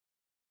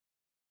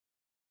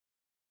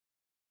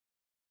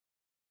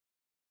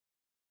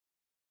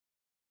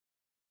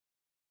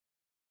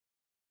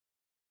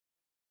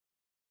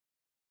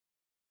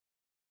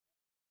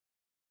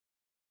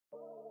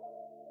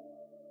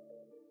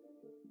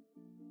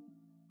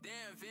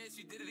Vince,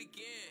 you did it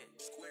again.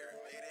 Square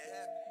made it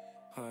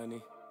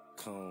happen.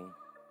 Honeycomb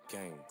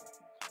gang.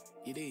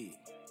 You did.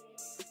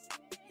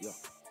 Yeah.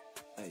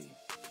 Hey.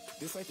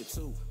 This ain't the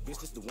two, bitch,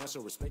 this the one,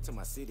 show respect to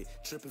my city.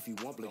 Trip if you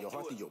want, blow your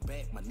heart through your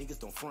back. My niggas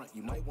don't front,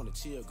 you might wanna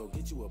chill, go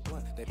get you a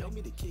blunt. They pay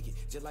me to kick it,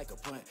 just like a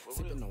punt.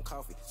 Sipping on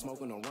coffee,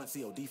 smoking on runt,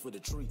 COD for the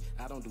tree.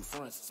 I don't do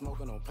fronts,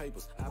 smoking on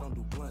papers, I don't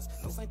do blunts.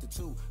 This ain't the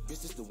two,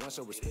 bitch, this the one,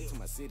 show respect to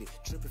my city.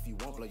 Trip if you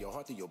want, blow your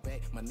heart through your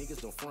back. My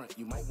niggas don't front,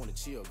 you might wanna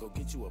chill, go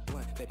get you a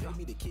blunt. They pay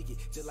me to kick it,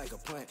 just like a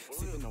punt.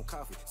 Sipping on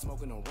coffee,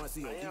 smoking on runt,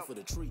 COD for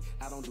the tree.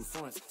 I don't do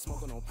fronts,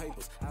 smoking on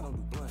papers, I don't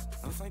do blunts.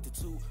 This ain't the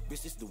two,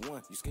 bitch, this the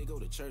one. You scared, go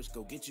to church,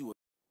 go get you a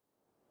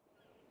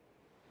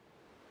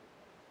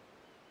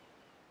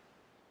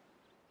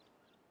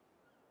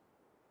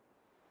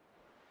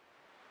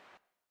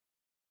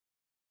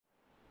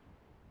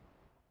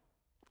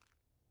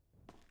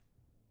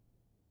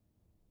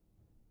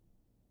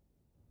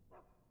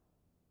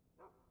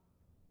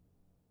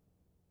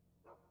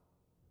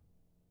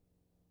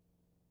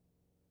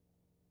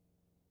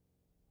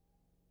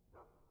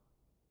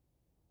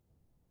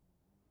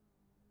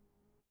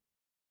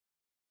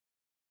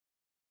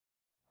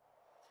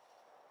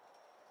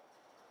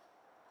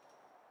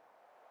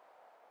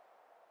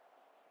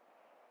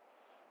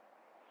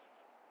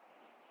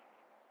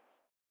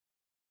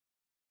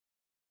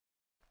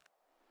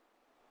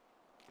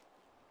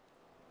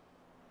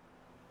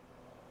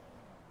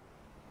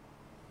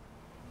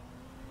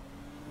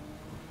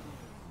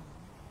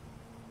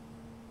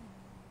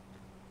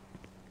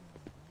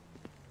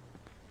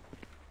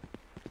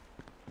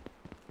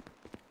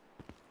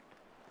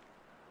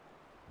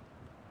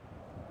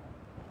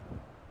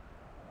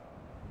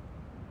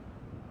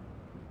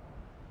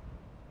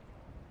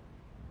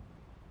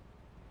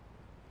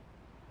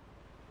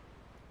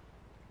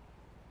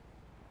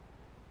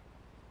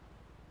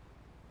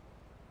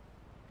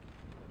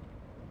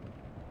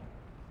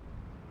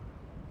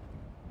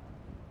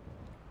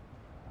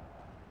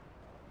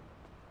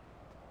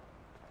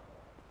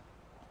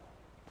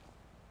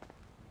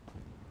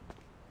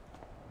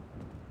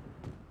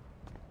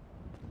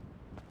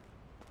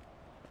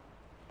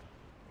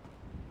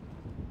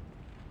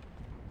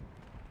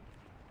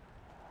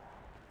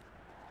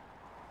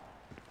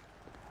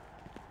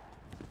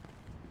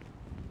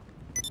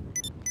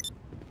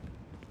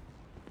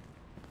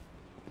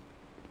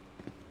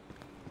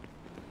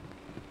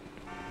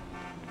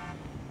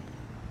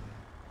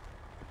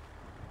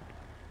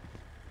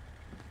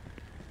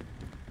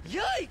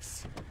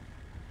Yikes!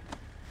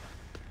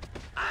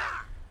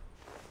 Ah!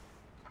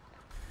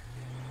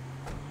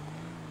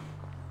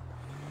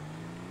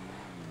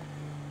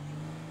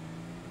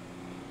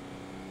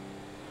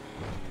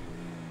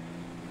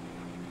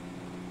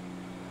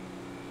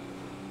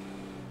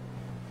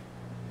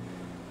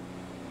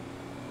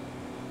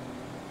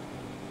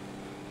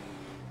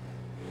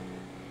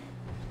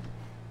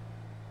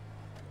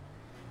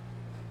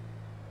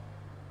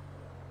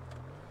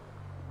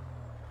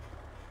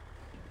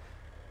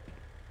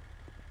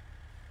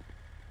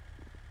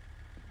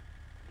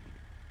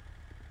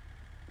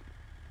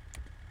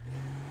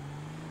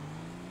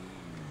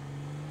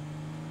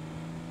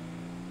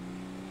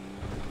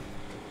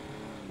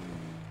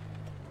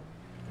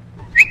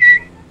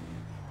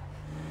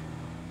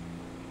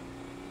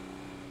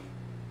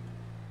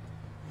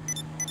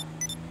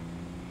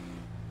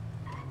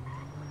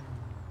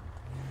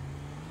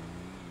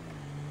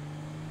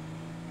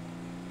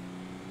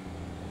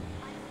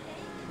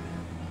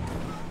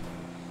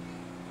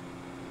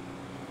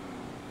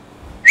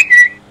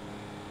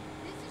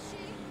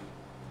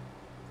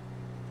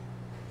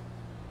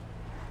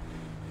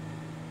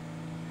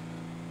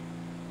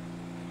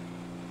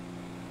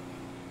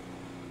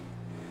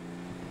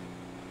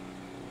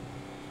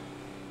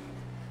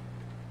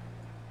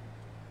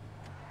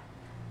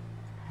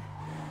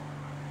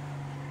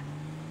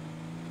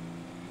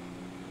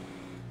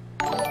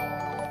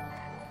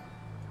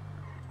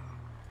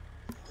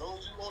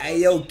 Hey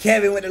yo,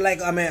 Kevin with the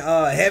like,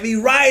 Heavy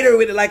Rider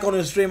with the like on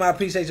the stream. I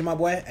appreciate you, my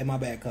boy. Hey, my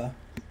bad, cuz.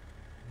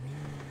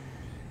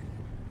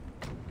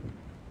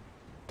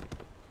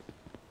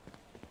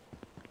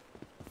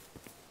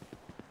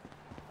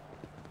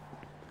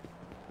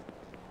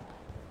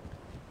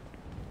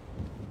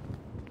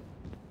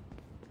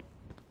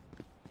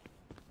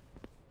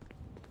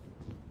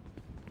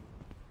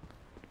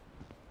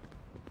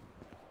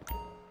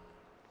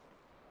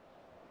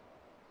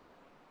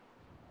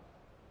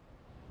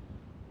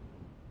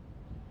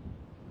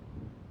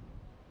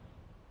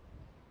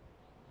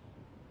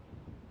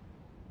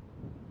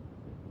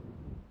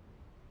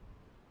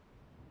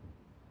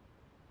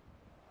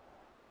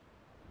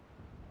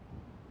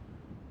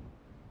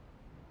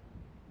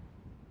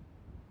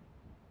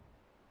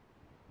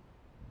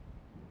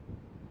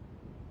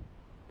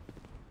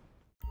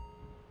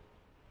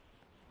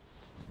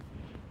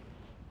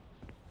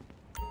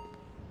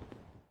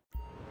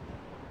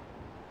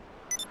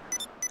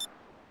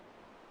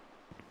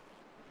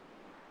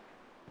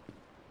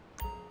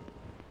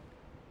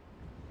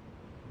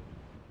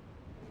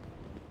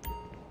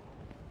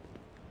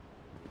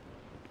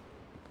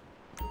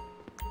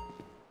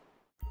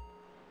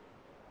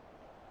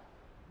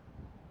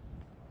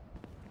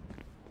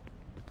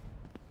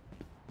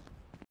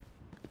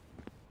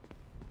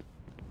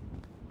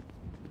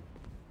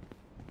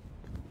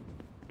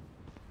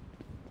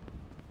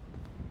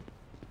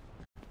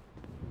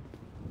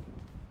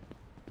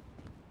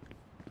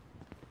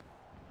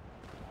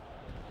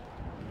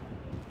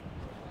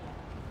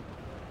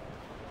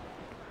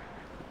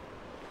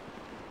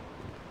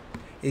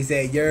 He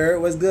said, "Yer,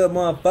 what's good,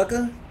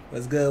 motherfucker?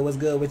 What's good? What's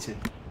good with you?"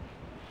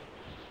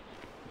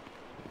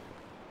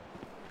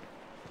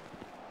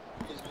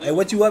 Hey,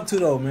 what you up to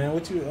though, man?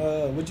 What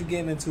you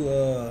getting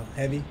into,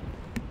 Heavy?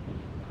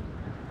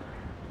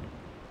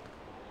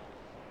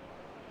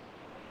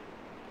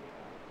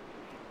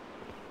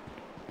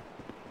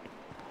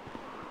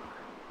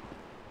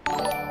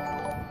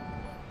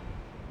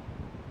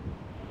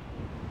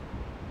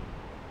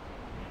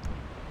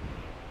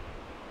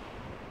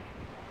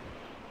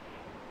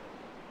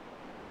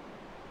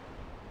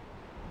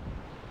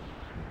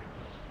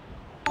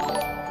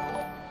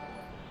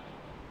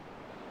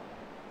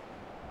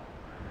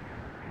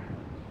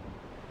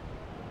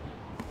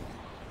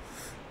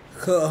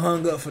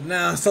 Hung up for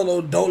now.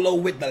 Solo Dolo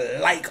with the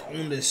like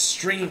on the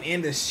stream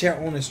and the share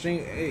on the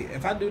stream. Hey,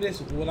 if I do this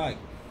with like,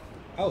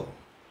 oh,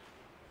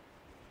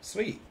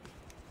 sweet.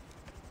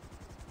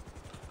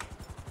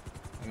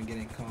 Let me get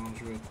in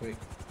comms real quick.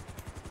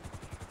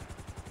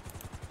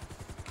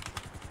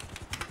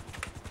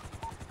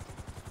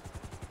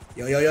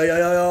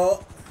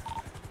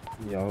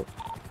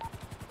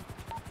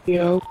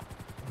 Yo.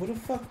 Who the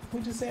fuck?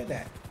 Who just said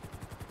that?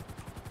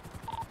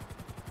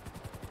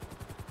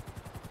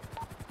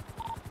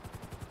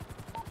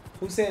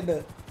 Who said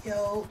the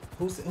yo?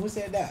 Who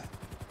said that?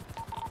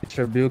 It's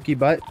your bilky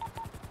butt.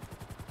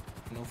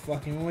 No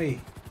fucking way.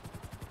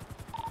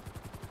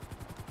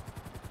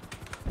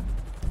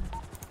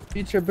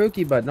 It's your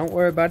bilky butt. Don't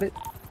worry about it.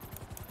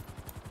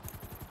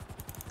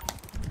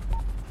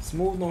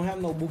 Smooth don't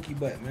have no bookie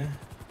butt, man.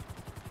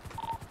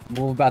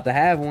 We're about to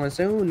have one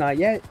soon. Not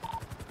yet.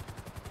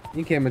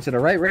 You came into the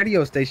right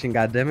radio station,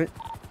 goddammit.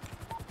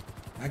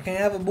 I can't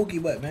have a bookie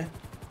butt, man.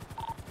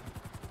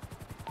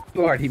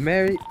 You already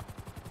married?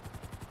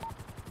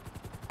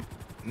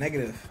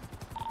 Negative.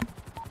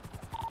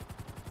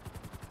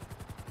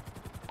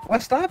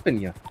 What's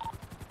stopping you?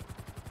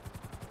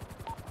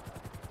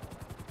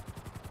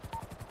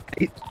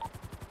 Hey.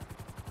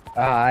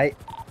 Alright.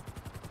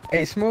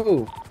 Hey,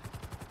 Smooth.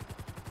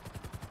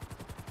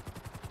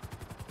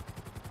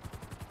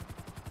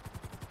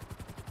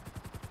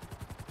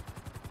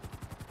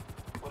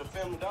 Well, the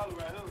Family Dollar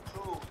right here,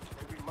 cool.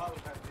 They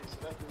remodeled that bitch, so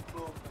that's been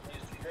cool for the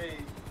next 3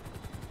 days.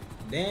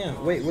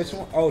 Damn. Wait, which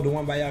one? Oh, the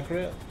one by y'all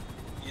crib?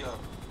 Yeah.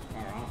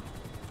 Alright.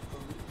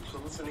 So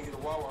we finna get a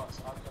Wawa,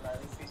 so I feel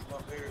like they fixing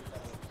up everything.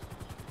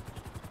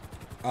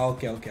 Oh,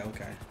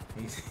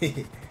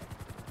 okay.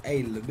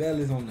 Hey, LaBelle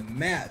is on the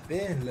map,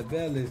 man.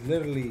 LaBelle is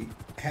literally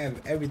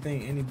have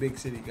everything any big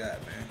city got,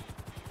 man.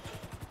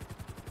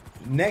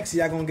 Next,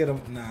 y'all gonna get a...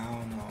 Nah, I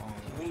don't know.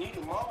 We need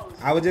them all.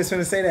 I was just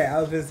gonna say that. I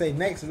was gonna say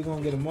next we're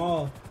gonna get them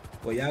all.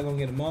 Well, y'all gonna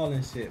get them all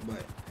and shit.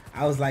 But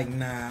I was like,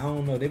 nah, I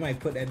don't know. They might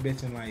put that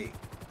bitch in like...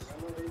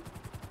 I know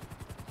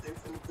they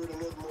finna put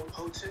another more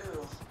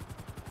hotel.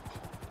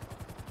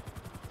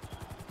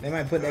 They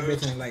might put that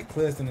bitch in like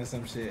Clifton or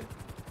some shit.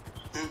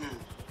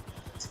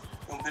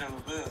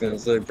 Gonna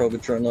say probably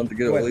trying not to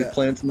get all these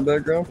plants in the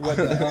background. What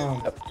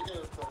the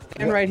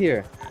And right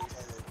here.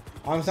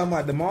 I'm talking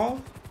about the mall?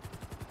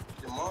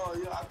 The mall,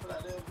 yeah, I feel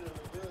like that'd be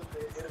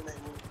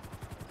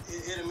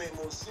it'll make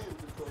more sense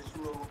because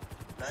you know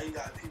now you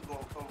got people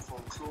gonna come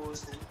from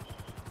Cloiston.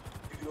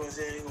 You know what I'm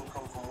saying? They're gonna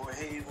come from Moore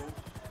Haven.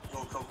 They're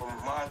gonna come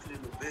from Markley,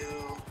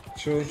 LaBelle.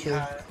 True.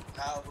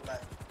 However,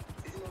 like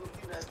you know the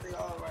people that stay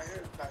all right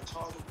here, like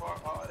Charleston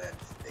Park, all that,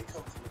 they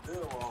come from the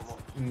LaBelle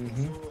almost. So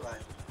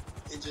like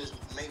it just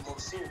make more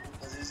sense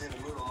because it's in the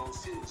middle of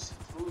most cities.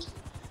 Cloiston.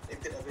 They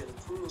put that in the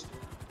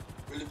Cloiston.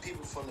 Really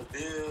people from the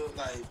Bill,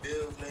 like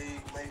Bill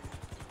Lake, maybe,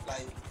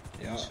 like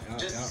just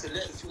to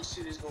select a few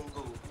cities gonna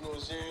go. You know what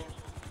I'm saying?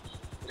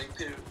 But they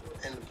put it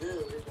in the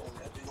Bill, they gonna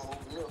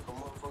open up for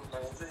motherfuckers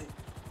like I say,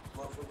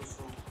 motherfuckers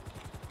from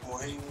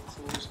Moorhaven,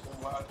 Cloiston,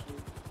 Markley,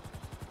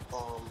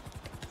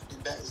 the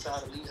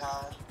backside of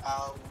Lehigh,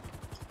 Alvin,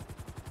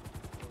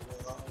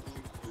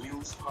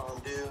 Muse,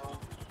 Palmdale.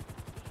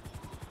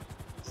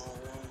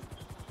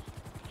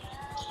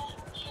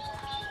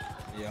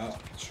 Yeah,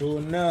 true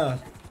enough.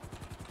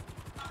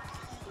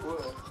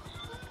 What?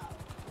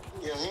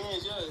 Your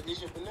hands, yeah,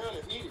 it's your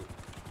banana, eat it.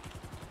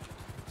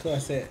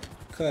 Cuz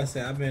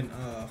said I've been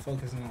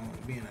focusing on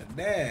being a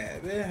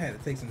dad. Man, I had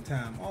to take some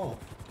time off.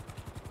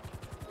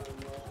 I'm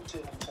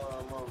taking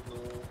time off, man.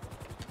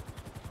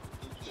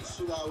 To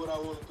figure out what I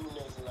want to do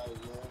next in life,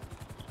 man.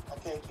 I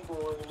can't keep on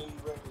working these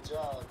regular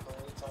jobs, man.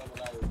 It's time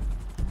to like,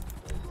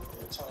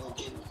 I'm trying to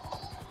get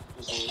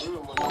some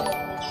real money.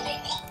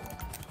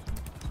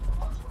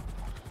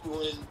 You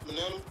want this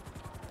banana?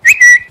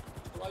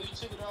 Why you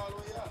took it all the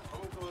way out? I'm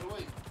gonna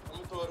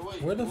throw it away.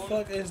 Where the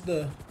fuck is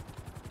the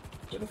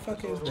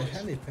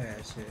helipad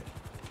shit?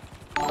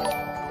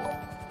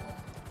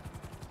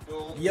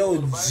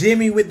 Yo,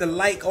 Jimmy with the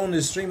like on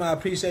the stream. I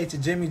appreciate you.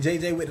 Jimmy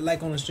JJ with the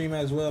like on the stream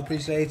as well.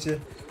 Appreciate you.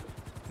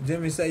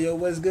 Jimmy say, yo,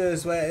 what's good,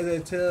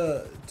 Swag?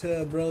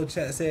 Tell bro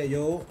chat said,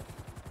 yo.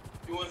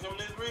 You want some of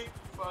this, Rick?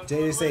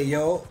 JJ say,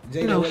 yo.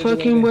 JJ, no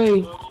fucking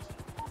way.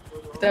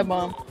 That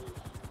bomb.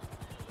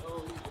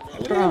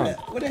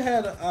 Where the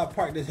hell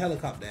park this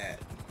helicopter at?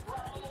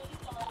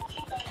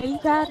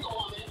 Helipad?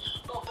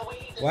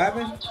 What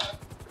happened?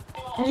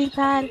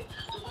 Helipad.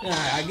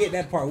 Nah, I get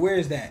that part. Where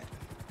is that?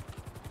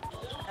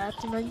 Not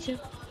to mention.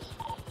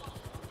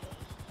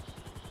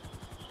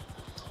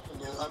 And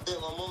then I bet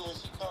my mama, when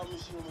she called me,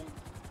 she was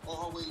on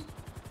her way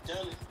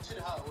down to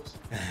the house.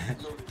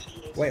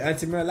 Wait,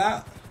 Auntie Merle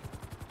out?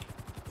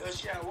 Yeah,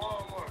 she at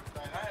Walmart.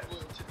 Like, I had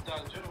went to the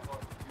Dollar General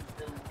market. You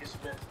feel me? Get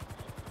some medicine.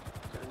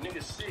 Cause the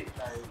nigga's sick.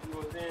 Like, you know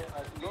what I'm saying? I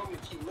normally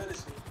keep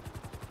medicine.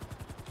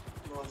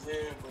 You know what I'm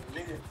saying? But the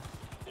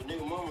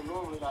nigga mama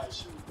normally, like,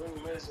 she would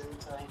bring medicine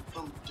every time he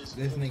come. Just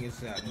this nigga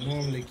said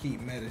normally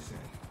keep medicine.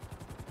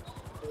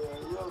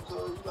 Yeah,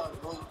 cuz, you gotta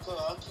know, cuz, I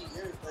keep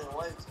everything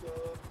white, cuz,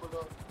 pull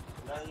up.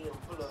 Now he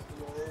didn't pull up, you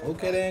know what I mean?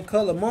 Okay, then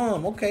color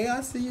mom. Okay, I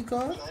see you, cuz.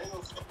 I ain't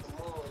no fucking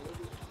mom,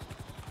 nigga.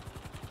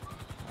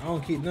 I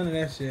don't keep none of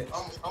that shit.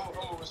 I'm a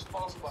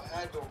responsible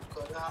adult,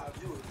 cuz, that's how I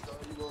do it, cuz,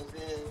 you know what I'm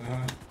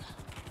saying?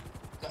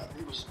 Gotta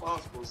be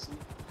responsible, see?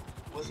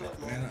 What's up,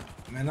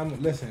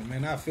 man? Listen,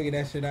 man, I figured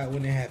that shit out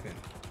when it happened.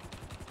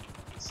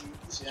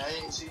 See, I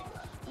ain't, see,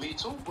 me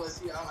too, but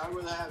see, I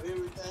really have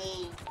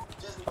everything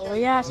just in case. Oh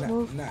yeah,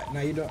 smooth.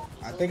 Nah, you don't.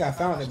 I think I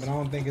found it, but I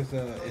don't think it's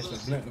a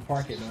blimp to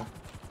park it though.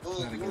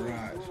 It's not a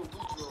garage.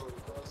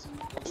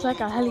 It's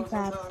like a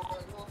helipad.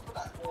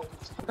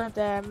 Not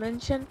that I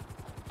mentioned.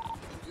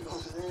 You know what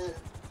I'm saying?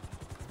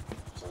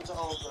 Sometimes I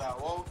don't feel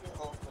like walking, I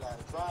don't feel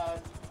like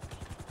driving.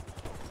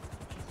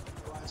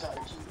 I try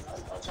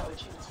to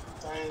keep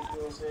things, you know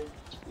what I'm saying?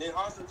 Then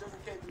also, just in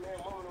case the man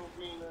mama don't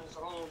bring nothing,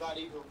 so I don't got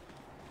even.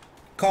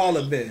 Call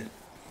a bit.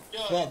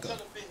 Yeah, fuck tell a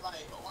bit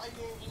like, oh, why you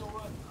didn't, you know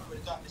what? I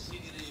already got the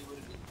shit, it is what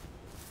it is.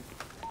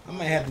 I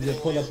might have to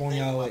just pull up on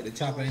y'all at the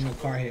chop. Ain't no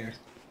car here.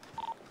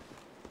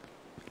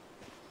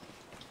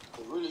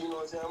 Really, you know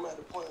what I'm saying? I'm at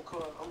the point in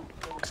car.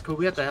 It's cool.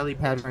 We at the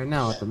helipad right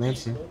now at the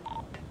mansion.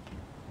 Oh,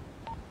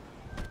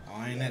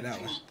 I ain't at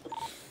that one.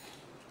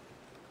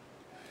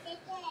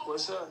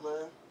 What's up,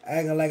 man?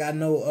 Acting like I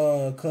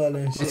know color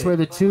and shit. It's where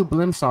the 2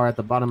 blimps are at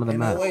the bottom of the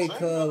map. No way,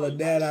 color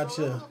dad out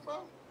here.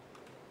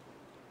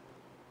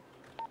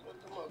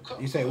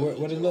 You say what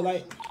does it look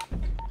like?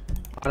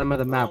 Bottom of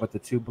the map with the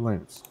 2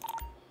 blimps.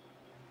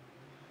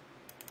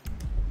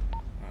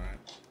 Alright.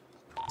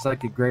 It's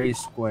like a gray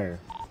square.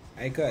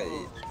 Hey, cut.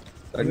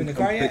 I You in can the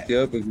come car pick yet? you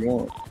up if you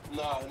want.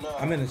 Nah.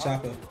 I'm in the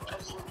chopper.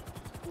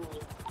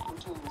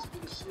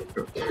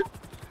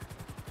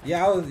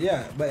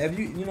 Yeah, but if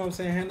you know what I'm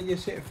saying, handle your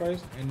shit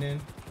first, and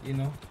then, you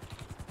know.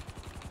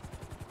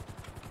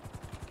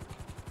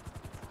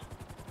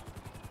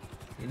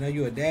 You know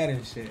you a dad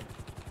and shit.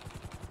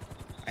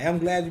 I am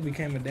glad you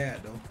became a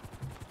dad, though.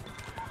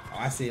 Oh,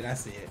 I see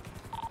it.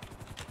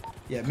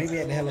 Yeah, maybe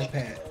at the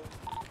helipad.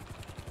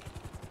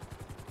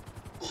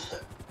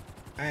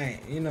 I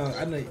ain't, you know,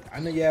 I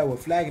know y'all were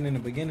flagging in the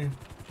beginning.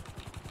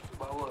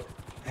 About what?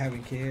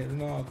 Having kids,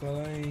 no,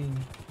 cause I ain't.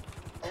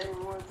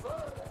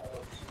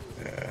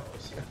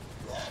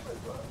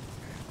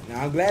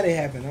 Now I'm glad it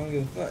happened. I don't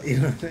give a fuck. You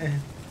know what I'm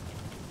saying?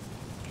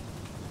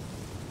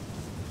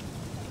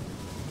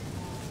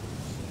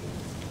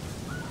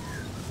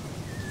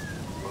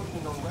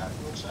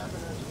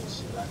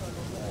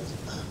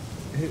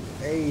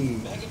 Hey.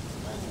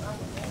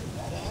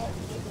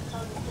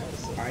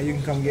 Alright, you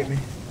can come get me.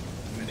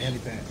 I'm at the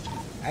helipad.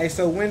 Hey,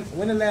 so when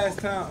the last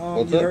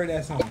time you heard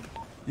that song?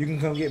 You can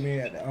come get me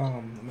at the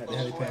I'm at the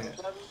helipad.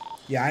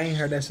 Yeah, I ain't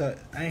heard that shit.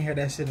 I ain't heard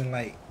that shit in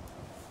like.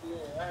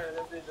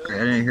 I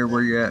didn't hear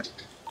where you at.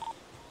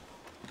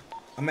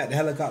 I'm at the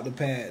helicopter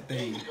pad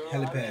thing.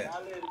 Helipad.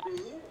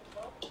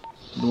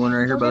 The one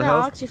right here by the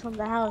house? Oxy from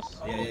the house.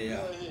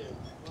 Yeah.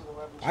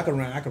 I can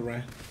run. I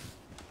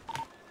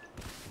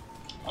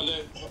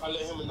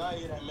let him and I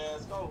hear that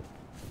man's go.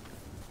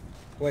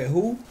 Wait,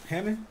 who?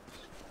 Hammond?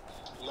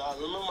 Nah,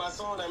 remember my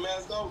song, that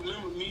man's go?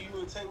 Remember me, you,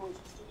 and Tay went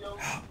to the studio?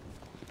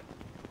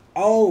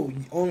 Oh,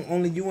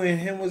 only you and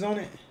him was on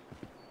it?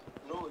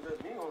 No, it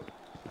just me on it.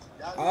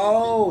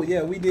 Oh,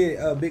 yeah, we did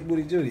Big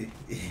Booty Judy.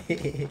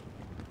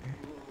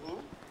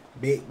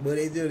 Big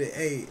Booty Judy.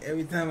 Hey,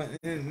 every time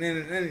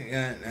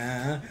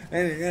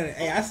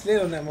hey, I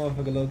slid on that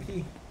motherfucker low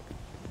key.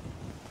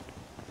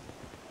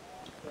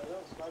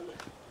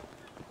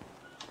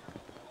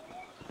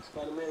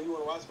 Spider-Man, you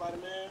wanna watch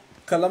Spider-Man?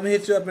 Cause I'm gonna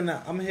hit you up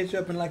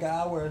in like an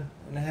hour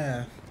and a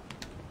half.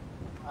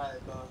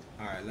 Alright, dog.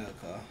 Alright, look,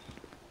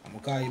 I'm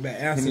gonna call you back.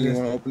 Answer You this.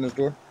 wanna open this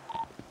door?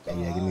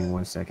 Yeah, give me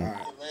 1 second. All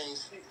right.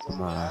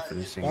 I'm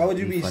finishing. Why would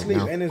you be right asleep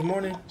now. in this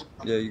morning?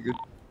 Yeah, you good.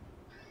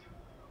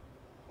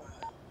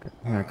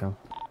 Here I come.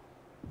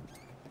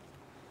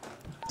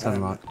 It's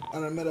unlocked. I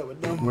done met up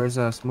with them. Where's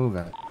Smooth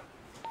at?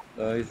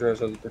 He's right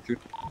outside the picture.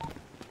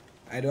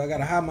 Hey, do I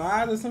gotta hide my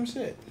eyes or some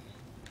shit?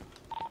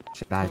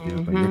 Should I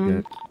do? But you're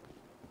good.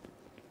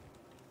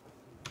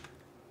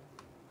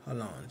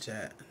 Hold on,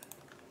 chat.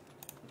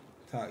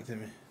 Talk to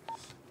me.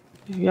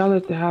 If y'all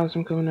at the house,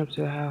 I'm coming up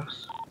to the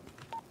house.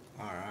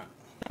 Alright.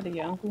 Get out of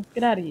here, uncle.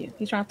 Get out of here.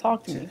 He's trying to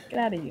talk to me. Get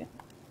out of here.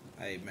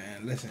 Hey,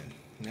 man, listen.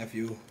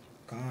 Nephew,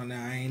 calm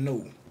down. I ain't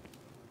no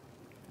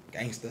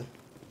gangster.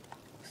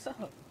 What's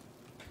up,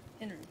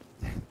 Henry?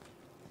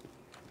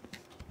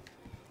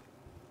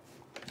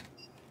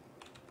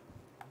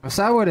 What's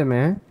up with it,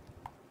 man?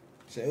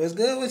 Shit, what's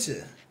good with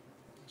you?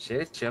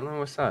 Shit, chilling.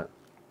 What's up?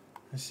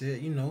 Shit,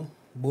 you know,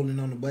 bullying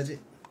on the budget.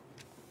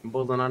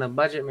 Bulling on a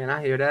budget, man.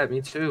 I hear that. Me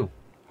too.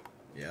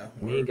 Yeah.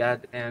 Me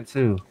goddamn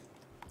too.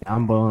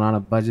 I'm bulling on a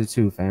budget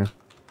too, fam.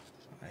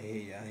 I hear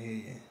you. I hear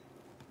you.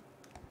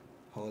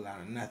 Whole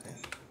lot of nothing.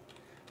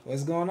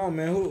 What's going on,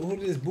 man? Who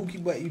this bookie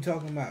butt you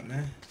talking about,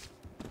 man?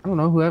 I don't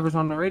know. Whoever's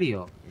on the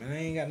radio. Man, I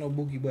ain't got no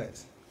bookie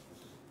butts.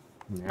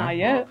 Yeah, Not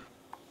yet.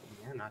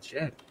 Yeah, not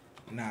yet.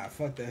 Nah,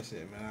 fuck that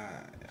shit,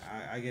 man.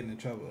 I get into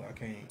trouble. I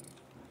can't.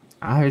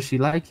 I heard she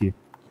like you.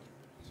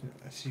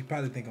 She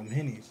probably think I'm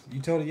Henny's. You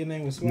told her your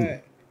name was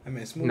Swag? I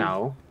mean, Smooth.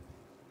 No.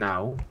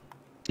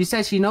 She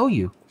said she know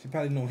you. She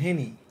probably know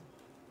Henny.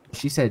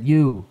 She said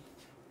you.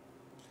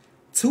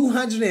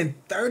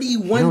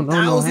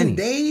 231,000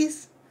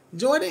 days?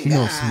 Jordan? She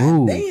know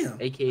Smooth. Damn.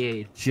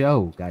 AKA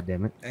Joe,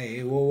 goddammit.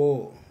 Hey,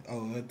 whoa.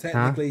 Oh,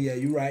 technically, yeah,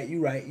 you right.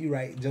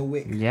 Joe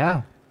Wick.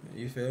 Yeah.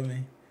 You feel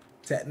me?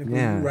 Technically,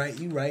 you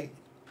right.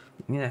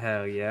 Yeah,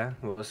 hell yeah.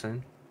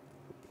 Wilson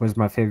was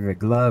my favorite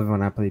glove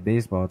when I played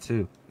baseball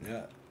too.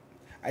 Yeah.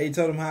 You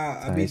told him how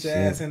I beat your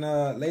ass in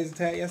laser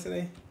tag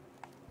yesterday?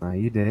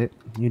 You did,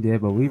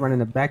 but we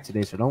running it back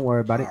today, so don't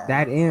worry about it.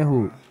 That and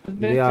who? The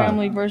big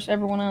family versus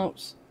everyone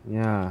else.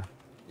 Yeah.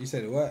 You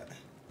said what?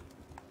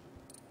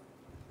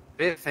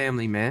 Bit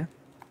family, man.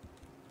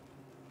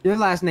 Your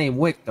last name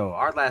Wick though.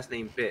 Our last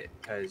name Bit,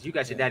 cause you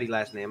got your daddy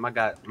last name. I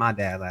got my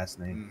dad last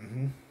name.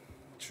 Mm-hmm.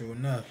 True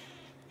enough.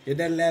 Your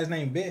daddy last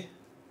name Bit?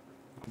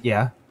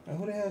 Yeah. Now,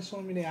 who the hell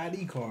showing me the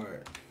ID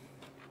card?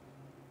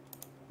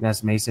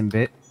 That's Mason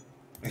Bit.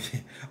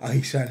 Oh,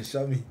 he's trying to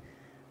show me.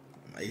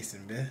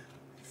 Mason Bit.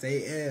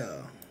 Say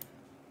L.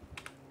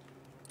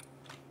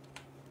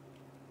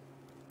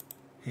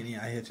 Henny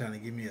out here trying to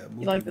give me a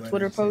booty. You like the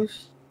Twitter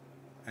post?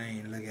 I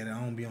ain't look at it. I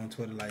don't be on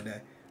Twitter like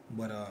that.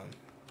 But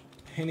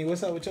Henny,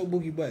 what's up with your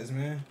bookie butts,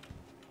 man?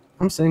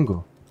 I'm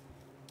single.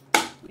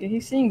 Yeah,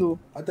 he's single.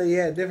 I thought you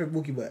had a different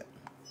bookie butt.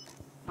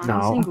 No,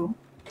 I'm single.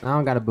 I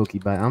don't got a bookie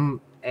butt. I'm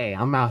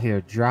out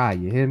here dry.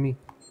 You hear me?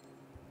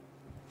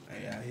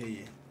 Hey, I hear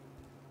you.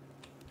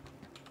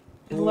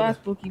 His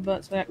last bookie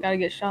butt, so I gotta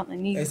get shot in the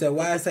knee. They said,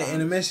 why I say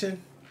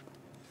intermission?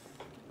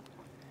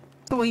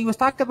 That's what he was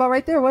talking about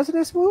right there, wasn't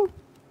it, Smooth?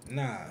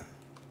 Nah.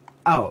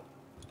 Oh.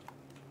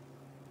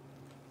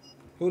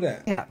 Who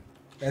that? Yeah.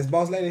 That's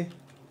Boss Lady?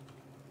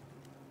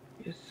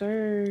 Yes,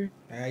 sir.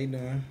 Hey, how you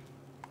doing?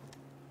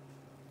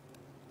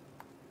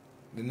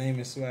 The name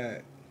is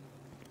Swag.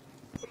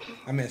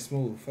 I meant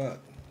Smooth. Fuck.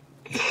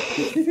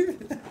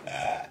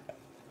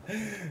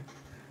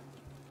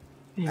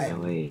 Yeah,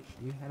 wait.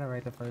 You had it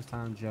right the first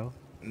time, Joe.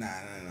 Nah.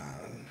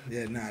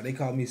 Yeah, nah. They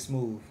call me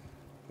Smooth.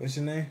 What's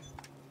your name?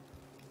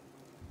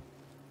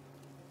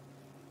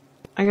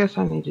 I guess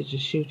I need to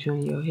just shoot you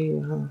in your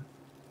head, huh?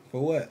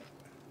 For what?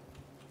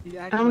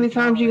 How many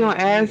times you gonna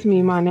ask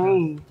me my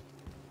name?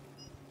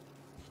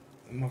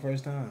 My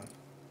first time.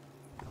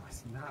 No,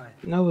 it's not.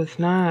 No, it's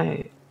not.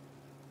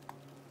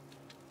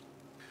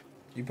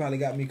 You probably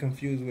got me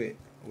confused with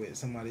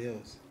somebody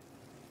else.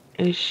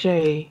 It's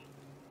Shay.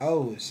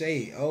 Oh,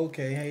 Shay.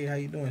 Okay. Hey, how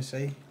you doing,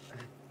 Shay?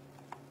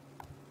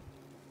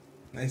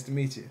 Nice to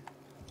meet you.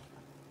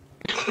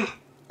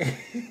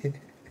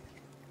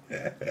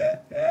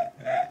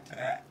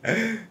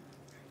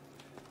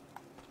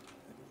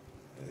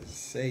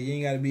 Say you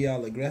ain't gotta be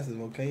all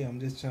aggressive, okay? I'm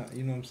just trying,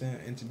 you know what I'm saying,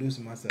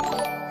 introducing myself.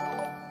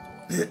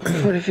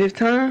 For the 5th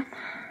time?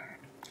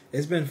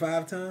 It's been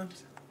 5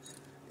 times.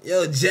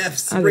 Yo, Jeff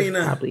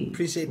Sabrina,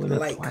 appreciate the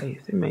like.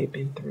 Twice. It may have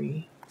been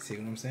 3. See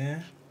what I'm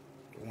saying?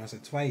 Once or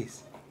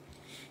twice.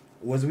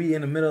 Was we in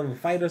the middle of a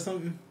fight or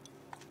something?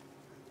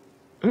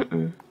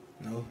 Mm-mm.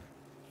 No.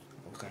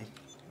 Okay.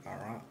 All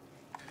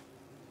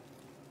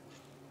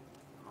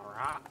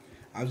right.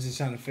 I was just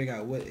trying to figure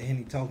out what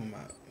Henny talking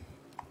about.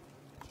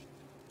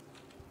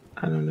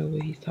 I don't know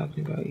what he's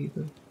talking about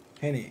either.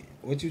 Henny,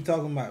 what you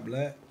talking about,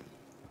 blood?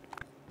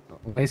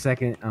 Wait a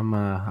second. I'm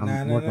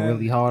working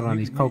really hard on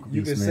these cocoa leaves, man.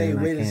 You can say,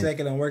 wait a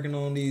second, I'm working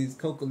on these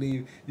cocoa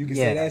leaves. You can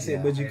say that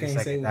shit, but you can't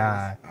say what.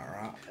 All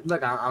right.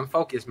 Look, I'm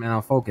focused, man.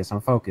 I'm focused. I'm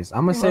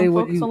gonna say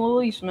what you. Focus on the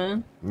leash,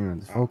 man. Yeah,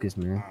 just focus,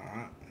 man. All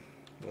right.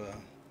 Well,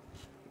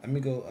 let me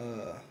go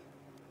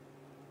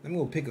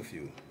pick a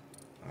few.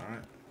 All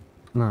right.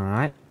 All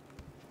right.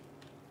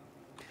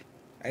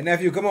 Hey,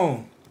 nephew, come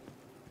on.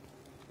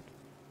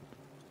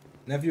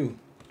 Nephew.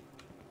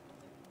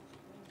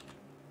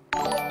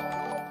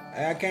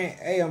 Hey, I can't.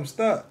 Hey, I'm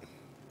stuck.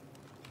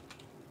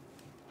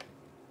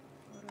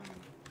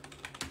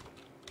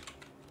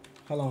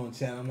 Hold on,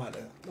 chat. I'm about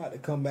to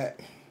come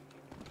back.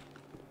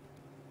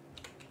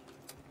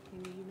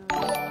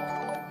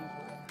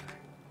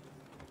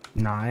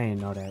 Nah, I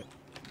ain't know that.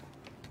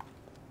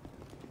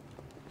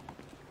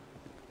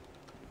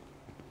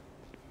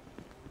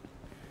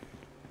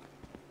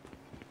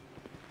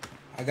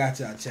 I got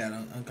y'all, chat.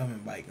 I'm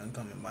coming bike.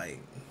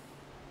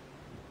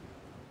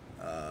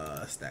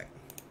 Stack.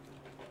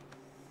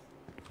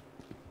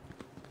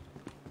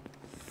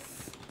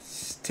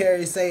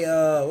 Terry say,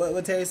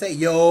 what Terry say?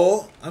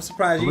 Yo, I'm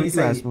surprised you ain't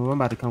say. I'm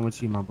about to come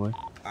with you, my boy.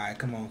 All right,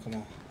 come on.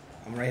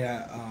 I'm right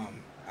out,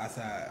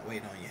 outside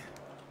waiting on you.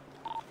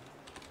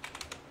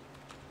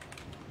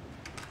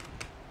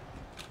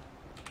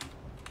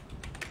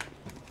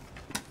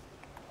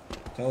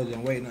 Told you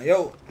I'm waiting on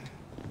yo.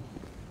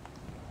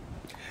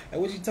 Hey,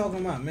 what you talking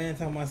about, man?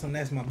 Talking about something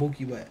that's my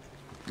bookie butt.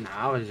 Nah,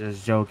 I was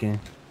just joking.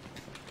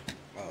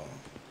 Oh,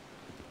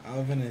 I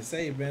was gonna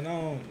say, man,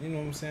 I don't, you know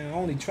what I'm saying? I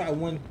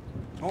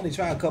only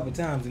try a couple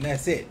times and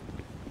that's it.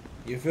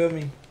 You feel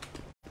me?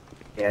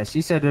 Yeah,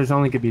 she said there's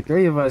only could be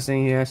 3 of us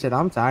in here. I said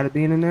I'm tired of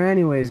being in there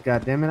anyways.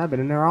 Goddamn it, I've been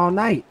in there all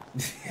night.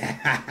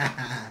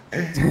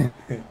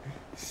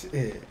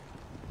 Shit.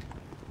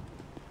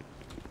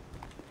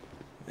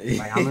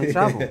 Like I'm in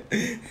trouble.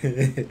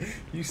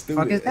 You stupid.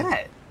 Fuck is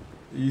that?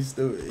 You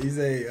stupid. He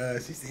say,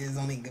 she said it's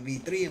only gonna be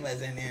 3 of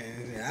us in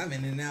there. I've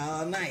been in there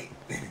all night.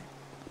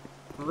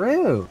 For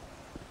real.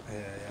 Yeah.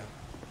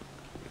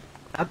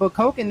 I put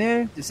coke in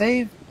there to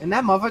save, and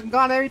that motherfucker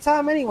gone every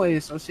time anyway.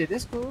 So shit,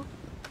 it's cool.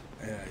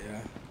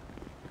 Yeah.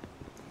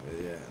 But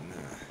yeah,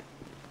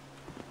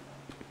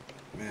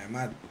 nah.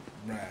 Man,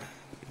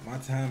 my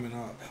time and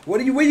all.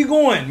 Where you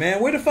going,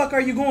 man? Where the fuck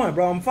are you going,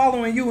 bro? I'm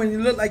following you, and you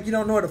look like you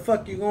don't know where the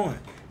fuck you going.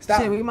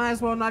 Stop. Shit, we might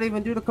as well not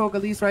even do the coke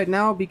at least right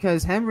now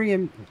because Henry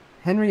and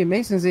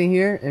Mason's in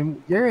here,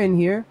 and you're in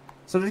here.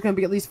 So there's gonna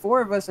be at least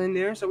 4 of us in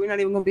there. So we're not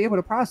even gonna be able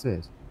to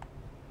process.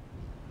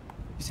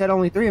 You said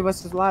only 3 of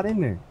us is a lot in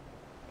there.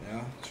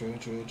 Yeah, true.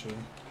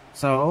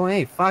 So,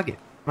 hey, fuck it.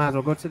 Might as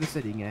well go to the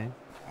city, gang.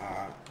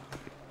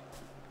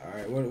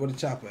 Alright, where the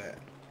chopper at?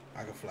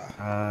 I can fly.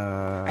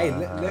 Hey,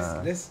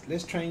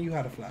 let's train you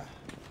how to fly.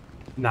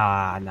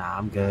 Nah,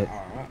 I'm good.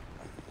 Alright.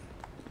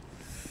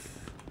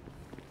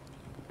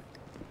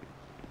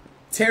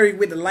 Terry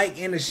with the like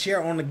and the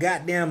share on the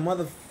goddamn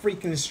mother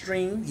freaking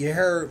stream. You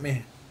heard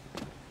me.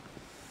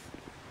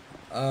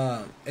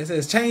 It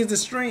says change the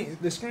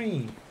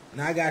screen.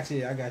 No, I got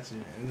you.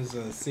 It was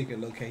a secret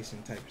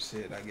location type of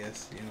shit, I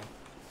guess, you know.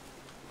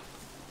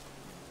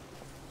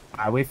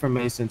 I wait for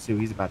Mason too.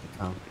 He's about to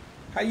come.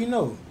 How you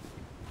know?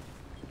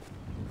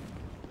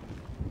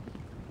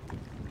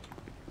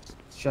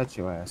 Shut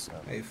your ass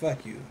up. Hey,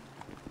 fuck you.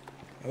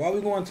 Why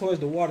we going towards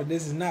the water?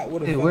 This is not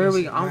what. Hey, where are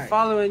we? I'm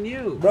following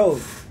you, bro.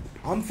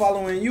 I'm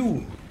following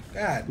you.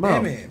 God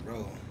damn it,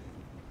 bro.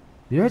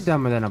 You're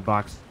dumber than a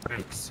box of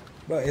bricks.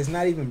 Bro, it's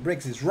not even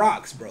bricks. It's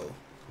rocks, bro.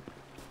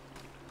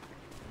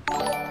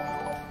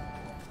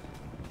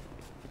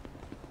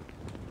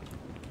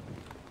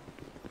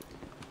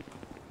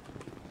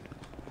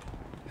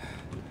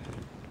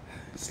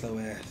 Slow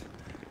ass.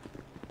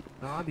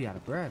 No, I'll be out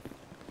of breath.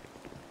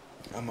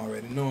 I'm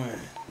already knowing.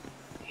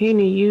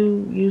 Henny,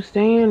 you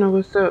staying or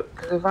what's up?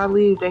 Cause if I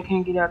leave, they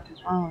can't get out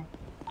this room.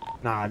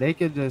 Nah, they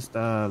could just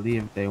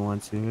leave if they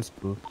want to. It's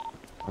cool.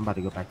 I'm about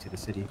to go back to the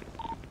city.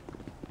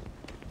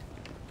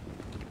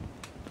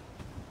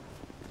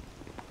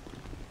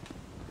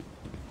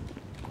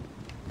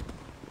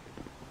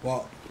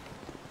 Well,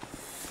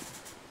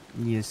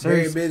 yes, sir.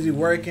 Very busy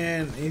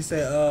working. He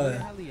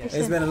said,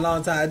 it's been a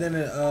long time. I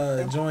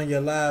didn't join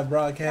your live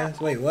broadcast.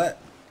 Wait, what?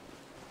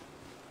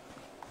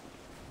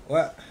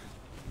 What?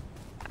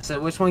 I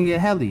said, which one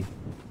get heli?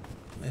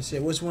 And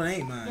shit, which one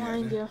ain't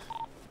mine? Yeah.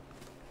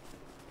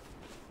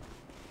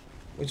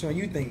 Which one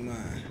you think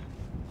mine?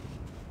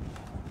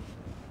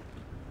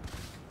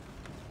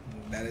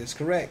 That is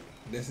correct.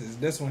 This is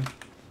this one.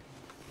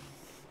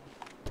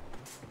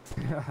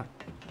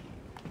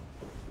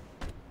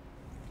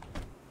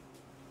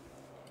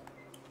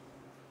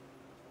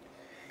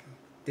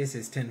 This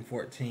is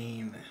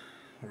 1014.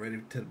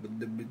 Ready to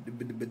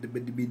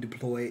be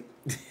deployed.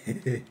 I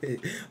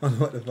don't know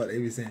what the fuck they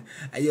be saying.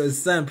 Hey, yo,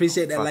 son,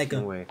 appreciate that like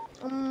him.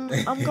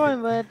 I'm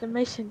going with the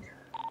mission.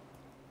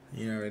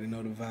 You already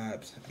know the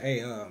vibes. Hey,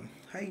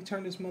 how you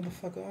turn this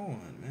motherfucker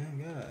on,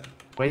 man? God.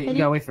 Wait, you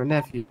gotta wait for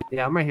nephew.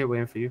 Yeah, I'm right here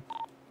waiting for you.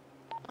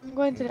 I'm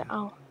going to the.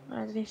 Oh,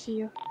 I didn't see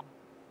you.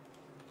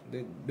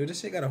 Dude, this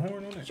shit got a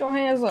horn on it. Put your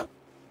hands up.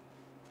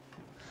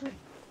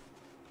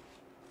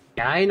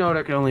 Yeah, I know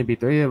there could only be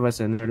 3 of us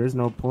in there. There's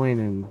no point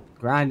in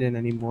grinding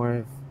anymore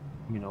if,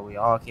 you know, we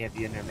all can't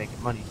be in there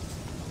making money.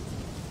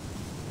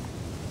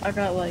 I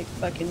got like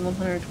fucking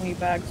 120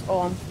 bags.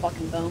 Oh, I'm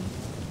fucking dumb.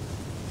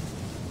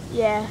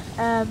 Yeah,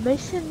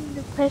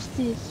 Mason pressed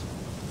this.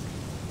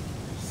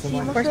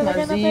 Press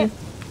my Z.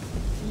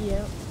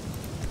 Yep.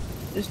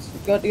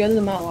 Just go to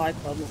the Mount High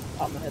Club and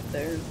pop my head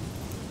there.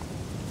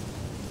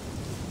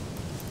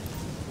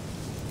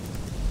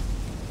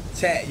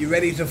 Chat, you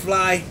ready to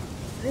fly?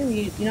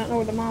 You don't know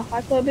where the Mount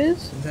High Club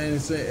is? It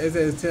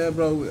says, tell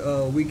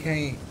bro, we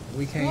can't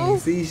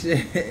see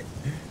shit.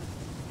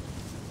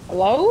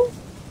 Hello?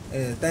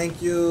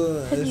 Thank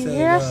you. Can you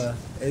hear us?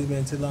 It's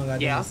been too long. I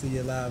didn't see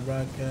your live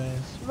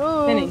broadcast.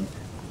 Penny.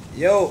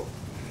 Yo.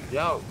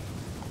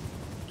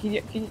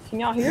 Can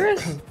y'all hear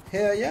us?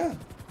 Hell yeah.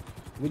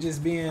 We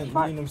just being, you know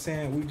what I'm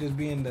saying? We just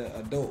being the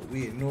adult.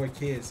 We ignore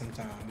kids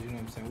sometimes. You know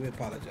what I'm saying? We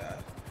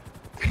apologize.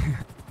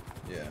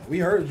 Yeah, we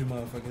heard you,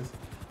 motherfuckers.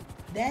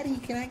 Daddy,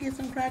 can I get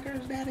some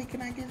crackers? Daddy,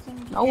 can I get some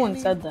candy? No one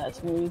said that,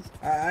 Smooth.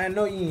 I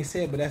know you ain't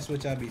said, but that's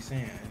what y'all be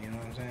saying. You know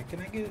what I'm saying?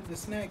 Can I get the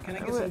snack? Can I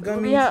get some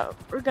gummies? Yeah,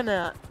 we're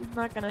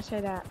not gonna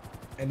say that.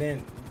 And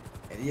then,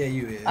 yeah,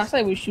 you is. I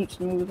say we shoot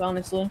smooth,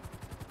 honestly.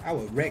 I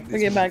would wreck this. We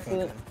get back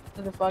to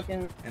the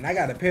fucking. And I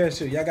got a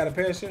parachute. Y'all got a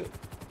parachute?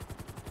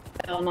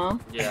 Hell no.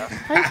 Yeah.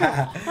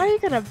 How you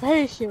gonna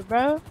parachute,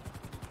 bro?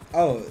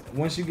 Oh,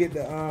 once you get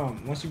the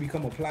once you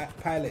become a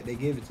pilot, they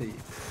give it to you.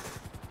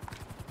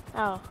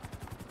 Oh.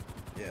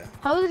 Yeah.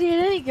 How did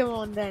he get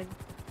one then?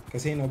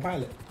 Cause he ain't no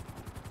pilot.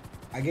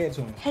 I gave it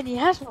to him. And he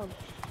has one.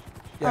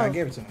 Yeah, I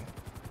gave it to him.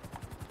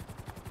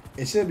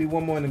 It should be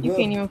one more in the glove.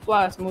 You can't even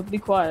fly, Smooth. Be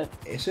quiet.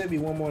 It should be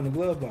one more in the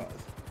glove box.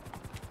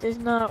 There's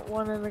not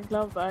one in the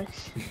glove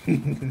box.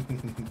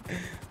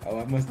 Oh,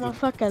 I must.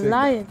 Motherfucker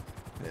lying.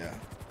 Yeah.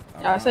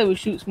 I say we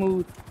shoot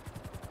Smooth.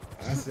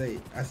 I say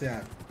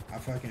I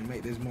fucking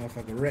make this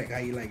motherfucker wreck. How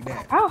you like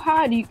that? How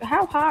high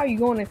are you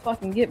going to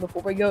fucking get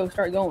before we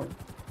start going?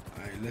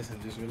 Alright, listen,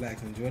 just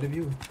relax, enjoy the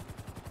view.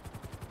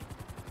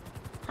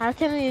 How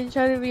can we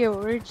enjoy the view?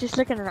 We're just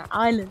looking at an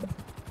island.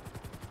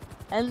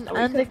 And the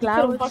We could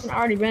clouds. have fucking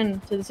already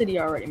been to the city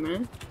already,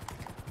 man.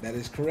 That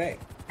is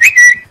correct.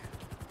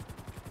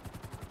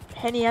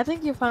 Henny, I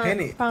think you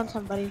found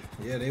somebody.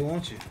 Yeah, they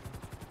want you.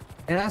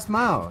 And that's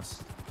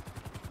Miles.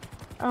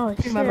 Oh, You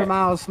shit. remember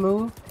Miles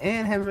Smooth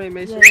and Henry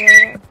Mason?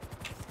 Yeah.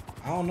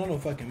 I don't know no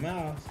fucking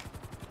Miles.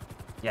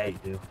 Yeah, you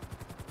do.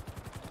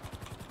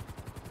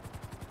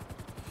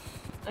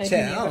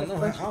 Chat, I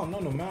don't know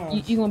no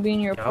Miles. You gonna be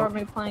in your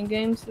apartment playing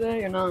games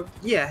today or not?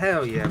 Yeah,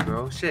 hell yeah,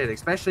 bro. Shit,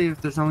 especially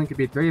if there's only could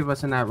be 3 of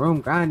us in that room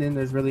grinding.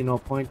 There's really no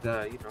point, you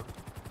know.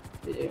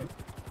 Yeah.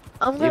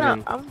 I'm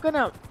gonna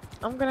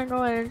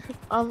go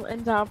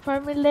in the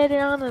apartment later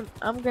on, and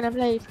I'm gonna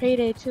play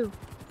Payday 2.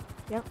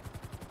 Yep.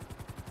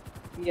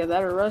 Yeah,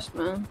 that or Rust,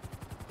 man.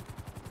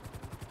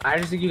 I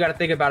just think you gotta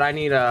think about. I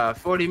need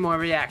 40 more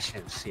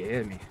reactions. You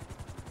hear me?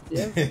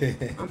 Yeah.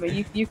 I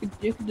mean, you could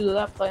do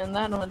that playing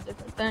that on a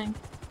different thing.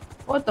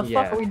 What the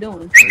fuck are we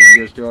doing? Are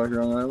you guys still out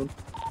here on the island?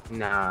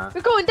 Nah.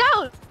 We're going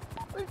down.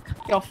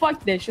 Yo,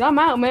 fuck this shit. I'm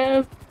out,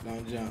 man.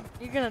 Don't jump.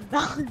 You're gonna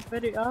die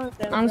pretty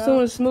often. I'm bro.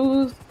 doing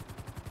Smooth.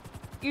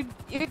 You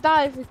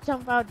die if you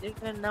jump out. You're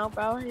gonna know,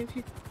 bro. If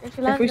you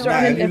land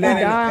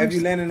if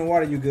you land in the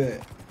water, you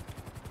good.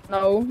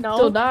 No,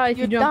 still die if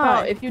you jump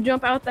out. If you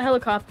jump out the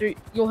helicopter,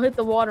 you'll hit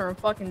the water and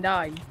fucking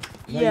die.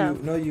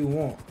 No, you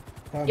won't.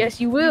 Promise. Yes,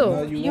 you will.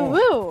 No, you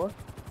will.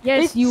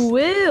 Yes, you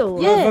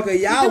will. Yeah, motherfucker,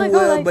 y'all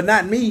will, but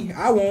not me.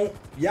 I won't.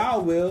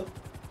 Y'all will.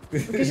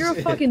 Because you're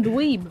a fucking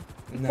dweeb.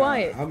 Be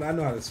quiet. I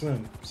know how to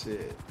swim.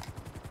 Shit.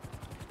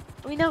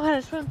 We know how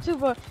to swim too,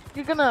 but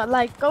you're gonna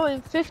like go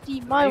in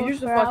 50 miles You're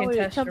just a per fucking hour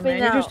tester, jumping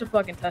man. out. You're just a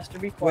fucking tester.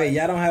 Be quiet. Wait,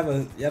 y'all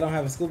don't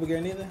have a scuba gear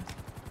neither?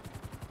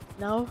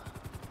 No.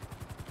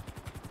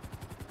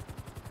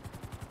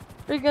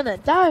 We're gonna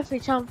die if we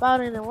jump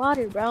out in the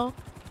water, bro.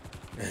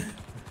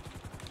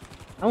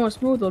 I want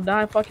Smooth will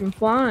die fucking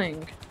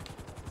flying.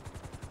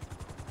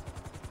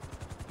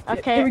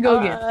 Okay. Here we go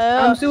again.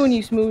 I'm suing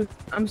you, Smooth.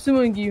 I'm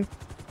suing you.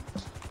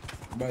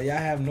 Bro, y'all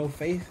have no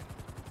faith.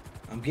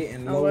 I'm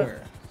getting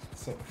lower.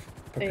 So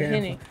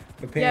preparing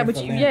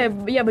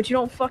but you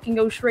don't fucking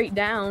go straight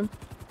down.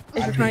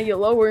 If you're trying to get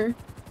lower.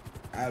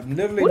 I'm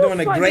literally doing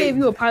a great. Who gave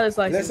you a pilot's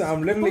license? Listen,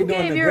 I'm literally doing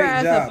a great job. Who gave your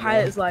ass a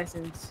pilot's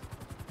license?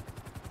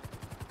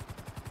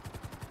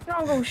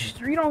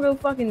 You don't go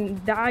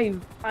fucking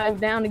dive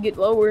down to get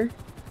lower.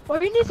 Well,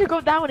 we need to go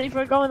down if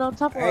we're going on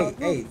top of a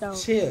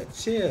roof, chill,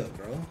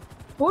 bro.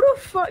 Who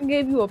the fuck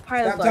gave you a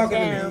pilot's license? Stop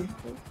talking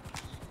to me.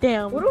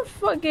 Damn. Who the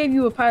fuck gave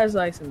you a pilot's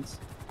license?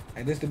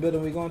 And this the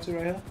building we going to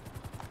right here?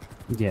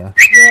 Yeah.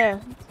 Yeah.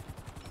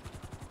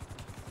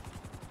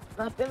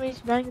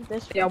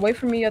 Yeah, wait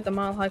for me at the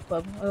Mile High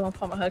Club. I don't want to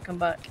pop my head, come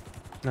back.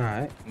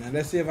 Alright. Now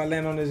let's see if I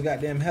land on this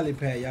goddamn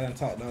helipad. Y'all done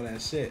talked all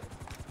that shit.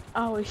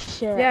 Oh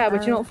shit. Yeah,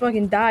 but you don't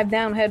fucking dive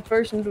down head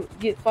first and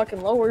get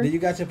fucking lower. Do you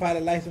got your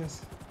pilot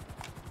license?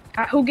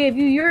 Who gave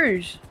you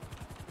yours?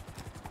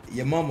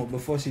 Your mama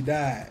before she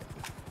died.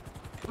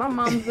 My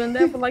mom's been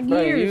there for like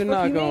years. You're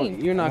not gonna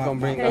bring you're not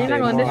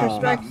gonna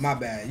disrespect. My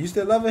bad. You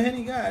still love her,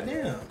 Henny?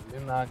 Goddamn.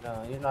 You're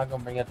not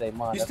gonna bring up their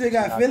mom. You still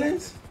got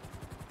feelings?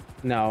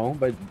 No,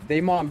 but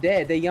they mom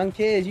dead. They young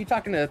kids. You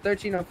talking to a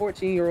 13 or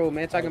 14-year-old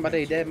man talking about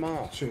their dead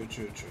mom. True.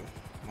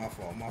 My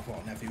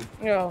fault, nephew.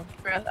 Yo,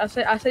 I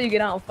say you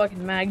get out and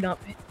fucking mag dump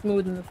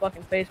Smooth in the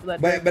fucking face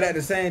with that. But at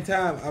the same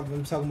time,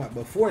 I'm talking about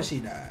before she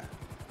died.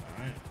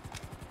 All right.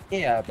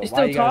 Yeah, but you're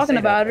still talking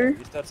about her.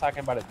 You're still talking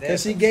about it.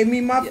 Cause she gave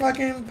me my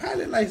fucking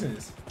pilot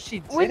license.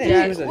 She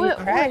didn't. She was a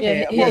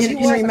crackhead. Yeah, she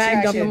was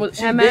mag dumping with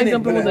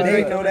the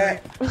Drake. Know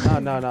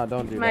that? No,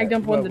 don't do mag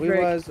that. Mag dumping with the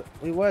Drake.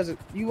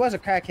 You was a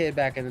crackhead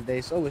back in the day.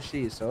 So was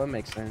she. So it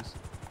makes sense.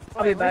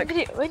 I'll be back.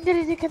 When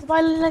did he get the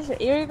pilot license?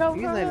 A year ago?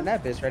 You landed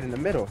that bitch right in the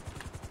middle.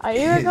 A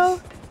year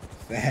ago?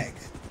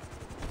 Facts.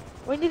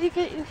 When did he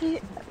get his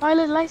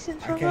pilot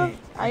license from him?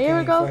 A year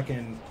I ago? can't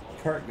fucking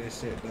park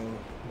this shit though.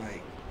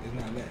 Like, it's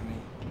not letting me.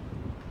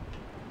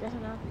 That's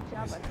enough.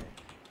 Job.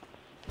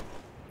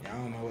 Yeah, I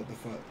don't know what the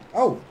fuck.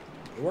 Oh,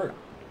 it worked.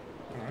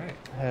 All right.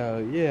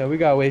 Hell yeah, we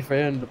gotta wait for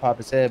him to pop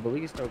his head, but we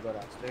can still go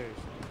downstairs.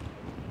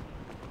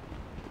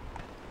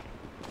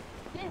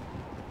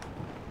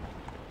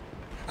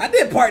 I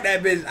did park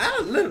that bitch.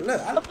 Look.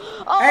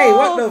 Hey,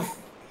 what the?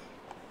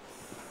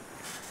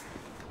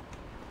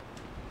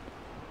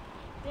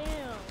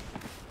 Damn.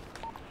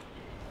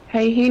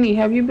 Hey, Henny,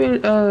 have you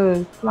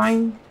been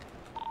flying?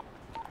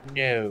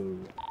 No.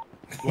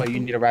 What,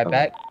 you need a ride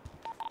back?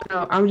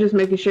 No, I'm just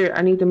making sure.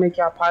 I need to make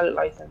y'all pilot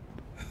license.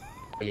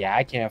 Yeah,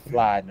 I can't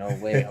fly. No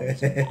way,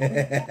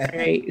 Jose.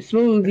 Alright,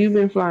 Smooth, you've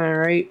been flying,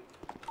 right?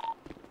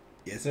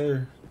 Yes,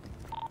 sir.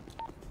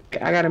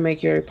 I gotta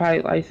make your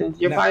pilot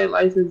license. Your pilot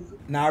license.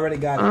 No, I already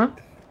got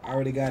it. I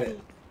already got it.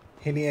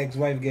 Henny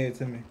ex-wife gave it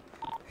to me.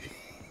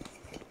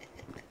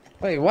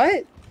 Wait,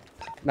 what?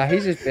 Nah,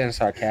 he's just being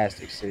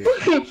sarcastic, see.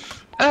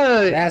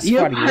 That's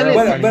funny.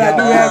 But I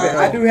do have it.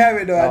 I do have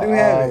it, though. I do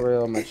have it.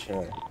 Real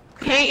mature.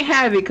 Can't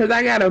have it because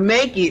I gotta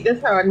make it.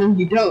 That's how I know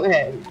you don't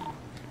have it.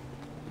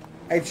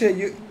 Hey,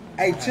 chill.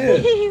 Hey,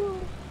 chill.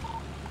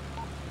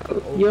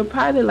 Your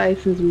pilot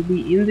license will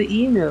be in the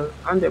email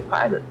under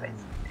pilot license.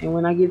 And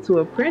when I get to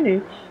a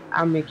printer,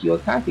 I'll make you a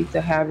copy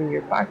to have in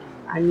your pocket.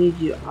 I need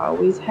you to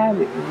always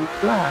have it when you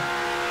fly.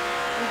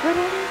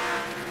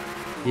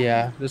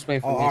 Yeah, just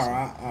wait for me. All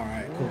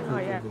right.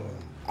 Cool.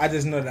 I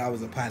just know that I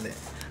was a pilot.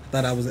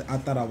 I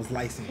thought I was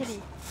licensed.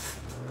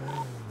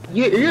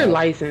 You're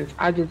licensed.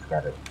 I just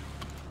gotta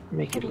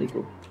make it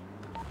legal.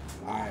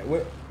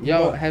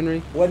 Alright,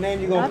 Henry. What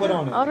name you gonna put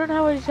on it? I don't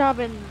have a job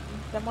in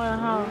the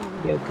house.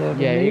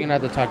 Yeah, you're gonna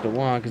have to talk to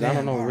Juan because I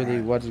don't know really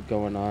what's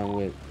going on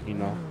with, you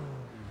know.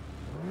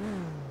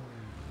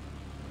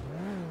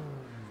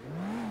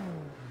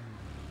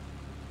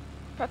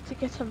 Got to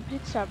get some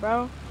pizza,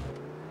 bro.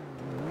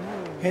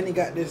 Henny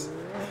got this.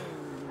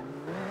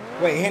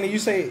 Wait, Henny, you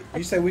say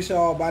we should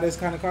all buy this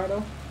kind of car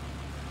though?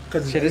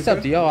 Cause shit, it's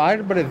up to y'all. I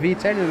put a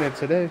V10 in it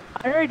today.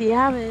 I already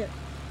have it.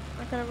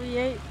 I got a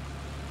V8.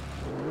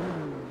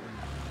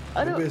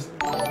 That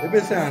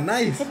bitch sound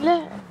nice.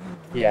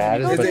 Yeah, I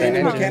just put the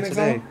engine in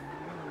today.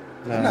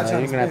 No,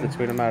 you're gonna have to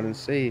tweet them out and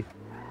see.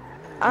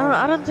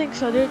 I don't think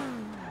so, dude.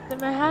 The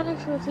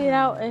mechanics will tweet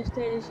out if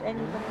there's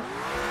anything.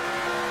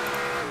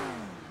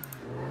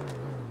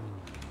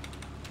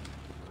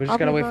 We just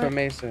gotta wait for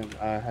Mason,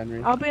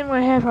 Henry. I'll be in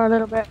my head for a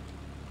little bit.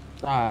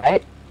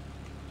 Alright.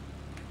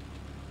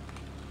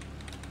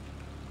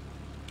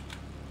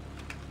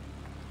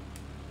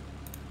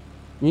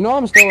 You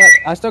know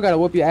I still gotta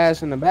whoop your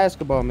ass in the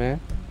basketball, man.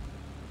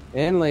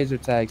 And laser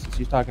tag since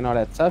you talking all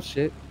that tough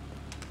shit.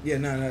 Yeah,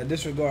 no,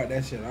 disregard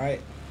that shit,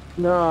 alright?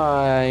 No,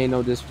 I ain't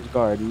no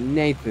disregard.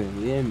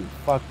 Nathan, you hear me?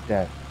 Fuck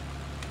that.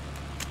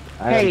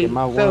 I gotta get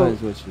my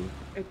ones with you.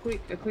 A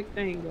quick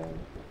thing, guys.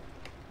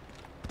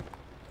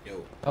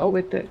 Yo. Oh,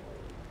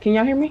 can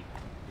y'all hear me?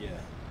 Yeah.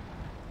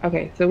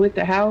 Okay, so with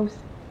the house,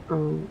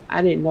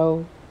 I didn't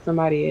know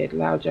somebody had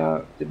allowed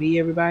y'all to be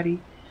everybody.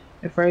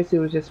 At first, it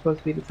was just supposed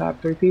to be the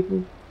top 3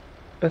 people.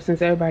 But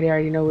since everybody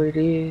already know what it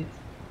is,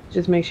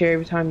 just make sure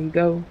every time you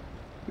go,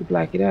 you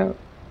black it out.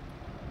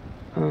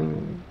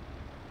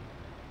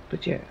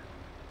 But yeah.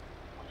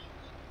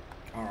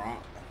 Alright.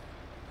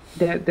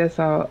 That's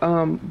all.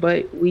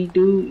 But we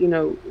do, you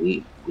know,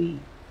 we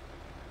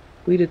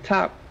the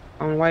top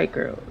on white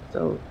girls.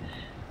 So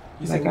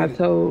you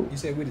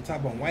said we the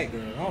top on white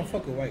girls. I don't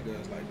fuck with white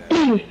girls like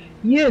that.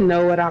 You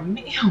know what I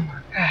mean? Oh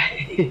my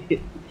god.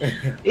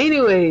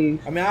 Anyways,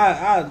 I mean,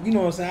 I you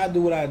know what I'm saying. I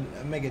do what I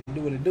make it do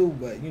what it do,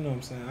 but you know what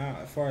I'm saying.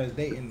 As far as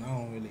dating, I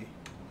don't really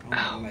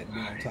like to be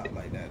on top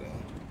like that though.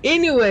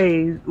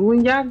 Anyways,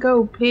 when y'all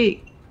go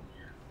pick,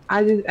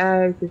 I just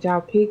ask that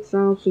y'all pick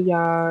some for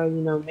y'all,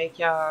 you know, make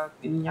y'all,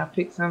 and y'all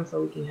pick some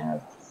so we can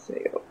have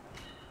sale.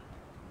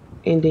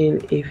 And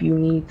then if you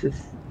need to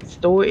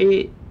store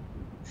it,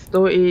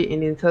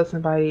 and then tell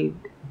somebody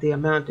the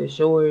amount that's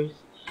yours,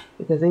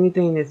 because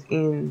anything that's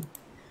in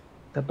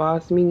the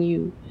boss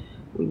menu,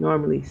 we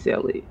normally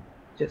sell it,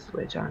 just to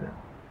let y'all know.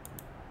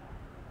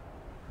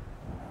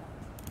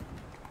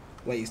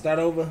 Wait, start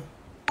over?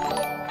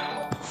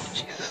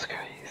 Jesus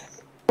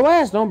Christ. Your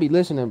ass don't be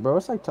listening, bro.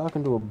 It's like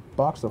talking to a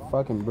box of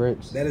fucking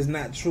bricks. That is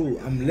not true.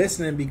 I'm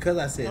listening because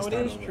I said start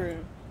over. It is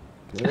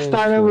true.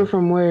 Start over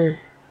from where?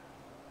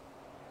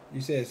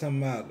 You said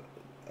something about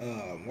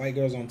white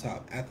girls on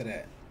top. After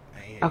that,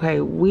 okay,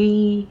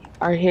 we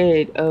are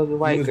head of the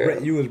white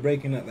girl. You was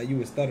breaking up, like you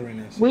was stuttering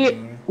and shit.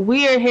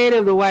 We are head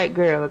of the white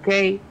girl,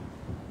 okay?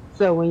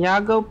 So when y'all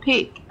go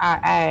pick, I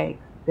ask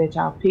that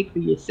y'all pick for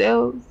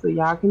yourselves so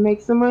y'all can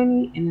make some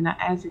money, and then I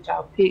ask that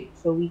y'all pick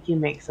so we can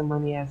make some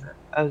money as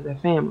a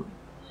family.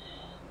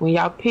 When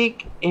y'all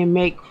pick and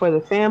make for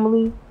the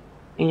family,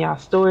 and y'all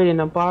store it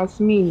in a boss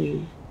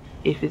menu,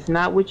 if it's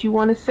not what you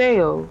want to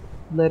sell,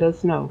 let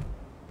us know.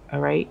 All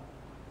right.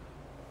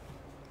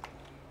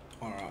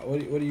 What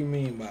do you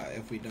mean by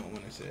if we don't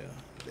want to sell?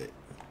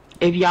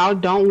 If y'all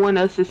don't want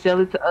us to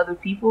sell it to other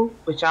people,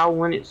 but y'all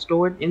want it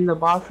stored in the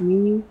boss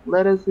menu,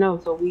 let us know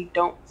so we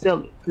don't sell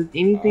it. Because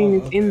anything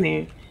that's in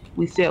there,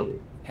 we sell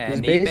it.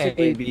 Handy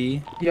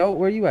baby. Yo,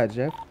 where you at,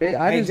 Jeff?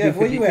 Hey, Jeff,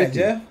 where you at,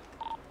 Jeff?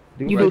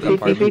 You do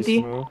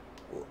 50-50?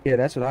 Yeah,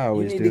 that's what I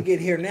always do. You need to get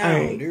here now,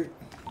 dude.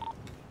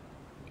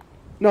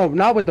 No,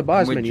 not with the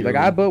boss With menu. you. Like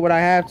I put what I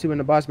have to in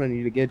the boss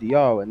menu to give to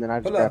y'all, and then I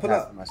just grab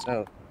half for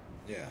myself.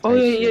 Yeah. Oh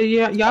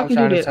yeah. Y'all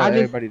can do that. I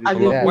just everybody to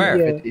do that. Where?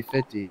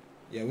 50-50.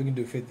 Yeah, we can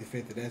do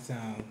 50-50.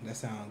 That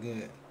sound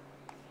good.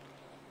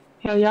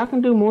 Hell, y'all can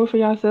do more for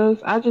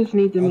yourselves. I just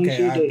need to make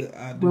sure that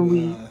I do when we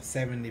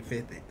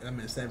 70-50. I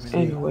mean 70.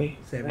 anyway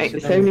 70.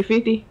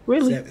 70-50.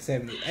 Really?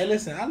 70. Hey,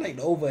 listen, I like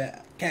to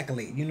over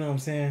calculate. You know what I'm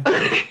saying?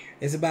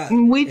 It's about.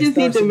 We just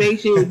need to make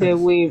sure that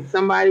when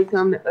somebody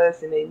come to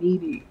us and they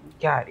need it, we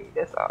got it.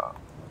 That's all.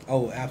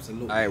 Oh,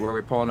 absolutely. All right, where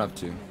we pulling up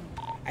to?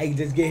 Hey,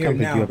 just get here Come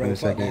pick you now, up in bro. a Fuck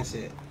second. that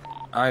shit.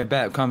 All right,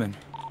 bet coming.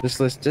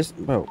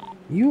 Bro,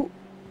 you.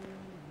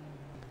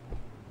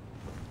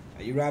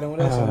 Are you riding with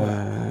us or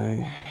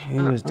what? He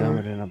was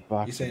dumber than a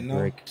box You say of no?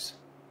 bricks.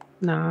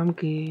 Nah, I'm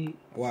good.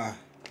 Why?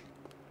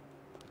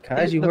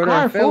 Cause you The hurt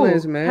car our full.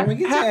 feelings, man. Come on,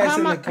 get your ass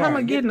in the car. How am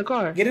I get in the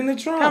car? Get in the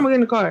trunk. How am I get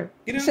in the car?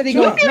 Get in He said the he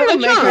trunk. gonna Get in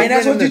the trunk. Hey,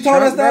 that's what you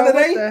told us the other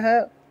day? What the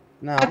hell?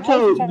 No, I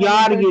told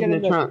y'all to get in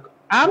the trunk.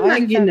 I'm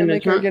not getting in the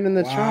trunk. Get in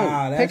the Wow,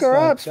 trunk. that's Pick her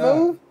up, fucked up.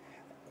 smooth.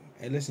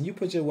 Hey, listen, you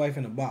put your wife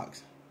in a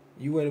box.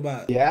 You worried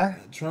about Yeah,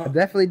 I Trump?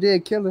 definitely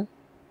did kill her.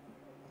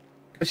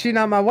 But she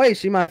not my wife.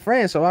 She my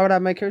friend. So why would I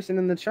make her sit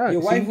in the trunk?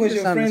 Your wife was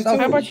your friend too.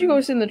 How about you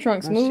go sit in the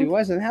trunk, No, Smooth? she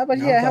wasn't. How about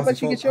No, how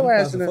about you get your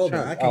ass in the claustrophobic.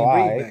 trunk? I can't all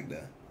breathe right. back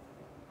there.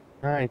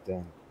 All right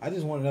then. I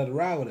just wanted her to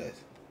ride with us.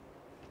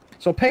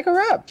 So pick her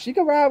up. She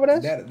can ride with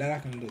us. That I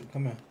can do.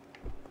 Come on.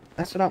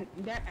 That's what I'm.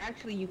 That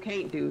actually you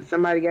can't do.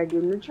 Somebody got to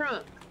get in the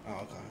trunk. Oh,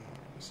 okay.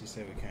 She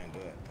said we can't do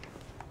it.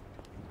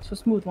 So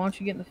Smooth, why don't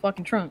you get in the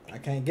fucking trunk? I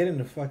can't get in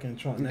the fucking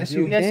trunk. Yes,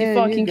 you. Yes, you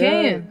fucking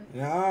can.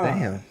 Nah.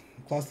 Damn.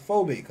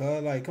 Claustrophobic,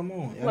 cuz. Like, come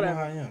on. Y'all know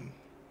how I am.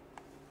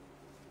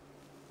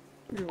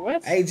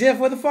 What? Hey, Jeff,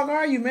 where the fuck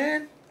are you,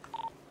 man?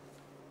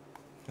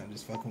 I'm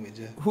just fucking with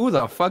Jeff. Who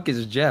the fuck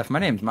is Jeff? My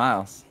name's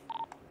Miles.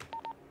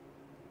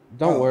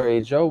 Don't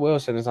worry. Joe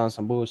Wilson is on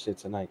some bullshit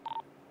tonight.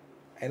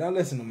 Hey, don't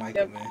listen to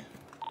Michael, man.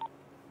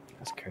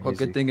 That's crazy. Well,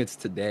 good thing it's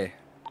today.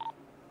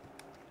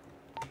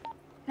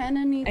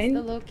 Hannah needs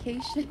the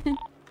location.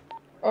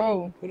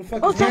 Oh. Who the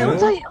fuck is Hannah?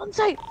 On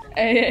site.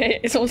 Hey,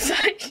 it's on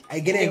site.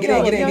 Hey, get in. Hey,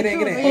 where y'all get in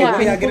the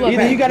Either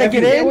back? you gotta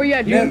get in. Where you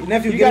at, dude?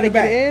 Nephew, You get in gotta the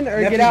back. get in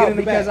or Nephew, get out in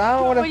the because back. I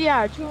don't want to.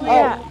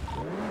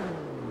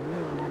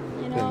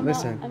 You know, I'm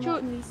Listen. out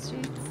in these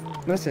streets.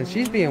 Listen,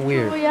 she's being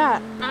weird.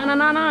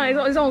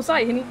 No. It's on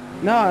site, Henny.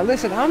 No,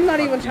 listen, I'm not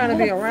even trying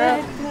to be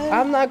around.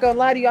 I'm not gonna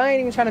lie to you. I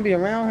ain't even trying to be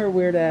around her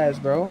weird ass,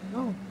 bro.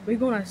 No, we're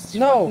gonna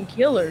No. fucking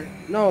kill her.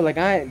 No, like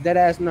I ain't dead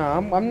ass. No,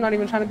 I'm not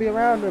even trying to be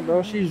around her,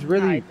 bro. She's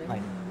really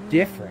like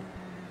different.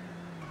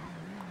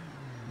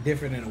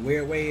 Different in a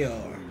weird way,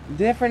 or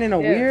Different in a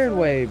weird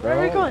way, bro. Where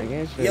are we going? Like,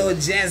 it's yo,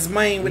 just-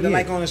 Jasmine with the Yeah.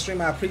 like on the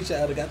stream. I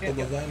appreciate it. Got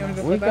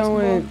the We're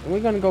going. We're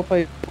gonna go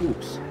play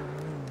hoops.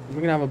 We're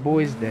gonna have a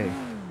boys' day.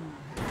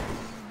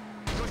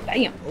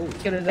 Damn.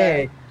 Get her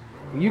Hey,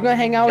 you gonna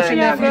hang out with your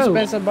nephew,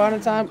 spend some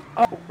bonding time?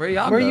 Oh, Where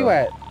y'all where go? you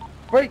at?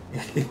 Where?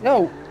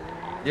 Yo,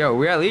 Yo,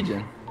 we're at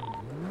Legion.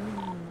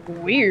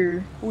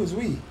 Weird. Who is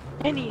we?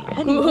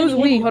 Who's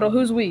we? Hold on,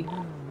 who's we?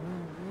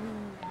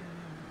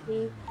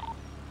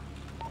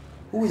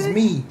 Who is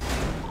me?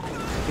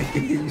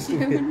 You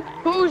stupid.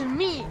 Who's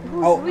me?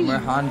 Who's Oh, we? We're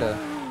Honda.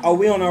 Oh,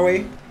 we on our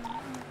way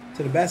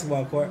to the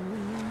basketball court.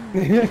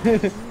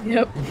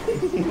 Yep.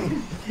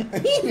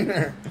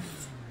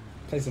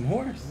 Play some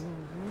horse.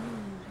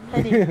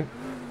 Henny.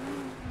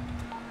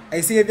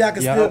 Hey, see if y'all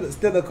can Yup.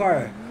 steal the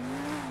car,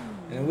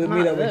 and we'll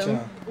meet up with y'all.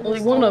 Only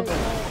one of them.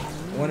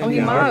 One Only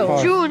of y'all.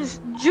 Miles.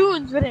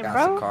 June's with him, Got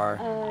the bro. car.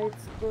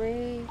 It's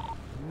gray.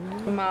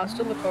 Miles,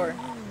 still the car.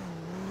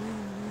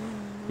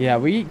 yeah,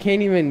 we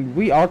can't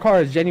even. Our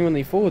car is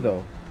genuinely full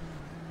though.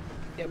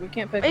 Yeah, we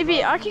can't pick Maybe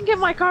him up. I can get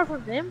my car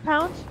from the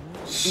impound.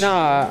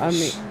 Nah, I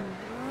mean,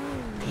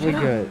 we're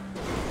good.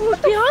 Who's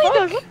behind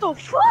us? What the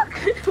fuck?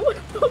 What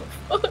the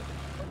fuck?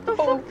 What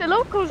the fuck the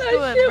locals That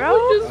doing, shit bro?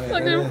 was just Oh, yeah,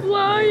 fucking yeah.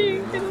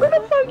 flying. Where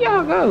the fuck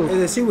y'all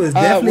go? She was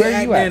definitely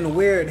where you at? acting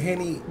weird,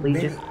 Henny.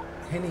 Legion.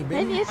 Henny,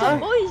 Henny, it's a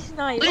boys'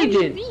 night. What do you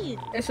Legion. mean?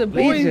 It's a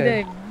boys' Legion.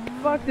 day.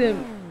 Fuck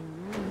them.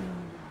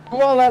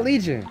 Who all at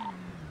Legion?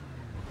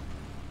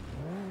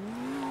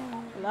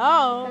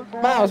 Hello?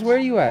 Miles, where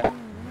you at?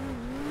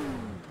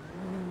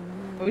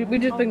 We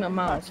just picked up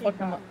Miles. Fuck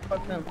them up.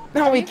 Fuck them.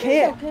 No, we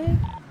can't. Okay.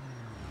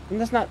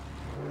 And that's not.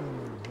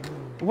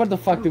 What the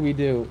fuck do we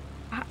do?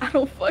 I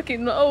don't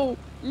fucking know.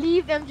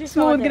 Leave them just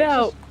Smooth, all get there.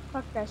 out. Just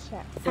fuck that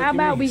shit. How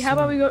about we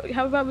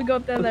go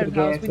up to their Go to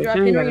the house? gas We drop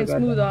station. Henry and Gotta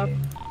go Smooth down off, there.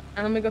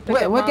 and then we go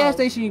pick up What gas Miles.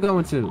 station you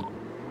going to?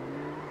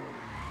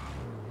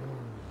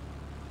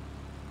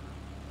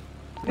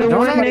 The Don't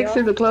one act- next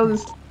to the clothing.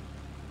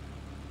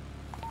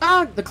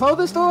 The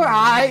clothing store.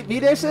 Alright, be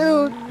there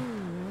soon.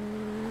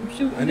 I'm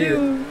shooting I need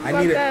dude. I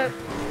Fuck need that.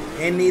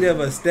 in need of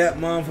a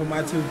stepmom for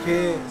my 2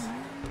 kids.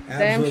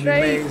 Damn Absolutely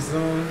straight. made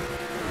soon.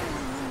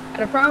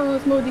 The problem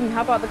with Smooth, you can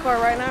hop out the car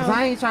right Cause now.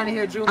 I ain't trying to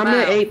hear Drew. I'm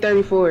at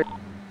 834.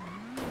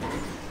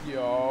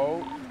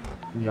 Yo.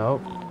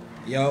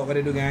 Yo, what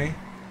it do, gang?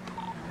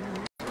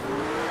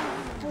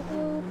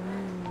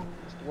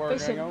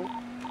 Listen,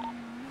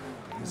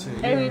 Shit,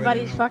 you everybody's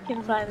already know.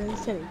 fucking flying in the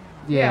city.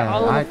 Yeah,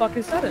 all of a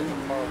fucking sudden.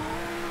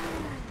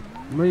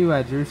 Where you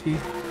at, Drewski?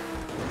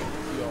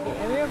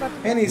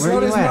 Henny, slow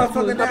this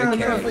motherfucker down.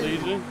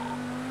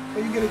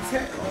 Where you get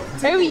attacked?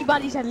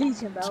 Everybody's at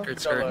Legion, bro.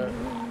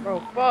 Bro,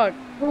 fuck.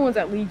 Everyone's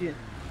at Legion.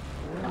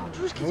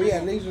 We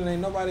at Legion,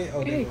 ain't nobody.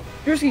 Oh, hey,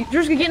 Drewski,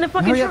 get in the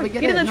fucking trunk.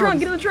 Get in the trunk.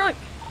 Get in the trunk.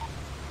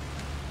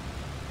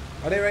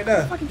 Oh, they right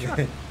there. Fucking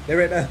trunk. They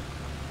right there.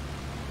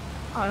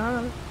 Oh,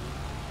 no. The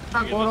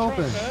trunk won't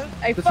open.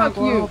 Hey, the fuck trunk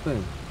you. Won't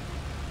open.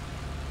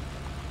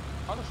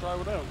 I'll just ride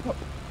with them.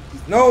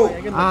 No.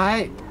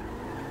 Alright.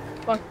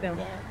 Fuck them.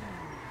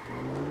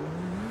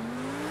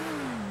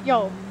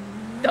 Yo.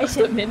 That's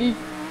the mini.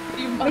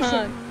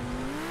 Listen.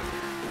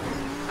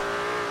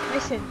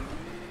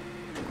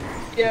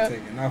 Yeah.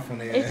 Taking off on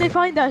their if they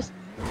find us,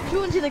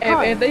 June's in the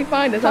car. If they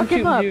find us, I'm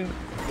shooting you.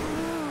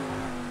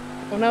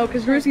 Oh no,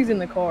 because Drewski's in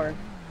the car.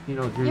 You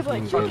know,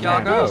 Drewski's Fuck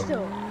y'all go. We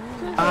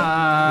went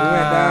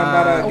down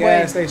by the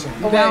gas station.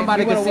 Down by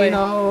the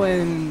casino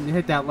and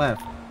hit that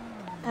left.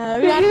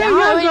 We're at the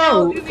highway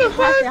now. We've been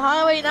past the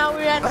highway now.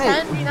 We're at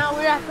Sandy now.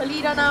 We're at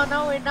Toledo now.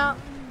 No, we're not.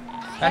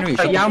 Henry,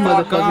 shut y'all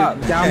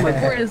motherfuckers down with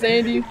We're in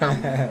Sandy.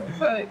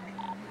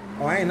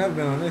 Oh, I ain't never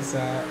been on this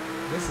side.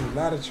 This is a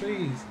lot of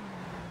trees.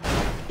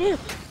 Damn.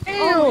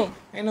 Oh,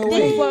 ain't no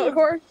way.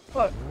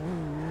 Fuck.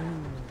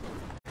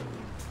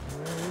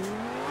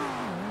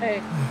 Hey,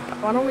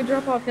 why don't we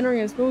drop off Henry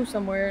in school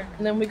somewhere,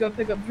 and then we go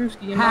pick up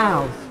Drewski and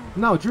How? Miles?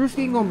 No,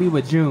 Drewski gonna be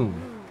with June.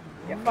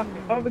 Yeah, fuck it.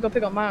 Why don't we go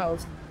pick up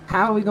Miles?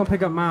 How are we gonna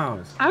pick up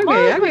Miles?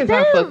 Okay, I guess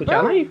I'll fuck with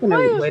y'all. I ain't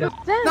finna wait up.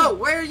 No,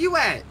 where are you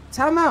at?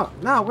 Tell him out.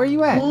 No, where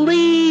you at?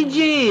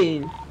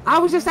 Legion. I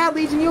was just at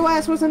Legion. Your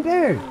ass wasn't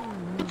there.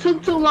 It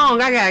took too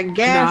long. I got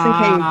gas and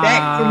came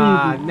back to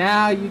Legion.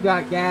 Now you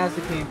got gas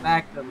and came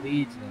back to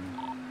Legion.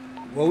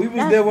 Well, we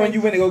was there when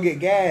you went to go get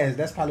gas.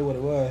 That's probably what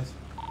it was.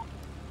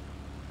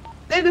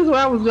 That is where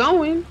I was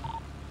going.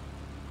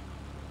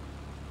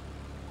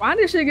 Why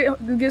did shit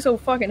get so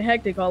fucking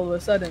hectic all of a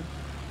sudden?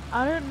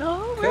 I don't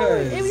know, bro.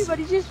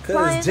 Everybody just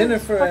flying. Cause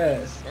Jennifer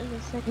ass.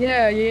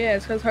 Yeah,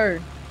 it's cause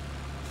her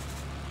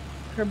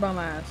bum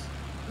ass.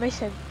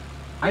 Mason.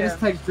 I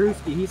just texted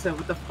Drewski. He said,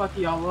 "What the fuck are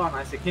y'all on?"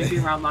 I said, "Can't be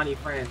around Lonnie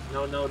friends."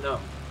 No.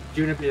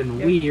 Juniper been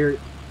weird.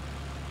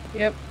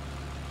 Yep.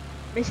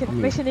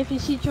 Mason, if you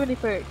see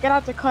Juniper, get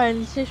out the car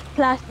and just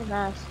blast him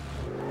ass.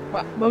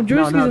 Well,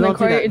 Drewski's in the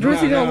car.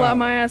 Drewski's gonna lock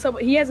my ass up.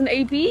 He has an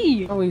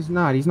AP. No, he's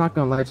not. He's not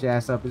gonna let your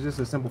ass up. It's just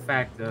a simple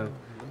fact of,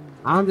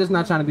 I'm just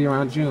not trying to be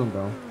around June,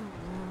 bro.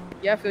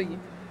 Yeah, I feel you.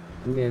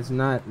 Yeah, it's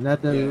not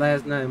nothing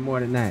less, nothing more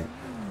than that.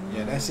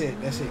 Yeah, that shit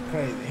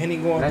crazy. Henny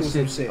going through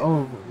some shit.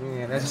 Oh,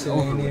 yeah, that shit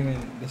ain't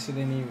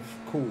even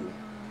cool.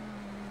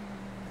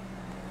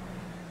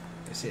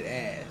 That shit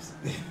ass.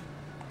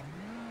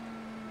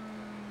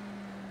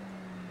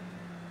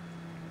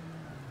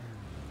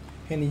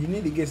 Henny, you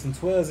need to get some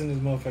 12s in this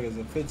motherfuckers,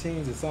 or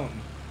 15s or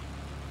something.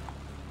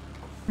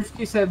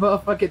 You said,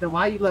 "Motherfucker, then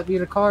why you let me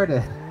in the car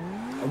then?"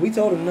 We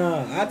told him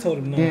no. I told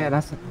him no. Yeah,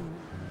 that's.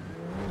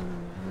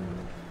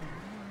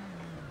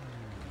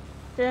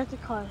 Get out the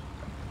car.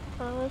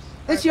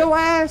 It's your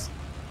ass.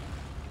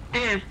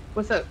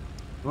 What's up?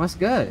 What's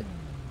good?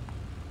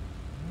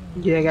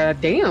 Yeah,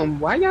 goddamn.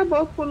 Why y'all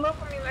both pull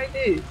up on me like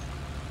this?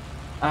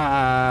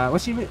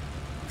 What you mean?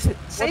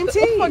 Same what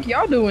team. What the fuck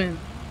y'all doing?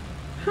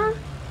 Huh?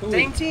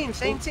 Same team.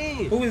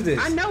 Who is this?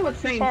 I know it's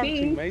same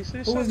team. Who is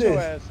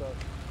this?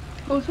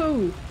 Who's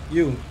who?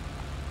 You.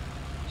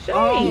 Shane.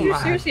 Oh, you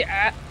seriously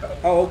at?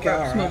 Oh,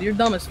 okay. Smooth, right. you're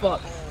dumb as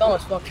fuck. Dumb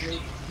as fuck to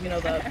me. You know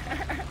that.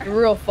 You're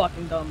real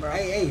fucking dumb, bro.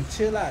 Hey,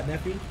 chill out,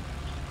 nephew.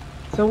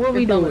 So what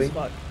we dumb doing? as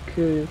fuck.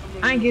 Cause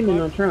I ain't getting in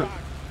no trunk.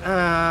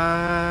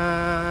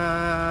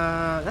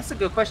 That's a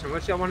good question.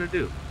 What y'all want to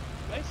do?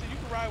 Mason, you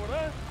can ride with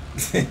us.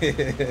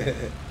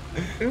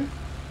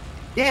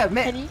 Yeah,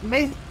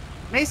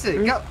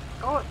 Mason, go.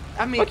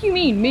 I mean, What you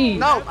mean, me?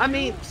 No, I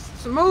mean,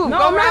 Smooth. No,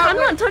 go I'm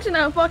not touching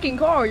that fucking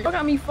car. You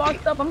got me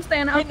fucked up. I'm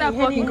staying out that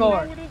fucking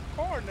car.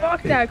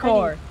 Fuck that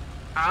car.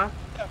 Huh?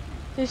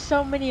 There's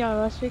so many of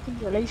us. We can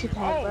do a laser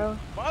tag, bro.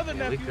 My other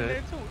nephew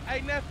there too.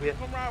 Hey, nephew,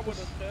 come ride with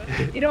us,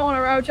 cuz. You don't want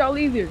to ride with y'all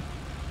either.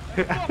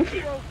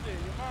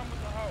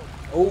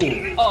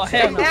 Oh,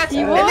 hell no.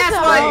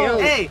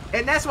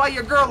 And that's why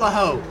your girl a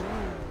hoe.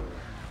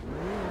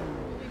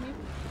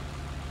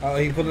 Oh,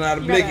 he pulling out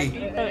a blicky.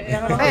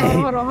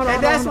 Hold on.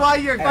 And that's why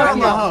your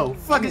girl a hoe.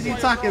 Fuck is you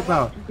talking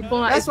about?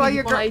 That's why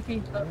your girl.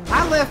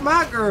 I left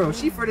my girl.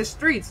 She for the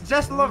streets,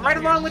 just right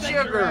along with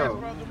your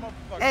girl.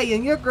 Hey,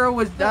 and your girl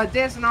was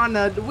dancing on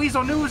the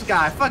Weasel News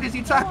guy. Fuck is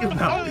you talking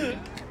about?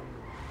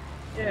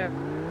 Yeah.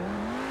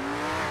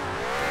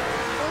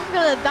 I'm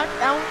gonna duck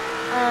down.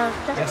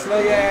 Slow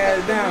your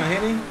ass down,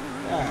 Henny.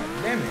 God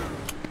damn it.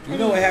 You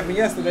know what happened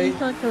yesterday.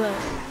 Damn.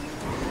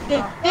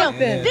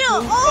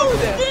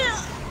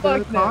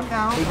 Fuck calm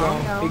down. He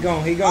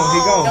gone. We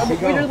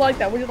just like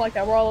that.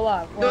 We're all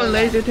alive. Doing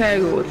laser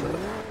tag or what's up?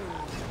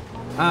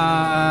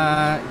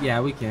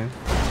 Yeah, we can.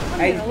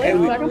 I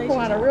can pull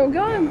out a real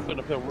gun.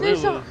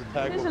 There's a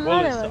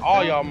lot of us.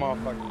 All y'all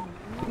motherfuckers.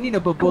 You need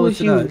to put bullets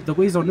to the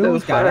Weasel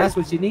News guy. That's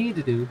what you need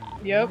to do.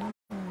 Yep.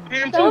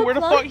 Him too. Where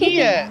the fuck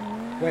he at?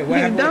 Wait, what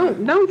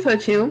happened? Don't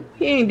touch him.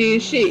 He ain't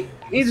did shit.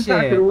 You need to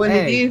talk to the one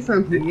that did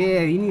something.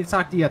 Yeah, you need to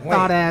talk to your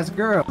thought-ass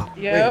girl.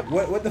 Yep.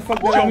 Wait, what the fuck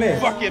did Shut I your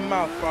miss? fucking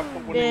mouth,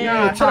 bro.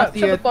 Yeah, talk to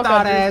your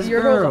thought-ass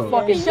girl.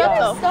 Shut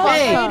the fuck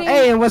up.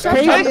 Hey, and what's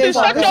crazy is...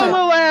 Shut your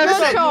little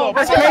ass up.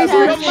 What's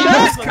crazy?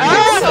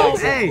 Shut up.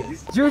 Hey,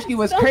 Drewski,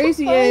 what's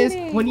crazy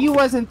is when you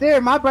wasn't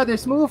there, my brother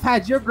Smooth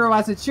had your girl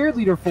as a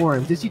cheerleader for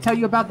him. Did she tell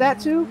you about that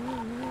too?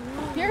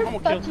 You're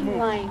fucking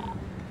lying.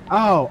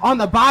 Oh, on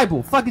the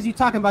Bible. Fuck is you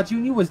talking about?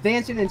 You was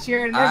dancing and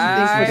cheering and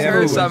everything. I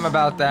heard something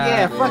about that.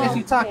 Yeah, fuck is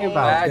you talking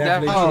about? That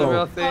definitely was a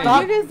real thing.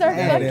 You just are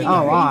fucking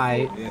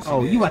alright. Yes,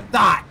 Oh, it you is. a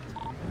thought.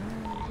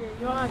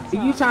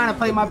 You trying to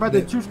play my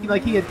brother Drewski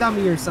like he a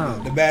dummy or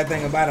something? The bad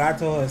thing about it, I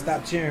told her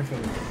stop cheering for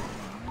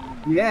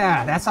me.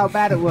 Yeah, that's how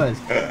bad it was.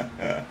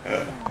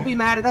 Don't be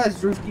mad at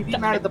us, Drewski. Be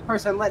mad at the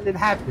person letting it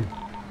happen.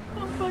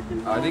 Oh,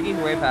 I think he's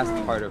way past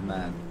the part of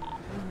man.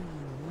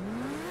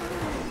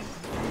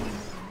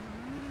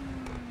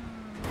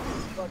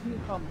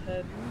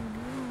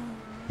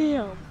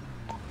 Damn.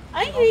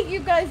 I hate you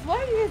guys. Why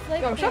are you guys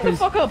like Yo, shut this?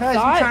 the fuck up, Cause you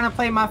Dot. trying to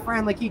play my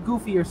friend like he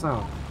goofy or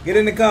something. Get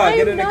in the car,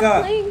 get in the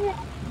car.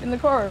 In the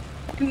car.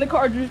 Get in the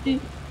car, Drewski.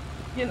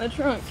 Get in the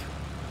trunk.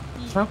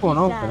 Trunk won't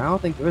open. I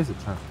don't think there is a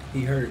trunk.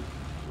 He hurt.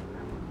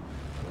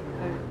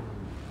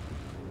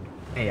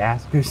 Hey,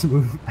 ask her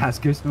Smooth.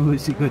 Ask her Smooth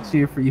if she could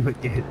cheer for you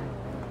again.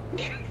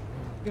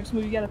 Yo,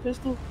 Smooth, you got a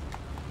pistol?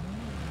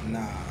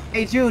 Nah.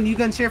 Hey, June, you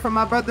gonna cheer for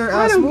my brother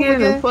I don't Smooth get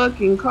in again? a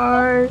fucking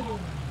car. Oh,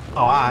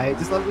 alright.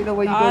 Just let me know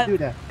when you gonna do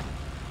that.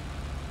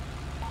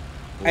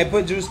 Hey,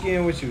 put Drewski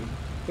in with you.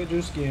 Put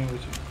Drewski in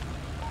with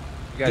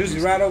you.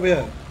 Drewski right over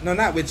here. No,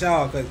 not with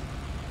y'all, cause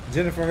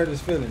Jennifer hurt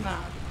his feelings. Nah.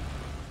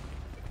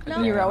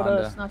 No. You're out with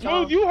us, not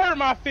y'all. No, you hurt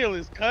my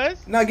feelings,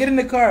 cuz. No, get in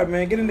the car,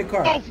 man. Get in the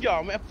car. Both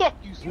y'all, man. Fuck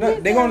you. No,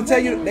 they gonna tell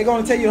you. They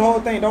gonna tell you the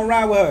whole thing. Don't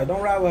ride with her.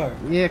 Don't ride with her.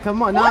 Yeah,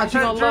 come on. Nah, She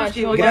gonna lie,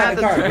 she gonna we Get gotta out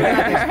the car. we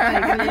gotta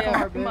explain. Get in the Yeah,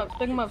 car, pick him man. up,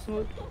 pick him up,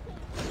 Smooth.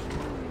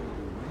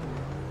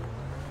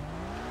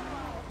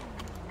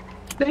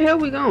 The hell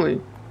we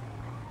going?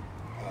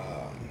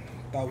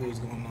 Thought we was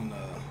going on.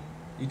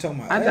 You talking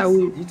about I us? thought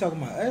we- You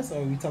talking about us,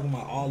 or we talking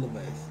about all of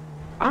us?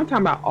 I'm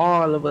talking about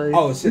all of us.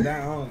 Oh shit! I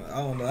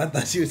don't know. I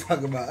thought she was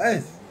talking about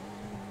us.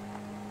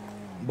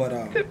 But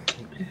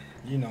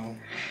you know,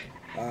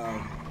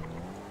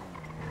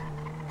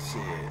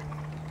 shit.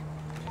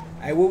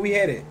 Hey, where we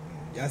headed?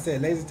 Y'all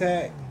said laser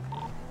tag.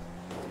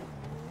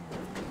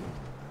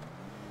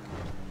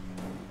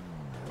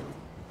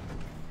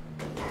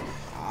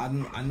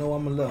 I know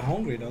I'm a little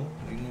hungry though.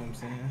 You know what I'm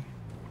saying?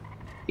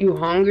 You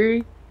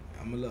hungry?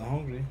 I'm a little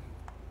hungry.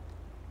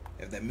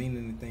 If that mean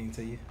anything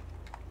to you.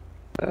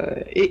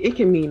 It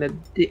can mean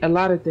a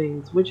lot of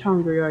things. Which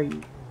hungry are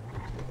you?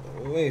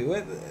 Wait,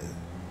 what?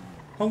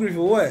 Hungry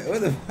for what?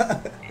 What the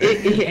fuck?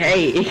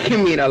 Hey, it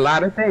can mean a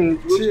lot of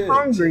things. Which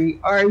hungry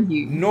are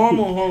you?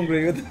 Normal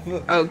hungry. What the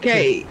fuck?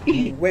 Okay.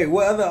 Wait,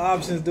 what other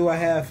options do I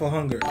have for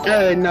hunger?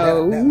 No.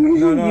 No,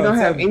 You don't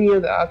have me. any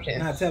other options.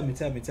 Nah, tell me,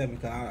 cause I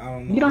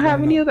don't know. You don't I have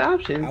wanna any know. other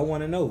options. I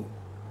want to know.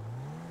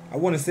 I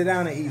want to sit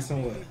down and eat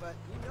somewhere.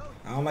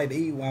 I don't like to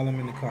eat while I'm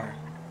in the car.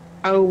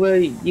 Oh well,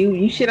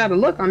 you shit out of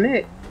luck on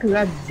that, cause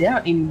I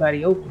doubt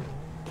anybody open.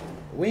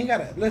 We ain't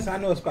gotta listen. I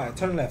know a spot.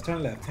 Turn left.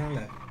 Turn left. Turn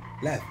left.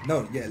 Left.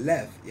 No, yeah,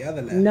 left. The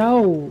other left.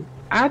 No,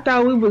 I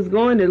thought we was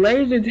going to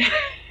laser tag.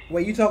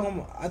 Wait, you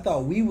talking? I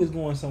thought we was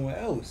going somewhere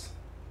else.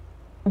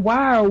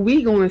 Why are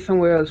we going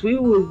somewhere else? We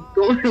was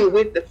going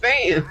with the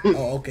fam.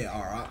 Oh, okay, all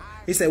right.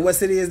 He said, "What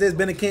city is this?"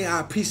 Ben King. I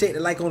appreciate the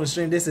like on the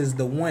stream. This is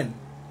the one.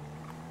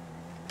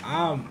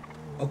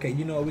 Okay.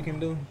 You know what we can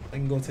do? We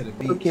can go to the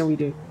beach. What can we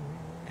do?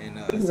 And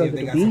We can see go if to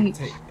they the got some beach.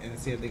 and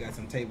see if they got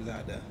some tables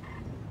out there.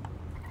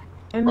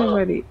 And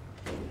nobody.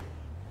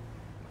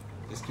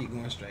 Just keep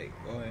going straight.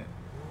 Go ahead.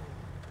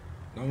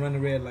 Don't run the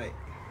red light.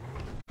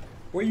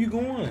 Where you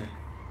going?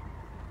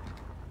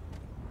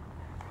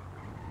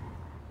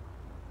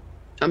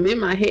 I'm in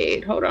my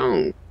head. Hold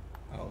on.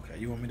 Oh, okay.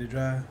 You want me to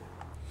drive?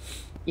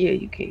 Yeah,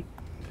 you can.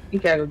 You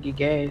gotta go get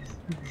gas.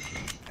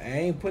 I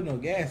ain't put no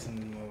gas in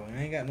the motor.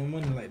 I ain't got no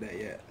money like that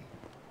yet.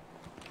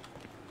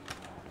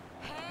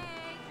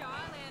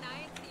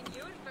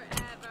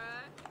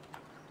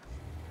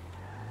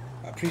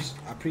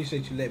 I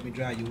appreciate you letting me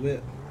drive your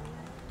whip.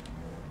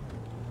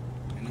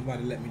 Ain't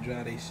nobody let me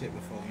drive their shit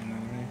before, you know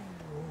what I mean?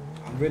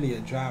 I'm really a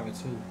driver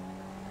too.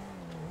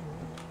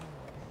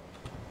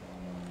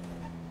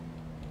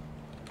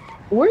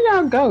 Where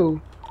y'all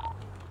go?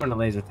 I'm on a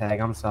laser tag.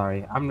 I'm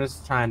sorry. I'm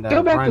just trying to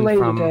Go back to run laser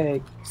from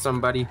tag.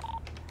 somebody.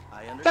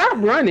 Stop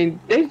running.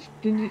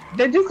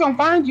 They're just gonna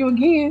find you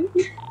again.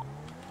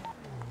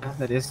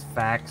 That is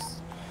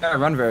facts. You gotta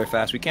run very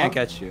fast. We can't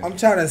catch you. I'm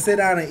trying to sit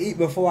down and eat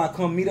before I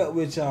come meet up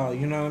with y'all,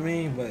 you know what I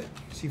mean? But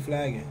she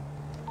flagging.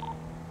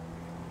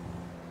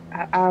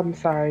 I'm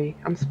sorry.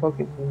 I'm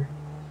spoken for.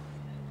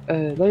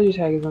 Laser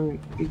tag is on.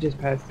 You just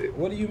passed it.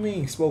 What do you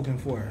mean spoken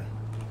for?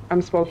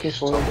 I'm spoken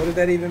for. What does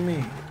that even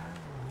mean?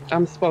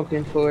 I'm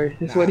spoken for.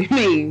 That's what it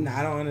means. Nah,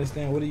 I don't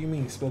understand. What do you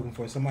mean spoken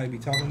for? Somebody be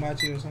talking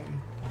about you or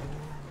something?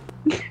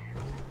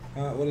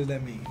 What does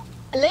that mean?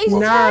 Laser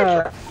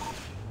Nah. tag?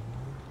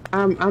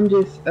 I'm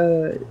just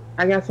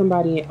I got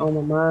somebody on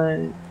my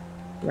mind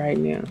right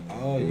now.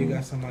 Oh, you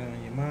got somebody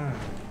on your mind.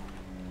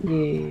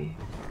 Yeah.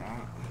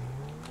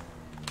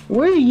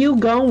 Where are you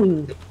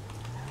going?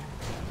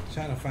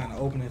 Trying to find an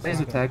opening.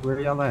 Laser tag, where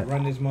y'all at?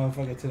 Run this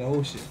motherfucker to the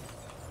ocean.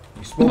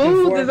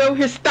 Smooth is over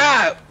here.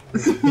 Stop.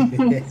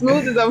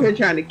 Smooth is over here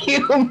trying to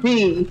kill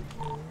me.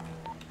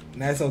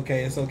 That's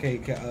okay. It's okay,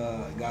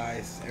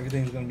 guys.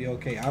 Everything's gonna be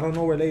okay. I don't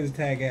know where laser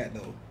tag at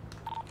though.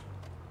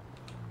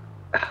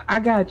 I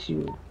got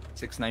you.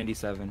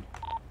 697.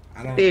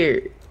 I don't.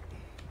 There.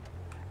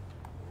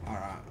 All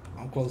right,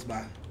 I'm close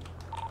by.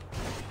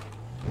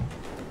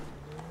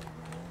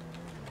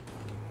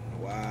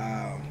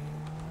 Wow.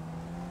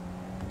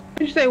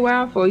 What you say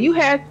wow for? You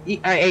had,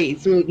 hey,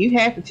 Smooth, you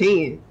had the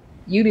 10.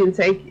 You didn't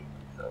take it.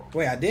 So.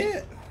 Wait, I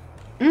did?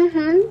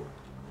 Mm-hmm.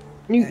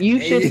 You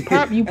should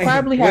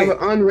probably have an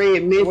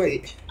unread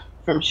message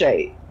from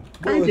Shay.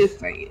 I'm just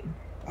saying.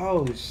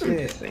 Oh, shit. I'm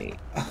just saying.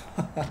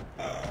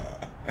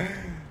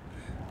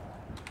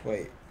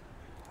 Wait.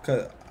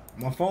 Cause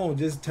my phone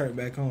just turned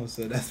back on,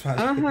 so that's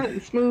why.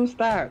 Smooth,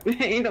 stop.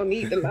 Ain't no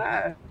need to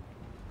lie.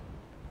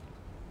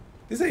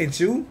 This ain't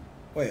you.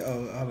 Wait,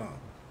 hold on.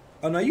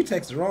 Oh no, you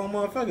texted the wrong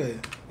motherfucker.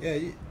 Yeah,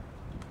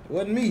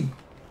 wasn't me.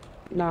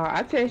 No,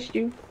 I text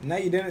you. No,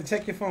 you didn't.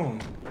 Check your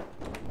phone.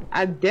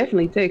 I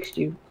definitely text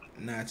you.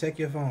 Nah, check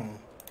your phone.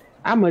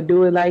 I'ma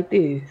do it like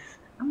this.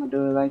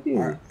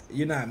 Right.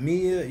 You're not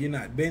Mia, you're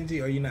not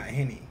Benji, or you're not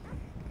Henny.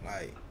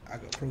 Like, I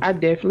could prove I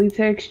definitely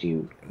text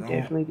you. Wrong,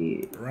 Definitely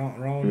did. Wrong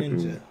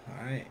ninja.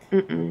 Alright.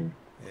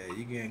 Yeah,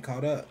 you getting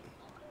caught up.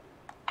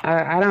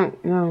 I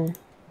don't know.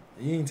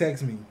 You didn't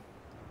text me.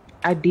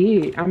 I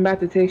did. I'm about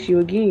to text you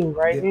again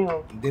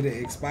now. Did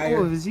it expire?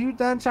 Oh, is you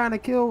done trying to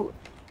kill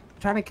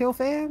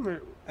fam?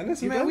 Or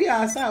listen, man, we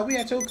outside. We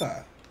at your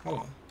car.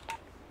 Hold on.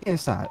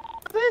 Inside.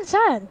 I'm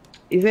inside.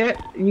 Is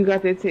that you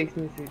got that text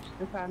message?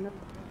 That's how I know.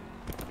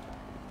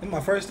 It's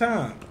my first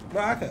time,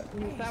 bro. I could.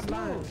 Stop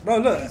lying. Bro,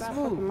 look. Stop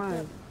fucking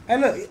lying. Hey,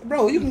 look,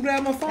 bro. You can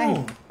grab my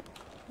phone. Hey.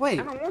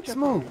 Wait,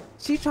 Smooth.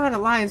 She's trying to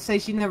lie and say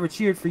she never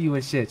cheered for you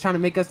and shit. Trying to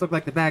make us look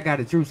like the bad guy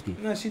to Drewski.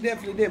 No, she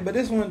definitely did. But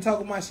this one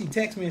talking about she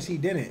texted me and she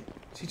didn't.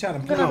 She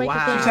trying to play.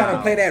 She trying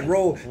to play that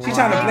role. She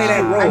trying to play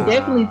that role. I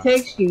definitely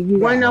text you. You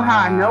want to know how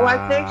I know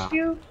I text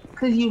you?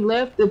 Because you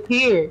left the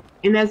pier,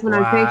 and that's when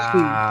I text you.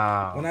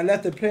 When I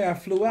left the pier, I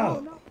flew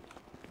out.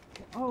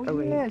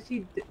 Oh yeah,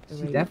 she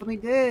definitely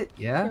did.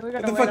 Yeah.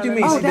 What the fuck you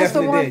mean? She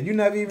definitely did. You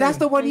never even. That's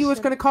the one you was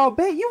gonna call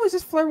bait. You was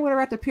just flirting with her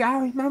at the pier. I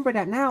remember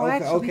that now.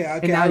 Okay.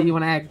 And now you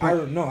want to act. I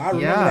remember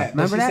that.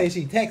 Remember that? She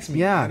said she texted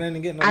me. Yeah. I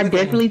didn't get no. I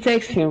definitely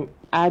text him.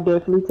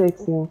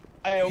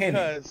 Hey,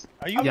 cuz,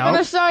 are you? I'm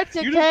gonna start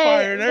to You just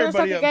firing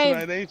everybody up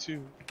tonight, ain't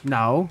you?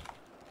 No.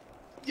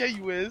 Yeah,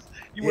 you is.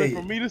 You went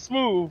from me to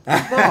Smooth.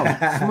 No,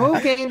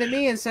 Smooth came to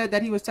me and said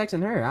that he was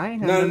texting her. I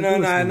ain't have No.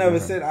 I never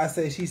said. I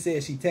said she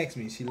said she texted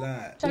me. She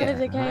lied. Yeah, I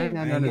ain't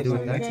have nothing to do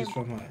with that. Message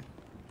from her.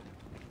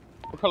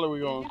 What color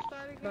we going?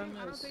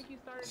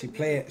 She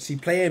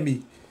playing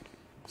me.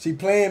 She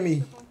playing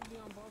me.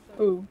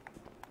 Ooh.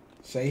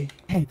 Shay.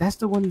 Hey, that's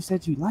the one you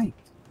said you liked.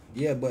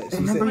 Yeah, but she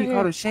remember said you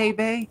called her Shay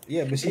Bay.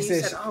 Yeah, but she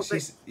said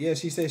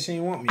she said she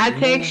didn't want me. I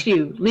text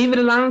you. Leave it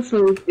alone,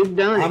 Smooth. It's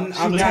done.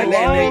 I'm not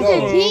letting it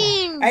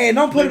go. Hey,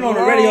 don't put it on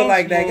the radio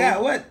like that.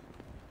 God, what?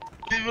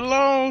 Leave it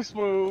alone,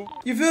 Smooth.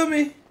 You feel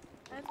me?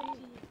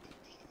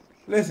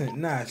 Listen,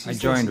 nah. I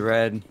joined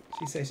red.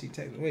 She said she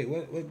texted. Wait,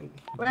 what?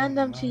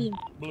 Random team.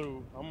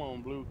 Blue. I'm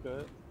on blue,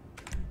 cut.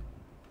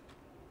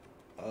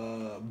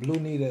 Blue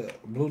need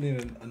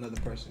another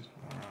person.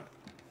 All right.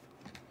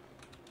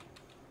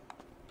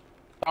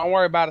 Don't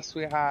worry about it,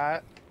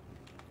 sweetheart.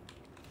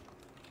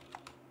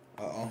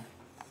 Uh-oh.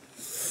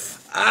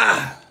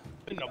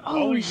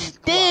 Oh,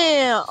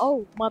 damn.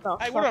 Oh, mother.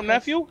 Hey, what up,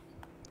 nephew?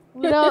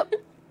 What up?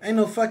 Ain't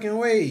no fucking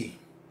way.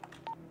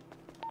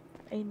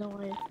 Ain't no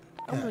way.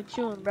 I'm with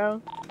you, bro.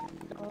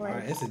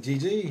 Alright, it's a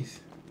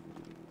GG's.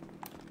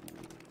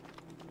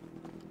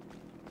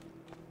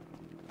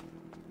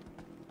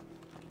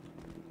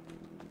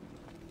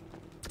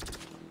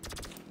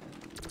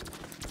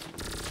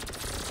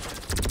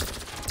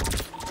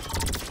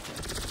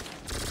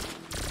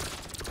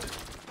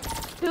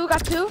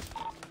 Got two?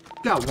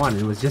 Got one.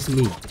 It was just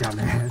me,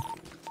 dumbass.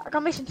 I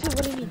got mission 2.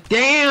 What do you mean?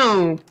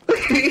 Damn.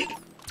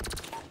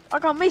 I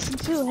got mission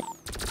 2.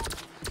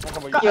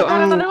 Got Yo,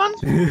 another one?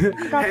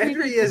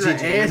 Henry is an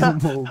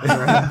animal, bro.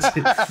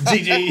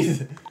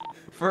 GG's.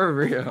 For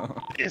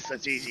real. It's a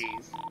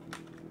GG's.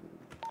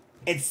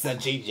 It's a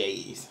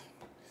GG's.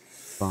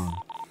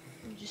 Bomb.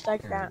 Just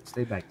like that.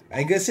 Stay back there.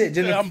 Hey, good shit,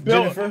 Jennifer. I'm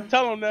built.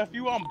 Tell him,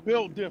 nephew, I'm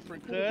built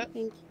different, cut.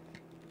 I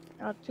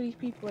got 3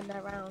 people in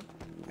that round.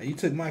 Hey, you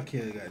took my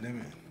kill,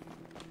 goddammit.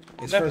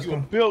 It's Nephew, first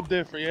one. built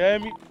different, you hear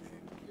me?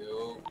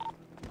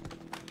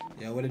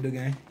 Yo, what it do,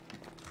 gang?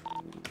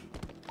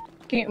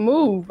 Can't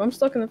move. I'm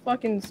stuck in the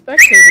fucking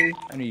spectator.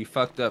 I know you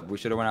fucked up. We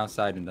should have went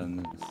outside and done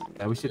this.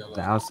 Yeah, we should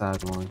the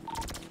outside one.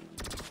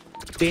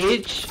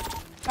 Bitch.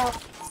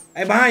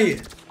 Hey, behind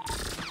you.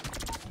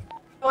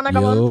 One, I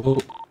got one.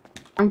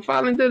 I'm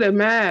falling through the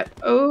map.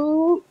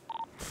 Oh.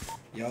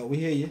 Yo, we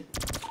hear you.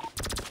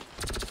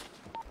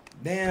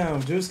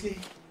 Damn, Drewski.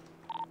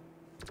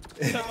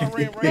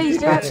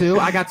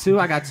 I got two.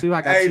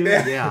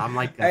 Man. Yeah, I'm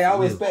like that. Hey, I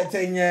was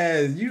spectating your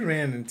ass. You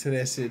ran into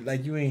that shit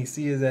like you ain't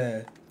see his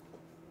ass.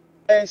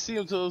 I ain't see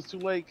him till it was too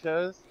late,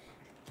 cuz.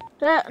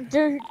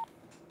 They're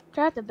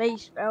at the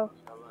base, bro.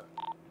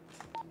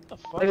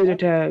 Laser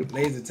tag.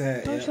 Laser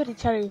tag. I'm trying to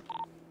tell you.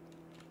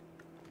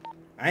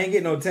 I ain't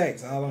get no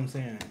text. All I'm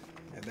saying.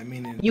 That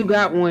mean You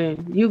got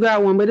one. You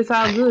got one, but it's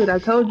all good. I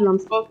told you I'm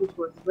spoken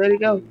for. So let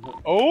it go.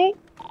 Oh.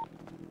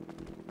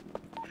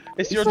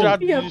 It's your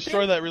job to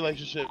destroy that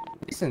relationship.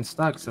 It's in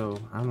stuck, so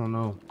I don't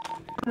know.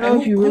 I don't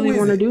know if you really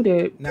want to do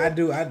that. No, I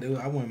do. I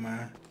wouldn't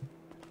mind.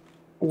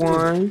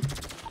 One.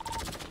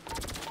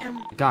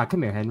 God,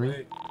 come here,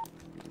 Henry.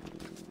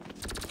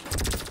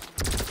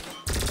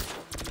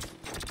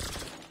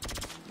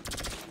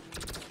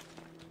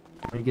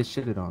 Or you get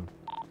shitted on.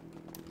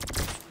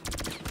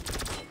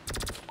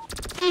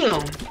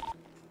 Damn.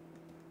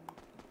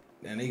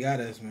 Damn, they got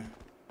us, man.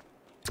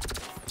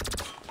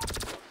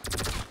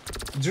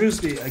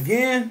 Drewski,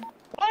 again?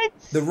 What?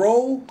 The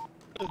roll?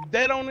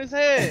 Dead on his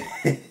head.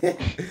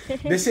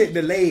 This shit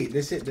delayed.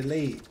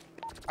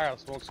 I gotta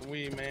smoke some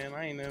weed, man.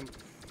 I ain't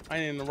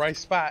in the right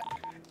spot.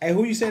 Hey,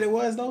 who you said it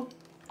was, though?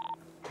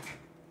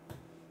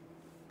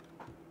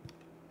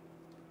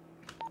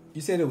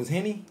 You said it was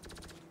Henny?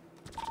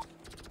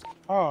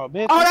 Oh,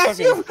 bitch. Oh, that's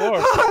you!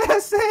 Oh,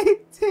 that's same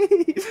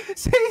team!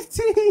 Same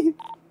team!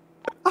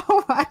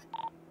 Oh my...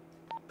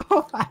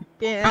 Oh my...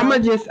 Yeah.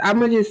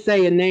 I'ma just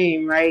say a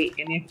name, right?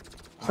 And if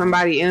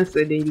somebody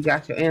answered, then you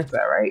got your answer,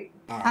 right?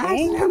 I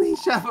accidentally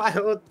shot my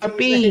whole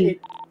team.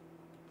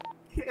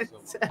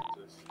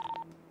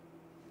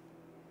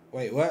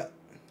 Wait, what?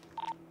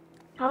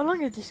 How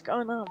long is this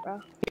going on,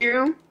 bro?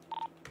 Hear him?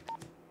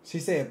 She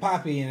said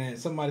Poppy, and then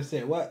somebody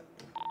said what?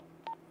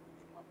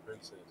 My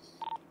princess.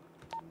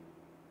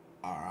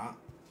 Alright.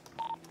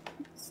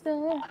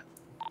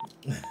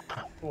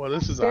 Well,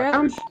 this is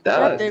I'm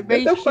stuck. What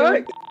the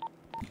fuck?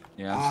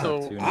 Yeah,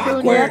 so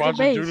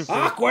awkward.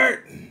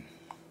 Awkward.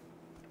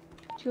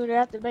 Shooter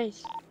at the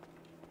base.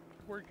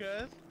 Work,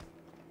 guys.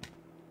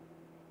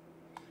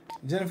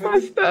 Jennifer,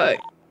 I'm stuck.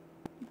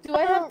 Do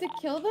I have to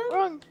kill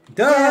them?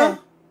 Duh.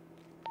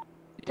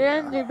 They're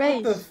in their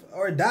base.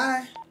 Or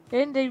die.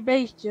 They're in their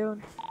base,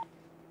 June.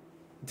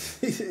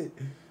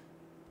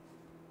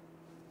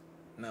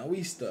 No,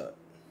 we stuck.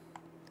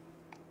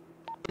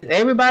 Is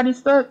everybody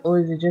stuck, or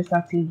is it just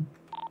our team?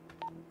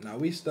 No,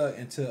 we stuck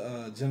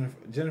until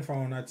Jennifer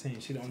on our team.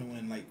 She the only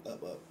one like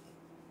up.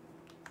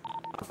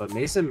 But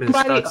Mason been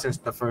stuck since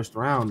the first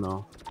round,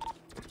 though.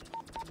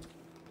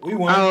 We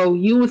won. Oh,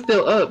 you was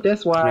still up.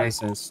 That's why.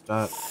 Mason's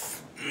stuck.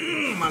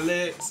 My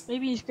legs.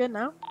 Maybe he's good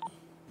now.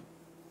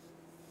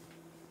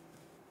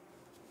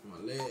 My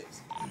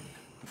legs.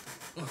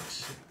 Oh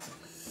shit.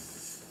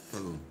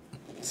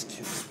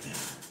 Excuse me.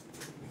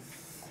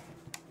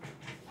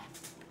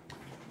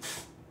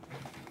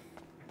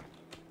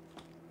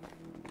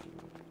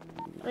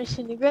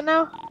 Mason, you good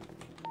now?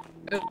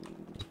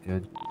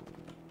 Good.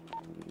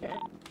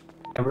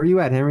 And where you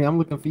at, Henry? I'm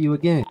looking for you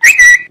again.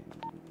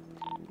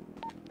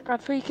 I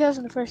got 3 kills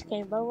in the first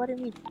game, bro. What do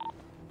you mean?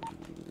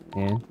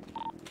 And?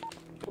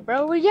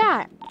 Bro, where you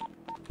at?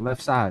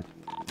 Left side.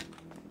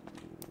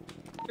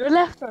 Your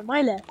left or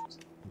my left?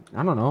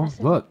 I don't know.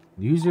 Look.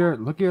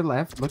 Look your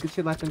left. Look at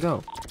your left and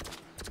go.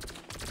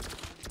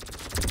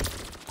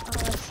 Oh,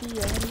 I see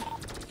you, Henry.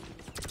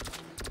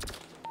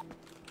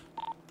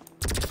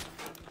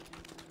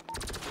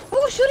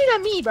 Who's shooting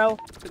at me, bro?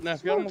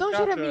 Smooth, don't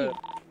shoot at me.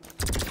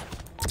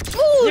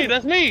 Smooth!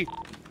 That's me.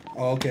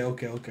 Oh,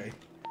 okay.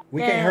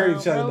 We can't hurt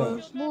each other though.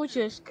 Smooth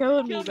just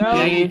killed me, bro.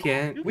 Yeah, you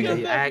can. We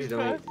can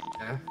actually.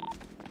 Yeah.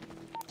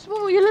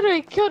 Smooth, you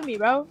literally killed me,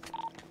 bro.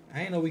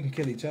 I ain't know we can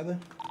kill each other.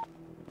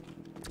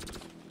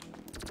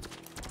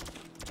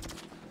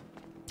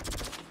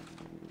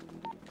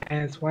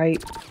 Ass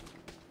white.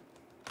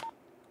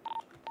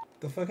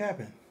 The fuck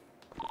happened?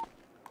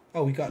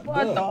 Oh, we got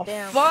what the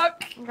Damn.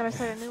 fuck? I'm gonna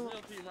start a new one.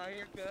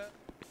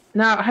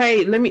 Now,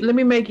 hey, let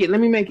me make it.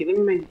 What's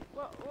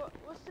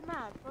the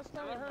map? What's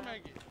the map?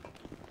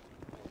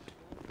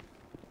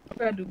 I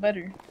gotta do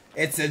better.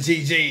 It's a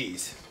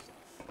GG's.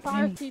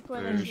 5 people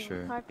in the sure.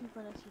 team. 5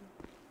 people in the team.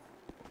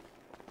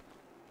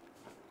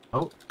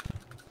 Oh.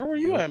 Where were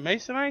you at,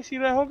 Mason? I ain't see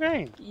that whole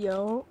game.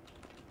 Yo.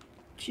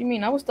 What you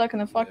mean? I was stuck in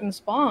the fucking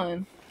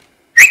spawn.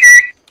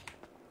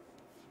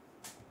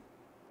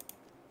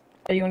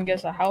 Are you gonna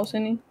guess a house,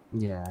 any?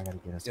 Yeah, I gotta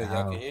get us Yo, a y'all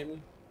house. can hear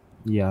me?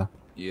 Yeah.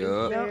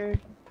 Yup.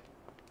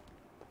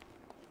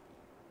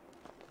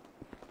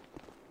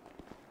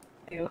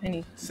 Yo,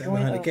 Henny.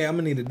 700K. I'm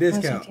gonna need a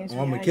discount, or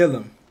I'm gonna kill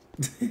him.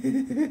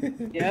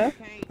 Yeah.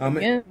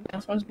 Yeah.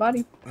 That's on his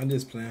body. I'm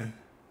just playing.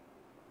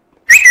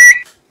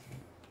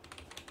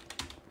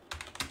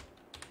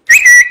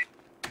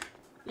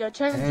 Yo,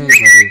 try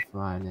Everybody's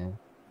flying in.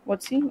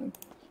 What team?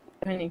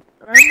 Henny.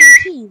 Random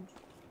team.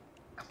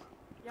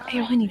 Hey,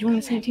 yo, Henny, do you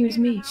want the same team as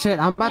me? Shit,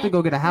 I'm about to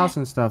go get a house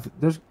and stuff.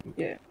 There's.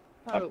 Yeah.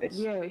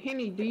 Yeah,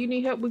 Henny, do you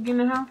need help with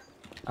getting a house?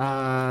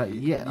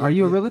 Yeah. Are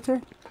you a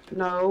realtor?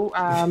 No,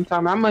 I'm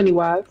talking about money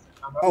wise.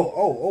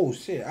 Oh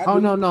shit.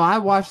 No. I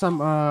watched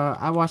some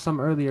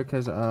earlier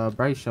because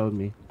Bryce showed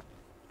me.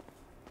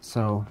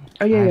 So.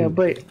 Oh yeah,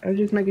 but I was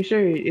just making sure.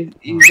 Is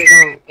they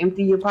gonna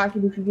empty your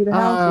pocket if you get a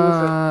house? Or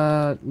what's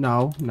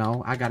up?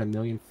 No. I got $1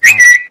 million.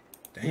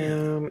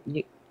 Damn.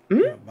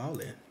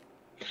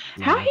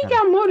 How he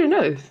got more than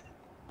us?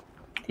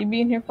 He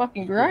be in here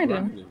fucking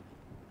grinding.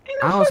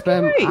 I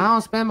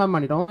don't spend my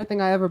money. The only thing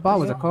I ever bought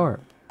was a car.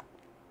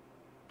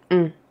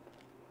 What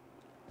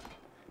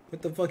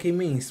the fuck he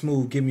mean?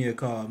 Smooth, give me a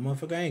call,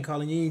 motherfucker. I ain't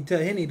calling you. You need to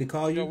tell Henny to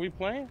call you. Yo, we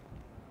playing?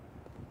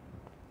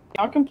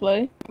 Y'all can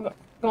play.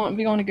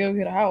 We going to go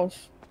get a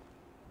house.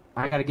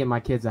 I gotta get my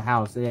kids a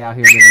house. They out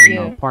here living in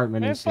an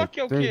apartment and shit. Fuck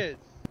your kids.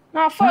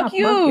 Nah, fuck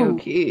you. Fuck your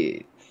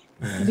kids.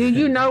 Do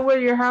you know where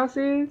your house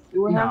is?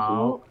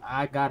 No,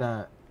 I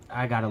gotta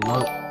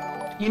look.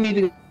 You need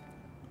to.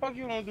 Fuck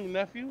you gonna do,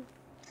 nephew?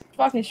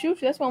 Fucking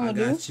shoot you. That's what I'm gonna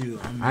do. I got you.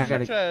 I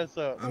gotta. Shut your ass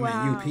up. I'm at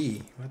UP.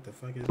 What the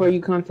fuck is Before that?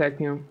 you contact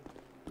him.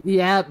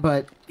 Yeah,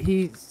 but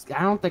I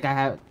don't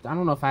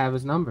know if I have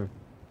his number.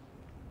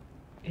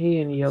 He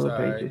in the yellow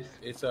pages.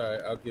 It's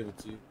alright. I'll give it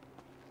to you.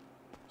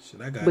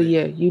 Shit, I got But it.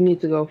 yeah, you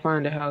need to go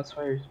find a house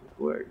first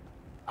before.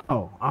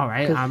 Oh, all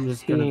right. I'm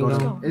just gonna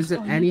go. Is it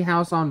any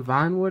house on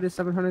Vinewood is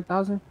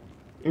 700,000?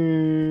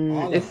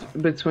 It's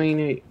between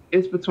it.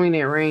 It's between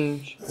that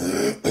range.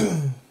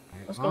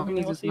 As long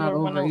as it's not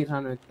over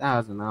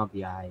 800,000, I'll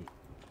be alright.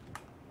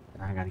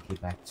 I gotta get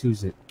back to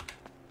it.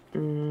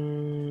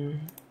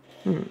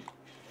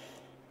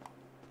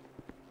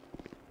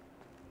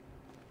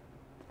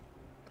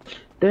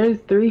 There's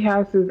 3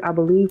 houses, I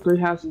believe 3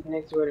 houses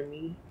next door to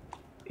me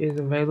is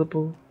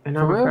available. And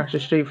I'm across the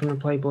street from the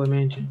Playboy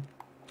Mansion.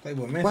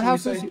 Playboy Mansion? What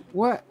house is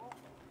what?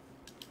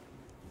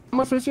 How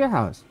much was your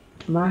house?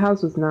 My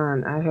house was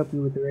 9. I'll help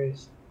you with the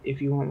rest if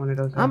you want one of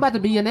those houses. I'm about to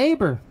be your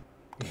neighbor.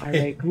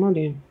 Alright, come on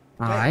then.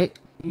 Alright.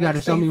 You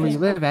gotta show me where you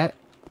live at.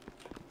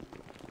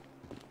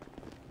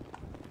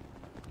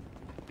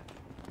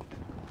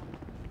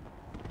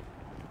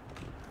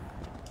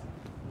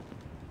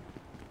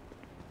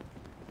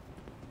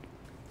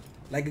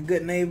 Like a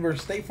good neighbor,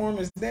 State Farm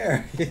is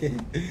there.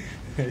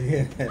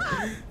 Yeah.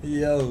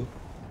 Yo.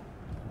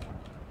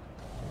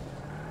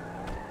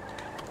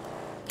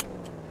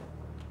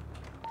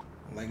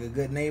 Like a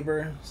good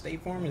neighbor,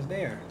 State Farm is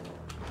there.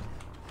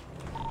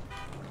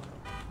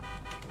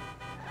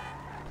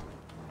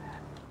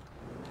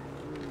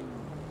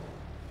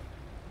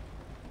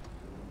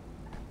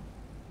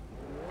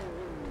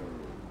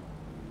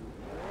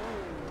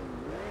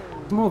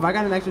 Move, I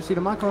got an extra seat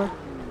in my car.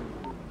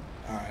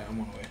 Alright, I'm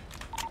on the way.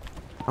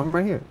 I'm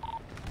right here.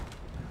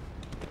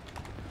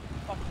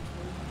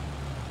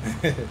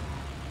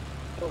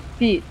 Oh,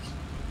 bitch.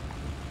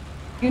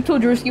 You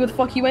told Drewski what the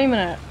fuck you aiming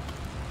at.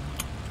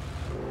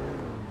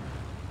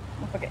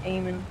 I'm fucking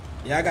aiming.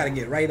 Yeah, I gotta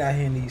get right out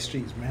here in these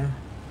streets, man.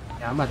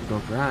 Yeah, I'm about to go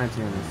grind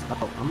here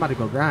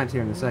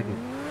in a second.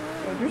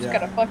 Yo, Drew's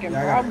got a fucking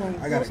problem.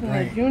 I gotta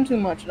listening to June too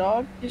much,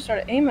 dog. You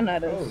started aiming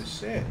at us. Oh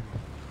shit.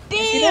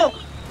 Damn!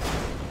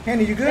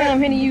 Henny, you good?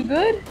 Damn, Henny, you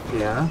good?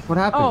 Yeah. What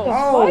happened?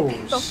 Oh,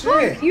 the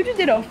fuck? You just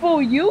did a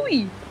full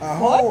Yui. A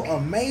whole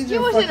amazing.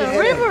 You was in a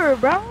river,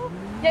 bro.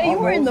 Yeah, you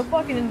were in the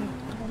Almost. fucking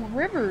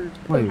river.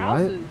 Wait,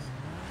 houses.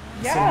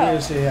 Some Yeah.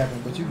 weird shit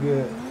happened, but you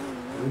good.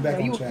 We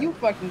back on track. You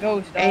fucking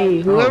ghost, dog.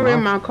 Hey, whoever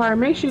in my car,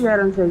 make sure you got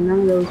them take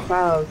none of those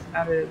files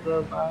out of the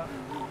glove box.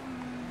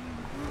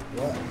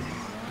 What?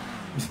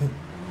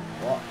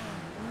 What?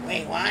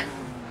 Wait, what?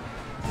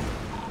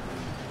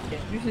 Yeah,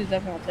 Juice is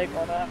definitely gonna take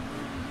all that.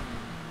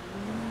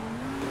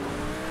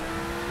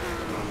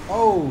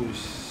 Oh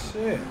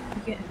shit.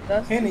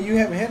 Henny, you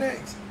having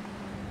headaches?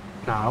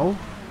 No.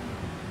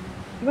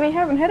 You ain't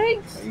having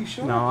headaches? Are you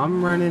sure? No,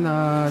 I'm running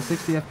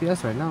 60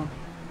 FPS right now.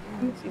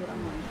 Let me see what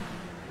I'm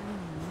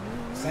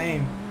on.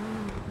 Same.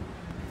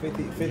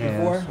 54?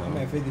 Yeah, so- I'm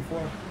at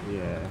 54.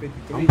 Yeah.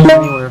 53. I'm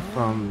anywhere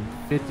from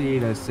 50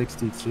 to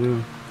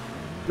 62.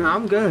 No,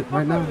 I'm good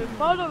right now. It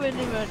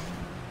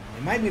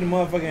might be the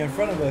motherfucker in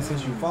front of us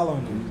since you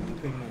following them. You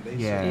picking up they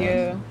Yeah.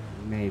 shit.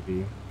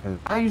 Maybe. 'Cause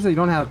I usually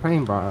don't have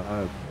brain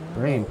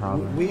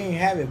problem. We ain't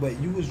have it, but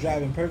you was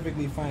driving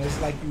perfectly fine.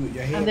 It's like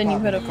your head. And then you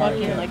popped hit a in the car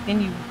fucking, kept- like,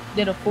 then you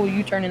did a full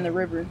U-turn in the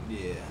river.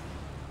 Yeah.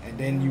 And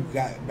then you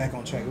got back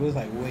on track. It was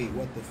like, wait,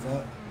 what the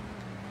fuck?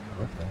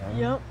 What the hell?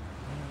 Yep.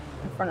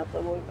 In front of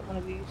Playboy, one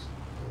of these.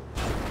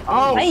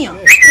 Oh,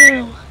 Damn.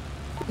 shit. My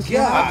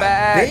God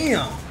bad.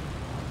 damn.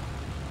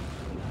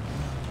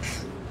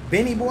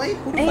 Benny Boy?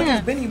 Who the fuck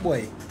is Benny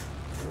Boy?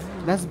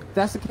 That's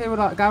the kid with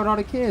guy with all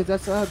the kids.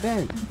 That's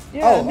Ben.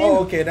 Yeah, oh,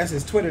 okay. That's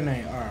his Twitter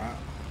name. All right.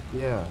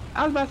 Yeah.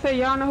 I was about to say,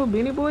 y'all know who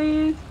Benny Boy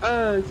is?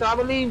 So I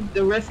believe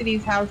the rest of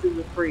these houses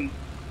are free.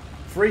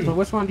 Free? So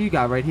which one do you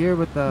got right here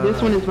with the...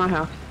 This one is my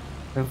house.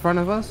 In front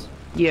of us?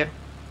 Yeah.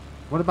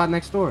 What about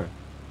next door?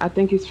 I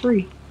think it's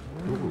free.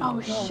 Oh,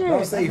 shit.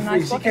 Don't say That's a free.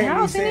 nice She fucking can't be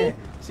house, saying. ain't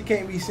She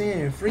can't be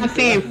saying free. I'm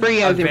saying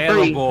free as in free.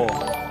 Available.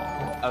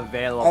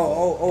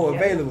 available. Oh,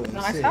 available.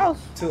 Nice Shit. house.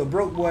 To a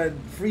broke boy,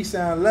 free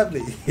sound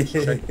lovely.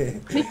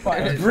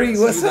 quiet. Bree,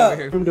 what's up?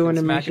 I'm doing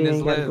the Smacking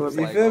his machine. lips.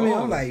 You Like, feel me?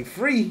 oh, I'm like,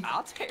 free.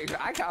 I'll take.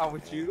 I got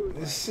with you.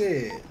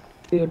 Shit.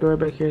 Theodore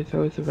back here,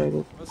 so it's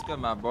available. What's good,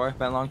 my boy?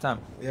 Been a long time.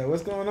 Yeah,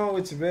 what's going on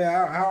with you, man?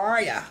 How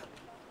are ya?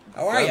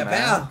 How are ya,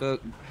 man. pal?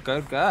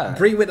 Good guy.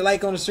 Bree with the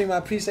like on the stream. I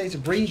appreciate you,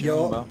 Bree,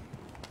 yo. Bro.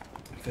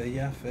 Feel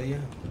ya.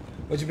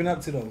 What you been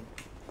up to though?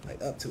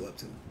 Like up to.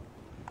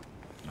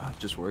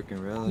 Just working,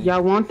 really.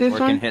 Y'all want this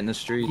working, one? hitting the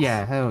streets.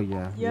 Yeah, hell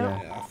yeah.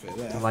 Yeah. Yeah, I feel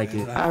that. I like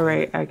it. All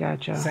right, I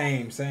got y'all.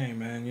 Same,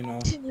 man. You know,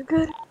 You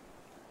good?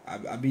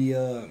 I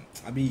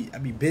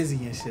be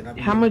busy and shit.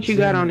 How much you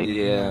got on it?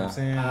 You know what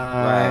Yeah.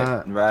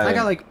 I'm saying? Right. I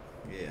got like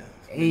Yeah.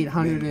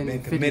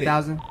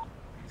 850,000.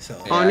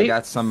 So I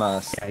got some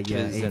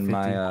yeah, in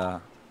my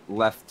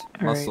left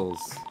muscles.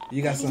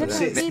 you got some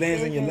shit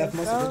spans in your left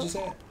muscle. What you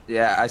said?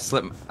 Yeah, I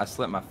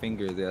slipped my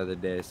finger the other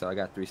day, so I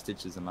got 3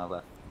 stitches in my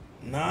left.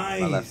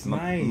 Nice.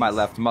 My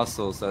left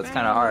muscle, so it's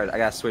kind of hard. I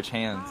gotta switch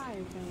hands.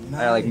 I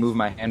gotta like move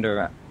my hand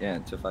around,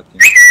 to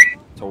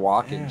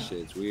walk and shit.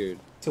 It's weird.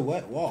 To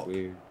what? Walk. It's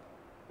weird.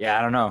 Yeah,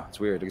 I don't know. It's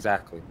weird.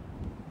 Exactly.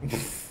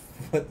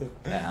 What the?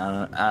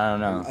 Yeah, I don't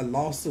know. A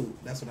lawsuit.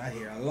 That's what I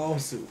hear. A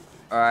lawsuit.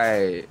 All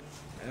right.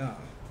 Yeah.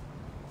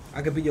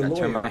 I could be your I lawyer.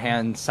 turn my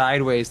hand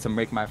sideways to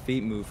make my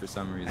feet move for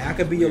some reason. I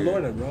could be your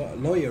lawyer,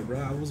 bro.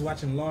 I was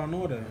watching Law and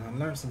Order. I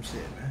learned some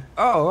shit, man.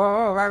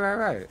 Oh,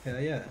 right. Hell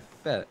yeah.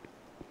 Bet.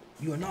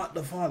 You are not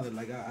the father.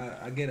 Like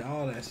I get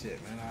all that shit,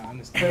 man. I Hey,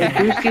 understand.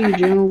 Brewski,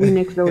 June, we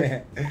next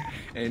door.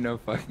 Ain't no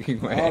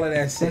fucking way. All of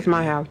that shit. That's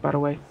my house, by the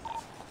way.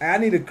 I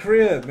need a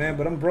crib, man,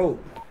 but I'm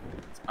broke.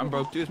 I'm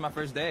broke too. It's my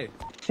first day.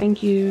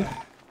 Thank you.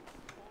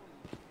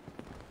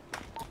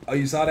 Oh,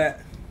 you saw that?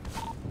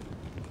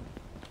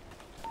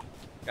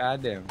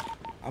 Goddamn.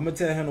 I'm gonna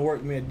tell him to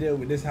work me a deal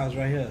with this house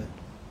right here.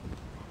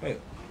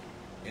 Wait.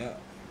 Yeah,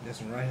 this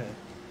one right here.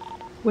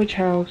 Which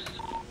house?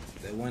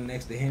 That one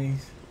next to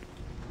Henny's.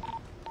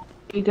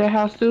 Need that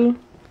house too?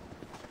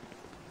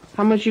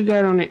 How much you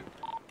got on it?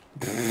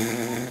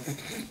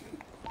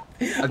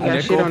 I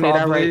got shit on it,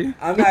 alright.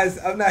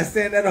 I'm not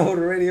saying that over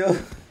the radio.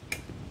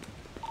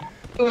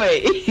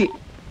 Wait.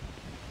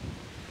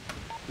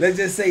 Let's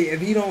just say if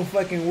he don't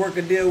fucking work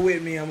a deal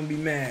with me, I'm gonna be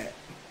mad.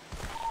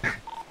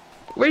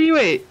 Where you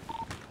at?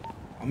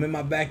 I'm in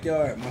my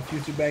backyard, my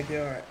future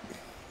backyard.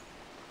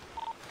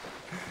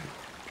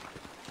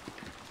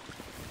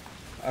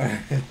 Alright.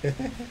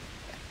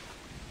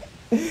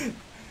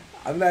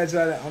 I'm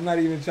not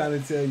even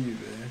trying to tell you,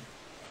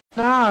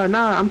 man.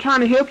 Nah, I'm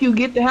trying to help you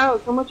get the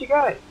house. How much you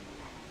got?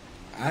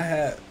 I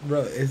have,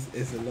 bro,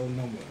 it's a low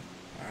number.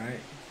 Alright.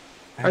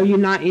 Are you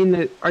not in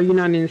the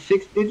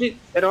 6 digits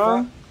at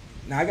all?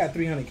 Nah, I got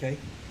 300K.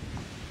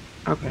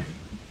 Okay.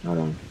 Hold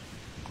on.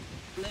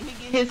 Let me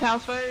get his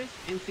house first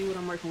and see what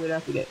I'm working with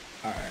after that.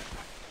 Alright.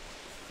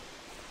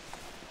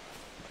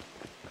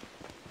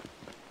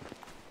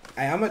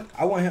 Hey, I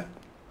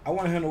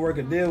want him to work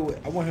a deal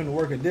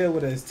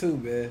with us too,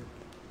 man.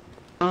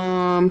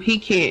 He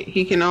can't.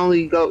 He can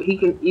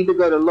either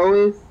go the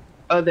lowest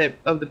of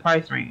the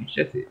price range.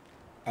 That's it.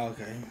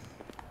 Okay.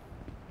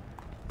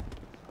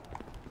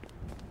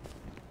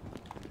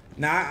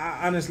 Now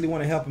I honestly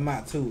want to help him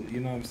out too. You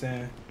know what I'm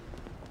saying?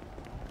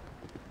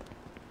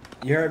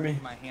 You heard me?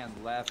 My hand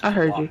left. I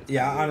heard you.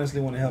 Yeah, I honestly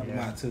want to help him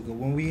out too. Cause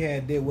when we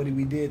did what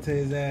we did to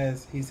his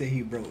ass, he said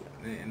he broke,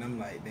 and I'm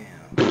like,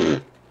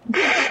 damn.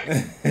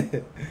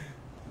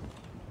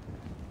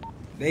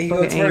 There he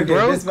go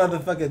twerking. This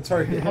motherfucker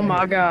twerking. Oh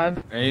my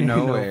god. Ain't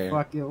no way.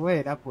 Fucking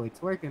way. That boy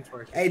twerking.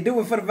 Hey, do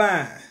it for the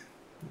vine.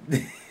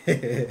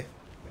 This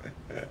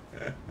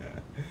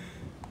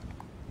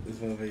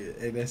motherfucker,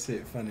 hey, that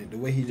shit funny. The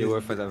way he do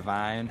it for the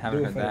vine.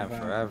 Haven't heard that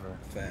forever.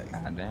 Facts.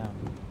 God damn.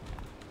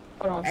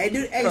 Hold on.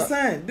 Hey,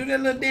 son, do that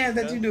little dance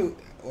that you do.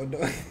 Hold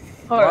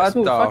on,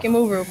 smooth. Fucking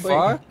move real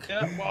quick.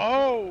 Fuck?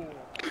 Whoa.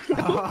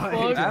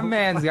 That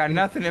man's got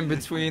nothing in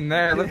between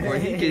there. Look what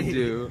he can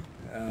do.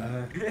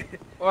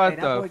 What hey,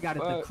 that the boy got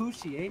fuck? it the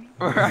coochie, ain't he?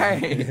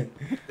 Right.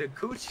 The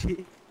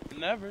coochie.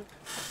 Never.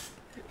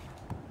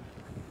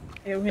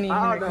 Hey, Henny,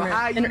 I don't know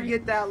how you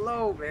get that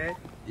low, man.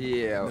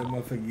 Yeah. That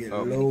motherfucker get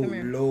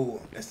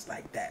low. That's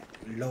like that.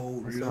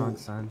 Low.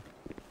 Son?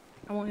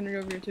 I want Henry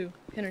over here too.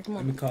 Henry, come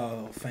on. Let me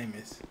call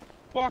famous.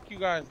 Fuck you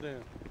guys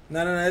then.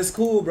 No, it's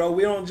cool, bro.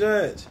 We don't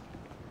judge.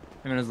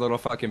 Him and his little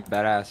fucking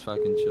badass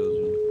fucking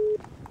children.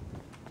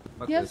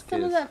 Fuck You have this some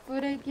kid. of that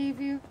food I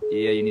gave you?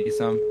 Yeah, you need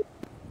some?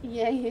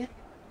 Yeah.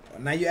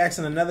 Now you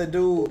asking another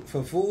dude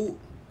for food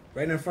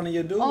right in front of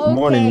your dude? Okay,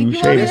 morning,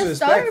 you want me to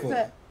starve Disrespectful.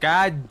 it?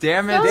 God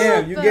damn it.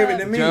 Damn, you gave it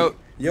to me. Joe,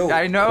 Yo.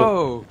 I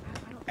know.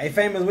 Hey,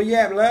 Famous, where you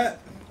at, blood?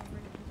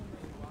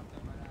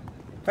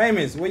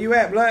 Famous, where you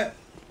at, blood?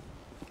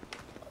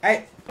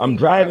 Hey. I'm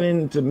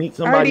driving to meet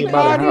somebody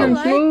about a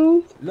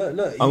house.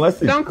 Look.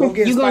 Unless it's,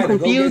 you gonna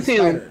confuse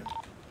him.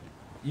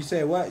 You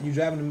said what? You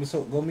driving to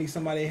go meet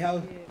somebody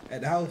house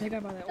at the house?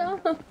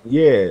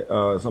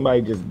 yeah,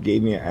 somebody just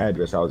gave me an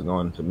address I was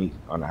going to meet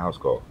on a house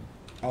call.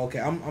 Okay,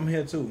 I'm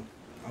here too.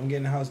 I'm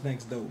getting the house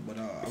next door, but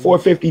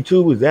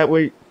 452, is that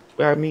where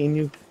where I'm meeting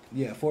you?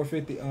 Yeah,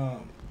 450.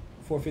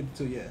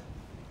 452. Yeah.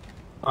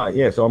 All right,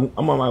 yeah. So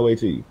I'm on my way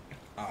to you.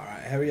 All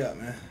right, hurry up,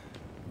 man.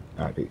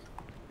 All right, peace.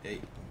 Hey.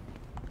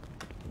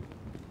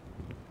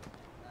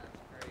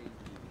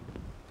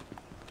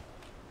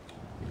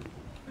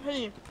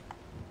 Hey.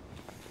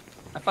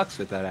 I fucks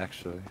with that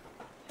actually.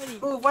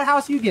 Ooh, what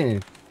house you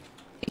getting?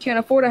 He can't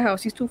afford a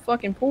house. He's too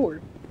fucking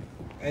poor.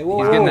 Hey, whoa,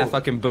 He's whoa. getting that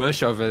fucking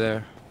bush over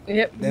there.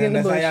 Yep. Damn,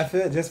 that's how y'all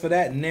feel. Just for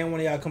that, and then one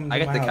of y'all coming to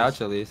my I house. got the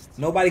couch at least.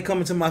 Nobody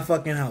coming to my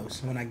fucking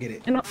house when I get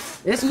it.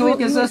 It's cool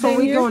because that's what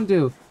we gonna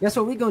do. That's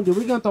what we gonna do.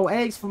 We gonna throw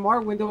eggs from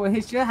our window and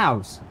hit your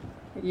house.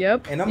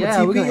 Yep. And I'm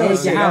gonna TP your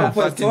shit. I'm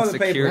gonna put toilet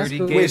paper gate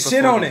with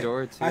shit on it.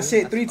 door, too. I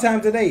shit 3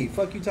 times a day.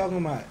 Fuck you talking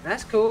about?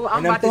 That's cool. I'm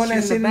And I'm about to throwing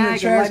that shoot shit in in the the bag and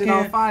trash light it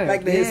on can fire.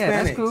 like the Yeah,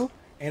 Hispanics. that's cool.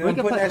 And We I'm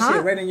can putting play- that shit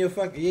huh? right in your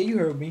fucking. Yeah, you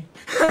heard me.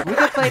 We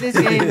can play this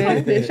game,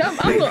 man. Bitch, I'm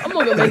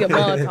gonna go make a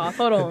Molotov.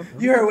 Hold on.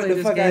 You heard what Play the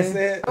this fuck I game.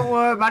 said. Don't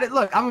worry about it.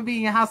 Look, I'm gonna be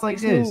in your house like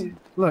It's this. smooth.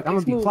 Look, I'm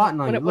It's gonna be smooth.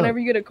 plotting on you. Whenever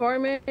Look, you get a car,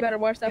 man, you better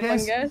watch that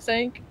Yes. fucking gas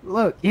tank.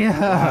 look,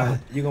 yeah.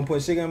 You gonna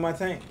put sugar in my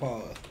tank?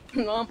 Pause.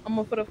 No, I'm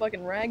gonna put a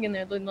fucking rag in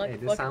there, looking like Hey, a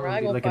this fucking time I'm gonna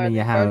rag be on looking fire. in The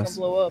your car's house.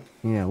 gonna blow up.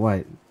 Yeah,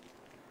 what?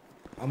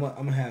 I'm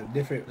gonna have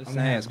different. Just I'm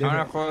gonna saying, have it's kinda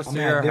different. close I'm to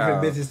gonna have your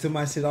different house. bitches to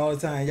my shit all the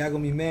time. Y'all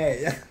gonna be mad.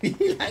 Y'all gonna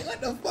be like,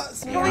 what the fuck?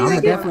 I'm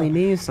gonna definitely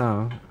need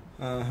some.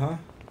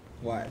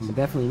 Watch. I'm gonna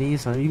definitely need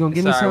some. You gonna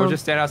give Sorry, me some? we'll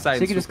just stand outside She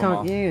and can just swoop 'em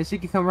come. all. Yeah, she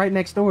can come right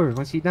next door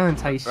when she done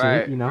type shit.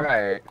 Right, You know.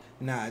 right.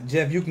 Nah,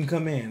 Jeff, you can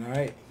come in. All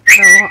right.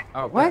 No,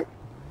 Oh, what?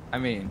 I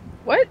mean,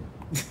 What?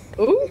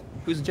 Ooh?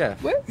 who's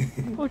Jeff? What?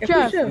 Who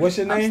Jeff? What's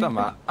your I'm name? still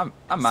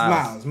I'm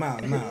Miles. Miles. My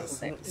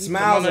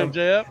Smiles. name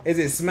Jeff. Is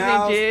it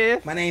Smiles?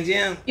 Jeff. My name's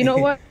Jim. You know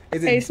what?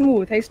 Is Hey, it?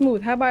 Smooth.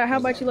 How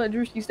about you let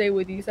Drewski stay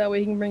with you? So that way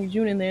he can bring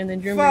June in there, and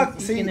then June Fuck,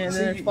 brings see, in there, and see,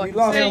 then you it's fucking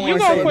lost Sam. me. You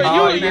gonna put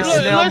Oh, you there's look,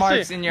 smell listen,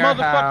 marks in your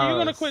motherfucker. You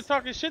gonna house. quit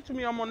talking shit to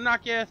me? I'm gonna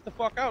knock your ass the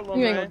fuck out, little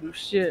You ain't man. gonna do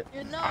shit.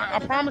 I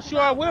promise you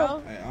I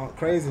will. Hey, I'm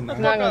crazy now.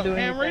 You're not gonna do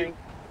Henry. anything.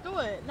 Do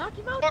it. Knock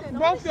him out. Fuck then. I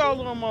both wanna y'all see.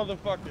 little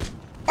motherfuckers.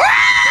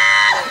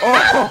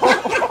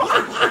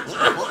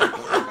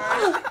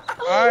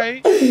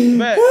 Alright,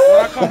 bet. When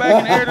I come back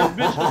and air this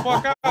bitch the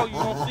fuck out, you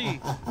gon' see.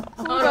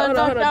 Who gonna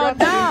knock y'all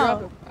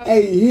down?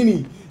 Hey,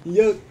 Henny,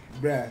 yo,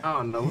 bruh. I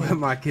don't know where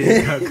my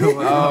kids are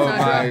going. Oh Nah,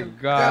 my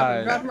Drop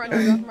god. him right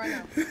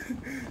now.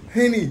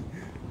 Henny,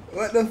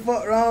 what the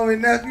fuck wrong with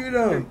nephew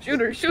though? Shoot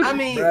her. I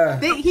mean,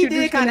 Bruh. he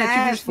did kind of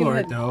ask for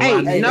it though. Hey,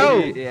 I mean,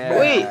 no. Yeah.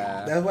 Wait.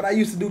 That's what I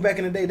used to do back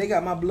in the day. They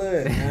got my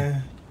blood,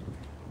 man.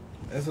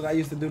 That's what I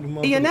used to do to Your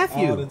motherfuckers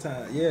nephew. all the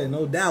time. Yeah,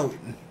 no doubt.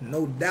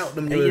 No doubt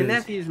them Hey, your words.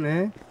 nephews,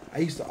 man. I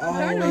used to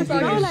I know always do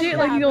talking that. shit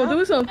like you gonna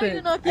do something.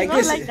 You know, Hey, keep good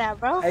on like shit. that,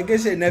 bro. Hey, good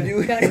shit, nephew.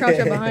 You gotta crouch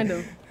up behind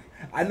him.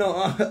 I know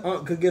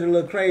Unc could get a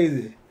little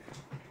crazy.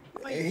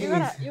 Wait, you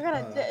gotta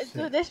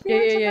do this.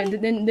 Yeah.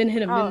 Then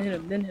hit him. Oh.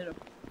 Then hit him.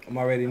 I'm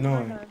already I'm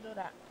knowing. not gonna do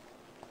that.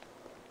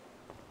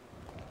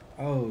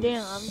 Oh,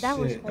 Damn, that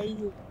was shit.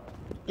 crazy.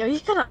 Yo,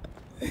 he's gonna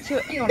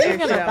He gonna air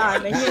gonna shit die,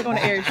 out. man. He ain't gonna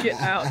air shit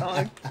out,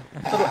 dog.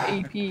 Little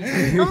AP.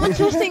 I'm gonna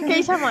just in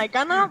case I'm like,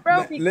 gun out,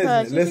 bro,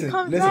 because if he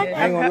comes Listen. back,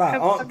 I ain't gonna lie.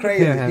 Unc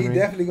crazy. Yeah, He Henry.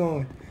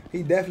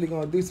 definitely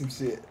gonna do some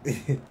shit.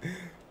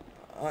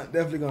 Unc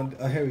definitely gonna.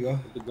 Oh, here we go.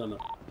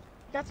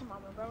 got some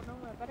mama, bro.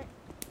 Don't worry about it.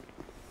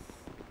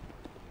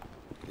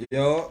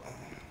 Yo,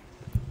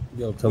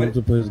 Tell him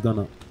to put his gun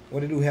up. what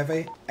to do,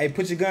 Hefe? Hey,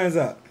 put your guns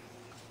up.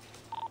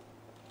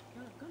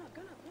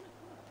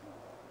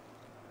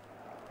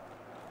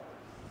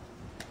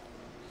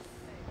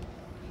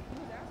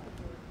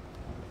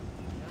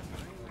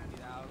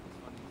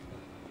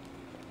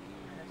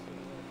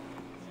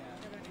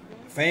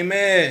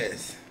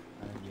 Famous.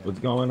 What's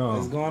going on?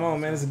 What's going on,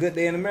 man? It's a good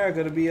day in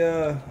America to be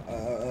a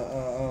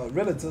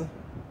realtor.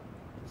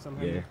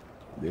 Yeah,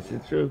 this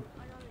is true.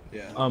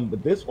 Yeah.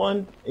 But this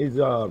one is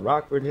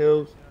Rockford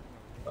Hills.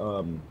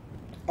 Oh,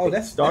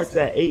 It starts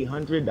at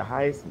 800. The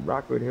highest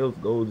Rockford Hills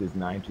goes is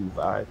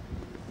 925.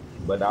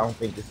 But I don't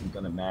think this is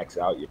gonna max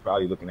out. You're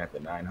probably looking at the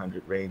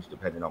 900 range,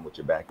 depending on what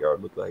your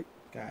backyard look like.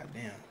 God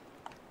damn.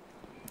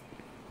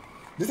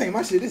 This ain't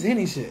my shit. This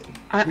Henny shit.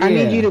 I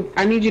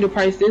need you to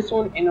price this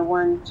one and the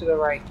one to the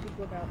right.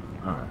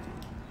 All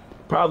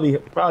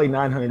right. Probably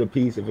 900 a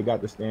piece if it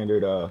got the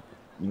standard,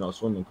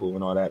 swimming pool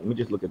and all that. Let me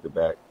just look at the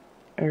back.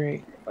 All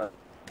right.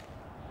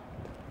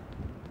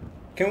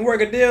 Can we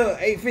work a deal?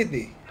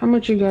 850. How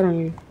much you got on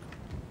you?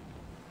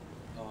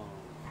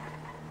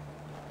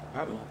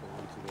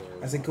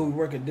 I said, could we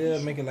work a deal?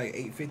 Make it like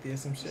 850 or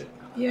some shit.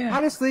 Yeah.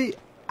 Honestly,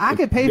 I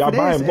could pay Y'all for this,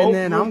 buying both and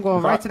then of them? I'm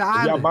going right to the If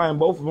y'all island. buying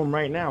both of them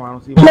right now, I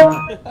don't see why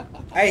not.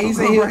 Hey, he I'm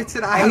said going he'll, right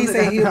to the hey, he said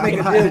island. he'll make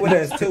a deal with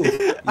us too.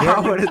 You I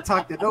heard me? would have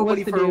talked to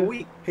nobody What's the for a deal?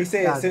 week. He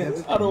said, God, since,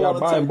 If y'all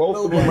buying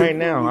both of them right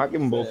now, I'll give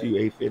them both of you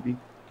 850.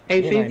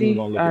 850.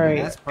 All right.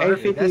 That's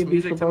perfect. 850 That's would be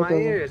music for to both my of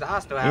them. ears. I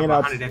still have And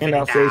I'll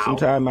 150 save some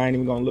time. I ain't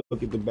even gonna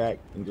look at the back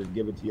and just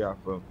give it to y'all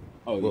for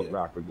what yeah.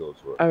 Rockford goes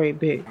for. All right,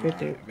 bet.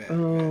 Yeah,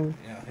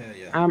 hell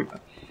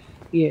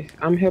yeah.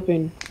 I'm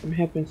helping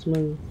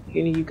Smooth.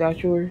 Kenny, you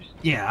got yours?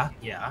 Yeah.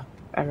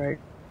 All right.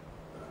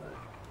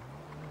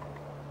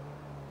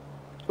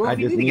 Well, I if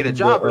you just need to get a need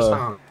job the, or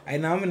something. Hey,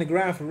 now I'm in the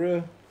grind for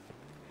real.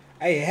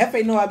 Hey,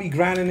 Hefe know I be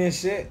grinding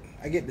this shit.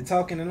 I get to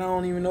talking and I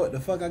don't even know what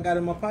the fuck I got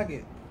in my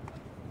pocket.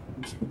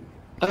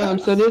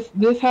 So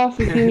this house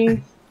is Henny's.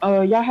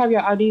 Y'all have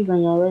your IDs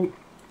on y'all,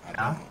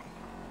 right?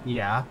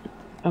 Yeah.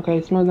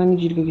 Okay, Smokes, I need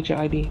you to go get your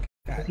ID.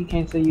 Because he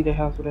can't sell you the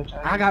house without your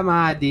ID. I got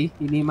my ID.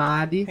 You need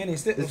my ID? Henny,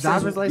 Does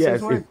driver's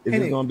license work? Is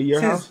this going to be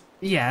your house?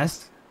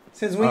 Yes.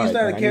 Since when you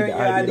started carrying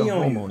your ID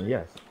on you?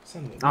 Yes.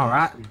 All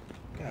right.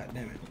 God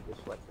damn it.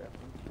 Just flex that.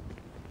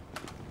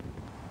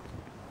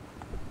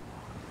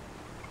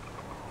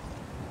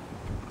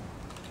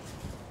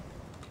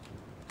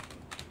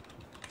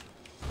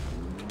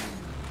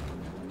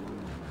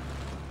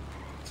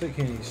 Took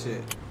Henny's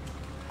shit.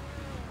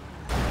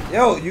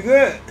 Yo, you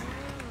good?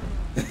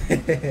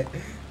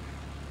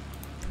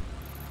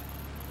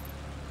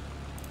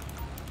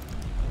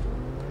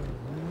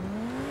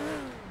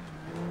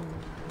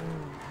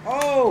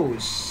 Oh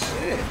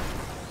shit!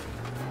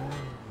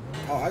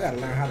 Oh, I gotta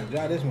learn how to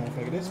drive this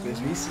motherfucker. This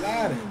bitch be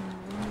sliding.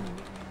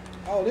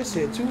 Oh, this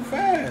shit too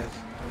fast.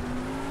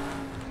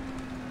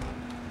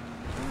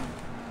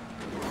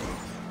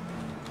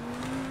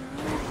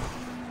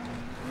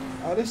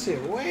 Oh, this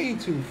shit way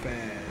too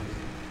fast.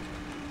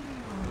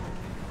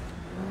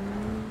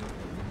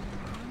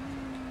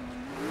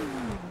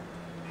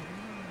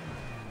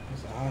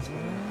 It's a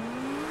hospital.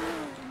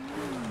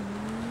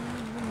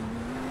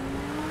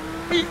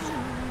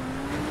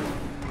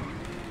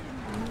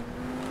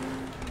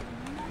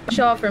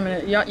 Show off for a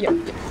minute. Yeah.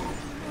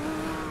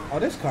 Oh,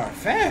 this car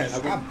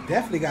fast. I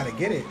definitely gotta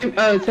get it.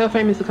 Tell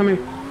Famous to come here.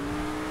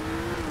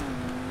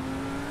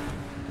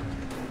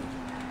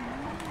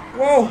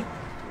 Whoa!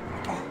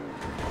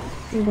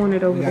 He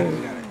wanted over there. We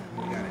got it.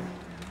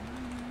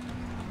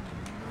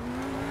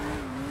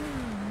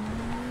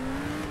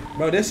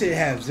 Bro, this shit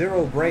have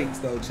 0 brakes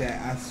though,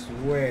 chat. I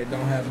swear it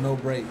don't have no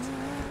brakes.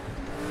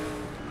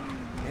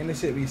 And this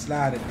shit be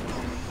sliding.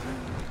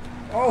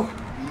 Oh!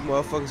 You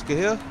motherfuckers can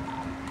hear?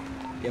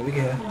 Yeah, we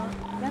can hear.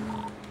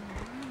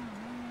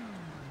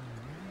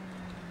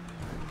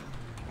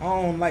 I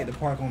don't like to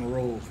park on the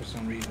road for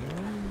some reason.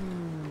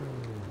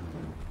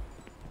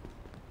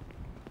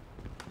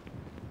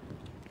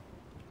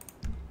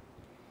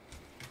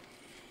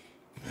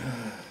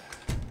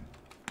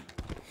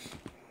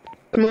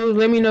 Smooth,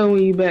 let me know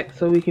when you back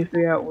so we can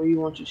figure out where you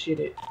want your shit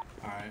at.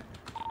 Alright.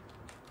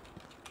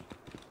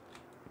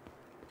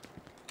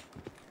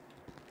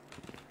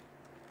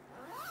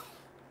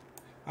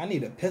 I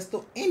need a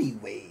pistol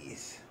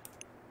anyways.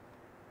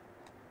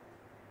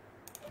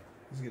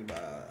 Let's get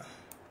about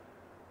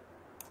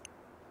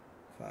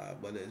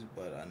 5 bullets,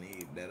 but I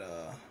need that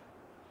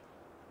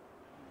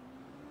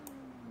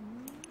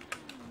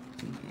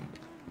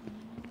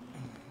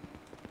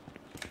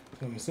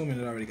so I'm assuming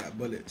it already got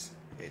bullets.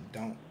 It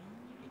don't.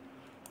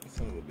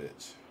 Son of a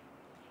bitch.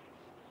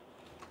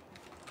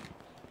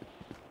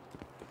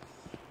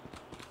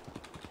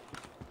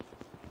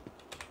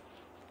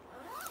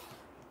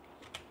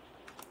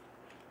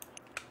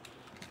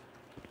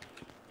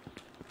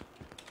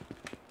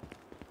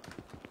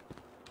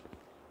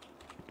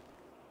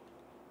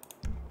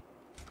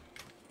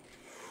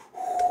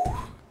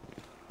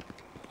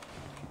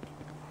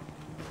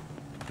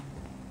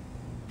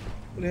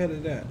 What the hell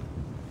is that?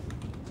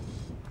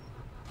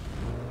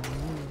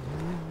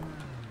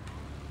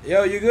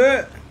 Yo, you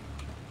good?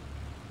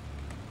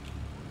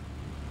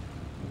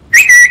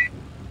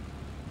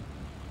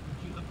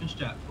 You up and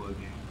strap for a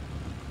game.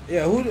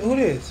 Yeah, who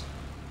this?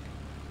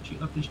 You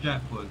up and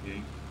strap for a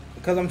game.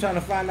 Because I'm trying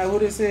to find out who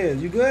this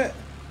is. You good?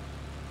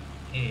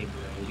 Hey,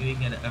 bro, you ain't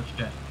got to up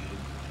strap, dude.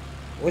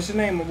 What's your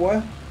name, my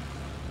boy?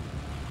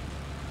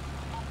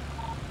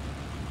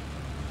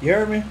 You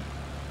heard me?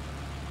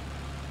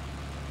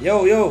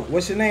 Yo,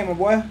 what's your name, my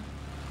boy?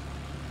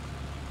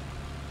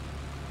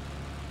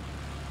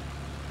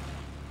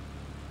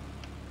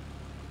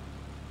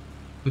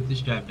 Put the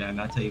strap down,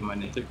 I'll tell you my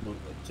name.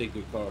 Take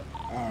your car.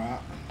 Alright.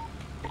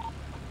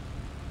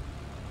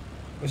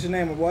 What's your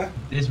name, my boy?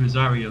 This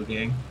Rosario,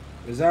 gang.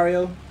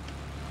 Rosario?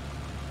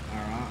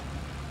 Alright.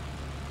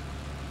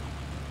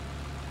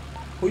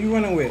 Who you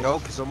running with? Yo,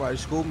 can somebody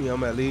school me?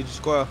 I'm at Legion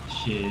Square.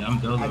 Shit, I'm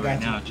dolo right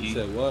now, G. You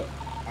said what?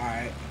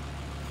 Alright.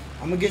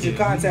 I'm gonna get your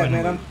contact,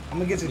 man. I'm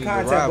gonna get your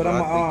contact, but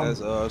I'm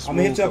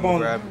gonna hit you up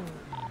on.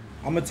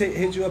 I'm gonna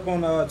hit you up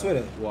on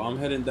Twitter. Well, I'm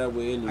heading that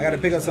way anyway. I gotta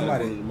pick up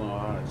somebody.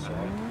 Alright, so.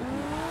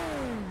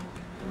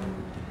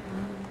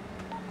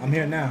 I'm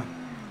here now.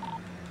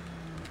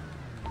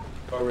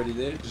 Already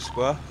there? Just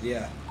square?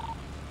 Yeah.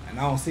 And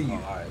I don't see you.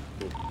 Alright,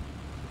 cool.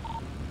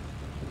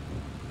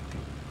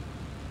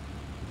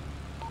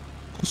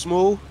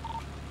 Smooth?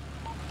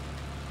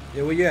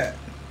 Yeah, where you at?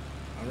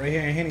 I'm right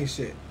here in Henny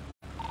shit.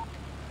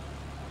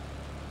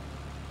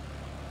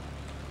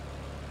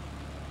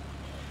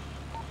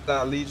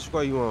 That Legion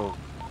Square you on?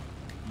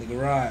 The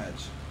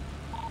garage.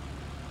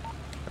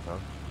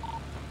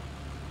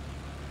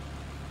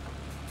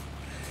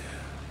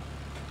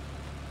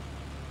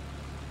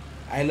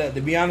 Hey, look,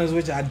 to be honest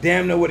with you, I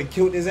damn near would have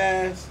killed his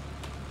ass.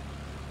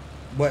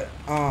 But,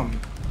 I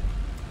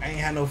ain't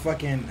had no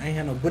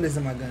bullets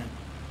in my gun.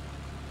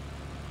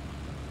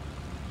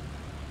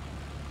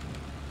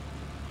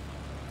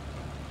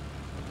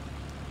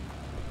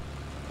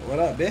 What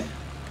up, bitch?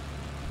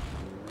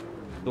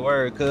 The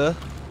word, cuz.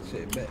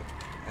 Shit, bet.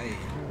 Hey,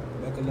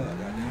 buckle up,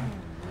 goddamn.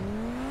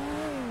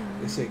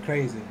 This shit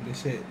crazy.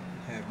 This shit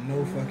have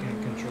no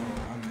fucking control.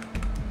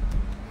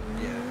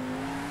 Yeah.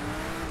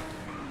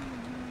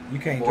 You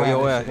can't Boy, drive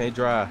your this ass shit. can't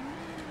drive.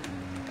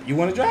 You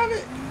want to drive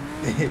it?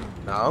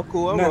 Nah, I'm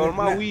cool. I'm rolling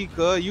my weed,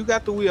 cuz. You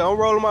got the wheel. I'm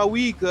rolling my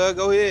weed, cuz.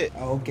 Go ahead.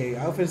 Oh, okay,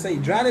 I was finna say,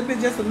 drive that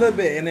bitch just a little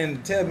bit and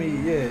then tell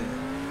me, yeah.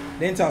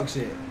 Then talk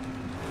shit.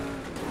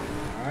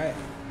 Alright.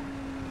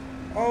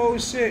 Oh,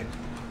 shit.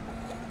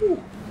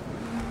 Whew.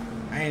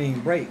 I ain't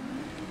even brake.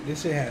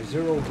 This shit has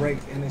 0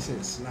 brakes and this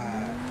shit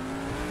slide.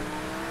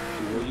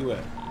 Where you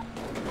at?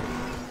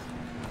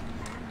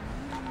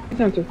 I'm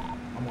on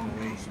the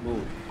way.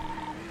 Smooth.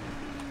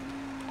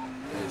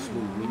 Hey,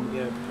 Smooth, when you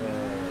get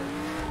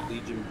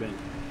Legion Bank?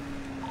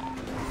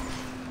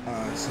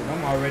 Shit,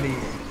 I'm already...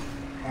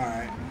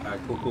 Alright. Alright,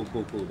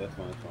 cool. That's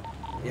fine.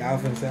 Yeah, I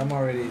was gonna say, I'm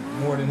already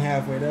more than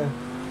halfway there.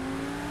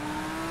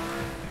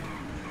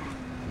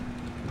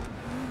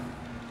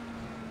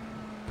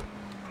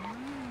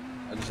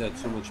 I just had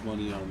too much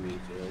money on me,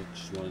 so I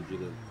just wanted you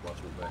to watch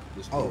my back.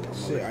 Just Oh,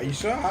 shit, are you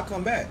sure? I'll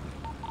come back.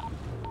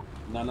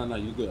 No,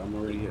 you good. I'm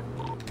already here.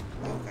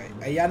 Okay.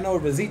 Hey, y'all know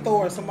Rosito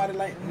or somebody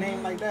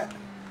named like that?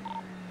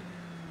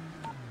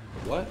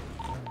 What?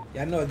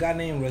 Y'all know a guy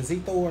named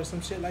Rosito or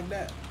some shit like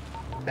that?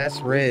 That's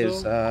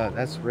Riz.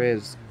 That's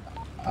Riz.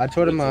 I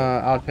told him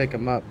I'll pick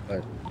him up,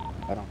 but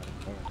I don't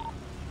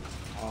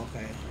know.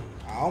 Okay.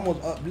 I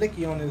almost up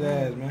Blicky on his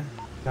ass, man.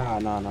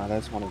 No,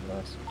 that's one of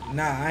us.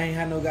 Nah, I ain't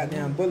had no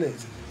goddamn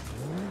bullets.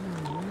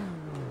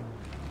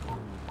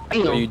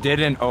 So you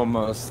didn't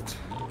almost.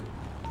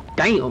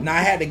 Damn. Nah, I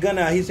had the gun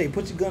out. He said,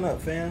 put your gun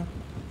up, fam.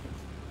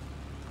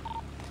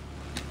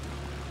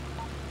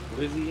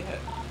 Where's he at?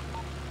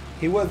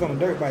 He was on a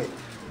dirt bike.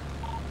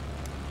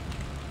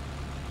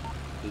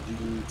 Did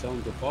you tell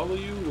him to follow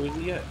you? Where's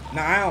he at?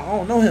 Nah, I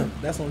don't know him.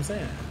 That's what I'm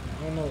saying.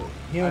 I don't know.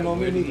 He don't know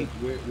me neither.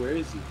 Where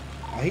is he?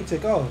 Oh, he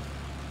took off.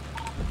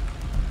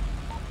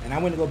 And I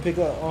went to go pick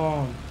up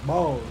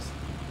Balls.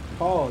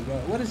 Balls, bro.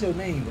 What is your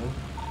name, bro?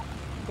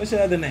 What's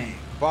your other name?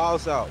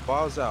 Balls out.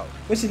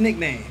 What's your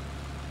nickname?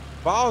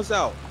 Balls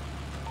out.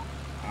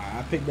 Alright,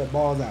 I picked up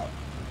Balls out.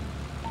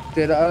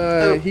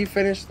 Did he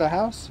finish the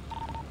house?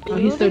 Oh,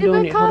 he's still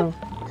doing it. Hold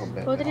on.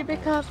 Who did he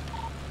pick up?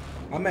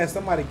 I'm at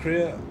somebody's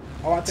crib.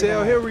 Oh, I think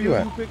Tell Henry who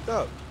you picked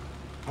up.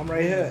 I'm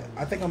right here.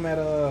 I think I'm at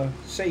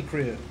Shay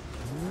crib.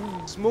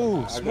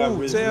 Smooth.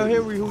 Tell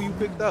Henry who you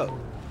picked up.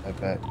 I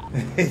bet.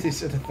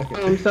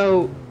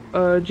 So,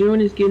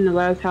 June is getting the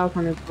last house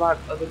on his block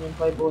other than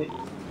Playboy.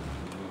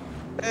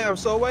 Damn,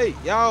 so wait,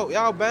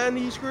 y'all buying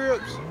these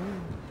scripts?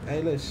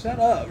 Hey, look, shut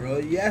up, bro.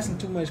 You asking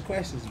too much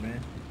questions,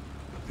 man.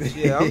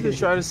 Yeah, I'm just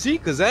trying to see,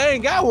 cause I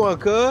ain't got one,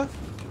 cuz.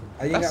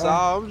 That's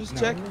all. I'm just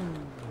checking.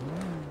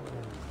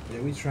 Yeah,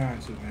 we trying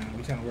to, man.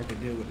 We trying to work a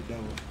deal with the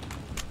devil.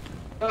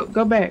 Oh,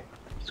 go back.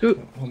 Scoot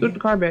the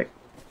car back.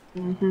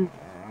 Mm-hmm.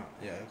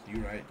 Yeah,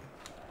 you right.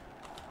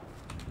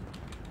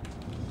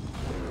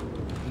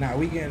 Nah,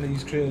 we getting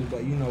these cribs,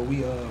 but you know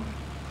we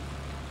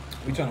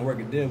trying to work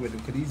a deal with them,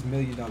 cause these $1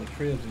 million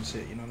cribs and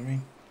shit. You know what I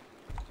mean?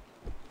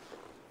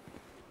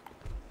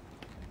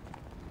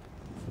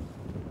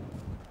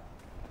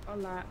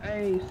 Hola.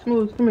 Hey,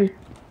 Smooth, come here.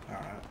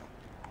 Alright.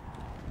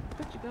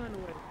 Put your gun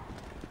away.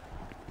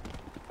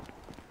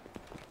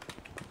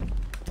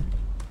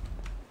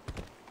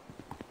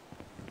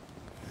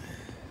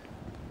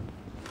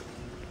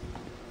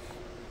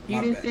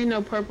 You didn't see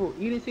no purple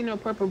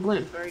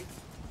blimps, right?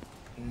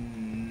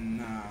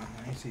 Nah,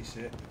 I ain't see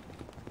shit.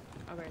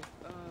 Okay.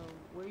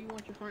 Where you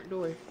want your front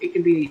door? It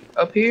can be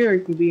up here, or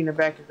it can be in the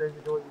back if there's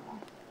a door you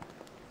want.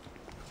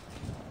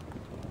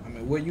 I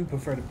mean, where you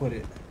prefer to put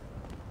it?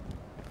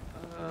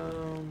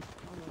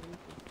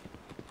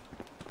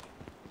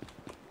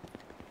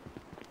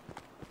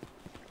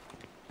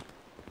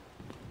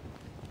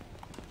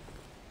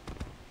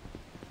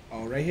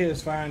 Oh, right here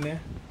is fine then.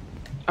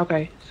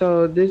 Okay,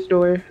 so this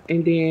door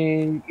and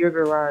then your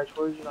garage.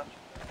 Where would you like?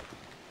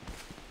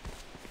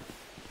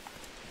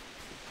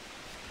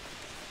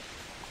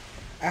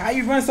 How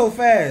you run so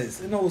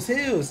fast in those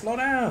hills? Slow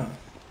down.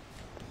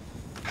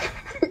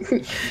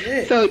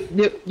 Shit. So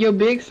your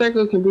big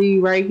circle can be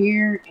right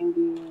here, and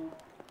then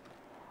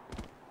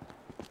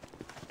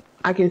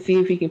I can see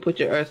if he can put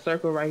your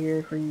circle right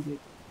here for you to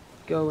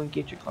go and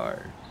get your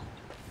cars.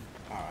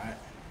 All right,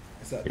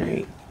 it's up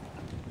there.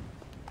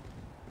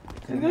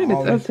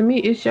 It's up to me.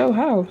 It's your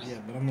house. Yeah,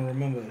 but I'm gonna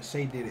remember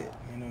Shay did it.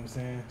 You know what I'm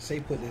saying? Shay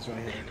put this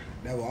right here.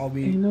 That will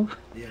always be.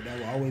 Yeah, that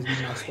will always be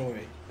my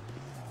story.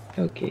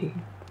 Okay.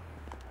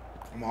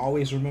 I'm gonna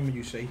always remember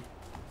you, Shay.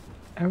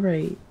 All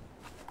right.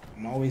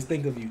 I'm always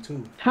think of you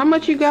too. How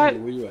much you got?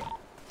 Where you at?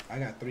 I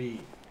got 3.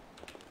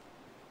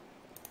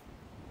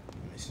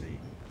 Let me see.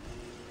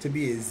 To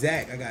be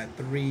exact, I got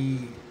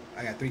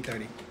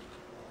 330.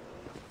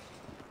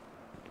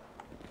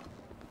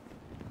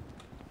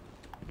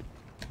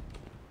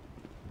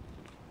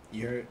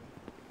 You heard?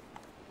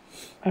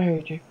 I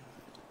heard you.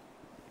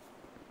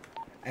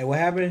 Hey, what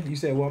happened? You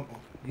said what?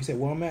 You said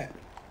where I'm at?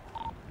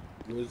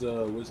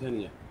 Where's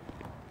Henny at?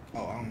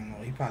 Oh, I don't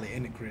know. He probably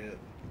in the crib.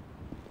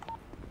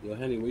 Yo,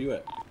 Henny, where you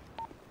at?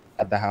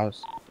 At the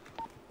house.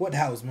 What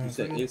house, man? You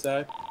said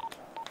inside?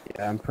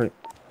 Yeah, I'm pretty.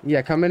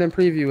 Yeah, come in and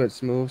preview it,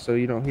 Smooth, so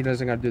you don't. He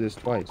doesn't got to do this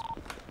twice.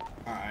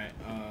 All right.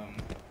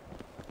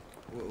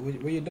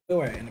 Where you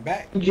door at? In the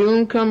back?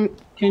 June come.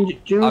 Can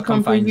June I'll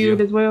come find preview you.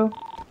 it as well?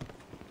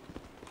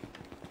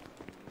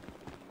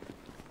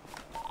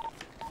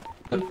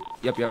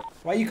 Yep.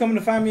 Why you coming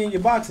to find me in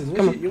your boxes?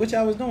 What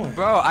y'all was doing?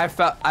 Bro, I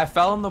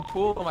fell in the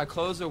pool. My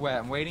clothes are wet.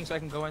 I'm waiting so I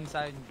can go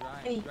inside and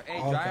dry. Hey,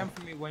 dry them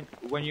for me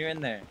when you're in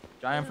there.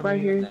 Dry them for Right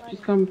me. here.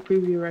 Just come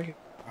preview right here.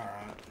 All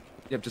right.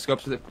 Yep, just go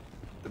up to the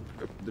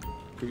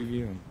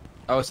preview.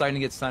 Oh, it's starting to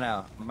get sun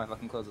out. My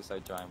fucking clothes will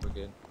start drying. We're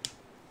good.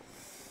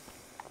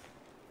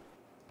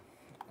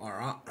 All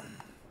right.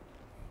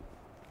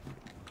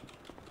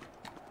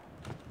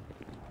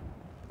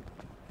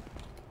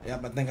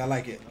 Yep, I think I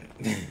like it.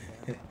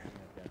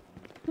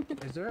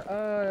 Is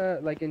there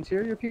like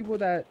interior people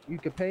that you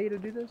could pay to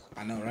do this?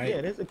 I know, right?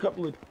 Yeah, there's a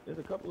couple of the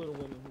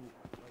women who.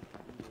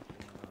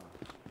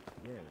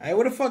 Yeah. Hey,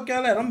 where the fuck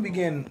y'all at? I'm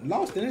getting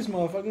lost in this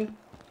motherfucker.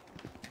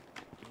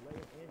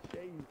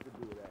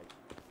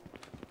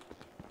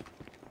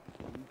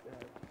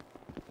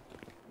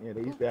 Yeah,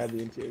 they used to have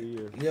the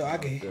interior. Yeah, I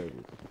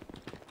can.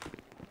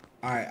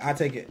 All right, I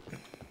take it.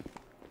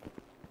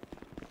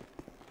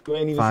 You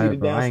ain't even see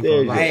the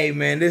downstairs yet. Hey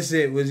man, this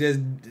shit was just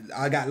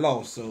I got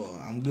lost, so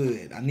I'm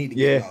good. I need to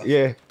get lost.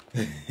 Yeah.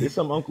 There's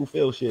some Uncle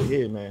Phil shit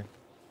here, man.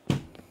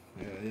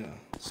 Yeah.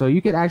 So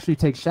you could actually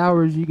take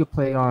showers. You could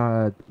play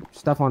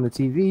stuff on the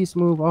TV,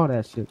 Smooth, all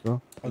that shit,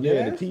 bro.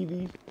 Yeah, the TVs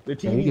you that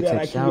can take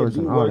actually showers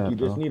do and all work. that, You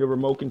just bro. need a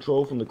remote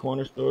control from the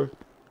corner store.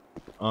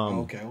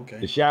 Okay.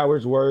 The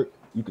showers work.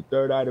 You could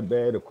third eye the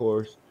bed, of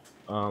course.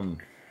 A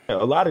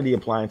lot of the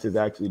appliances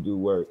actually do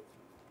work.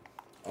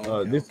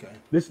 This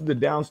is the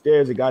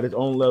downstairs. It got its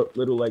own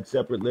little like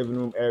separate living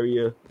room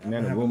area, and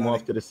then a room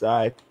off to the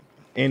side,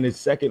 and the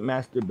second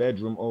master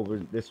bedroom over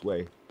this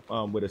way,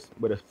 with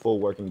a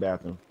full working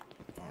bathroom.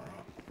 All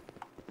right.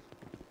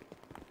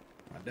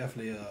 I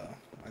definitely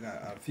I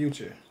got a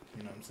future.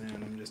 You know what I'm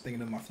saying? I'm just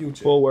thinking of my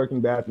future. Full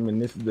working bathroom,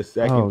 and this is the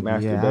second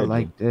master bedroom. I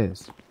like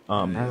this.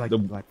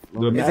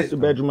 The master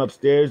bedroom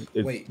upstairs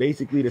is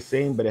basically the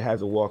same, but it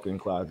has a walk-in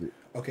closet.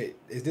 Okay,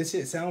 is this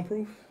shit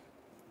soundproof?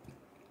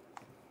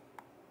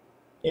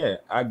 Yeah,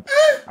 I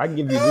can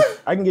give you this.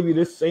 I can give you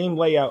this same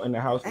layout in the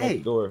house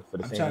next door for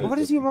the same. What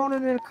is he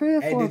rolling in the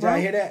crib Hey, for, did bro?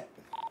 y'all hear that?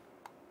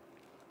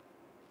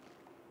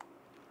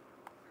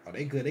 Oh,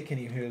 they good. They can't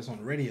even hear us on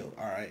the radio.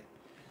 All right,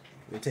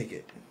 we'll take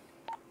it.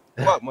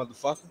 What,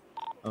 motherfucker?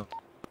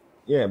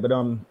 Yeah, but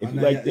if you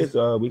like this,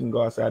 we can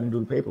go outside and do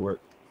the paperwork.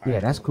 Yeah,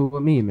 that's cool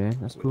with me, man.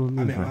 That's cool with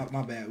me. I mean, bro.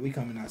 my bad. We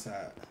coming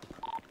outside.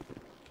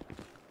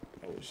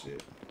 Oh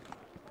shit.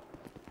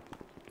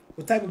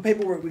 What type of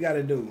paperwork we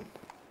gotta do?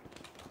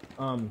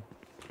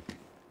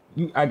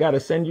 I gotta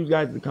send you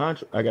guys the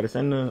contract. I gotta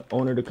send the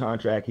owner the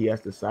contract. He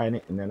has to sign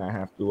it, and then I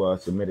have to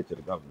submit it to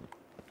the government.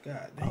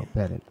 God damn. Oh,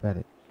 bet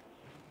it.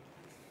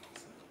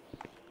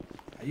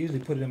 I usually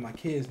put it in my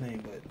kid's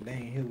name, but they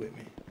ain't here with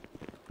me.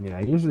 Yeah,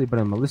 I usually put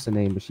in Melissa's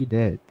name, but she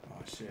dead.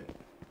 Oh shit.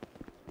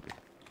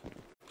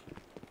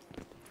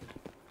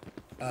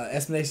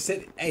 Explanation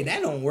said, "Hey,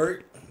 that don't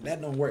work.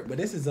 That don't work." But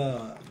this is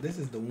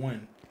the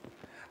one.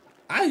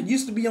 I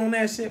used to be on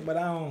that shit, but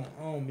I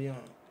don't be on.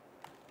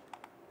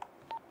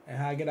 And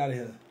how I get out of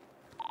here?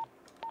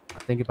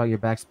 Think about your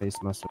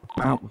backspace muscle.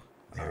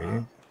 There it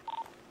is.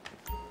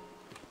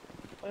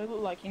 What it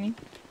look like, Kenny?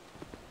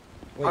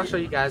 I'll show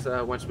you guys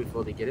once we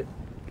fully get it.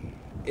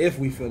 If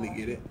we fully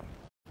get it.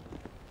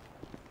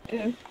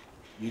 Yeah.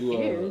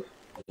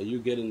 You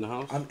get in the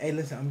house? Hey,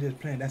 listen, I'm just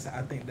playing. I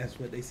think that's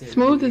what they said.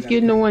 Smooth is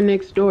getting the one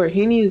next door.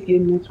 Henny is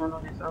getting this one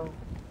on his own.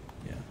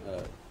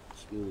 Yeah.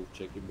 Smooth.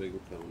 Check your big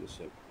account in a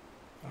second.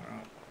 All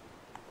right.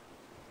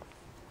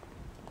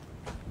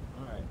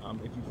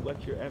 If you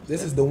flex your F7.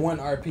 This is the one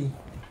RP.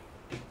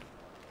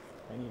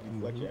 I need you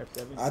flex your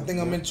F7. I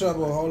think I'm in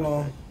trouble. Hold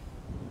on.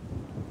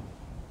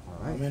 All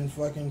right. I'm in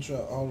fucking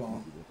trouble. Hold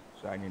on.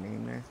 Sign your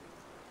name there.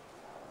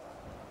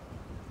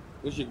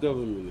 What's your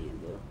government name,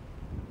 bro?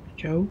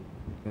 Joe.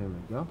 There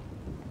we go.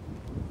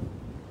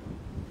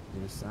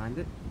 Just signed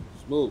it.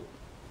 Smooth.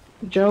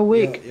 Joe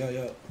Wick.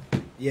 Yo.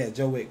 Yeah,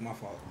 Joe Wick. My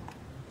fault.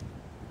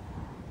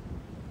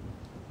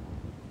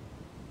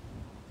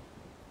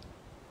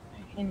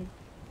 Henny. You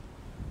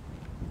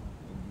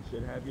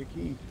should have your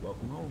keys.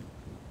 Welcome home.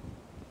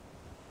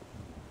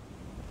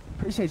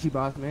 Appreciate you,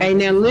 boss man. Hey,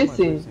 now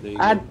listen.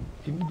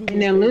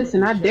 Now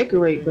listen. I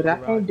decorate, but I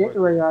can't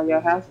decorate all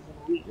your houses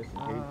in a week.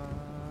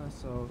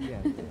 So yeah.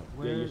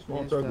 Yeah, your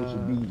small circle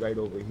should be right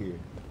over here.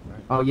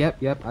 Right? Oh,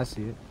 yep. I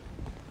see it.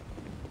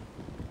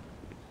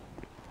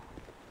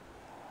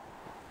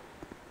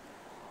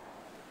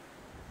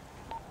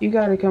 You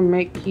gotta come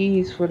make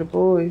keys for the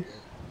boys,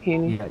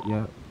 Henny.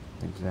 Yeah,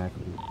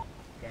 exactly.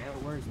 Yeah,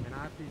 it works, man.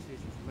 I appreciate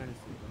you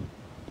tremendously,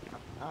 bro.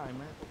 All right,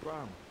 man. No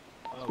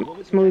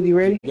problem. Smooth, you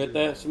ready? Get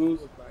that,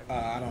 Smooth?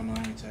 I don't know.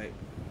 I ain't check.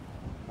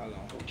 Hold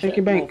on. Check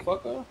your bank.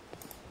 Motherfucker.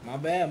 My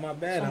bad.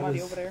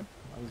 Somebody over there.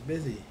 I was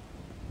busy.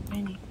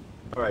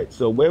 All right.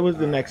 So where was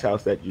the next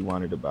house that you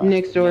wanted to buy?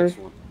 Next door. Next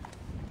one.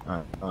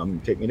 All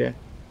right. Take me there.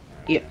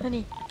 Yeah.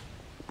 Penny.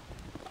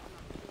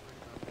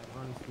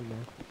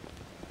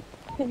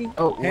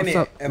 Oh, Henny, what's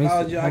up? if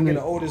I was you, I'd get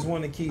the oldest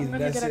one the keys. I'm gonna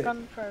That's get a it.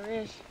 gun for a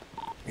wish.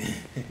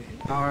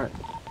 All right.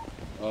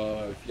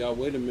 If y'all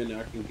wait a minute,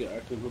 I can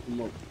hook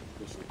him up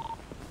with some.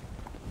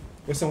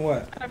 With some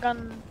what? A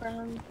gun for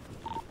him.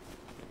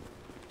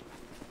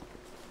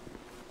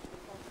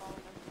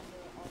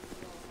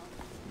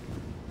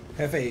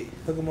 Hefe,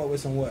 hook him up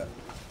with some what?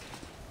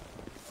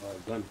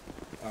 Gun.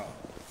 Oh.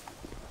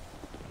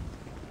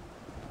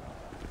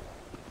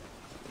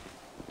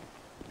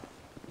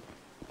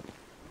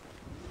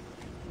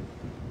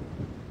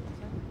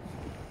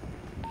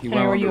 He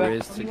went where you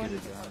is to get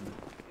it done.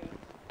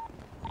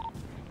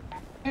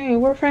 Hey,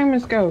 where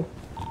Famous go?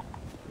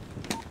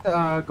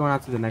 Going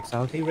out to the next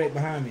house. He right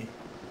behind me.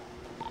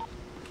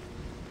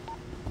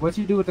 What'd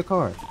you do with the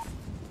car?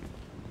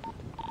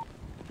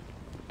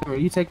 Or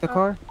you take the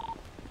car?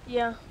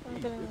 Yeah, I'm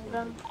getting a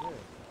gun.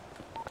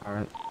 All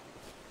right.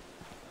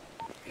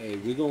 Hey,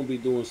 we're gonna be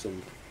doing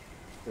some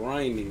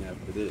grinding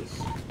after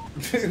this.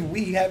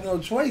 We have no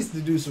choice to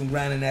do some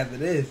grinding after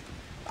this.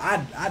 I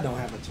don't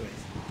have a choice.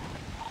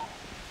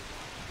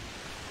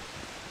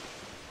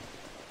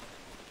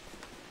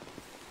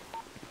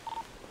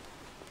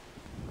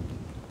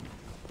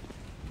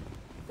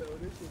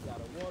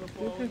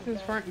 This is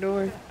his front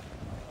door.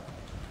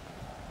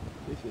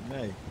 This is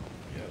nice.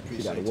 Yeah,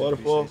 You got a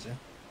waterfall.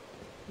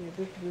 Yeah,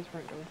 this is his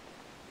front door.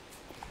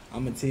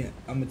 I'm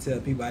gonna tell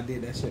people I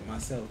did that shit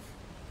myself.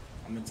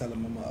 I'm gonna tell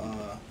them I'm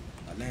a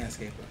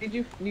landscaper. Did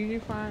you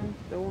find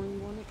the one you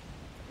wanted?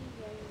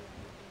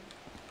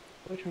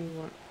 Which one you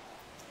want?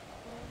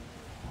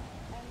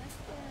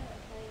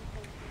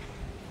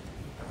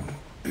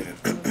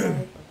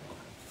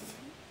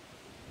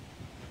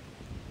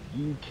 Do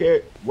you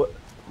care what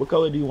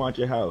color do you want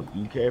your house? Do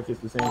you care if it's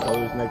the same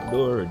color as next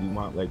door, or do you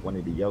want like one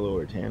of the yellow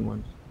or tan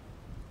ones?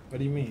 What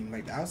do you mean,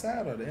 like the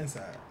outside or the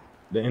inside?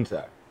 The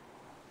inside.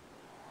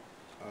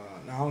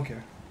 No, I don't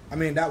care. I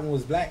mean, that one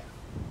was black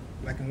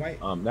and white.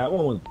 That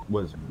one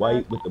was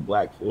white with the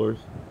black floors.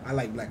 I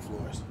like black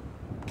floors.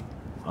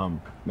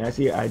 May I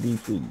see your ID,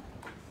 please?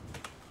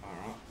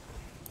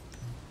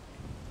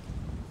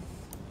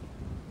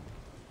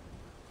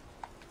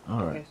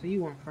 All right. Okay, so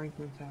you want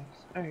Franklin's house.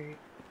 All right.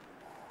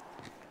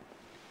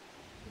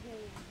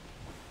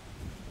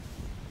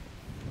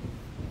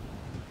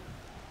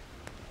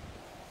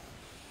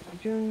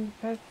 June,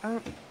 pass out. I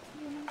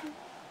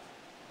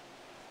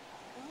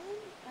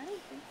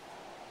don't think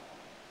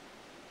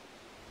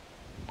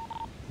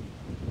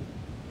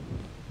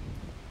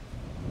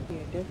Yeah,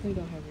 definitely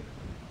don't have it.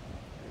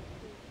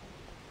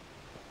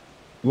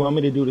 You want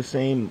me to do the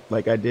same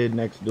like I did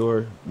next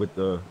door with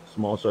the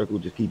small circle?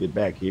 Just keep it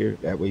back here.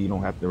 That way you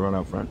don't have to run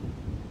out front.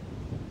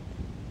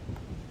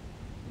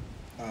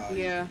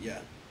 Yeah. Yeah.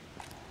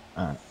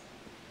 All right.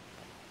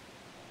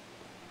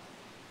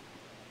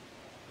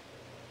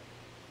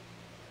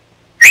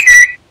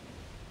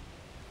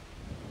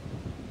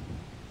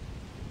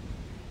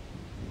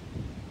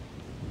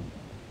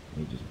 Let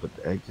me just put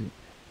the exit.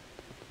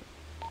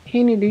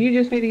 Henny, do you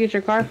just need to get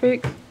your car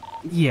fixed?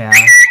 Yeah.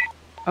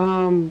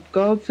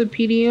 Go to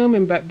PDM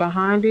and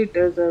behind it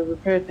there's a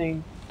repair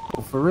thing.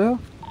 Oh, for real?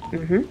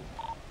 Mm-hmm.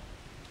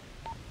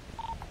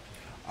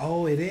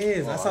 Oh, it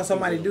is. I saw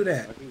somebody do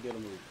that. I can get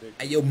him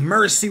Hey, yo,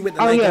 Mercy with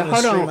the Oh like yeah, on the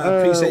hold stream. on. I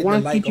appreciate the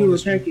Once like you on the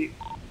repair stream.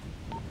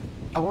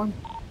 it. I won.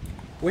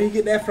 Where you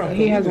get that from?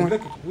 He has one.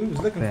 We was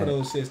looking for Bad.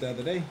 those shits the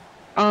other day.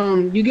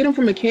 You get them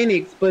from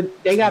mechanics,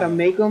 but they gotta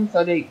make them,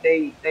 so they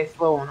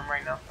slow on them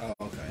right now. Oh,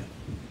 okay.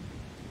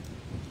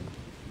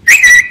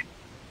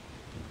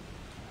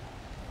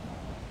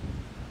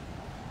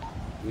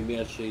 Maybe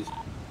I chase.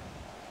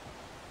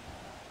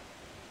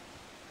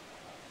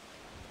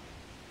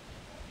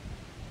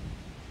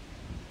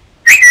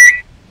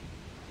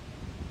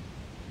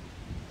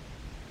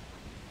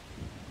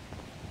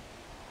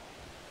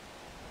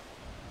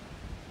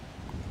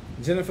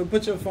 Jennifer,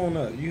 put your phone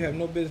up. You have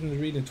no business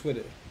reading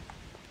Twitter.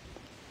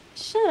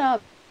 Shut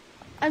up.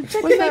 I'm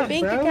checking What's my up,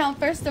 bank bro? account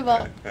first of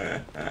all.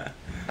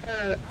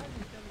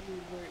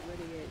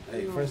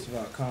 Hey, first of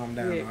all, calm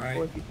down, Yeah, all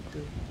right?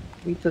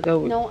 we took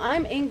over. No,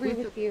 I'm angry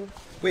with you.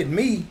 With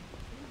me?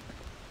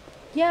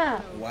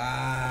 Yeah.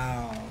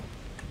 Wow.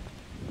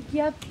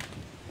 Yep.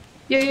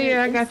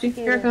 Yeah, I got you.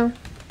 Here I come.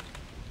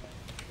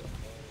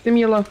 Send me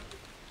your low.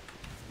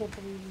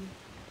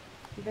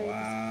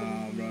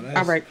 Wow, bro, that's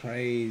All right.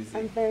 crazy.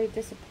 I'm very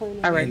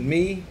disappointed. All right. And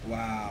me?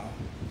 Wow.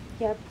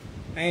 Yep.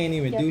 I ain't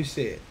even Yep. do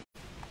shit.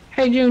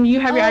 Hey June, you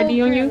have your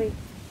ID on you? really?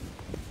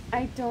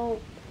 I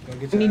don't. Go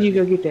get I your need you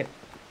to ID. go get that.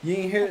 You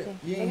ain't hear Okay,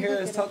 you let ain't me hear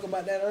look us it talk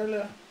about that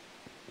earlier?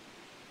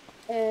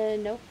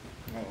 Nope.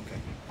 Oh,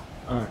 okay.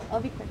 All right.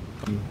 I'll be quick.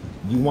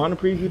 You want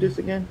to preview this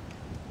again?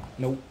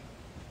 Nope.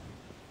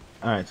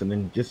 All right. So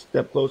then just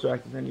step closer. I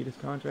can send you this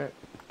contract.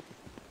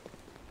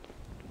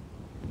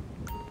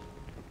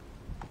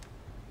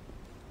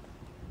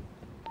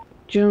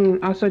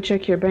 June, also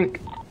check your bank.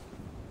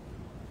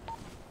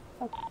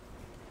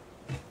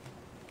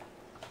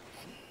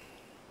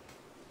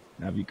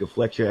 Now, if you could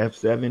flex your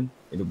F7,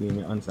 it'll be in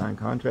your unsigned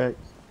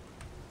contracts.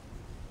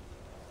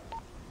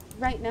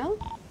 Right now?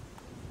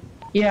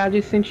 Yeah, I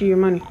just sent you your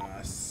money.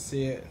 I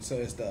see it. So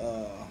it's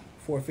the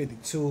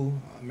 452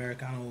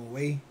 Americano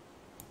way.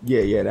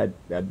 Yeah,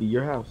 that'd be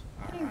your house.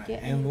 All right.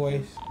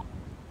 Invoice.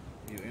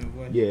 You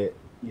invoice? Yeah,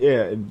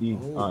 it'd be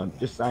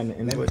just sign the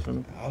invoice for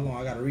me. Hold on,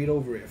 I gotta read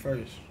over it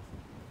first.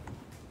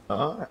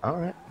 All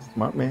right,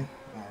 smart man.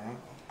 All right.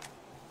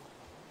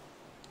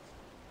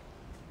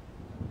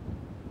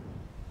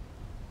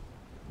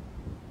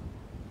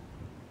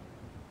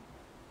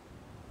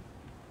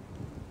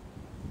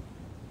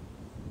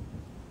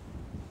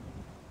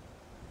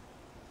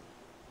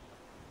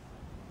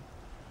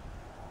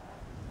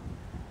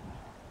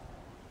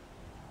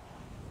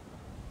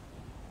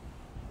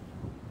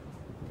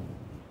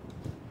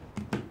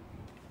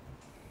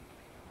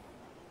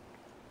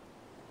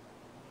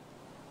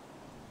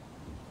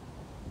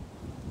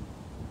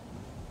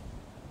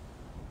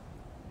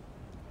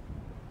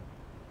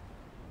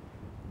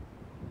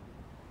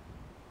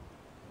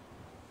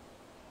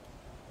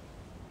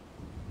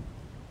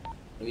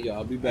 Yeah,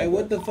 I'll be back. Hey,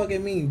 what the fuck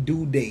it mean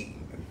due date?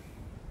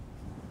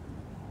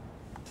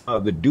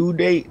 The due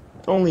date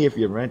only if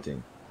you're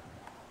renting.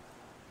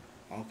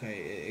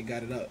 Okay, it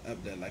got it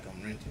up there like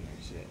I'm renting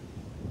and shit.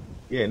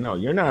 Yeah, no,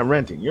 you're not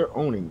renting. You're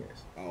owning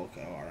this. Oh,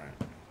 okay, all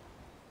right.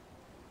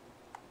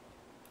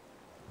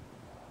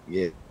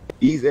 Yeah,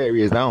 these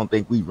areas I don't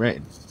think we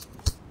rent.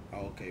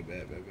 Oh, okay,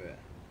 bad.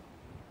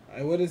 All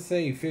right, what did it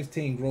say?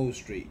 15 Grove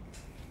Street.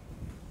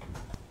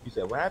 You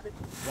said what happened?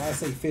 Why I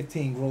say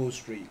 15 Grove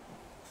Street?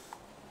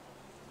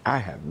 I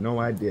have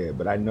no idea,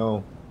 but I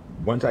know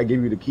once I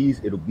give you the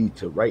keys, it'll be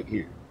to right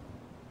here.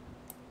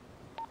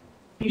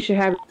 You should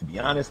have. To be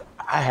honest,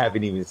 I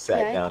haven't even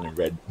sat down and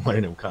read one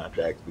of them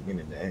contracts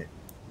beginning to end.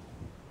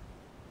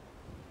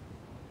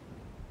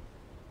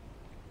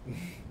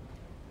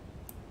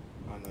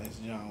 Oh no, it's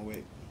John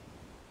Wick.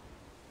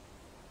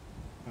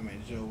 I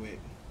mean Joe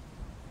Wick.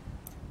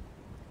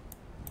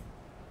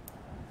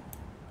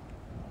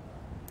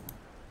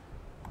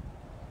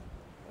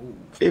 Ooh.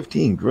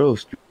 15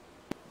 Grove Street.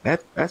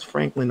 That's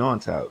Franklin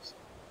Aunt's house.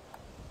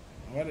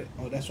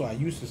 Oh, that's where I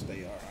used to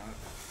stay. All right.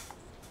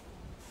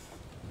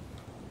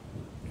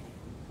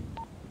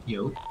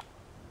 Yo. I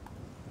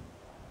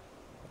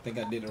think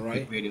I did it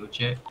right. Radio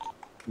check.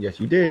 Yes,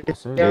 you did.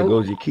 Yes, there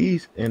goes your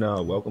keys, and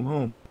welcome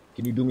home.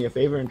 Can you do me a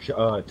favor and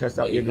test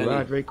out your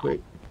garage right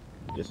quick,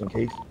 just in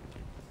case?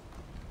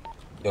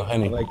 Yo,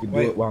 honey. I like to do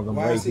it while I'm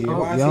right here.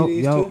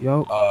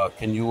 Yo.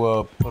 Can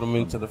you put them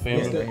into the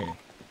family?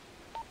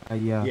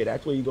 Yeah. Yeah,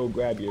 that's where you go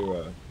grab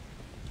your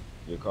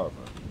car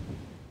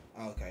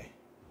from. Okay.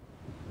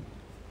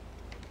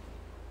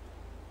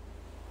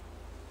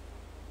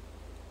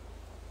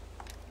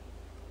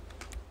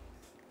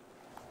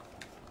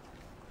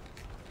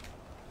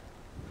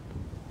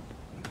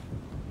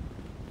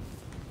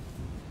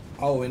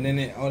 Oh, and then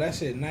that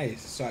shit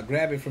nice. So I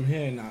grab it from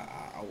here and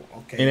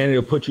okay. And then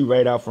it'll put you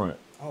right out front.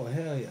 Oh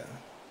hell yeah.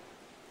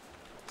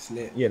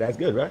 Slit. Yeah, that's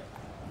good, right?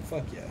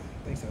 Fuck yeah.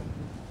 Think so.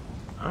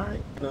 All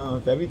right. No,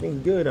 if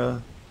everything's good,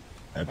 I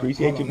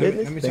appreciate your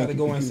business. Let me try to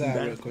go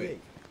inside real quick.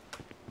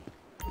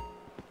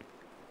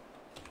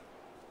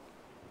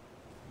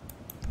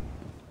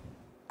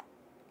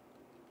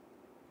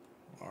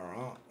 All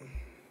right.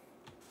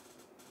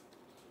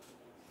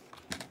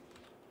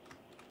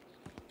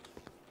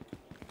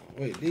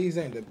 Wait, these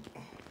ain't the.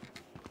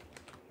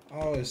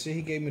 Oh shit!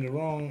 He gave me the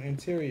wrong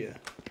interior.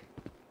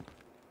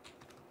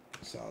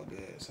 It's all good.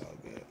 It's all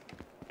good.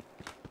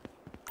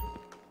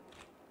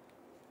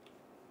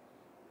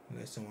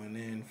 Let someone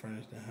in,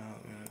 furnish the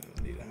house. Man,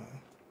 need a house.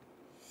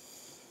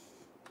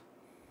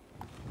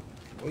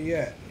 Where you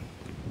at?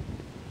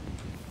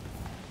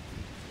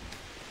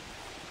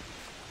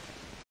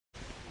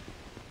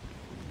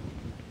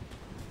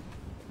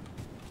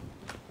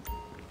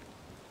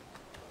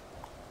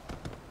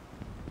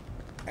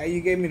 Hey,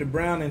 you gave me the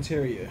brown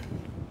interior.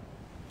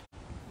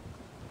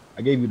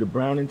 I gave you the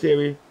brown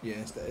interior? Yeah,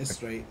 it's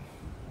straight.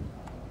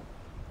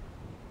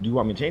 Do you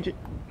want me to change it?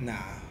 Nah.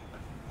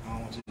 I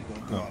don't want you to go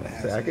through all the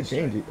hassle. I can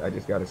change it. I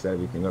just got to set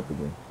everything up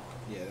again.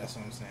 Yeah, that's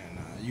what I'm saying.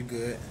 Nah, you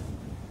good.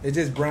 It's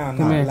just brown,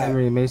 Come not here, black.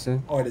 Henry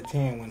Mason. Or the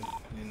tan one,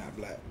 and not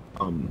black.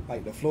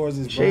 Like the floors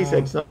is Shay brown.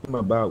 said something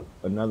about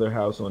another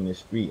house on this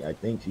street. I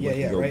think she went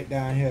to go. Right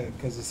down here,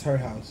 because it's her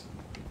house.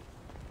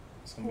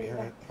 It's going to be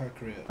her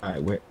crib. All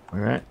right, wait. All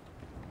right.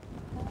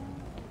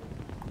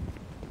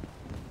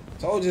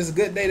 Told you it's a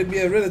good day to be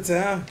a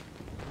realtor, huh?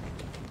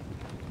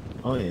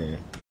 Oh, yeah.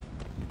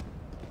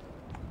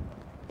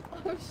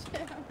 Oh,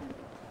 shit.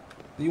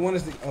 Do you want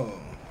us to... Oh.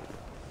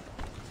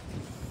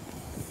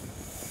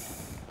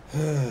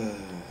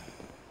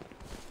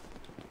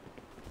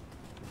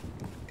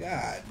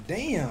 God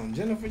damn,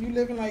 Jennifer, you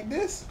living like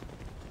this?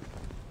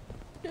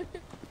 God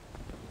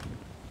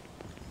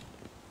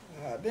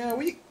damn,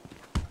 where you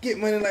get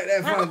money like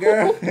that from,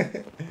 girl?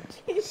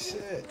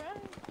 Shit.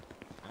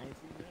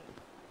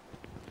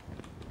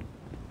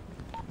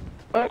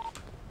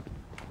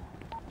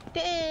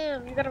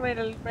 gotta wait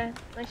a little bit.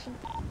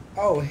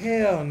 Oh,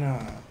 hell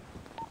nah.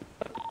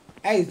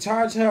 Hey,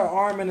 charge her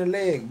arm and a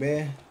leg,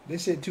 man.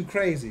 This shit too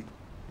crazy.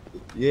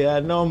 Yeah, I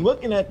know. I'm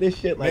looking at this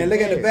shit like, man,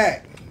 look at the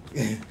back.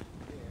 You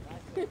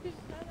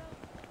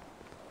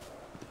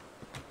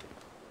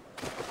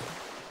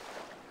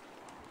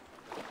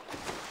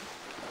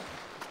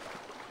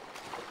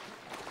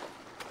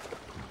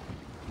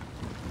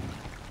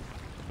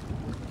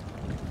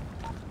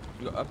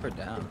go up or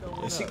down?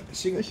 Yeah,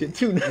 this shit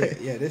too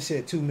nice. Yeah, this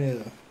shit 2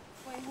 mil.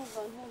 Wait,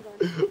 hold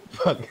on.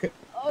 Fuck it.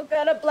 Oh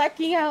god, I'm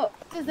blacking out.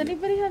 Does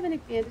anybody have any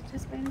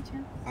bandages by any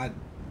chance?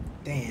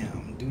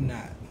 Damn, do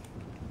not.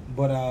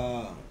 But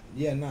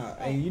yeah, nah.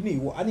 Hey,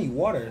 I need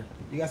water.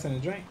 You got something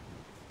to drink?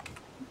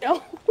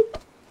 No.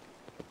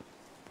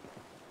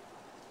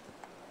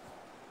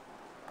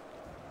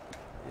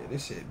 Yeah,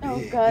 this shit big.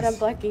 Oh god, I'm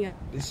blacking out.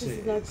 This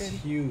shit is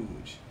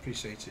huge.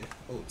 Appreciate you.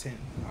 Oh, 10.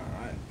 All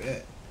right,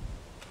 bet.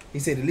 He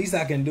said the least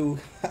I can do.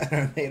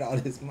 I made all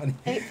this money.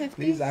 $8.50.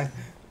 The least I can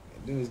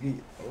do is get.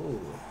 Oh,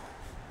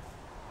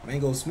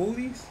 mango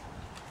smoothies.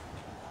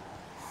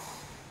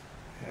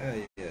 Hell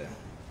yeah.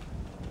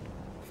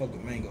 Fuck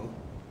with mango.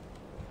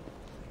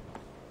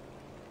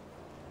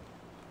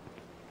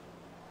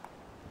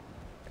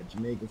 That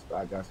Jamaican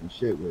spot got some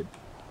shit with.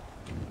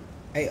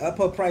 Hey, up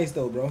her price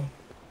though, bro.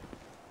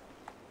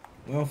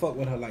 We don't fuck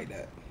with her like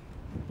that.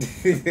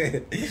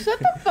 Shut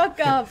the fuck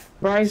up.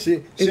 Bryce,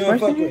 she don't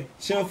fuck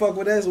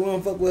with us. We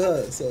don't fuck with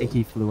her. So I think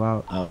he flew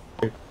out. Oh,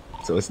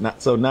 so it's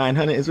not. So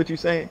 900 is what you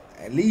saying?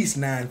 At least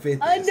 950.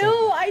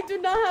 No, I do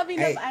not have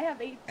enough. I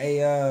have 8.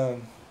 Hey,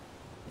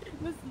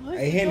 Listen,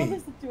 hey, Henny. don't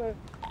listen to her.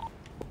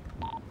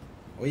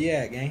 Where you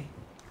at, gang?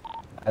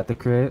 At the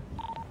crib.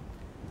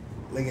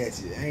 Look at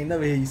you. I ain't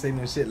never hear you say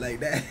no shit like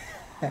that.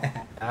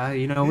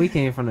 You know, we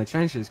came from the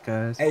trenches,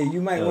 cuz. Hey,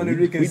 you might want to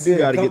we reconsider.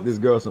 do gotta get this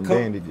girl some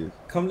bandages.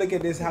 Come look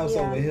at this house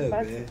over here,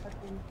 man.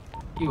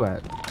 You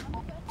at?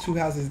 2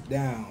 houses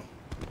down.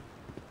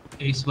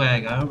 Hey,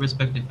 Swag, I don't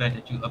respect the fact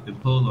that you up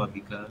and pull on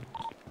because.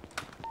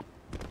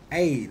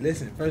 Hey,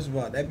 listen, first of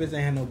all, that bitch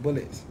ain't had no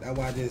bullets. That's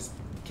why I just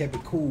kept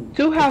it cool.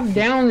 2 houses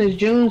down is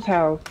June's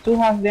house. 2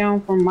 houses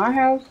down from my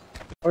house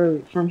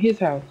or from his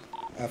house?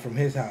 From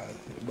his house.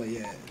 But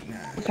yeah, nah.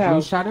 His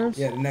house. Shutters?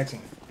 Yeah, the next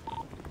one.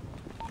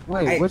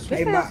 Wait, hey, which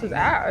this house is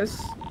ours?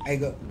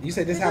 Hey, you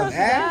said this house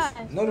ass?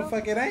 No, the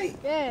fuck it ain't.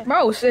 Yeah.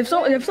 Bro, if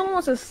someone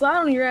wants to slide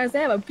on your ass, they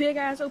have a big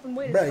ass open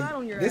way to slide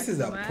on your ass. This is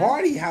a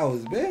party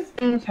house, bitch.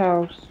 June's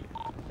house.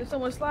 If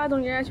someone slides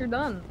on your ass, you're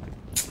done.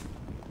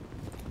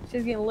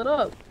 Shit's getting lit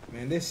up.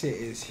 Man, this shit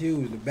is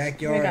huge. The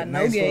backyard, got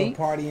no nice gate. little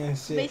party and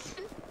shit.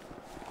 Mission?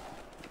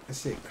 That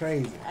shit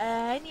crazy.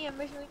 I need a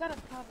mission. We got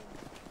a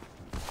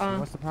problem.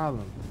 What's the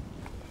problem?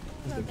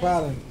 What's the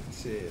problem?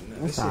 Shit, no,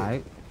 It's this shit.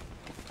 alright.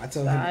 I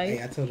told him,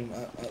 hey, I told him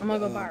I'm gonna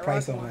go buy a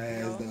price on rock her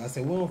ass one, though. I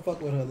said we don't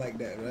fuck with her like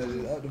that, bro.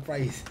 Just up the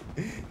price.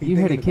 You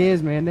hear the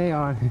kids, man? They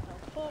are.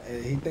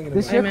 He thinking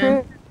This about your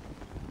it. crib?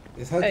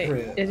 It's her Hey,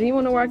 crib. is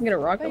anyone know where I can get a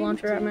rocket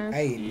launcher at, man?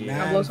 Hey,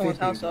 I'll blow someone's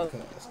house up.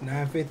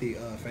 950,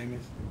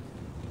 famous.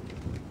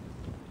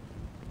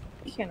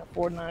 You can't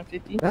afford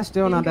 950. That's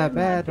still not that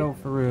bad though,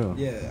 for real.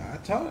 Yeah, I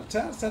tried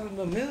to sell him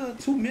a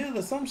 2 mil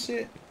or some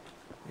shit.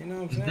 You know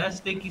what I'm Is saying? that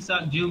Stinky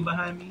Sock June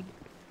behind me?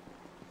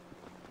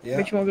 Yeah.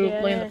 Bitch, you wanna go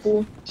play in the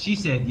pool? She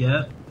said,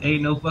 yep.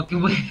 Ain't no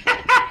fucking way.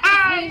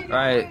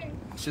 Right.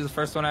 She's the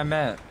first one I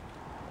met.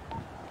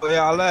 Where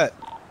y'all at?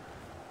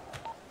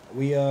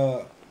 We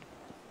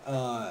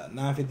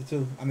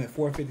 952. I'm at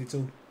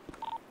 452.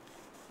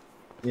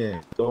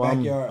 Yeah. So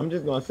Backyard. I'm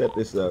just gonna set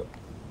this up.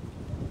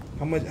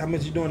 How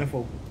much you doing it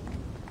for?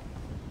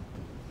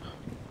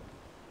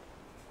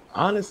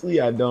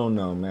 Honestly, I don't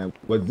know, man.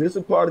 Was this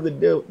a part of the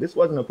deal? This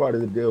wasn't a part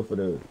of the deal for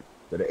the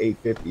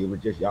 850. It was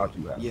just y'all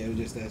 2 houses. Yeah, it was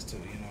just us 2.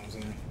 You know what I'm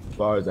saying? As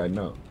far as I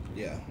know.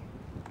 Yeah.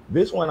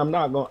 This one, I'm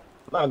not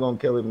gonna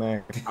kill it,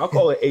 man. I'll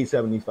call it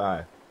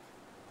 875.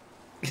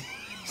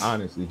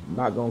 Honestly, I'm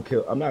not gonna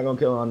kill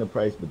it on the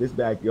price, but this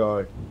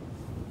backyard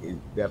is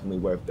definitely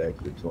worth the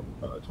extra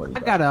 20. I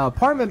got an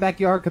apartment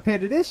backyard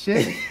compared to this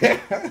shit.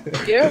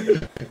 Yeah.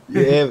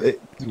 Yeah.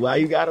 Why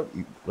you gotta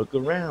look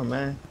around,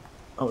 man?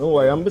 Don't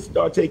worry, I'm gonna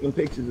start taking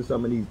pictures of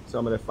some of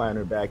the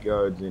finer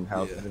backyards and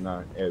houses in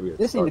our area.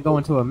 This need to go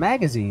into a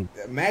magazine.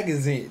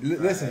 Magazine.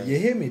 Listen, you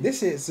hear me? This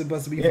shit's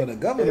supposed to be for the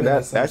government.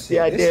 That's the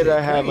idea that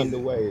I have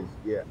underway.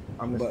 Is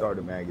I'm gonna start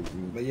a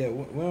magazine. But yeah,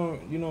 we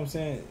don't, you know what I'm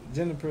saying?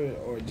 Jennifer,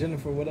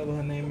 whatever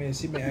her name is,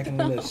 she been acting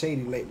a little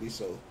shady lately,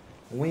 so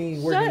we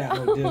ain't working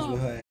out no deals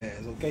with her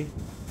ass, okay?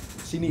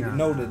 She need to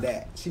know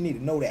that. She need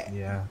to know that.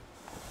 Yeah.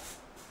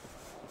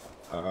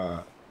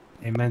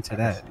 Amen to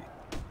that.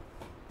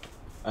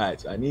 All right,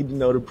 so I need to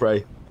know the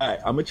price. All right,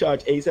 I'm gonna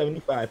charge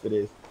 $875 for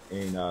this,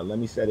 and let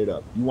me set it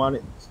up. You want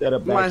it set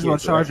up? You might as well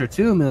charge her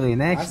 $2 million.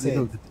 Actually,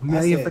 $1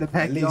 million for the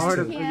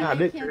backyard. Nah,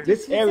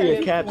 this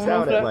area caps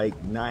out at like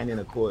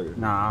 9.25.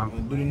 I'm Nah,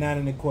 gonna do the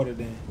 9.25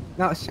 then.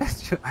 no,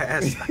 shut your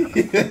ass.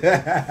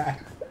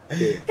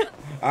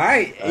 All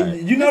right,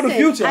 you know the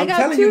future. I'm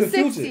telling you the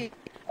future.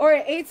 Or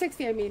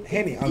 860, I mean.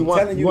 Henny, I'm you want,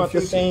 telling you want the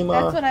the future. same?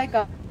 That's what I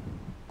got.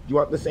 You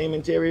want the same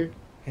interior?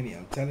 Henny,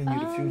 I'm telling you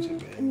the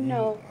future, man.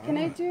 No. Can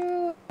I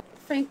do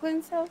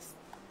Franklin's house?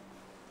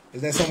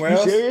 Is that somewhere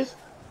else? You serious?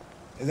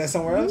 Is that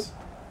somewhere else?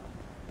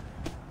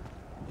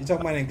 You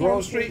talking about in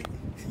Grove Street?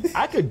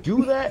 I could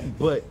do that,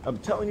 but I'm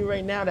telling you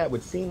right now, that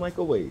would seem like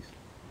a waste.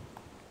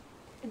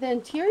 The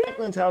interior?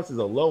 Franklin's house is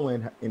a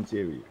low-end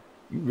interior.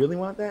 You really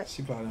want that?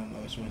 She probably don't know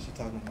which one she's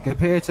talking about.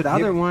 Compared to the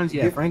other ones,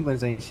 yeah,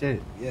 Franklin's ain't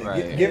shit. Yeah,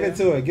 right. Give it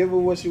to her. Give her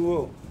what she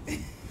will.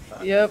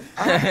 Yep.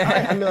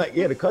 I mean, like,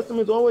 yeah, the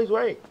customer's always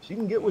right. She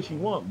can get what she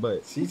want,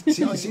 but she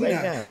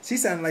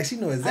sounded like she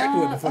knows exactly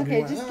what the fuck you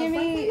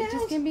okay, want.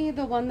 just give me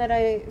the one that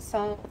I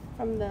saw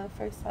from the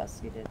first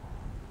house you did.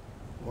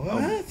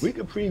 What? We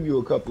could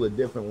preview a couple of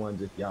different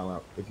ones if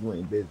you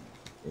ain't busy,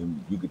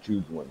 and you could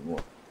choose the one you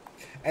want.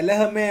 And let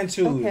her man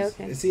choose.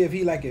 Okay. And see if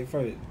he like it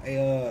first.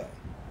 Hey,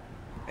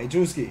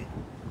 Drewski.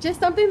 Just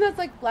something that's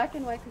like black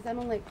and white, because I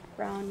don't like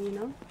brown, you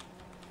know?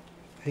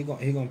 He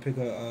gonna pick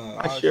a.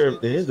 I'm sure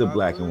there is a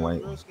black and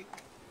white.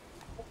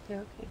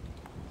 Okay.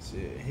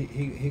 Shit,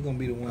 he gonna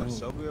be the one.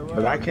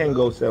 But I can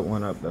go set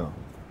one up though.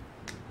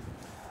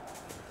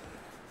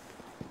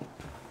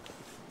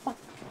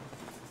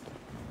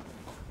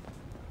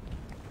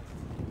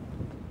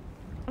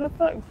 What the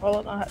fuck?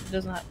 Fallout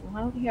doesn't have.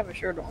 Why don't he have a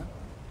shirt on?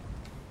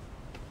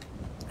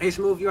 Hey,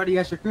 Smooth, you already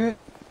got your crib?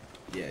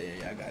 Yeah,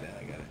 I got it.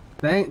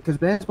 Bang, because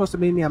Ben's supposed to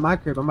meet me at my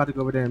crib. I'm about to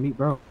go over there and meet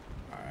bro.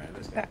 Alright,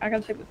 let's go. I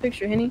gotta take the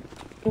picture, Henny.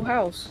 Whole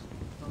house.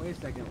 Oh, wait a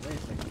second.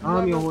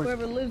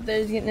 Whoever lives there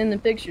is getting in the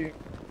picture.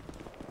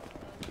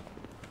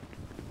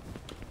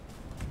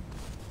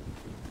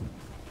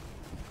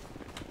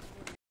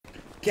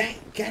 Gang.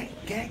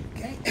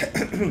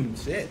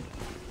 Shit.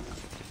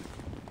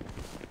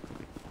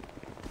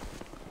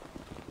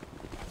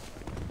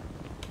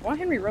 Why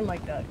Henry run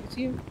like that? You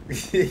see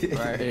him?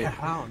 Right.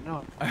 I don't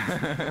know.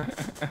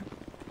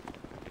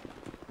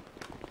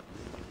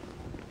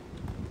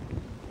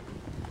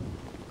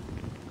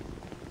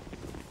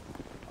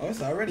 Oh, it's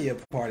already a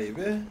party,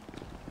 man.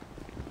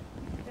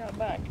 Yeah,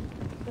 back.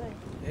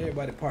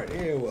 Everybody party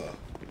everywhere.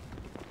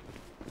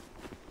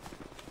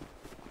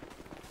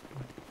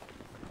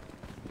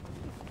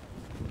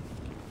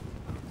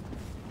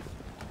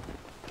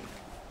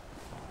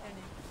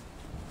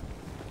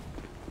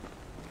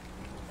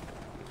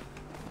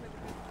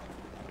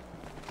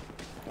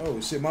 Oh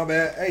shit, my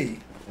bad. Hey,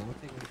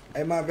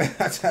 my bad.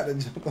 I tried to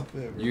jump up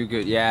there, bro. You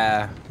good?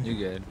 Yeah, you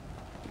good.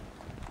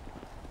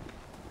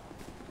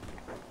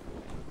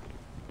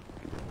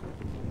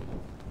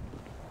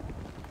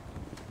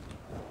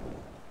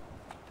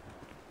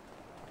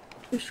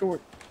 Too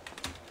short.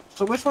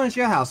 So which one's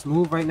your house?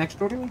 Move right next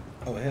door to me?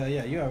 Oh hell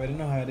yeah, you already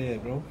know how it is,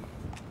 bro.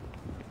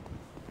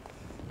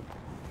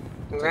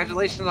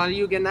 Congratulations on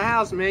you getting a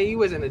house, man. You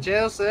was in a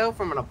jail cell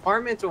from an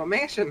apartment to a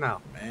mansion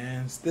now.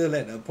 Man, still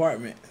at the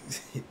apartment.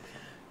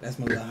 That's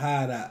my little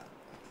hideout.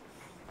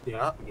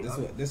 Yeah.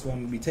 This one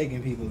I'm gonna be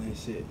taking people and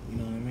shit. You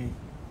know what I mean?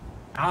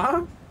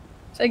 Huh?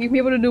 Taking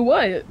people to do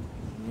what? You know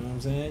what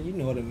I'm saying? You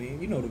know what I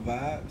mean? You know the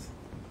vibes.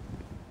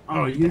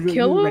 Oh, you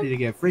ready to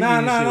get freaky?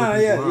 Nah,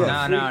 yeah.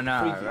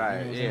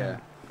 Right, yeah.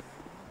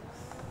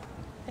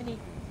 I'm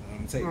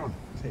gonna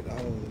take the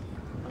whole.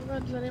 I'm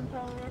going to the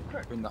improv real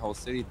quick. Bring the whole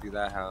city through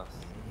that house.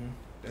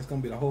 That's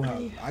gonna be the whole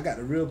house. I got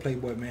the real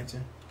Playboy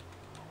mansion.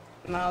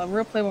 Nah, the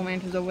real Playboy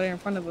mansion's over there in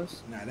front of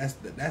us. Nah,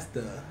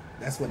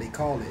 that's what they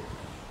call it.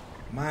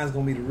 Mine's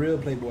gonna be the real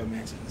Playboy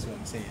mansion. That's what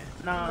I'm saying.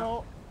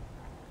 Nah.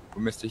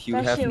 Mr. Hugh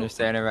Hefner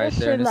standing right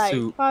there in the like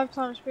suit. 5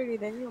 times bigger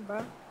than you,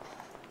 bro.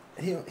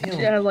 He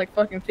has like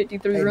fucking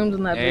 53 rooms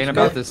in that. It ain't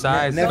about the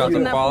size, it's about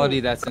the quality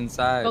that's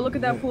inside. Go look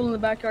at that pool in the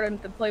backyard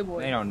at the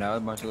Playboy. They don't know, a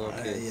bunch of little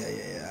kids.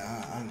 Yeah.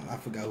 I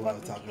forgot who I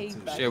was talking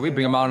to. Shit, we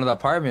bring them out into the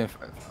apartment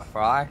for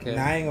all I care.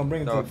 Nah, I ain't gonna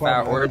bring them to the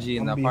apartment. apartment. Fat orgy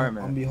in the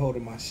apartment. I'm gonna be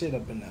holding my shit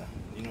up in there.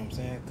 You know what I'm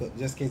saying?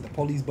 Just in case the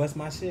police bust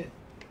my shit.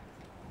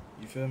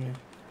 You feel me?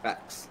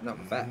 Facts. No,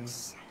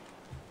 facts.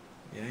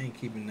 Yeah, I ain't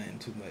keeping nothing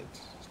too much.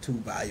 It's too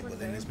valuable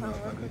in this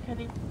motherfucker.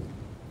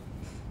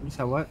 You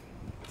said what?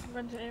 I'm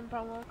going to the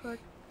improv real quick.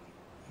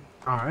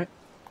 Alright.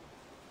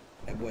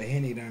 That boy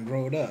Henny done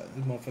growed up.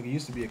 This motherfucker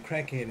used to be a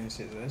crackhead and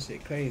shit. So that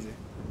shit crazy.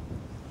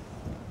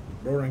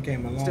 Bro done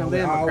came along. Still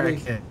I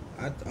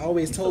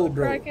always told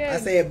bro. I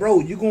said, bro,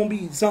 you gonna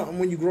be something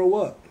when you grow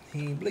up. He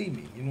ain't believe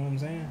me. You know what I'm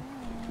saying?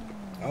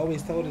 I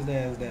always told his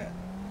ass that.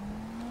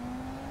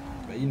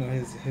 But you know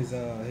his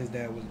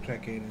dad was a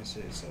crackhead and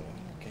shit, so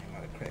he came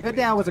out of crackhead. Your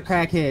dad was a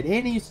crackhead,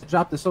 and he used to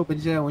drop the soap in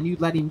jail when you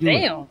let him do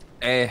it.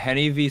 Hey,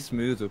 Henny v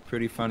Smooth was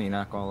pretty funny,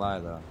 not gonna lie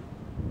though.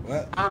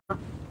 What?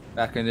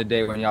 Back in the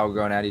day when y'all were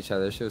going at each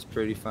other, shit was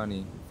pretty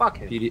funny.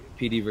 Fuck it.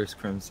 PD versus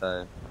Crim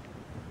side.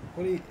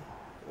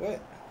 What?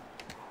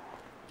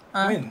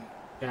 When?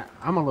 Yeah,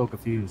 I'm a little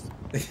confused.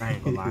 I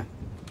ain't gonna lie.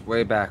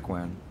 Way back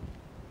when.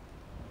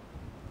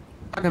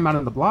 Talking about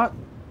in the block?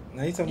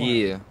 Now you talking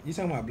about? You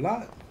talking about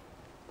block?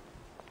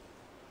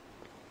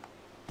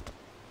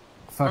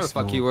 Where the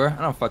fuck you were?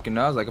 I don't fucking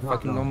know. It was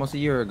like almost a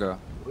year ago.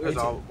 We was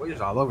all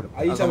over the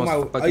place. Are you talking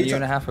about? Like a year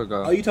and a half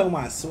ago. Are you talking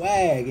about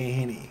Swag and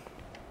Henny?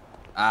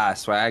 Ah,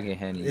 Swag and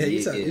Henny. Yeah,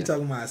 you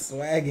talking about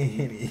Swag and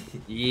Henny.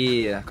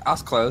 Yeah, I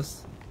was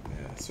close.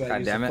 Yeah, Swag God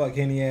used damn to it. fuck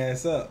Henny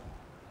ass up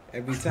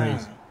every time.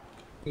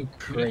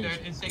 Crazy. Where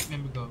the insect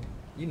member go?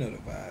 You know the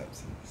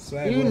vibes.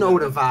 Swag You know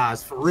the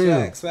vibes for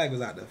real. Swag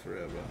was out there for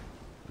real, bro.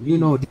 You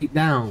know deep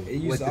down.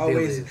 It used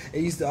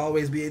to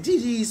always be a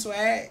GG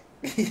Swag.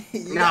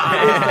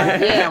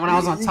 Yeah, when I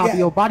was on top of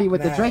your body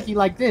with the drinky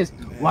like this,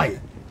 white.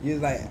 You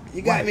was like,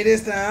 you got me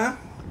this time,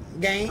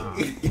 gang.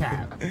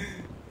 Cap.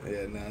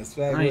 Yeah, nah,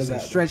 Swag I need was some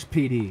out Stretch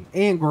PD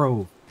and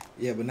Grove.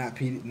 Yeah, but not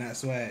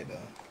Swag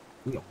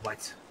though. Yeah,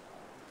 what?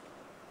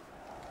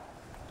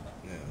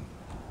 Yeah.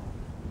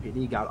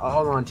 PD got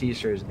all on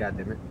t-shirts,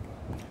 goddammit.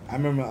 I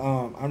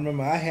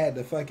remember I had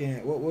the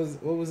fucking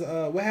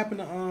what happened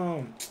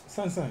to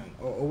Sun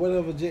or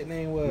whatever Jit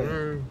name was.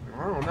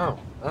 I don't know.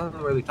 I don't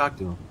really talk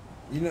to him.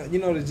 You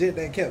know the Jit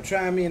that kept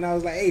trying me, and I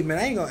was like, hey man,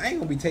 I ain't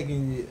gonna be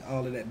taking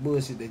all of that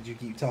bullshit that you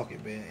keep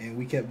talking, man. And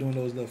we kept doing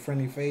those little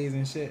friendly phase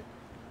and shit.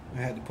 I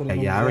had to put him on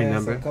his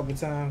ass a couple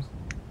times.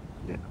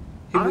 Yeah.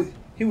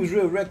 He was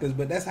real reckless,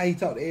 but that's how he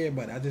talked to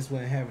everybody. I just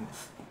wasn't having it.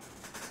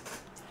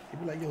 He'd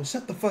be like, yo,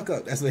 shut the fuck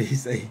up. That's what he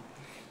say.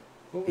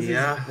 What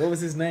was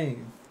his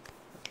name?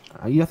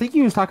 I think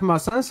you was talking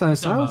about Sunshine.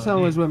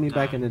 Sunshine was with me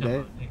back in the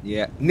day.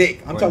 Yeah.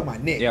 Nick. I'm talking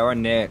about Nick. Yeah, or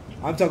Nick.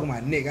 I'm talking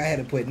about Nick. I had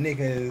to put Nick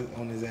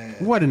on his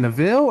ass. What, in the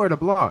Ville or the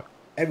block?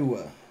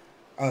 Everywhere.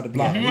 Oh, the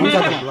block. I'm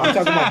talking about the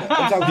block.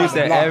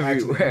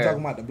 Everywhere. I'm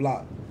talking about the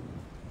block.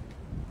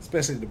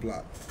 Especially the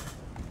block.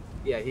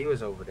 Yeah, he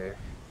was over there.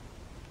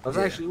 I was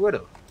actually with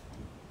him.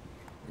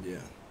 Yeah.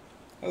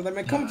 I was like,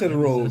 man, come to the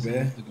road,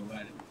 man.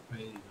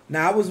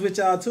 Nah, I was with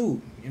y'all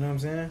too. You know what I'm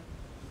saying?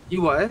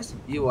 You was.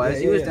 You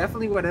was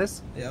definitely with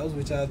us. Yeah, I was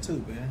with y'all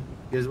too, man.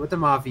 You was with the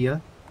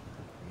Mafia.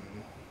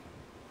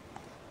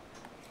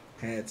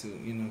 Had to,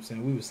 you know what I'm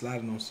saying? We was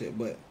sliding on shit,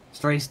 but...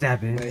 Straight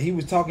stepping. But he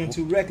was talking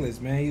too reckless,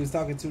 man. He was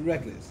talking too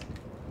reckless.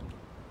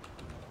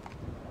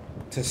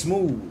 To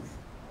smooth.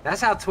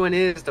 That's how Twin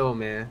is, though,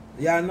 man.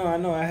 Yeah, I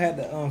know. I had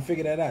to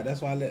figure that out.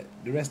 That's why I let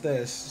the rest of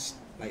the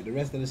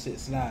shit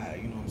slide,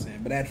 you know what I'm saying?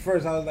 But at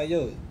first, I was like,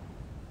 yo,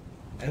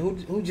 hey,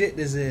 who Jit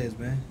this is,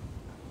 man?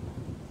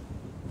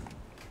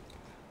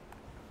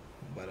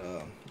 But,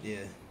 yeah.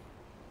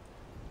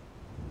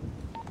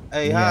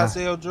 Hey, how I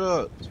sell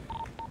drugs?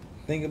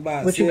 Think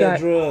about what you sell got?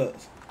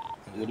 drugs.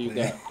 What do you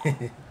got?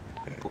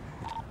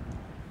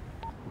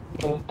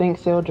 Think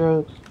sell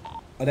drugs.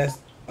 Oh,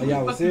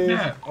 y'all was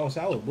serious? Oh,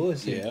 so I was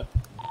bullshit. Yeah.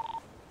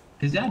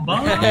 Is that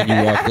ball out? You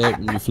walk up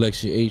and you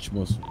flex your H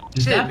muscle.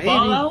 Is that maybe.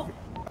 ball out?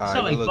 Right,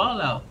 Sound like look. ball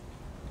out.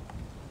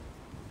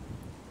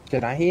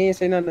 He ain't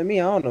say nothing to me.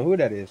 I don't know who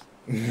that is.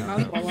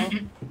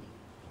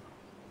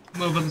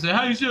 Motherfucker say,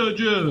 how you sell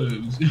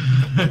drugs?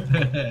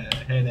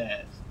 Head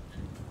ass.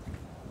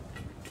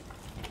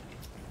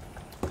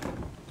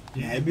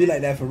 Yeah, it be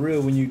like that for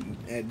real when you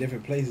at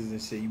different places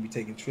and shit. You be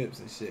taking trips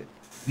and shit.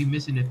 We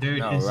missing the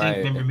third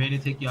NSYNC member, man, to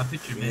take y'all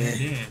picture, man.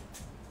 Damn.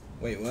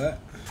 Wait, what?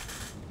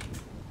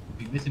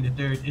 We missing the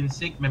third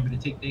NSYNC member to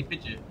take their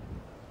picture.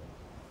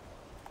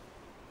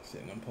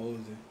 Shit, I'm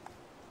posing.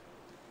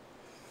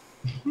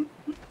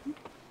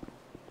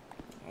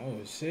 Oh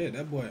shit,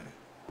 that boy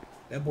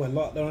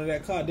locked onto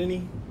that car, didn't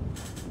he?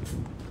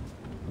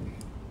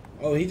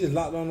 Oh, he just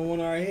locked on the one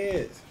of our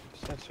heads.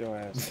 Shut your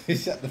ass.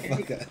 Shut the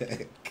fuck up.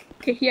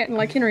 He acting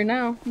like Henry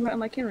now. You acting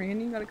like Henry,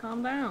 and you gotta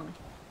calm down.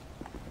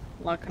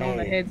 Locking on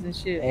the heads and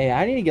shit. Hey,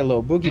 I need to get a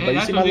little boogie, but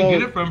you see my little.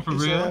 Get it from for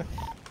real.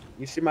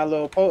 You see my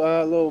little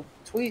little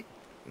tweet?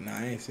 Nah,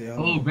 I ain't see it.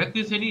 Oh,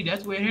 reckless Henry,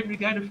 that's where Henry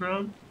got it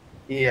from.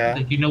 Yeah.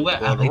 Like, you know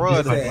what? I like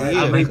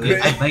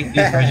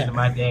this version of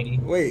my daddy.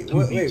 Wait,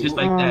 just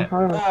like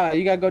that.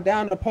 You gotta go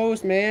down the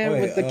post, man,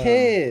 with the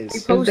kids. He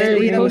posted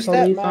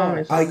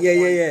stepmom. Oh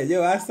yeah.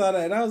 Yo, I saw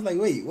that and I was like,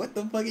 wait, what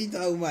the fuck are you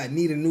talking about?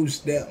 Need a new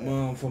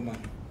stepmom for my.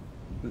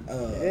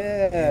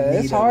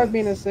 It's hard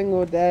being a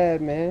single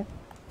dad, man.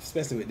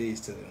 Especially with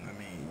these two. I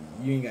mean,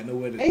 you ain't got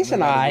nowhere to.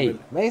 Mason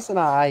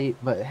alright,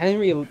 but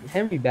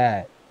Henry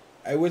bad.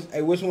 Hey,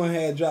 which one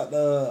had dropped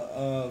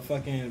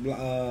fucking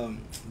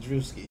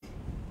Drewski?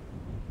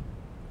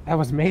 That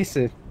was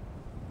Mason.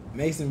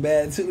 Mason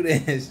bad too.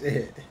 Then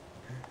shit.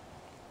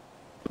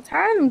 I'm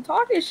tired of him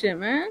talking shit,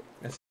 man.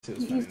 He's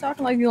He's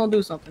talking like he gonna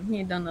do something. He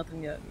ain't done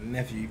nothing yet.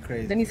 Nephew, you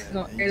crazy. Then he's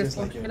gonna air this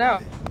shit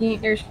out. He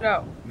ain't air shit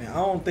out. Man, I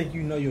don't think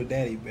you know your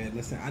daddy, man.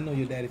 Listen, I know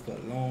your daddy for a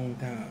long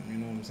time. You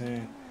know what I'm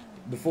saying?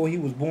 Before he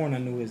was born, I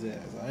knew his ass.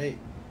 All right.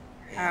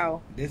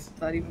 How? This is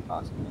not even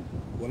possible.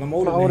 Well, I'm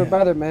older. My older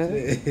brother, man.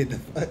 The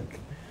fuck?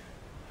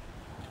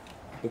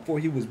 Before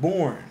he was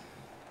born.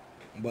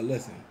 But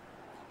listen.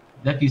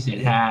 Nephew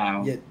said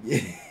how. Yeah.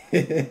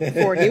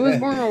 Before he was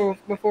born or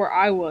before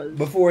I was?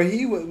 Before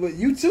he was,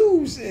 you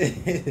too,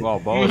 shit. Well,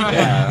 both,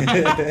 yeah.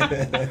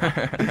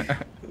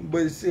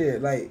 But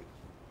shit, like,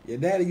 your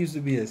daddy used to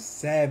be a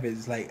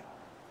savage, like,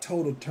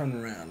 total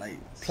turnaround, like,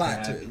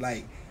 plot to,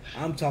 like,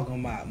 I'm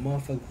talking about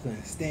motherfucker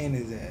couldn't stand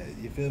his ass,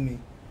 you feel me?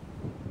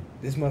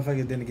 This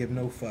motherfucker didn't give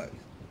no fucks.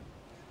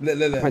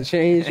 Look. I'm a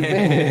changed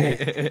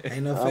man.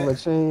 Ain't no I'm a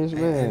changed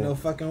man. Ain't no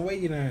fucking way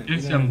you learn.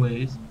 In some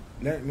ways.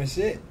 Learn my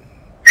shit.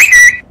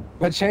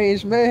 A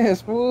changed man,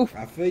 Smooth.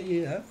 I feel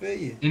you. I feel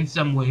you. In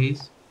some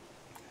ways.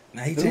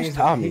 Now he Who's changed.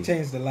 Tommy? He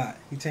changed a lot.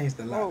 He changed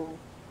a lot. Oh.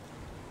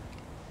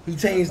 He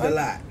changed a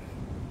lot.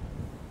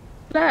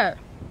 That.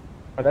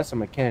 Oh, that's a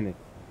mechanic.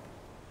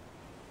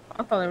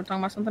 I thought they were talking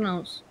about something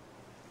else.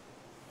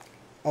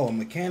 Oh, a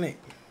mechanic.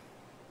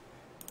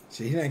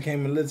 Shit, he done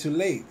came a little too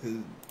late. Cause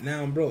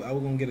now I'm broke. I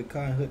was gonna get a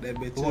car and hook that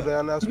bitch Cool up.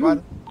 down there,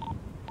 Spider.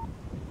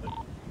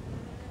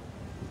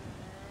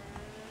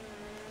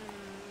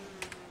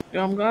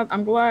 Yeah,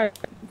 I'm glad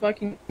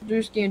fucking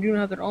Drewski and June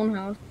have their own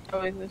house.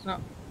 So it's not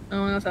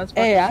no one else has.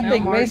 Hey, I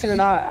think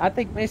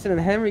fucking Mason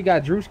and Henry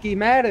got Drewski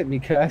mad at me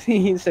because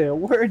he didn't say a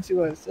word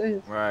to us.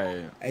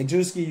 Right. Hey,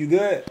 Drewski, you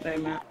good? Hey,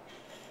 man.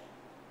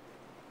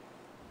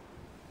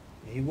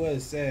 He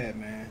was sad,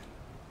 man.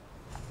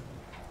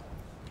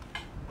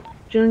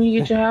 June, you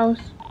get your house?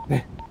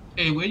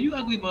 Hey, where you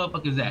ugly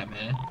motherfuckers at,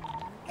 man?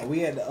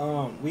 We at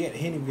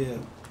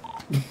Hennyville.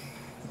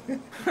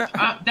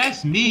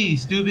 That's me,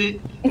 stupid.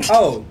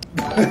 Oh.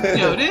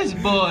 Yo, this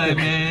boy,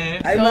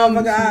 man. Hey,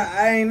 motherfucker,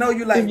 I ain't know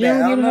you like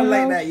that. I don't know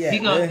like that yet.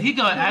 He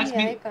gonna ask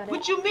me,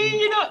 what you mean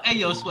you know? Hey,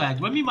 yo,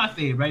 Swag, run me my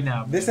fade right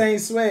now. This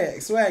ain't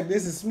Swag. Swag,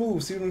 this is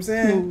Smooth. See what I'm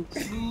saying?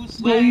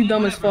 Smooth, Bro, you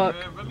dumb as fuck.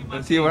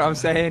 See what I'm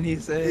saying? He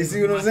said. You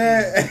see what I'm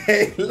saying?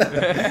 Hey, look.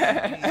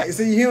 Hey,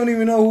 see, he don't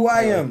even know who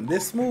I am.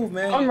 This Smooth,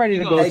 man. I'm ready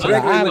to go to the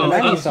island.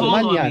 I need some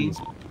money on this.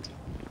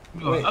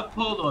 You gonna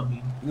uphold on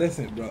me.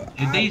 Listen, bro.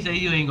 If they say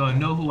you ain't gonna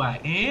know who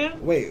I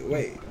am. Wait.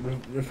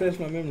 Refresh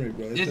my memory,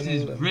 bro. This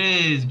is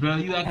Riz, bro.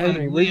 You act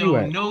like we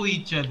don't know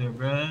each other,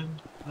 bro.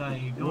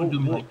 Like, don't do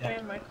me like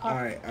that. All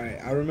right.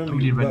 I remember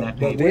you. you.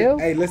 But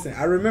hey, listen.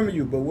 I remember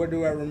you, but where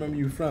do I remember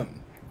you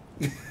from?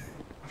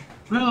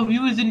 Bro, we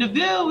was in the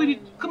Ville.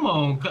 Come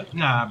on.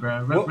 Nah,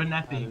 bro. Run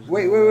that thing.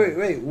 Wait.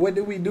 What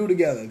did we do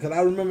together? Because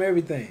I remember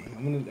everything.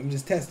 I'm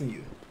just testing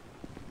you.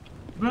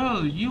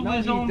 Bro, you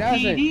was on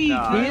PD.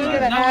 Nah, he's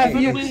gonna have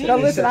you. No,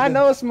 listen, I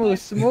know Smooth.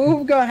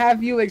 Smooth gonna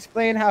have you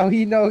explain how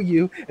he know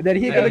you, and then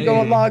he's gonna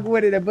go along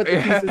with it and put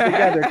the pieces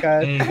together.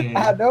 Cause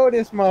I know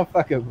this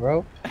motherfucker,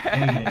 bro.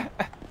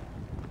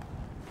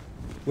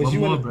 Was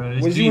you in, bro?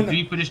 It's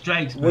three for the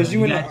strikes, bro. Was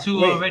you got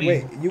two already.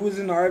 Wait, you was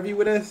in the RV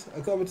with us a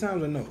couple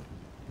times or no?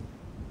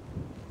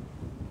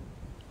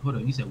 Hold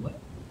on, you said what?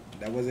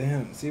 That wasn't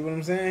him. See what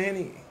I'm saying,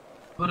 Henny?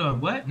 Hold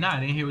on, what? Nah, I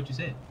didn't hear what you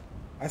said.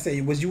 I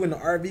say, was you in the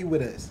RV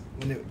with us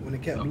when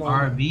it kept blowing?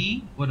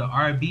 RV? What, the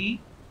RV?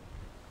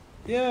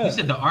 Yeah. You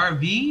said the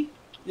RV?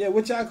 Yeah,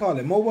 what y'all call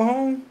it? Mobile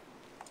home?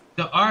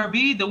 The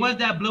RV, the ones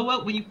that blow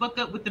up when you fuck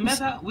up with the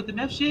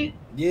meth shit?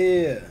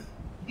 Yeah.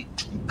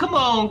 Come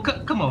on, cuz.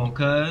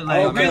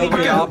 Like, okay.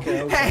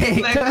 Hey,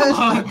 like, come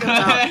on, cuz.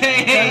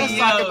 Hey, let's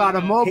talk about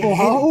a mobile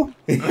home.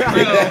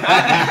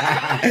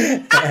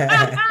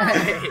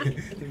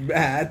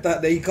 I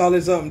thought that he called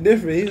it something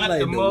different. He's like,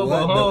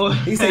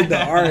 he said the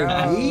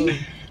RV?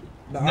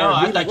 No,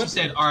 I thought you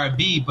said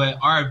RB, but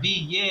RV,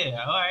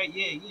 yeah. All right,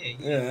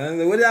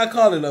 yeah. What did I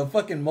call it? A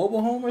fucking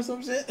mobile home or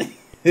some shit?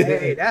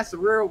 Hey, that's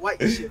real white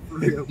shit for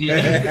real.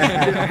 Yeah.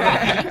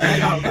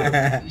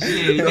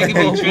 Shit, it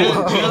could be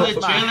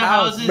trailer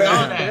houses,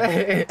 all that.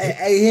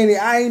 Hey, Henny,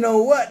 I ain't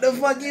know what the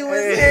fuck you was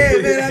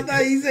saying, man. I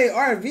thought you say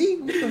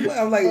RV. What the fuck?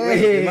 I'm like,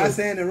 wait, am I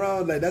saying it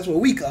wrong? Like, that's what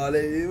we call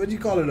it. What you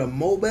call it? A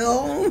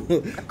mobile home?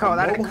 I call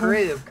that a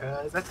crib,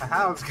 cuz. That's a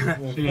house,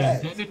 cuz. Yeah,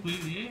 technically,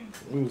 yeah.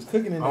 We was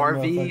cooking in that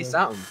RV,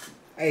 something.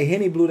 Hey,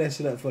 Henny blew that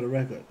shit up for the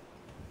record.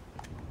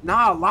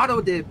 Nah,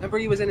 Lotto did. Remember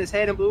he was in his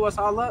head and blew us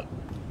all up?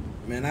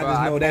 Man, I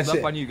just know that shit.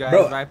 Up on you guys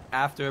bro, right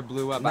after it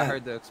blew up. I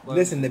heard the explosion.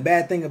 Listen, the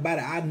bad thing about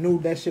it, I knew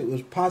that shit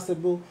was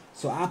possible,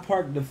 so I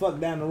parked the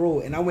fuck down the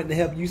road and I went to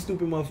help you,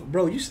 stupid motherfucker.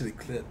 Bro, you should have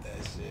clipped that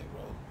shit,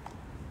 bro.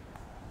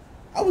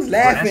 I was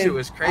laughing. Bro, that shit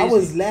was crazy. I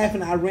was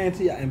laughing. I ran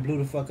to you and blew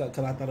the fuck up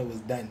because I thought it was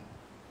done.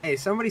 Hey,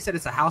 somebody said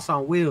it's a house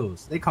on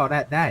wheels. They call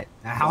that a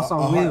house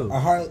on wheels. A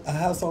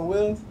house on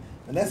wheels.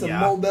 And that's a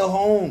mobile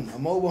home. A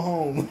mobile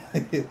home.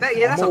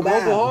 That's a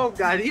mobile home,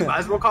 guys. You might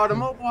as well call it a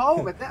mobile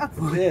home at that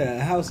point. Yeah, a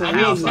house on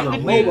wheels is a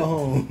mobile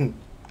home.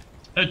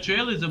 A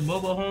trailer is a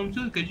mobile home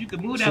too, because you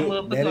can move that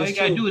motherfucker. All you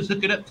gotta do is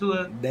hook it up to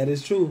a. That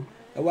is true.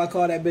 That's why I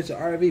call that bitch an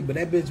RV, but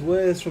that bitch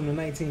was from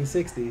the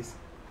 1960s.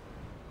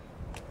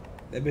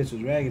 That bitch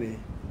was raggedy.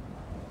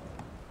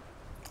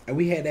 And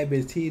we had that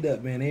bitch teed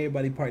up, man.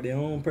 Everybody parked their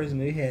own person.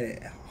 They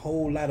had a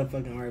whole lot of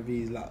fucking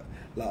RVs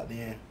locked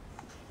in.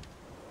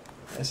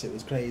 That shit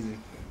was crazy.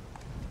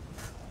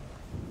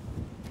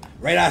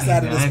 Right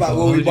outside of the spot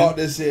where we bought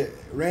this shit.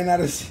 Ran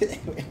out of shit.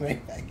 Ran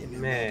back in there.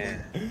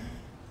 Man.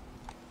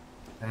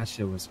 That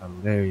shit was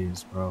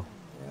hilarious, bro.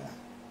 Yeah.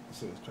 That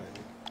shit was crazy.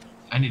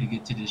 I need to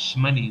get to this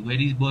money. Where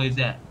these boys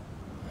at?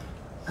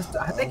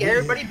 I think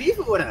everybody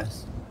beefing with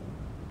us.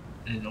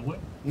 They know what?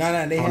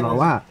 No, they don't know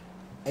why.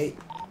 Hey,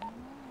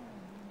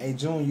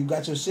 June, you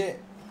got your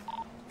shit?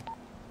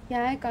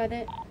 Yeah, I got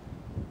it.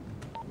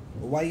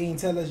 Why you ain't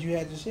tell us you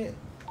had your shit?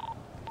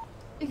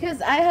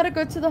 Because I had to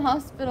go to the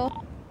hospital.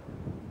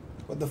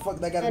 What the fuck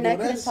that got to do with us?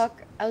 And I couldn't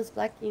talk. I was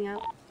blacking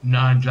out.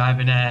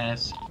 Non-driving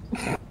ass.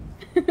 I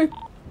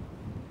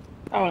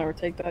would never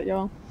take that,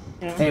 y'all.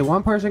 Yeah. Hey,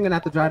 one person gonna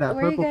have to drive that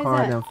Where you purple guys car,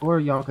 at? and then 4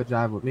 of y'all could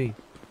drive with me.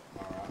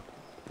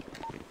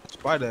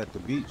 Spider at the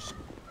beach,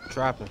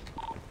 trapping.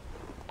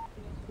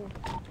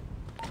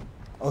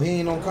 Oh, he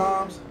ain't on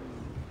comms?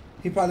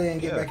 He probably ain't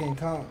get Yeah. back in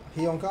comms.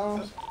 He on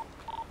comms?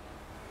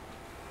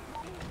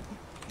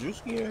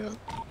 Juicy, yeah.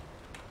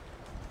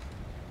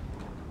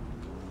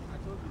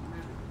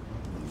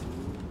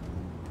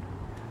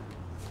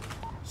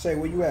 Say,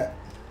 where you at?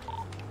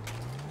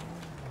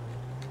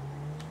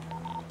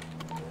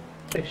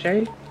 Hey,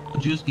 Shay?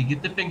 Drewski,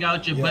 get the finger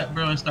out your butt,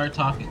 bro, and start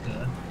talking,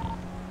 cuz.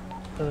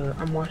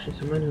 I'm washing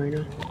some money right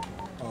now.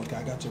 Okay,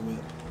 I got your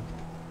whip.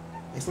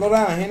 Hey, slow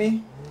down,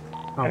 Henny.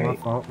 Oh, my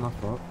fault, my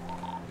fault.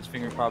 His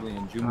finger probably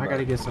in June. I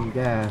gotta get some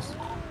gas.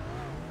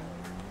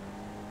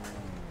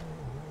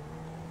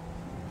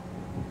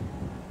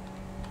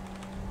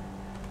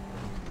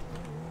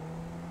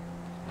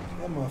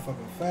 That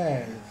motherfucker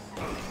fast.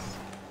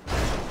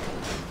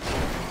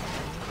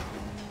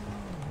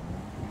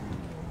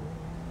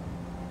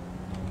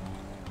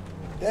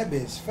 That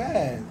bitch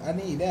fast. I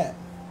need that.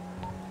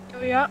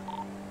 Oh, yeah.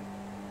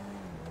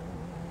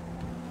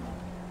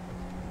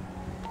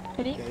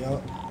 Ready? Okay,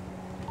 yo.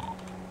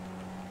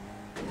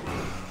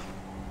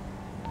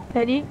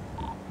 Ready?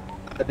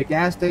 At the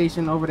gas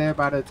station over there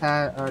by the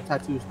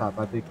tattoo shop,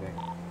 I think.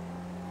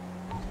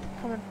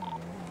 Come on.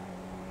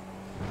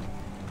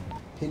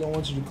 He don't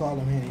want you to call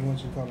him Henny. He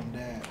wants you to call him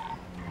Dad.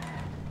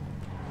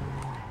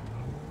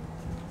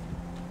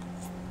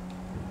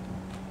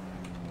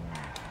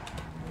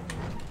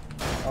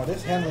 Oh,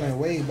 this handling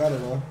way better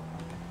though.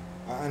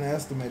 I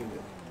underestimated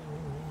it.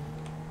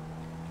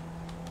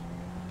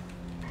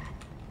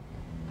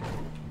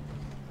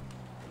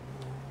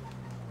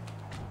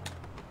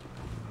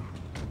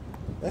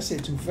 That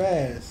shit too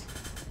fast.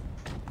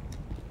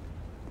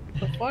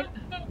 The fuck?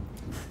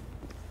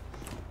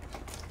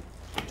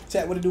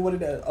 Chat, what it do? What it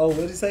do? Oh, what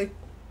did he say?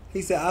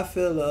 He said, "I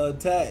feel the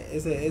attack.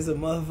 It's a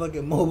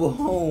motherfucking mobile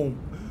home.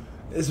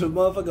 It's a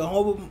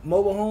motherfucking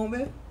mobile home,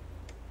 man."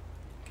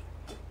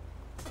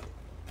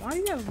 Why do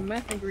you have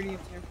meth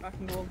ingredients in your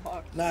fucking glove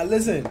box? Nah,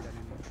 listen.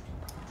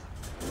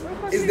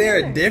 Is there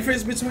a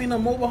difference between a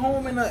mobile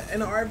home and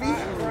an RV?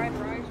 Right.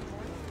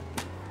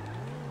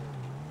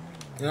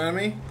 You know what I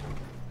mean?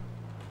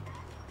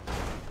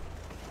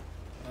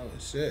 Oh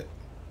shit.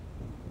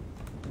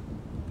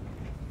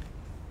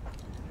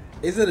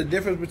 Is it a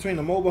difference between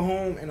a mobile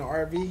home and an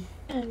RV?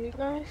 And you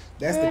guys?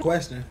 That's the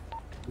question.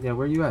 Yeah,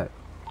 where you at?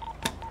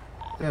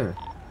 There.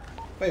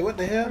 Wait, what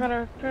the hell? I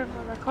gotta turn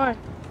on my car.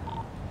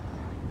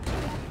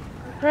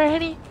 Right,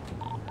 Henny?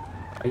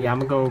 Yeah, I'm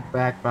gonna go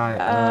back by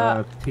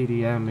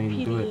TDM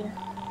and do it.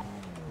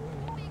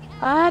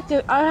 I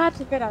had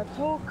to get a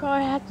tow car.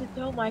 I had to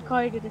tow my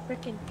car to the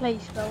freaking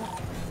place, though.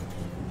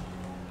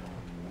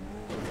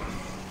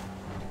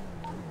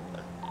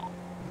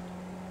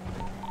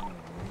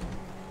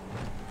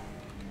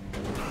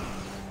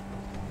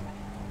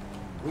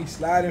 We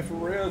sliding for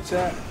real,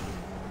 chat.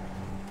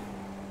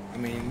 I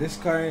mean, this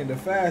car ain't the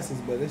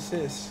fastest, but this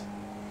shit's...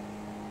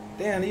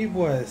 Damn, these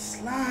boys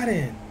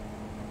sliding.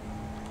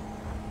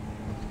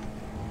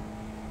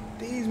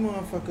 These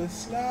motherfuckers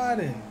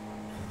sliding.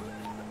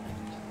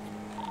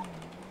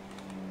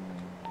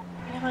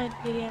 Behind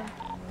PDM.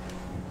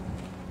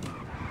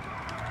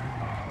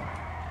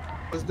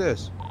 What's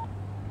this?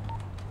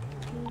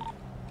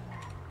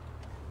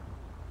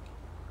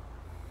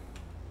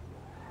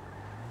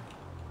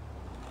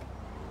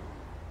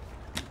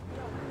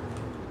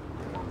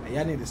 Hey,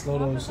 y'all need to slow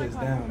those shits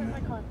down, man.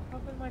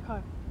 Hop in my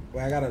car.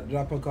 Well, I gotta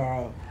drop a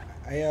car off.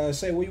 Hey,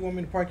 say, where you want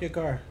me to park your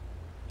car?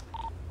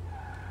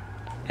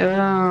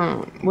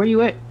 Where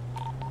you at?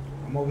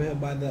 I'm over here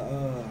by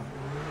the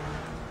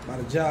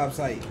job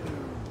site.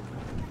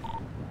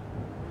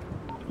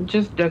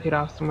 Just duck it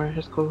off somewhere.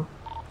 It's cool.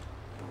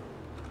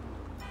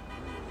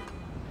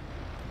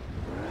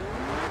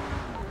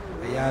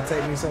 Hey, y'all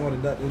take me somewhere to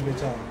duck this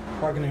bitch off.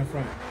 Parking in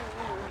front.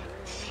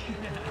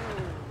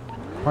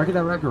 Park it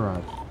at Red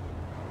Garage.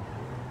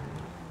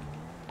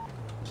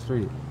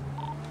 Street.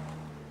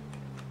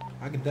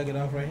 I can duck it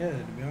off right here,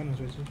 to be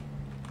honest with you.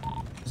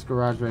 This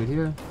garage right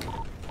here.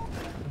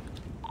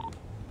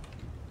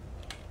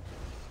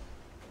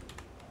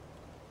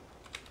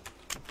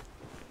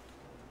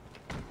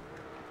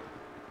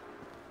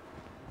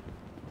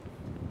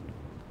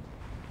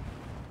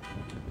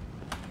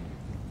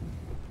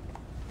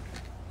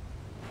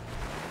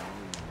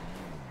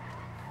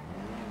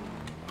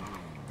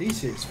 These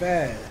shit's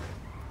fast.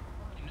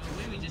 You know,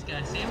 we just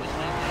got sandwiched like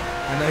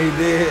that. I know he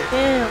did.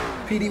 Damn.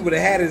 PD would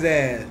have had his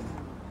ass.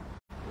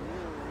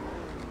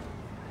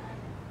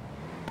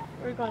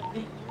 Where you going,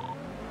 me?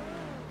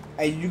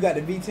 Hey, you got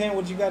the V10?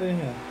 What you got in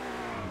here?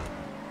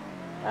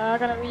 I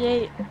got a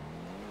V8. You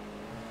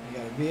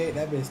got a V8?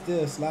 That bitch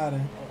still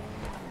sliding.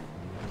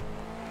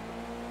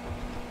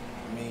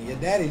 I mean, your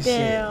daddy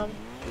Damn. shit.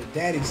 Your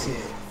daddy shit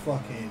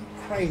fucking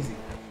crazy.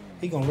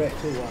 He gonna wreck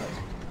too, watch.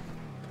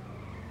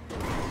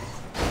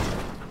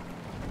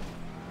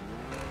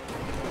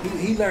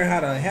 He learned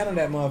how to handle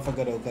that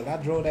motherfucker though, cause I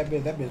drove that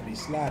bitch be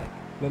sliding.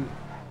 But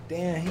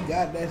damn, he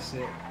got that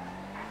shit.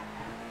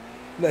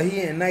 Look,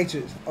 he in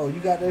nitrous. Oh, you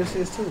got those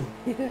shits too.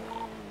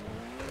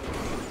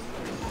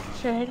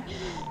 Sure. We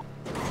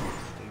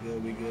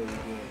good, we good.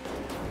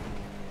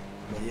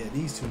 But yeah,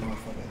 these two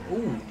motherfuckers.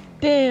 Ooh.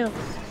 Damn.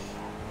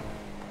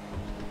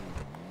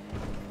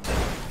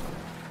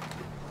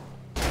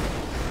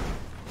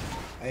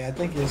 Hey, I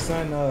think your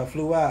son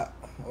flew out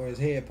or his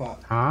head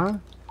popped. Huh?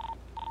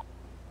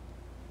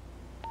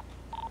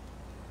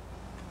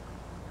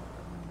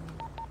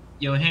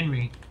 Yo,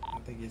 Henry. I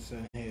think your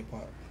son head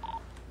popped.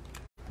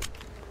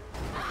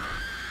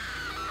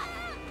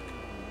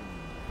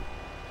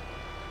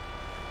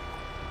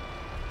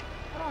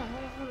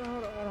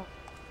 Hold on.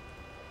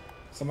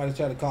 Somebody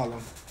tried to call him.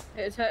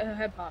 His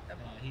head popped.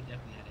 He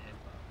definitely had a head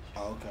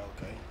pop. Oh,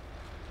 okay.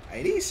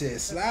 Hey, these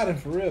shit sliding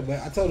for real,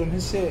 but I told him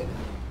his shit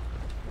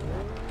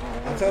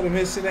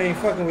ain't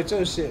fucking with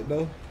your shit,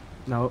 though.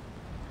 Nope.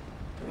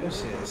 Your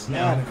shit is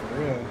sliding for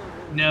real.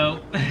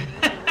 No.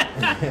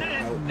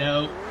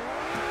 No.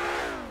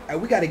 Hey,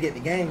 we gotta get the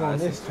gang on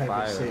this type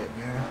of shit,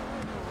 man.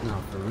 No,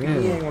 for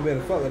real. He ain't gonna be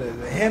able to fuck with us.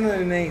 The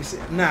handling ain't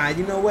shit. Nah,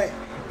 you know what?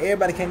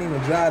 Everybody can't even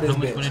drive this How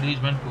much bitch. one of these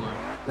run for?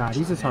 Nah,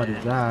 these is hard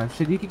to drive.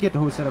 Shit, you could get the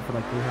whole setup for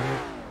like 300.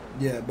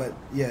 Yeah, but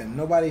yeah,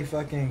 nobody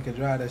fucking could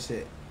drive that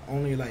shit.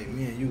 Only like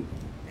me and you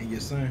and your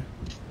son.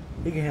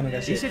 He can handle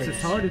that shit. These shits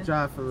is hard to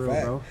drive for real,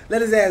 bro.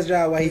 Let his ass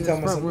drive while he This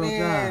talking is about some front wheel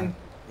man.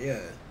 drive. Yeah.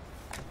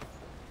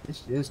 This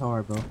shit is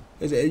hard, bro.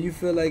 Is it, you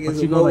feel like But it's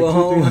you a go like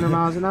mobile 200-300 home?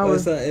 miles an hour?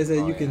 It's a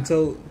you can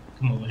tow.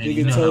 Come on,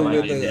 You can tow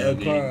with a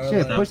car.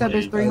 Shit, push that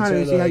bitch 300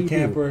 and see how you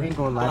camper. do. Ain't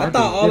gonna lie. I that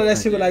thought bitch all of that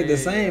different. shit was like the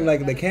same,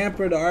 like the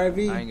camper, the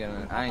RV.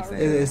 I ain't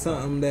saying It's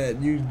something that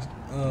you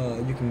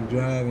can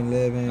drive and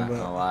live in. Not But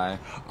gonna lie.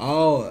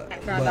 oh,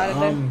 but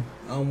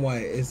I'm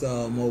white. It's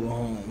mobile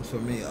homes for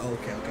me.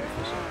 Okay,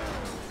 for sure.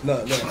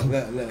 Look.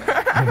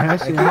 That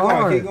shit Keep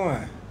hard.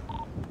 going.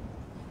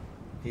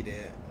 He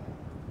did.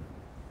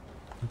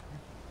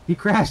 He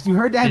crashed. You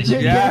heard that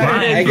shit? Yeah,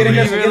 Hey, get in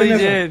this one. Get in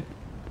this did. one.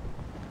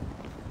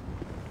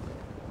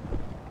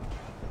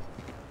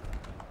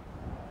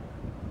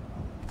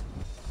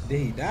 Did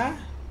he die?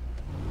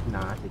 Nah,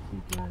 I think he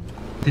did.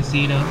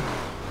 Casino. Oh,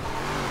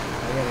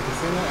 yeah, the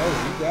casino. Oh,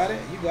 you got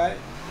it.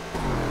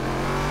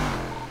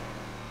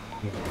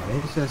 Yeah,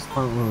 it's just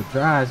front wheel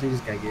drive, so you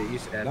just gotta get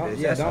used to that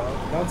bitch.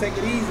 Don't take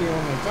it easy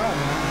on the car,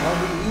 man. Don't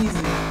be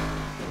easy.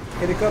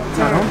 Hit a couple Nah,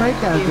 times. don't break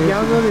that If bitch.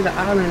 y'all go to the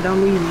island,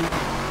 don't leave me.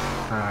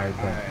 Alright,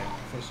 bro. Alright,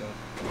 for sure.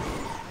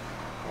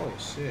 Oh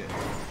shit.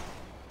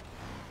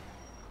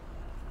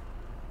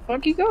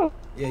 Fuck you go.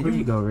 Yeah, Where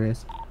you go,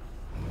 Riz?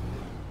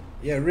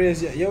 Yeah,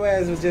 Riz, your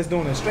ass was just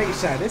doing a straight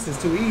shot. This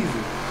is too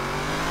easy.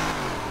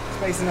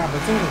 Space and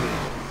opportunity.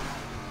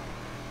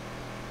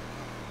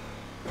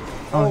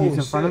 Oh, he's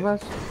in front shit. of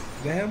us?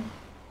 Is that him?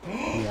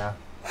 Yeah.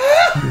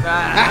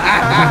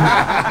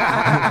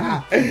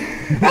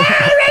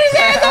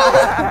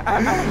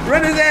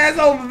 Run his ass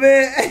over,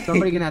 man.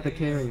 Somebody gonna have to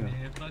carry him.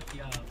 Man, fuck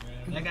y'all,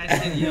 bro. Like I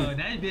said, yo,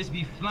 that bitch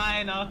be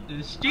flying off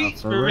the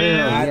streets for for real. real.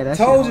 Yeah, I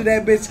told you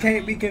that bitch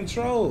can't be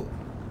controlled.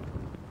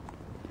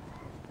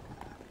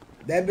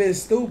 That bitch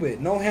stupid.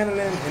 No handling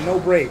and no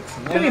brakes.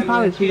 No How many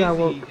pilots we got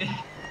woke?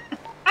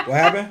 What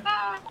happened?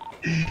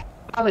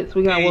 Pilots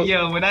we got Hey, woke.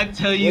 yo, when I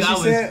tell you What I she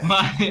was said?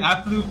 flying,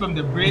 I flew from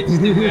the bridge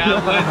to where I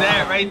was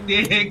at right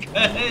there, cuz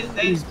that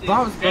These shit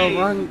bumps, bro, crazy.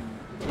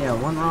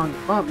 one wrong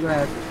bump, your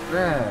ass is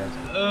grass.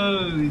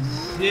 Oh,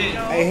 shit.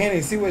 Hey,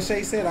 Henny, see what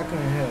Shay said? I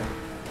couldn't hear.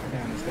 I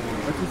can't understand.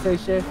 What you say,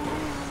 Chef?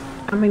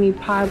 How many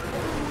pilots?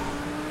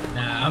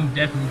 Nah, I'm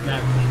definitely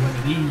grabbing me one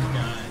of these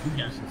guys. You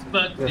got some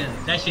fuck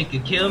them. That shit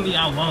could kill me,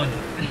 I want it.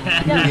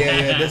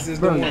 Yeah, this is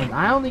Bro, the one.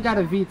 I only got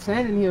a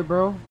V10 in here,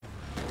 bro.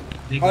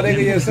 Oh,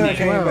 they your son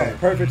came back.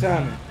 Perfect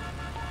timing.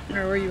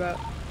 Where you at?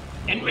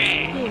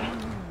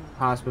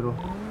 Hospital.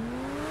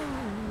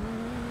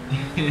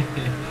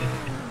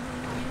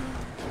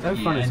 That's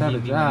fun as hell to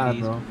drive,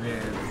 bro.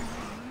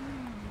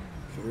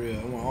 For real,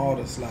 I want all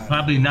the slides.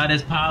 Probably not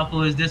as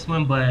powerful as this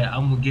one, but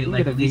I'm gonna get You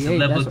like get a at least a V8,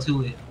 level that's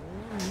to it.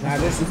 Nah,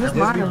 Is this just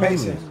mine be or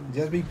patient. Henry's?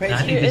 Just be Nah, I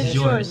patient. think this is It's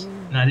yours.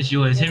 Nah, this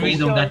yours. Henry's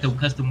don't got the yours.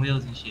 custom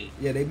wheels and shit.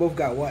 Yeah, they both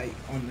got white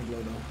on the glow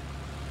though.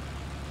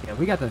 Yeah,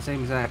 we got the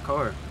same exact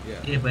car.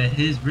 Yeah, but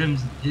his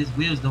rims, his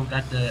wheels don't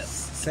got the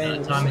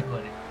Same atomic on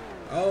it.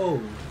 Oh.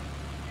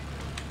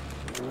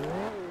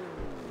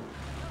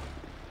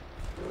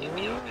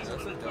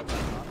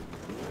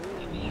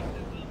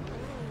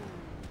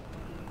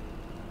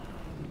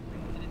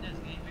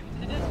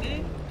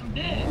 I'm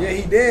dead. Yeah,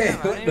 he did.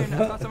 Damn,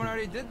 I thought someone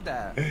already did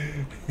that.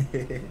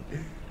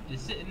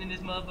 Just sitting in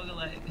this motherfucker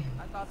like.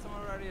 I thought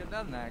someone already had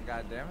done that.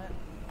 God damn it.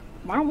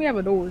 Why don't we have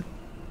a door?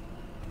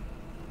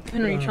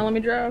 Henry, you trying to let me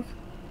drive?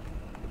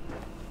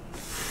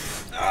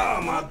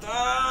 Oh my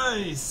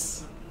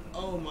thighs!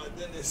 Oh my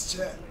goodness,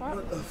 chat.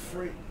 What the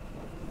freak?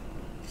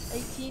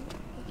 18. You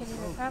can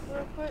even tap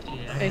real quick.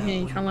 Hey, Henry,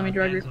 you trying to let me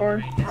drive your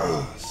car?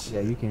 Yeah,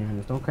 you can.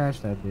 Just don't crash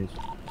that bitch.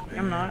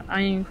 I'm not.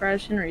 I ain't even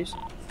crashed Henry's.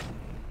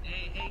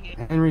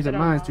 Henry's and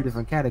mine's two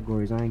different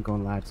categories. I ain't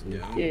gonna lie to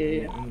you.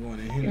 Yeah. I'm going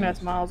to You him.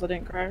 that's miles I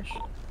didn't crash.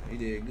 He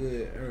did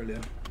good earlier.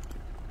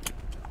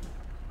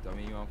 Don't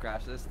mean you won't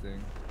crash this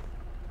thing.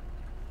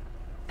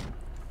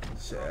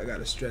 Shit, I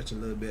gotta stretch a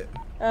little bit.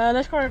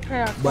 Let's call it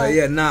prayer. But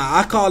yeah, nah,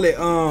 I call it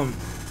on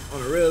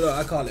the real though,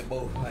 I call it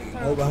both. Like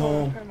mobile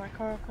home.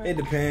 It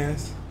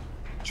depends.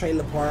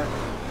 Trailer park.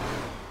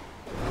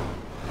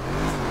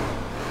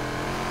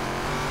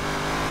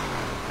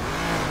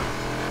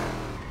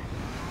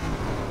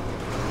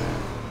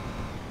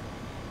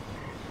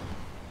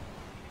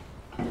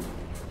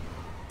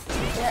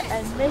 Yeah,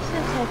 and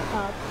Mission Tech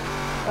Park.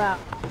 Wow.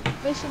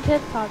 Mission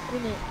Tech Park,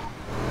 isn't it?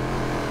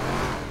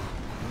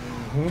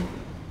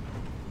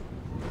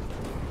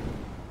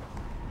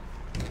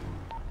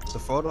 It's a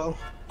photo.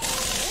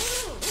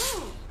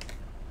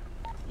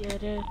 Yeah,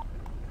 it is.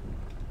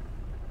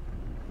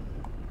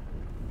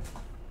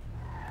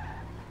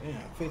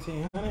 Yeah,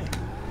 1,500.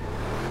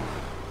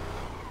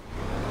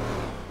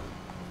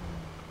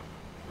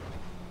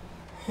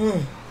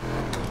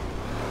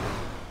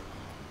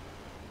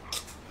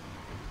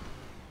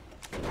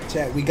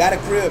 Chat, we got a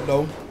crib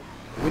though.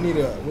 We need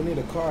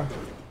a car.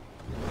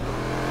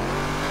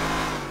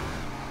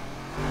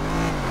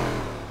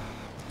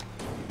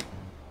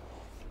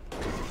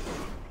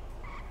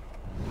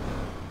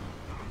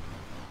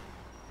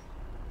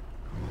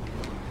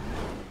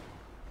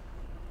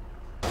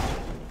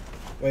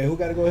 Wait, who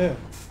gotta go here?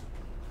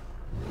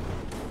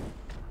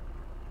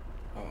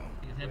 Oh.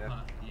 Yeah.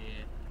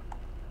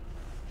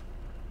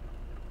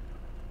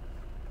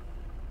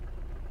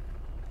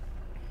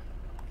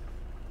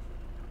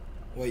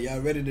 Wait, y'all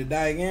ready to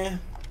die again?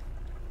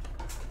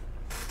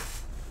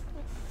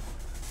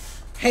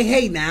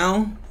 Hey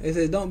now. It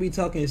says don't be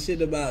talking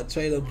shit about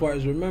trailer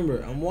parks.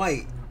 Remember, I'm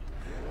white.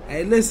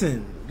 Hey,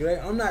 listen, Greg,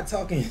 I'm not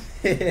talking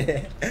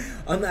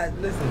I'm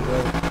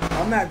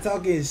not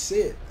talking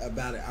shit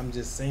about it. I'm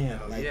just saying,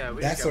 like,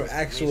 that's an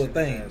actual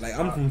thing. Like,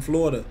 I'm from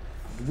Florida.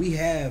 We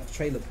have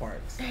trailer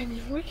parks.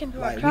 And we can do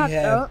like, a trap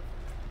though.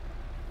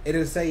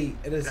 It'll say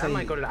I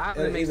might go to the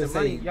island and make some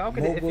money. Y'all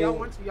can, if y'all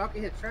want to, y'all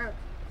can hit trap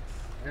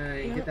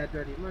and get that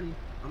dirty money.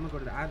 I'm gonna go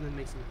to the island and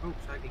make some coke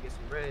so I can get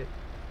some bread.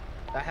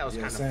 That house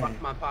kind of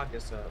fucked my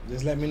pockets up.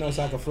 Just let me know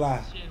so I can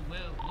fly. Shit,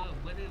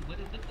 what it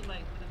looking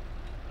like for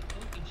the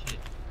coke and shit?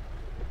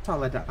 Talk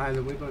like the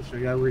island. We're gonna show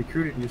y'all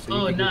recruited you.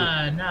 So you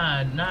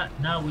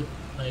not with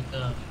like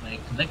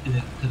collecting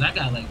it, cause I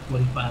got like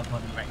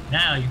 4,500 right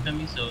now. You feel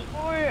me? So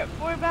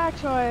four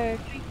bags or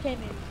 3K.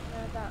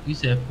 You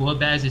said 4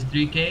 bags is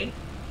 3K?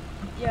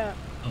 Yeah.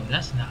 Oh,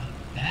 that's not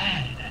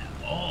bad at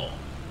all.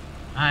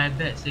 I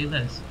bet. Say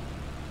less.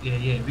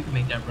 Yeah, we can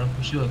make that run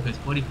for sure. Cause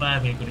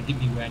 45 ain't gonna get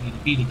me where I need to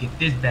be to get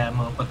this bad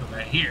motherfucker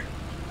right here.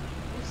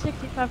 It's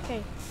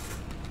 65K.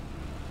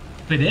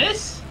 For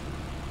this?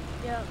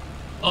 Yeah.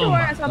 Oh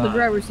my ass out the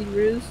driver's seat,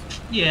 Riz.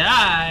 Yeah,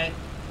 alright.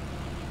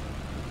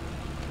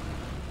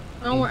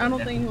 I don't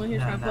think anyone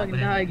here's trying to fucking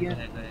die again.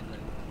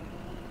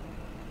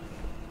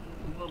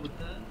 What with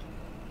that?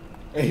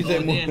 Hey,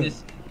 damn.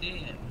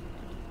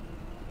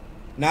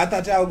 Nah, I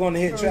thought y'all were going to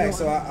hit track,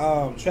 so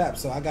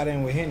I got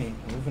in with Henny.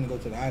 We're finna go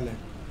to the island.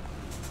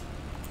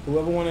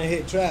 Whoever want to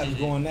hit trap is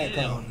going that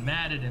car. It don't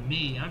matter to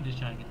me. I'm just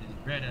trying to get this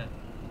bread up.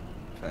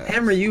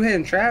 Hammer, you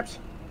hitting traps?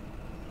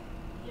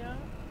 Yeah.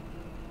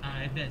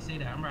 I bet. Say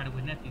that. I'm riding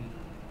with nephew.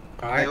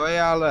 Alright, where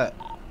y'all at?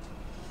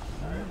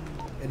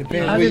 It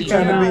depends where you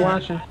trying to be.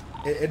 Watching.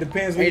 It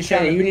depends where you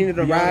trying to be. You needed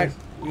a ride.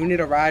 You need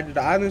a ride to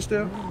the island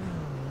still?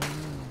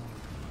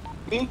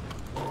 Me?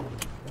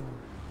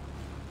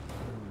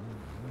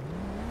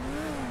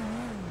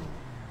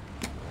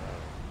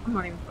 I'm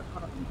not even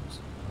fucking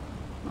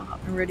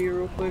I'm ready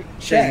real quick.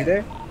 Shit, you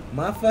there?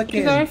 My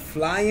fucking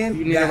flying.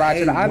 You need a ride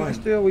to the island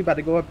still? We about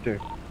to go up there.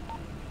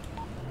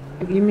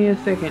 Give me a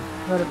second.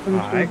 Gotta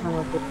finish Alright.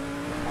 real quick.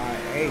 Alright,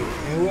 hey,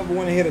 and whoever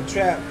want to hit a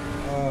trap,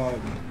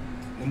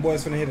 them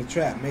boys finna hit a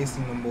trap.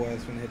 Mason, them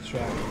boys finna hit a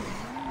trap.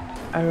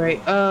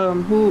 Alright,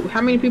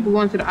 how many people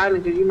going to the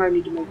island? Cause you might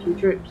need to make 2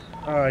 trips.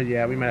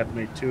 Yeah, we might have to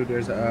make 2.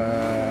 There's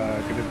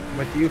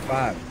with you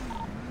 5.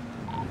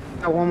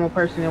 Got one more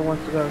person that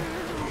wants to go.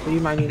 So you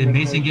might need to Did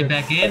make Mason get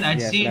trips. back in? I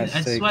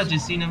swear I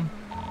just seen him.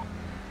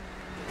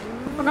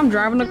 Fuck, I'm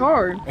driving the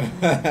car.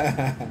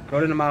 Go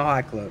to the Mile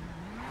High Club.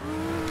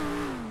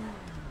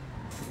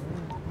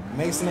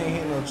 Mason ain't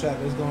hitting no trap.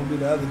 It's gonna be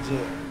the other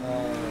jet,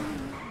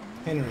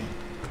 Henry.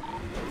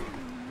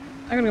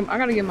 I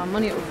gotta get my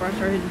money up before I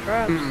start hitting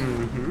traps.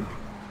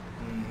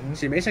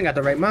 See, Mason got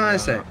the right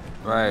mindset.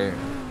 Right.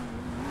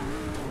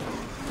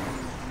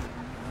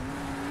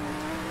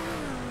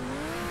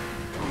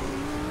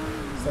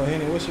 So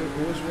Henry, which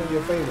one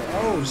your favorite?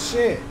 Oh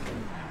shit!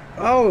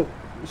 Oh,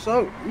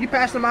 so you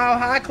passed the Mile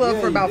High Club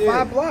for about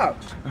 5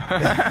 blocks.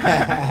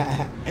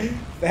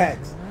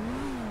 Facts.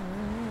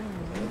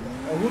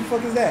 Oh, who the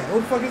fuck is that? Who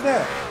the fuck is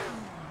that?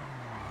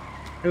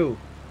 Who?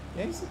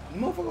 Yeah, he's a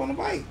motherfucker on the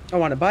bike.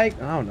 Oh, on the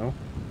bike? I don't know.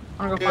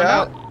 I'm gonna find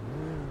out.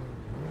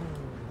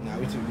 Nah,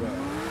 we too bro.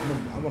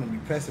 I want to be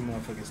pressing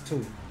motherfuckers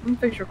too. I'm gonna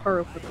fix your car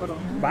real quick. Hold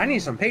on. But I need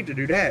some paper to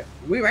do that.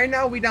 Right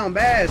now we down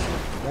bad.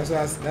 That's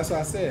what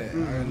I said.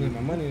 I need my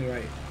money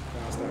right.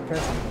 I'll start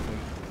pressing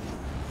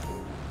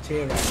motherfuckers.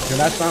 Chill right. So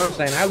that's what I'm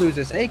saying. I lose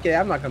this AK,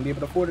 I'm not gonna be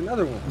able to afford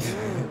another one.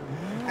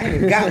 I ain't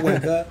even got one,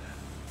 cuz.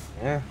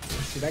 Yeah.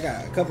 Shit, I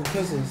got a couple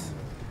pistols.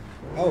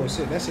 Oh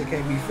shit, that shit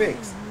can't be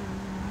fixed.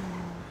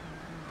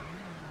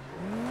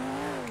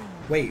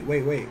 Wait. Where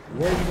are you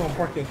gonna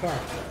park your car?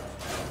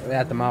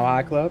 At the Mile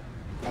High Club.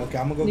 Okay,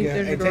 I'm gonna go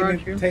get her.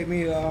 Hey, take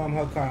me her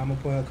car. I'm gonna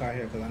put her car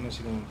here because I know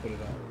she's gonna put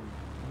it up.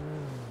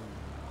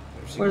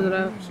 Where's it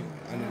at?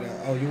 I need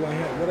that. Oh, you want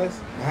here with us?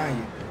 Behind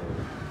you.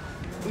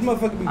 This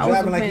motherfucker be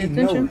driving like he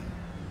knows.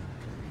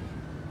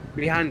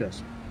 Behind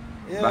us.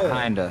 Yeah.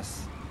 Behind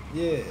us.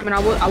 Yeah. I mean,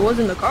 I was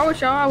in the car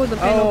with y'all. I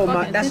wasn't paying no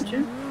fucking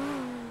attention.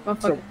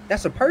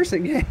 That's a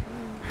person, yeah.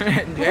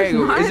 Hey,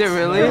 is it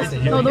really?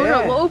 No, they're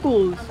not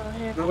locals.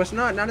 No, it's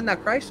not. Not in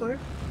that Chrysler.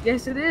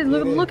 Yes, it is.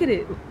 Look at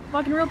it.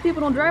 Fucking real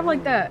people don't drive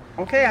like that.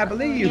 Okay, I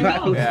believe you.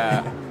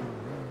 Yeah.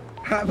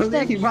 I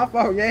believe you. My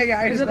fault. Yeah,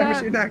 I just never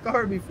seen that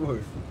car before.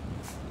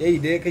 Yeah, you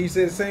did, because you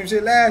said the same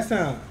shit last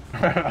time.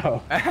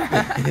 Bro.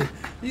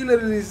 You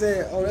literally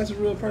said, oh, that's a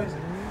real person.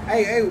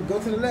 Hey, go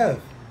to the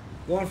left.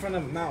 Go in front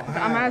of Mount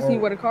High. I'm asking you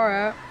where the car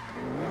at.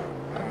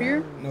 Up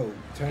here? No,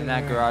 turn in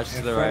that garage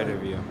to the right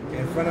of you.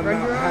 In front of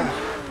Mount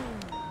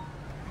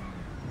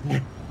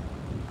High.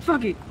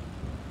 Fuck it.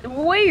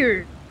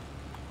 Where?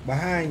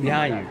 Behind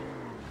you.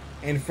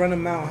 In front of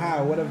Mount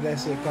High, whatever that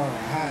shit called.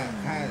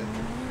 High.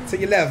 To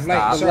your left,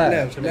 like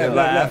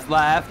sharp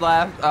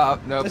left. Oh,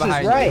 no, this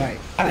behind is right. you.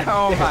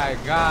 Oh my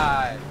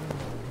god.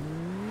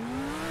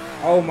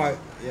 Oh my,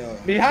 yo.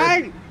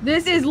 Behind?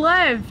 This is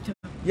left.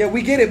 Yeah,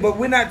 we get it, but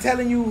we're not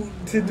telling you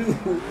to do.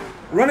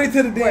 Run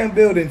into the damn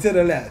building to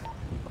the left.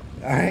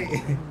 All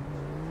right.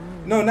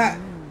 No, not.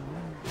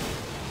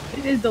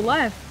 It is the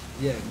left.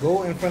 Yeah,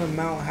 go in front of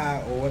Mount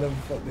High or whatever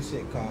the fuck this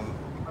shit called.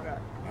 Okay.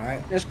 All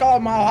right. It's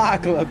called Mile High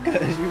Club,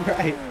 cause you're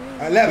right.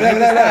 Left.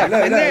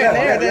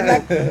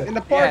 In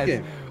the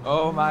parking. Yes.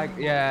 Oh my,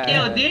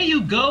 yeah. Yo, there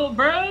you go,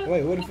 bro.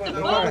 Wait, where the fuck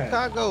Where the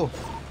car go?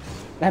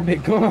 That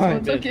bitch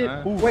gone.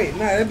 Wait, nah,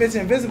 that bitch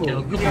invisible.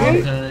 Yo, come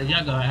on,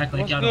 y'all gonna act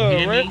like y'all don't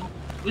hear me.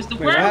 What's the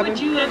word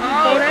with you?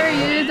 Oh, there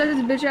he is. That's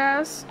his bitch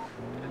ass.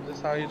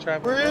 That's how you try.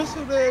 Where is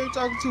they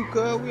talking to,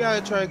 cuz? We out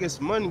here trying to get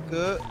some money,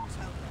 cuz.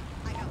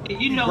 Hey,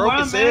 you know where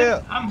I'm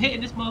at? I'm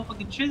hitting this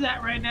motherfucking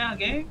Trizat right now,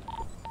 gang.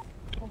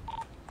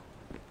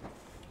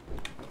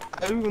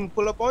 I didn't even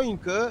pull up on you,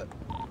 cuz.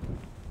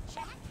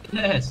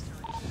 Yes.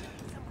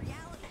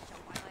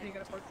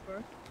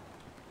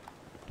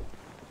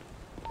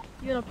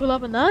 You gonna pull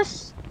up on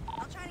us?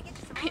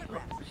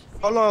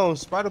 Hold on,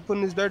 Spider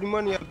putting this dirty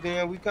money up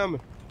there, and we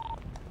coming.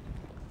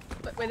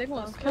 Wait, they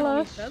gonna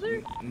kill each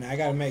other? Nah, I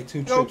gotta make 2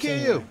 trips. Don't kill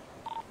you.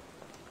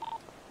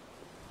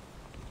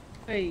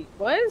 Wait,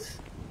 what?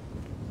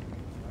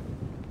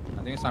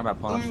 I think it's talking about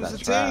pulling We up was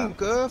that a trap. team,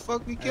 cuz.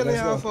 Fuck we killing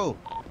y'all for.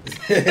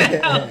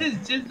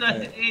 It's just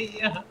like, hey,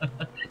 yo.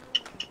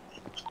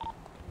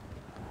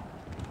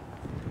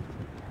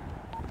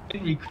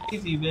 Henry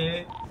crazy,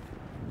 man.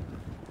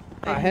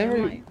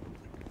 Henry.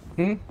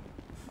 You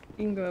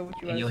can go with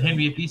you. Hey, yo,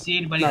 Henry, if you see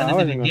anybody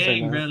under the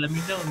gang, bro, let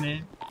me know,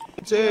 man.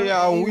 Tell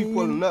y'all when we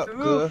pulling up,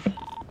 cuz.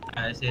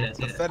 Alright, say that.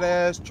 Fat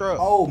ass truck.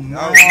 Oh,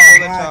 Mile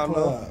High High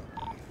Club.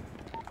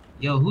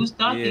 Yo, who's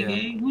talking, Yeah.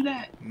 gang? Who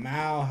that?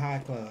 Mile High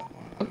Club.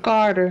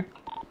 Carter.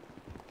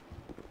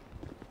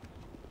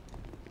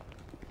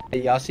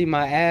 Hey, y'all see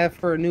my ad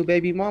for a new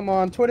baby mama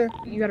on Twitter?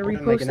 You gotta I'm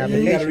repost making it. Yeah,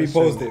 you gotta applications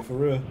repost soon. it, for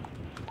real.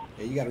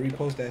 Yeah, you gotta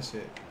repost that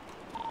shit.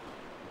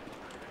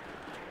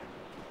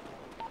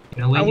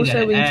 You know, I wish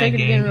that we can take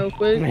it again real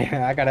quick.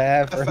 Yeah, I got an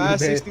ad for a new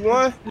baby.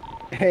 561?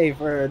 Hey,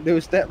 for a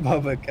new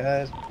stepmother,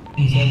 cuz.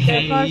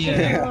 Hey,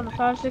 561,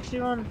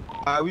 561.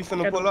 Alright, we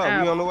finna pull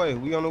up. We on the way.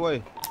 We on the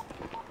way.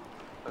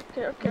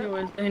 Okay.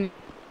 Anyways, and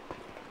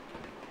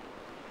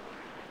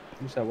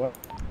You said what?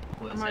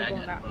 I might go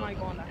in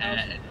the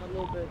house in a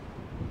little bit.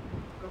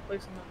 Go play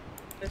some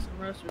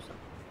rest or something.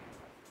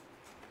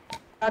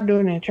 I'm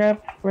doing that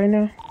trap right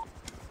now.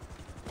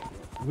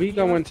 We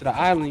going to the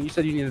island. You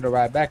said you needed a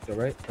ride back though,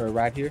 right? Or a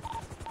ride here?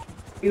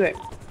 You like?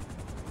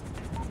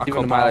 I'll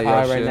Even co-pilot Mile your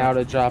High right shit. now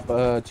to drop 2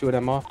 of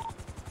them off.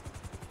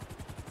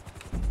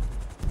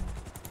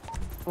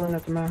 Pulling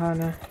up to my house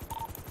now.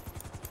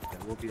 Yeah,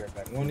 we'll be right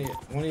back. One of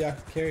y'all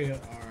can carry it.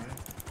 Alright.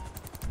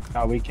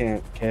 No, we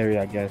can't carry,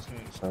 I guess.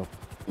 So.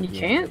 You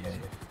can't?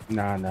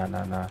 Nah.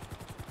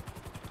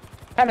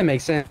 Kinda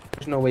makes sense.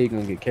 There's no way you're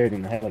gonna get carried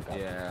in the helicopter.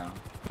 Yeah.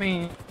 I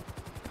mean,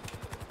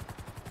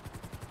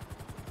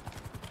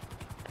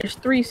 there's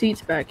 3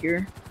 seats back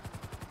here.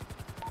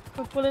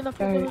 We're pulling up.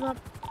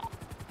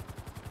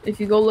 If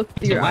you go look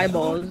through your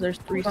eyeballs, there's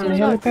 3 On the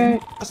seats.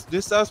 helipad?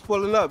 This us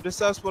pulling up.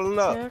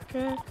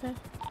 Okay.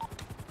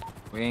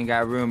 We ain't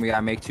got room. We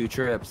gotta make 2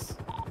 trips.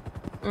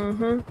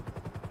 Mm-hmm.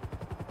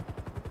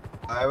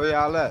 Alright,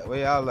 where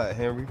y'all at,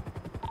 Henry?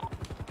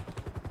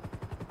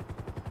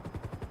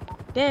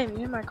 Damn,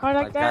 you in my car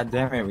like that? God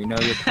damn it, we know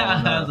you're pulling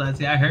I was up.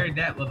 like, I heard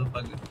that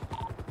motherfucker.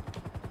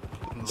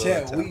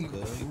 Chat, we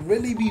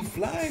really be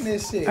flying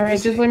this shit. Alright,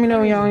 This just shit let me know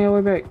when crazy. y'all on your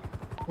way back.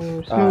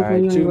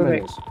 Alright, 2 way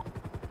minutes.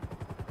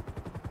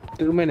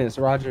 2 minutes,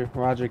 Roger.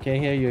 Roger,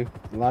 can't hear you.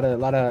 A lot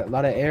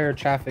of air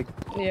traffic.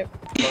 Yep.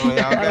 Oh,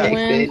 y'all got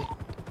Wind.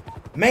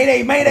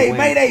 Mayday, mayday,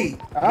 mayday!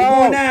 Oh. You're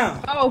going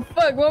down. Oh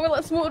fuck! What will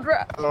let Smooth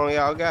drop? How long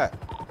y'all got?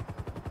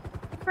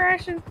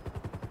 Crashing.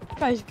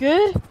 Guys,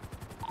 good.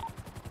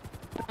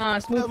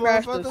 Smooth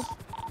crashed motherfucker. us.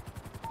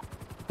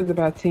 It's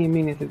about 10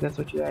 minutes if that's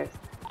what you asked.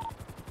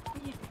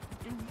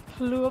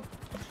 Flew up.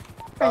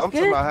 I'm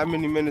talking about how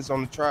many minutes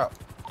on the trap.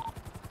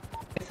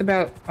 It's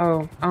about,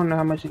 I don't know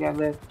how much you got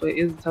left, but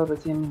it's a total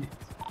of 10 minutes.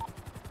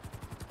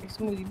 Hey,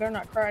 Smooth, you better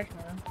not crash,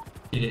 man.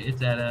 Yeah,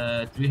 it's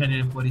at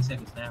 340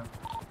 seconds now.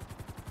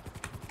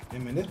 Hey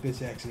man, this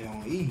bitch actually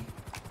on E.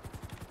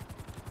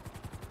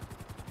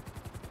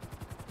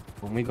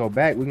 When we go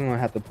back, we're gonna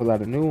have to pull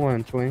out a new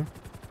one, twin.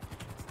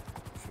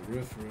 For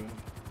real, for real.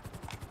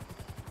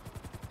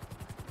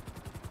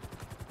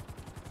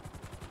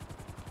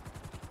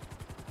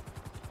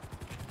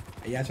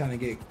 Are y'all trying to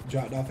get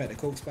dropped off at the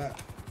Coke spot?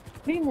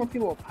 We need more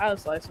people with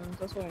pilot's license.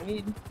 That's what we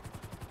need.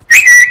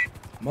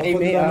 Motherfuckers Hey,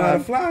 man, don't know how to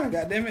fly,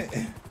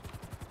 goddammit.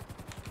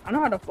 I know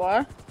how to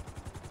fly.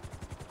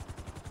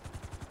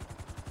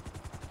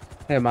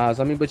 Hey, Miles,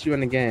 let me put you in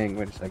the gang.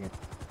 Wait a second.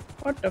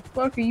 What the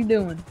fuck are you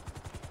doing?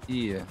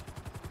 Yeah.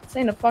 This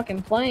ain't a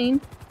fucking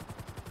plane.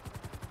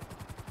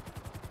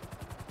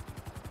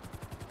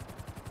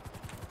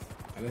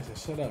 Now, listen,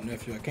 shut up,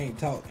 nephew. I can't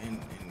talk and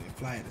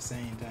fly at the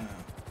same time.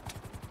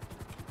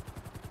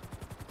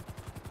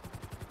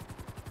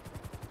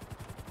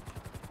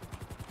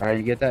 All right,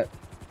 you get that?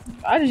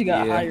 I just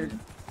got hired.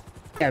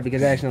 Yeah,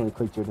 because I accidentally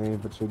clicked your name,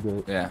 but you're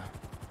good. Yeah.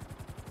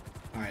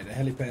 All right, the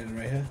helipad is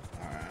right here.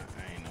 All right,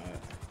 I ain't know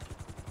it.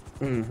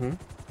 Mm-hmm.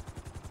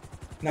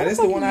 Now this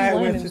the one I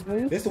went to.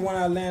 This the one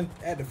I landed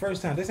at the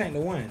first time. This ain't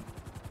the one.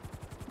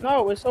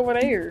 No, it's over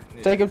there.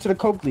 Yeah. Take him to the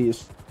Coke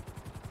leaves.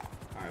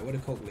 All right, where the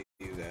Coke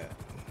leaves at?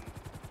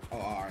 Oh,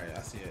 all right,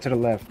 I see it. To the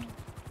left.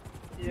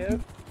 Yep.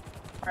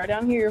 Right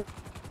down here.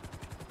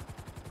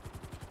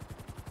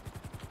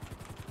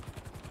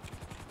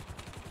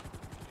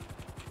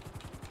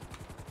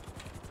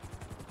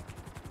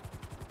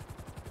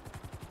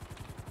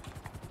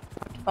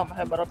 Put my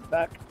headbutt up the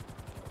back.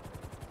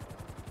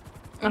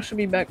 I should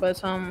be back by the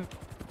time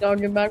y'all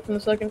get back from the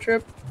second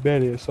trip.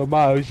 Better. So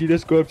Miles, you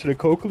just go up to the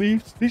Coke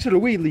leaves. These are the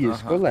weed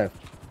leaves. Go left.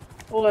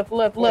 Left.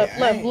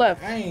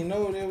 I ain't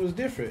know that was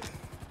different.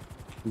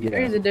 Yeah.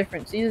 There is a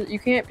difference. You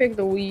can't pick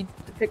the weed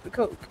to pick the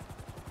Coke.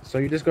 So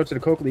you just go to the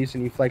Coke leaves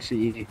and you flex your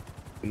E,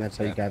 and that's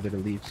how you gather the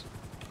leaves.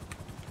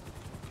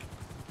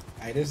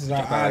 Hey, this is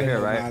our Right island,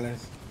 here, right?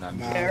 Miles.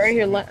 Yeah, right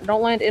here.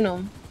 Don't land in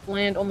them.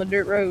 Land on the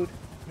dirt road.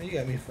 Man, you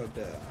got me fucked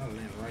up. I'll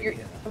land right here.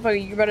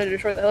 You better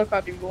destroy the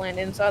helicopter if you land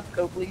inside the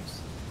Coke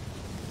leaves.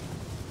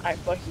 Alright,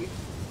 fuck you.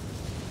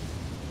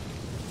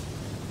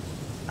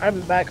 I'll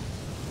be back.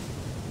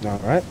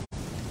 Alright.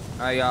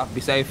 Alright, y'all.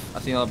 Be safe. I'll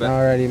see you in a little bit.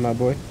 Alrighty, my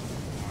boy.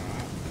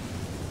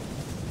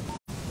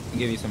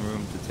 Give you some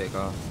room to take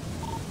off.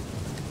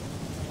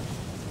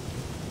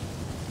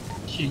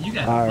 Shit, you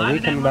got Alright, we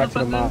coming back to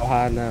the Mile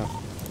High now.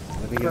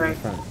 Let me get in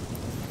front.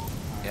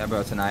 Yeah, bro,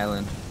 it's an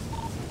island.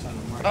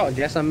 Oh, I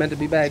guess I'm meant to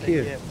be back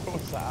here. Yeah,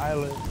 it's an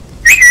island.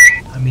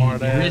 I mean,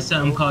 there is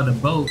something called a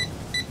boat.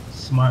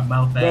 Smart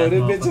mouth ass. Bro,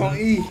 this bitch on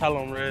E. Tell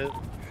him, Red.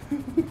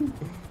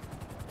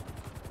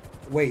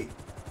 Wait.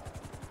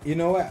 You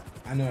know what?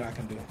 I know what I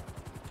can do.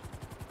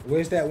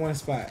 Where's that one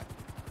spot?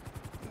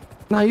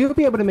 Nah, you'll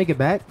be able to make it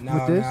back No,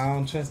 with this. I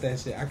don't trust that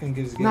shit. I can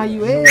just get Nah, it.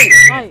 you is.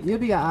 You'll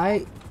be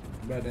alright.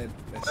 Bro, that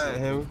What, shit.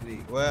 him?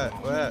 What?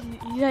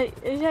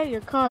 Is that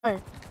your car?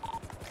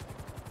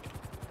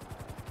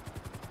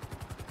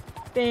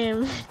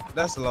 Damn.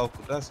 That's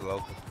local.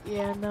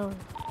 Yeah, I know. Where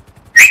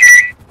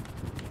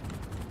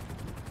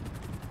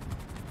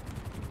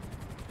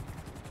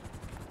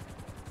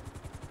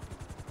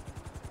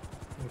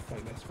the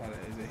fuck that spot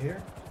at? Is it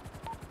here?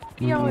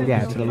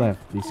 Yeah, to the left.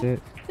 You see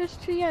it? There's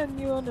three of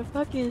you on the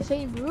fucking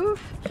same roof.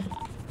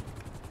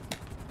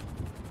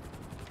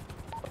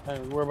 Hey,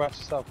 worry about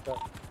yourself,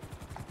 though.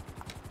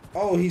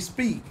 Oh, he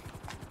speak.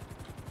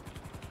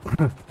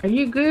 Are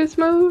you good,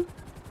 Smooth?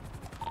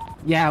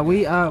 Yeah,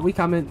 we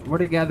coming. We're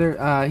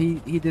together.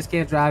 He just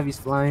can't drive. He's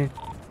flying.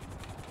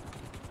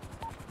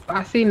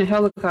 I seen the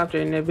helicopter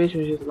and that bitch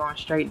was just going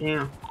straight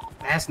down.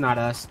 That's not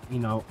us. You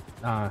know.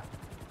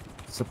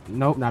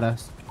 Nope, not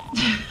us.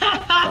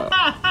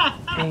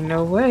 Ain't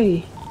no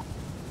way.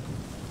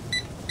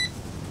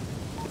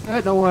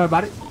 Don't worry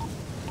about it.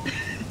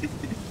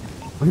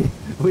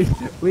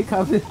 we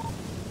coming.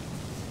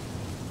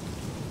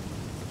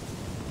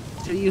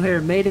 So you hear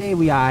Mayday?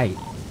 We alright.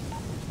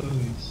 Oh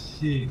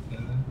shit,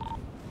 man.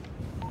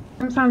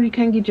 Sometimes you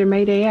can't get your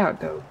Mayday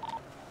out though.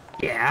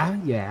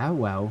 Yeah,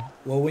 well.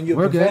 Well, when you're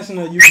We're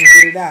professional, you can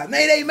get it out.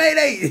 Mayday,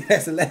 Mayday!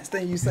 That's the last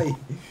thing you say.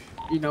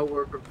 You know,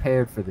 we're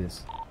prepared for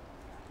this.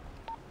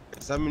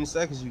 So how many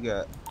seconds you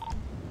got?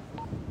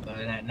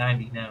 At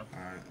 90 now.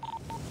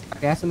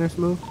 Alright. Gas in there,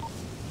 Smooth?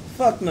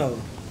 Fuck no.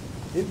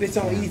 This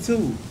bitch on E2.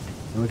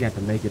 And we got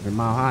to make it to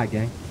Mile High,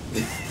 gang.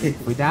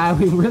 If we die,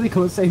 we really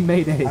gonna say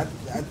Mayday. I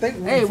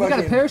think we got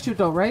a parachute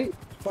though, right?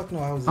 Fuck no,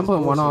 I'm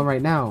putting one on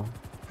right now.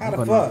 How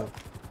the fuck?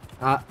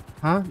 Huh?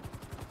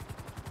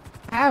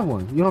 I have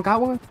one. You don't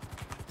got one?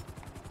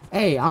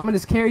 Hey, I'm gonna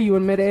just carry you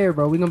in midair,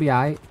 bro. We gonna be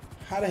alright.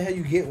 How the hell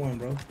you get one,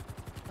 bro?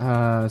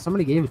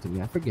 Somebody gave it to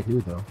me. I forget who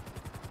though.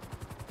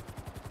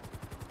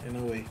 Ain't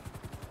no way.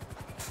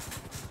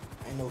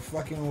 Ain't no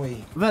fucking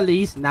way.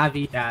 Feliz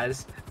Navidad,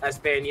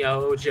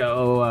 Espanol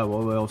Joe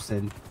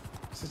Wilson.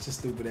 Such a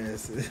stupid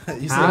ass.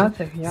 You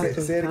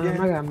say it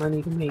again. I got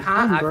money to make.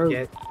 I'm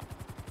broke.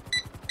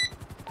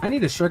 I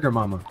need a sugar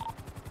mama.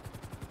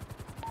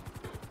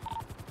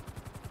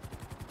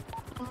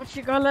 How much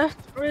you got left?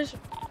 Where's...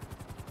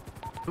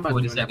 I'm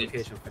about to do an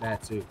application for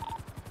that too.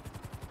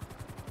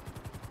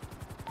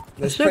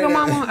 A sugar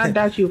mama? I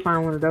doubt you'll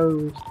find one of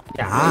those.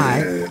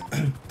 Yeah,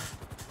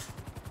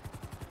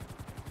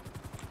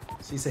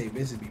 She say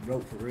bitches be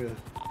broke for real.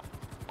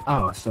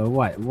 Oh, so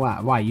what?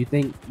 Why? You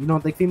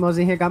don't think females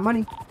in here got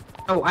money?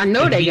 Oh, I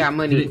know they got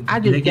money. I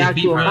just doubt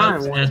you'll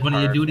find one. As one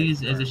of your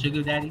duties as a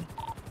sugar daddy?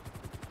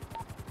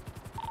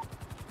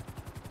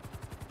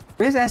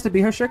 Riz has to be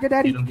her sugar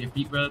daddy? You don't get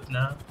feet rubs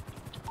now?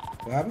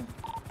 What happened?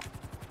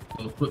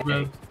 Or foot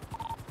rubs?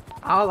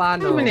 All I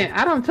know. Wait a minute,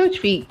 I don't touch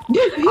feet.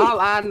 All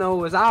I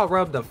know is I'll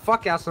rub the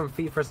fuck out some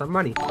feet for some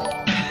money.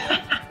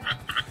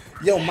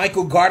 Yo,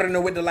 Michael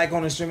Gardner with the like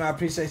on the stream. I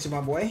appreciate you,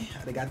 my boy.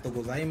 Arigato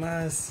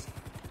gozaimasu.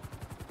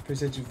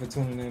 Appreciate you for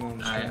tuning in on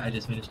the stream. I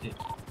just finished it.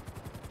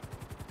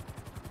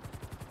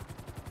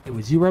 Hey,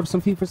 would you rub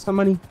some feet for some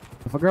money?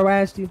 If a girl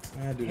asked you?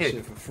 I do this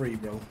shit for free,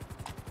 bro.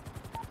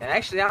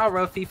 Actually, I'll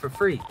rub feet for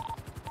free.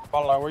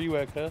 Follow, where you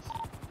at, cuz?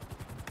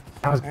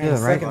 That was good,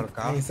 right?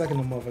 I ain't sucking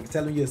no motherfucker.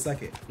 Tell him you'll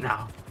suck it.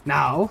 No.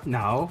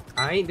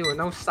 I ain't doing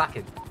no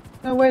sucking.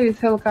 No way this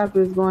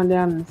helicopter is going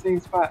down in the same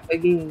spot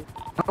again.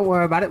 Don't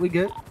worry about it. We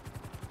good.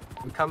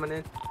 We coming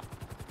in.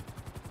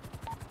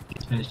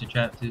 Just finished the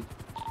trap, too.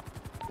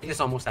 We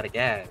just almost out of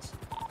gas.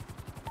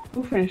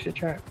 Who finished the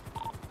trap?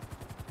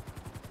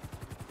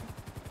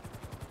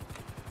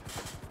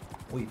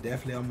 We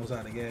definitely almost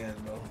out of gas,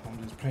 bro.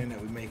 I'm just praying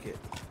that we make it.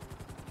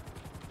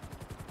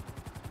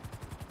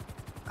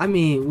 I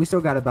mean, we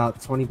still got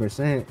about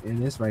 20% in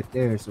this right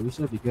there, so we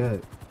should be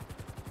good.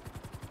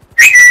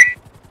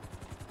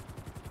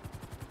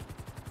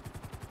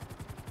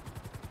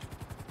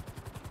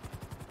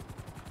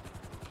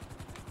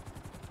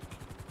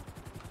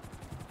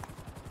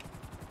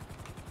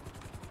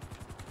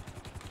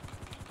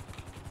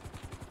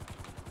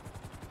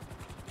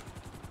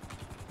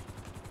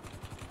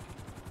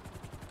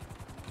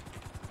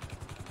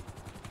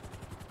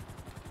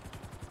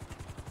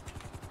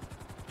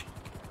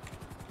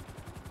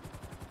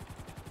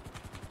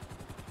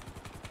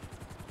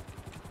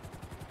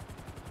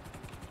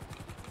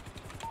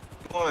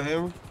 Come on,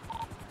 Henry.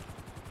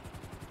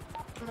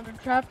 Another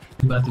trap.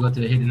 You about to go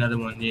to hit another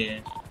one, yeah.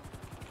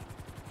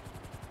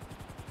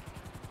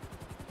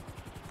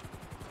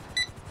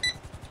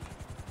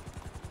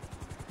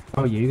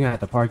 Oh yeah, you're gonna have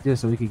to park this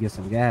so we can get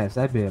some gas.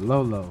 That'd be a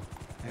low.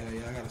 Hell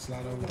yeah, I gotta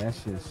slide over. That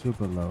shit's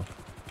super low.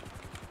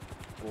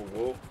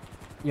 Whoa.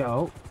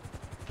 Yo.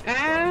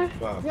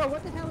 Wow. Yo,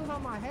 what the hell is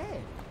on my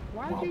head?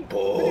 Why My you...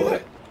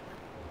 boy.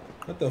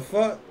 What the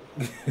fuck?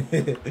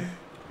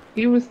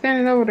 He was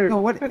standing over there. No,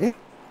 what?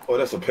 Oh,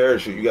 that's a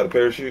parachute. You got a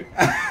parachute?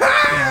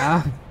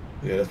 Yeah.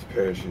 Yeah, that's a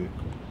parachute.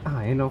 Oh,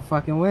 ain't no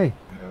fucking way.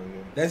 Hell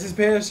yeah. That's his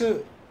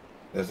parachute?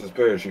 That's his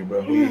parachute,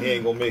 bro. He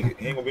ain't gonna make it.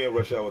 He ain't gonna be in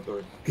rush hour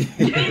 3. He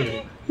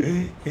ain't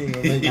gonna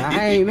make it.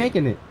 I ain't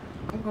making it.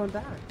 I'm gonna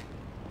die.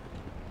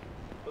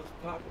 What's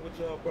poppin' with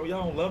y'all, bro?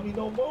 Y'all don't love me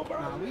no more, bro?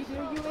 Nah, we do.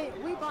 You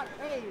ain't. We bought.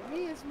 Hey,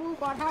 me and Smooth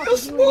bought Yo,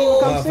 houses. You Smooth! ain't even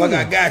come see Motherfucker, me.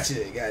 I got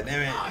you. God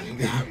damn it. Ah, you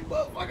got me,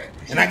 motherfucker.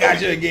 And I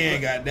got you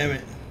again, god damn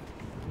it.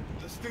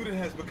 The student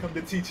has become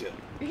the teacher.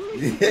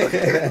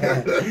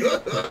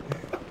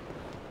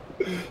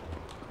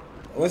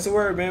 What's the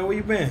word, man? Where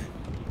you been?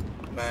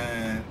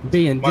 Man.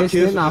 Being my kids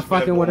distant, are not just back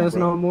fucking with home, us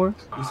bro. no more.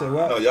 You say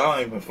what? No, y'all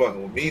ain't been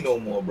fucking with me no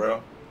more,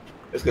 bro.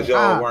 It's because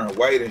y'all wearing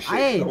white and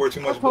shit. I wear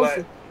too much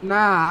black.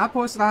 Nah, I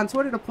posted on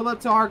Twitter to pull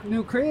up to our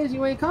new cribs.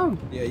 You ain't come.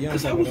 Yeah, you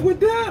Because I was with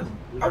them.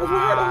 I was with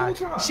her the whole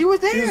time. She was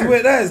there. She was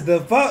with us.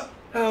 The fuck?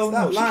 Hell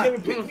no, she came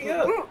and picked me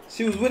up.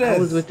 She was with us. I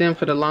was with them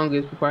for the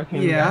longest before I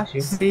came Yeah. to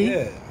you. See?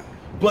 Yeah.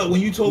 But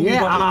when you told me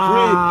about the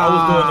crib, I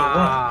was doing the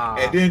run.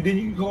 And then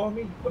didn't you call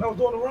me when I was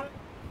doing the run?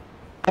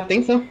 I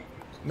think so. Man,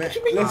 what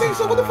you mean you think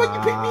so? What the fuck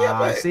you picked me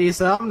up at? See,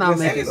 so I'm not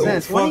making Listen,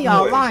 sense. no One of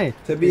y'all fuck lying.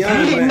 To be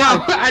honest, man.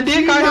 No, I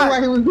did call him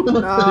while he was doing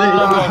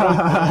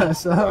it.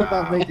 So I'm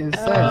not making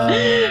sense.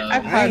 I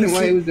called him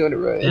while he was doing it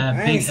right.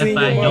 I ain't seen your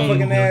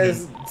motherfucking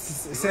ass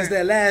since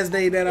that last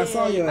day that I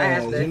saw your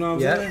ass. You know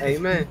what I'm saying?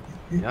 Amen.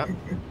 Yep.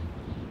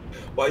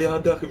 Why y'all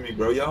ducking me,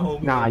 bro? Y'all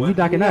hold me. Nah, you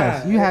ducking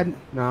us. You had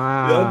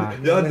Y'all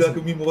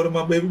ducking me more than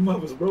my baby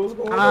mothers, bro. What's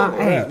going on?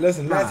 Hey,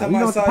 listen, last time you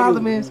know I what saw the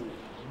problem you, is?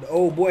 the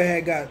old boy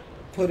had got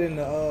put in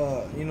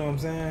the, you know what I'm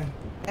saying?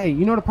 Hey,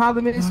 you know the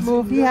problem is,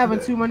 Smooth? He having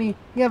too many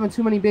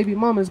baby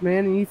mamas,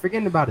 man, and he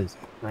forgetting about us.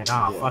 Like,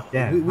 fuck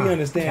that. We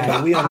understand.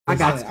 That. We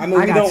understand.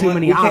 I got too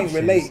many options.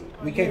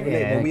 We can't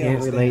relate, but we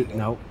understand. Relate.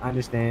 No, I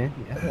understand.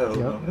 Yeah. Hell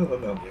no.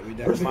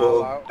 First of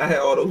all, I had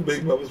all those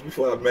baby mamas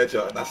before I met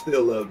y'all, and I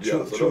still loved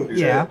y'all. True.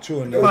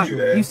 But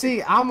you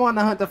see, I'm on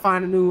the hunt to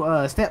find a new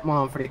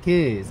stepmom for the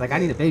kids. Like, I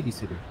need a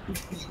babysitter.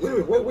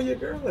 Wait, where your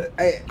girl at?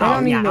 Hey, I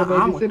don't need no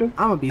babysitter.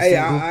 I'm gonna be single. Hey,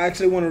 I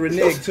actually want to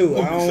renege too.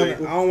 I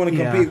don't want to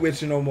compete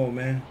with you no more,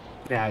 man.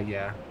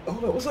 Yeah.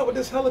 Hold on, what's up with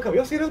this helicopter?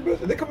 Y'all see this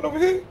bitch? Are they coming over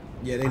here?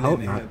 Yeah, they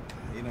landing here.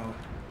 You know,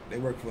 they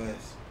work for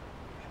us.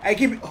 Hey,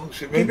 keep it. Oh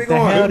shit, keep it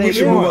going. We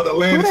should move out the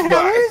land Who the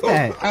hell is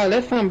that? Oh,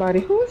 that's somebody.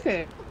 Who is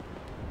that?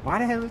 Why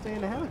the hell is they in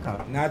the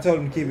helicopter? No, I told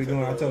him to keep it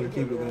going. I told him to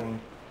keep it going.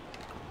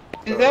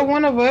 Is that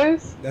one of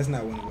us? That's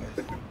not one of us.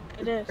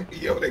 It is.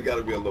 Yo, they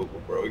gotta be a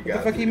local, bro. What the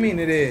fuck you mean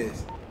it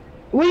is?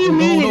 What do you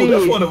mean it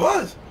is? That's one of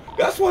us.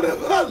 That's one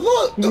of us.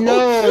 Look.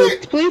 No,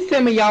 please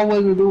tell me y'all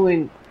wasn't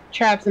doing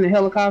traps in the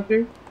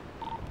helicopter.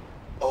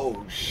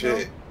 Oh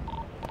shit.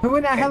 Who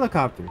in that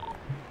helicopter?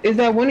 Is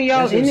that one of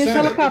y'all in this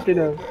helicopter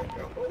though?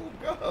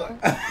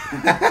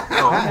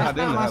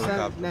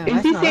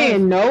 Is he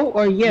saying no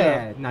or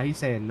yeah? No, he's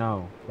saying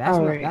no. That's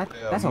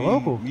a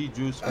local.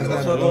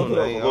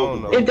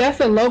 If that's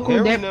a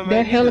local,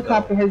 that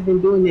helicopter has been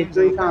doing it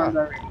 3 times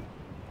already.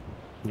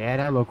 Yeah,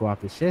 that local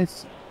off the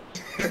shits.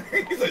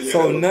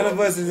 So none of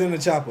us is in the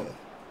chopper.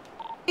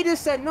 He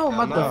just said no,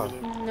 mother.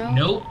 No.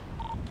 Nope.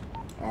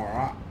 All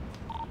right.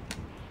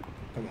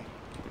 Come on.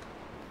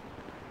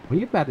 Well,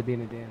 you about to be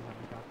in the damn helicopter.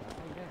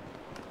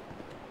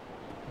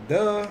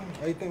 Duh.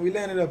 Why you think we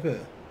landed up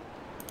here?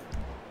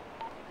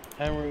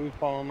 Henry, we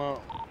falling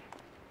out.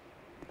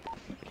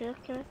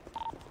 Okay.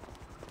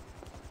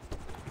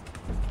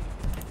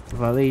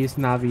 Feliz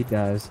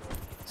Navidad.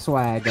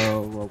 Swagg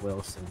or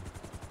Wilson.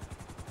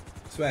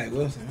 Swagg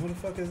Wilson. Who the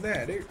fuck is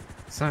that, dude?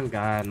 Some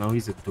guy. No,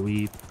 he's a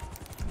dweeb.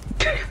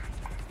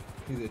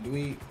 He's a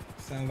dweeb.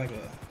 Sounds like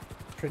a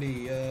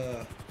pretty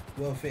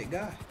well-fit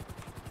guy.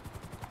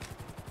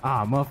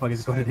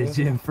 Motherfuckers go to the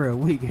gym for a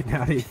week and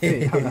now they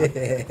fit.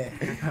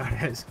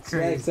 That's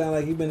crazy. Swagg sound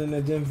like he been in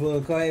the gym for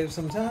quite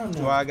some time now.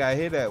 So I got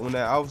hit at when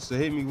that officer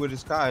hit me with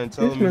his car and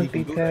told me he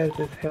can do that.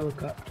 This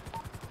helicopter.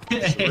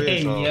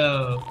 Hey,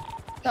 yo.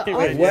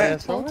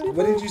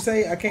 What did you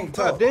say? I can't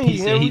talk. Then He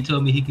said he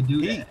told me he could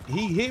do that.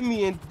 He hit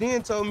me and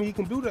then told me he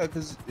can do that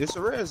because it's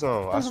a red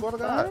zone. I swear to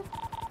God.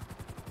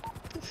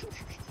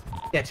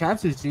 Yeah,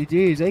 traps is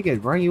GGs. They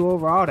could run you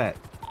over all that.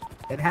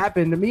 It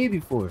happened to me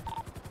before.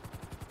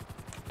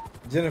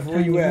 Jennifer,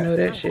 where you at? Know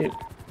that shit.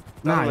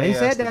 Nah, they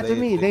said that to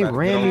me. They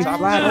ran me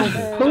flat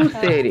over. Who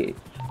said it?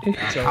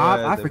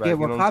 I forget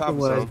what cop it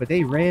was, but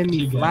they ran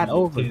me flat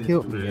over,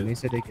 killed me, and they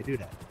said they could do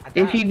that.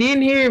 If you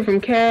didn't hear it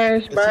from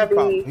Cash,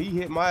 Bobby, he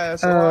hit my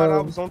ass so hard. I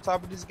was on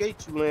top of this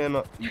gate you laying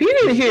up. If you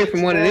didn't hear it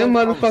from one of them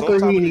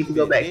motherfuckers, you need to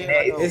go back.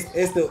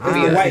 It's the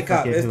white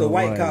cop. It's the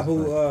white cop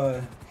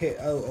who hit.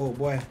 Oh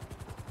boy.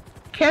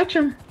 Catch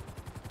him.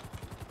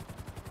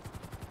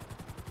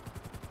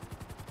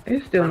 They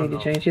still need to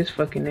change his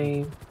fucking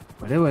name.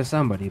 But it was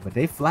somebody, but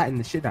they flattened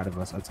the shit out of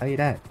us, I'll tell you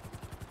that.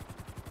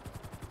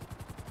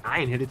 I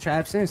ain't hit a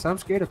trap since. I'm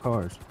scared of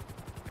cars.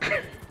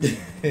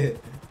 I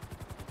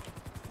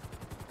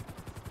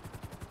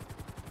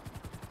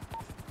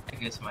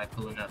guess somebody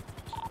pulling up.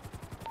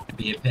 To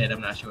be a pet,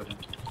 I'm not sure though.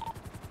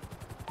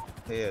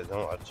 Yeah,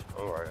 don't watch.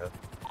 Don't worry.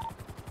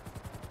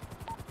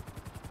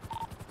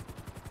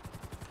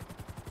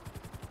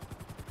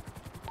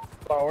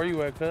 Where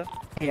you at, cuz?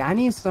 Hey, I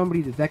need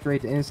somebody to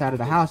decorate the inside of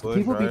the house. Do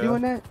people be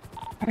doing that?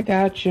 I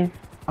got you.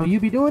 Oh, you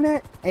be doing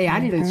that? Hey, I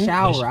need a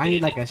shower. I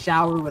need like a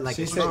shower with like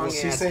She a said strong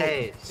ass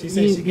head. she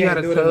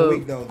can't do it in a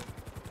week though.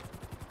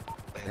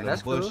 And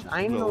that's cool.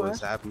 I ain't know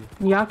what's happening.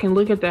 Y'all can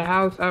look at the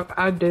house.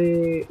 I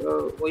did.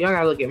 Well, y'all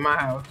gotta look at my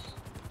house.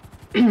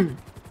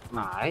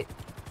 Alright.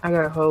 I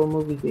got a whole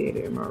movie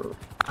theater in my room.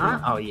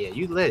 Oh yeah,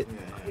 you lit.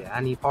 Yeah,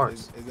 I need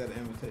parts. Is that an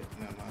invitation?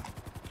 No.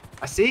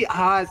 I see.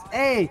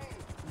 Hey,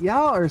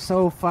 y'all are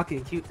so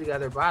fucking cute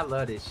together, bro. I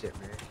love this shit,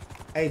 man.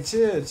 Hey,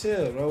 chill,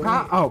 bro.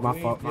 My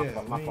fault.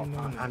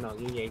 I know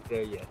you ain't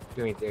there yet.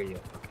 Okay.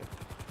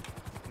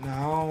 No, I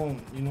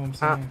don't. You know what I'm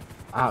saying?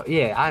 Oh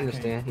yeah, I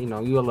understand. You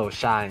know, you a little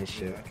shy and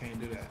shit. Yeah, I can't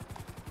do that.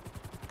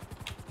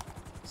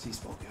 She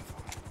spoken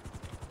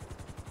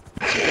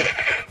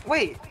for.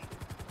 Wait.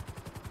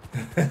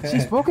 She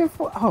spoken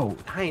for? Oh,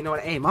 I ain't know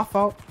that. Hey, my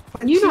fault.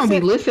 You don't be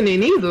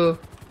listening either.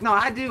 No,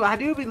 I do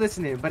be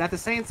listening. But at the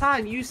same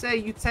time, you say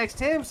you text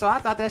him, so I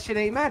thought that shit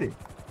ain't mattered.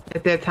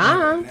 At that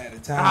time. At the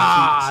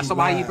time. She so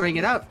why you bring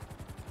it up?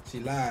 She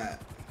lied.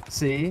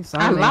 See?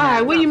 I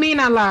lied. What do you mean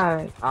I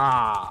lied?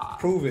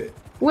 Prove it.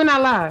 When I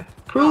lied?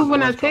 Prove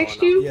when I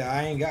text you? Yeah,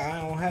 I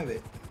don't have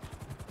it.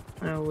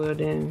 Oh, well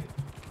then.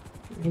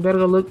 You better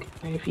go look.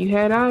 If you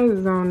had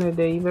eyes on that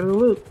day, you better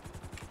look.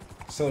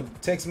 So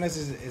text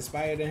message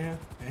expired in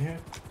here?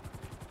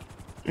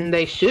 And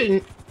they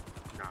shouldn't.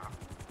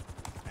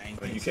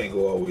 You can't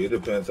go all the way. It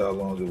depends how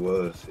long it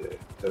was. Yeah,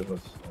 text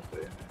message don't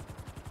stay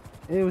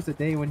in It was the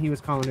day when he was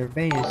calling her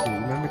bae and shit.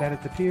 Remember that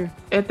at the pier?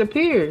 At the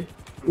pier.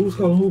 Who's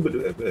calling who? But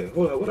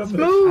hold on, what I missed?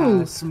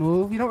 Smooth.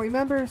 Smooth. You don't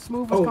remember?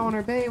 Smooth was calling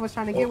her bae and was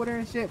trying to get with her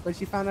and shit, but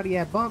she found out he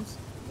had bumps,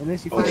 and then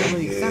she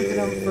finally accepted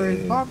him for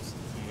his bumps.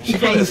 She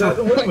finally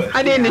accepted him.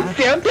 I didn't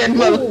accept that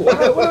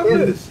motherfucker. What I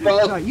missed?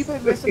 No, you've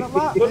been missing a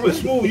lot. What was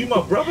Smooth? You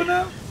my brother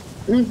now?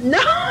 No.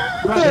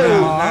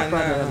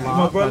 Brother-in-law.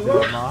 My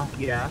brother-in-law?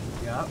 Yeah.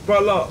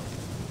 Brother.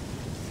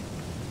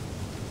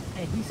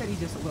 Hey, he said he's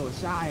just a little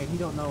shy and he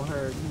don't know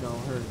her,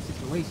 her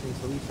situation,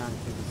 so he's trying to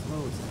take it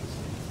slow and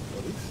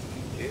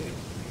shit.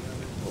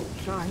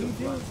 Nah, he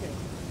do.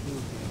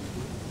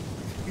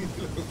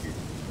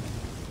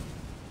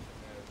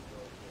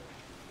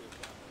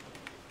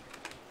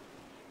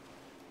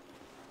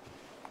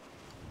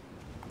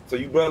 So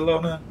you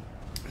brother-in-law now?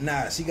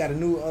 Nah, she got a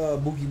new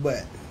bookie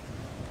butt.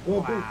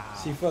 Wow.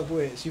 She fuck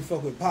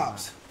with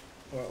pops.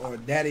 Or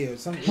daddy or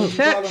something.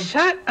 Shut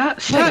up.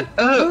 Shut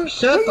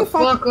the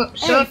fuck up.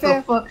 Shut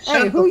the fuck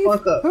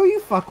up. Who you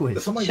fuck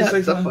with? Somebody Shut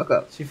say the something. fuck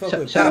up. She fuck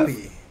with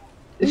Poppy.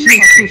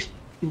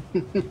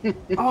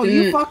 Oh,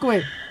 you fuck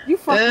with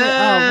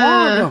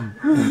Wandum.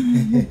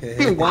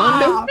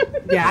 Wandum?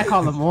 Yeah, I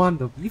call him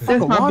Wandum. You fuck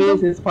That's with my Wandum?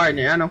 business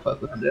partner. I don't fuck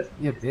with him. That's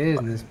Your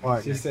business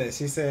partner.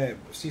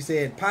 She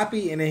said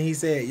Poppy, and then he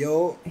said,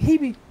 yo. He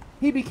be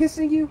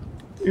kissing you?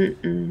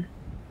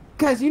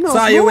 Cause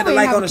Saw you with the Smooth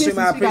like ain't on the stream.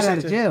 I have a kiss since he got out appreciate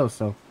of you. jail,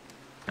 so.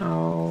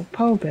 Oh,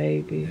 poor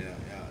baby.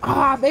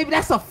 Ah, baby,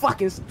 that's a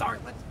fucking start.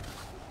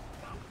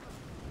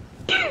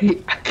 I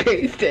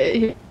can't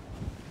stay.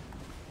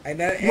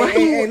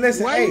 Hey,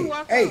 listen,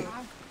 hey,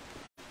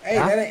 Huh?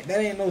 that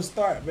ain't no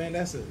start, man.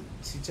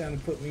 She trying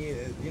to put me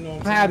in, you know what I'm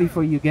I'm saying? happy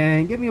for you,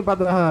 gang. Give me a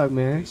brother hug,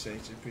 man.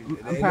 Appreciate you.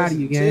 I'm proud of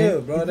you, gang.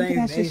 Chill, bro. They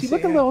ain't She shit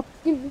look a little.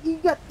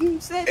 You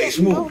said Hey, that.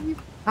 Smooth.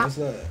 What's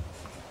up?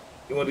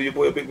 You want to do your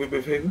boy a big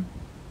favor?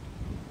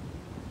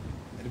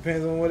 It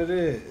depends on what it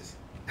is.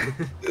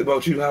 It's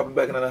about you hopping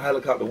back in a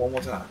helicopter one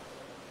more time.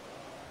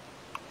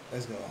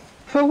 Let's go.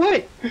 For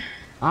what?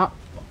 My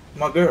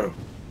girl.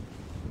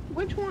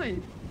 Which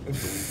one? You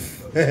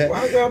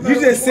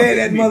just said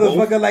that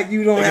motherfucker like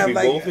you don't have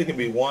like. Both. It can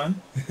be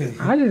one.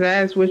 I just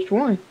asked which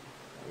one.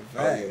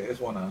 Oh yeah, it's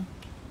one on.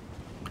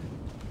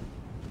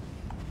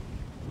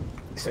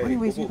 So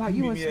anyways, about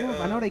you and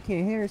Smooth, I know they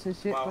can't hear us and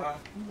shit, but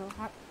you know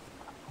how.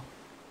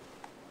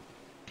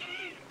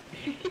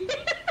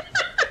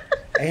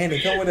 Hey,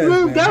 Henny, come with us,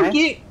 Smooth, man.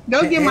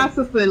 go get my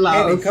sister-in-law.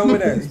 Henny, come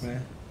with us,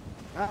 man.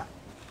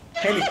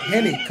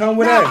 Henny, come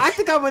with us. I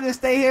think I'm gonna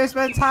stay here and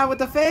spend time with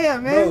the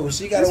fam, man. Bro,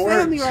 she gotta work.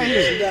 Family right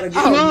here. She gotta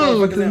get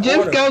Smooth,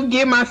 just go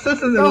get my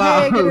sister-in-law. Go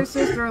ahead, get her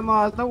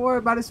sister-in-laws. Don't worry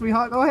about it,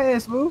 sweetheart. Go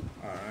ahead, Smooth.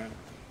 All right.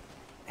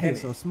 Hey,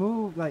 so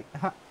Smooth, like,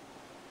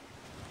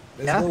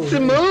 Let's go,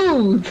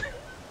 Smooth.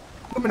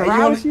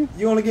 Hey,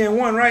 you only getting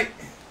one, right?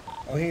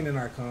 Oh, he ain't in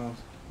our comms.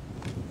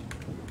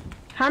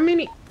 How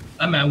many?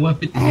 I'm at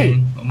 150.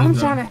 Hey, I'm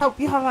trying to help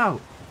y'all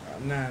out.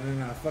 Nah,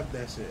 fuck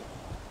that shit.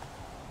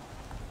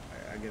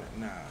 I get it.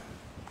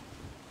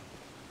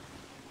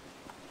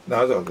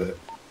 Nah, it's all good.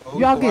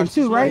 Y'all getting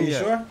two, right? You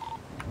sure?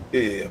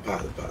 Yeah,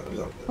 positive. It's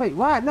all good. Wait,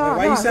 why? No,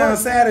 why you sound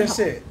sad and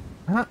shit?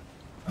 Huh?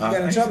 You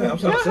got in trouble?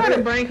 Go ahead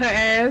and bring her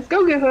ass.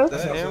 Go get her.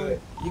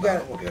 You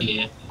got it.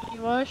 Yeah.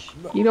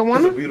 You don't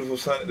want It's to? a beautiful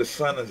sun. The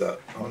sun is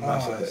up on my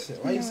side.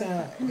 Shit. Why you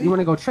sound? You want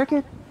to go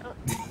tricking?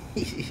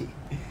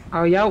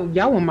 Oh,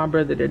 y'all want my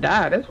brother to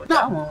die. That's what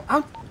y'all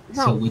want.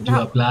 So would you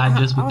apply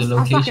just with the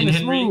location,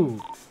 Henry?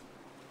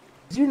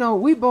 You know,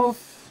 we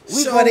both,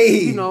 Shorty,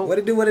 you know, what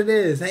it do, what it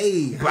is.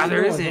 Hey,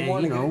 brothers, and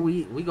you know,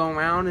 we go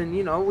around and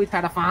you know, we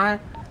try to find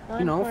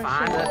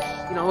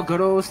a good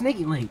old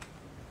sneaky link.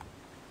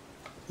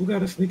 Who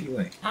got a sneaky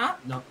link? Huh?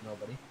 No,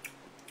 nobody.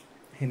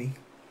 Henny.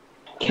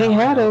 Can't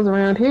have those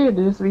around here,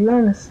 just to be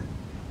honest.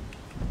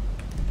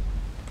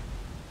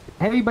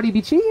 Everybody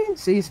be cheating?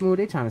 See, Smooth,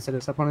 they trying to set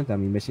us up on a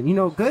dummy mission. You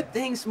know, good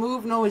thing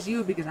Smooth knows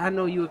you because I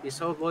know you would be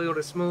so loyal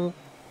to Smooth.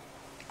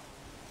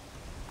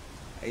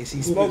 Hey,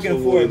 she's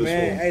smoking for it,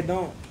 man. Hey,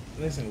 don't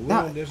listen. We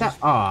don't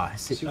disrespect.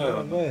 She one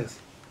of us.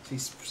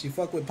 She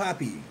fuck with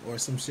Poppy or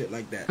some shit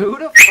like that. Who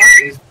the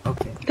fuck is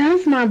okay?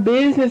 That's my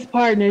business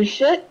partner.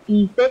 Shut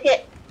the fuck up.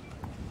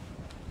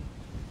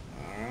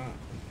 Alright.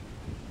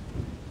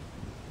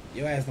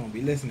 Your ass don't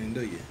be listening,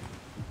 do you?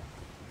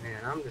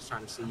 Man, I'm just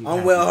trying to see you.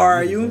 I'm well. How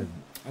are you?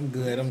 I'm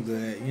good.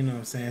 You know what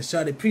I'm saying?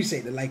 Shawty,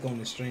 appreciate the like on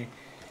the stream.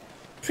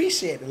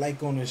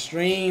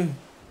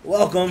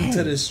 Welcome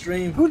to the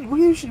stream.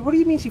 What do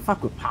you mean she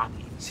fuck with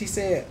Poppy? She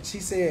said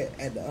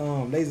at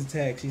the laser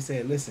tag, she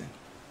said, listen,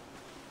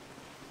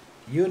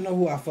 you'll know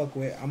who I fuck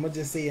with. I'ma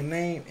just say your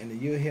name and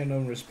then you'll hear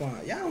them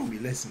respond. Y'all don't be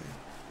listening.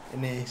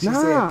 And then she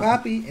said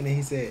Poppy, and then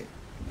he said,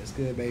 "What's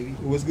good, baby?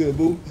 What's good,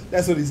 boo?"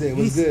 That's what he said.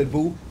 What's good,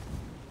 boo?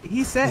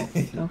 He said,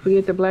 don't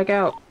forget to black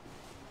out.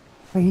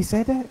 Wait, he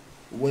said that?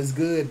 What's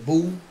good,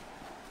 boo?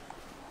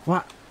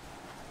 What?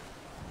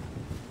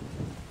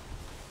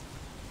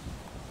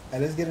 Hey,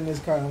 let's get in this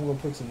car and I'm gonna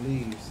pick some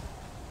leaves.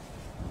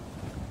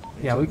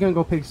 Yeah, we're gonna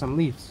go pick some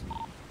leaves.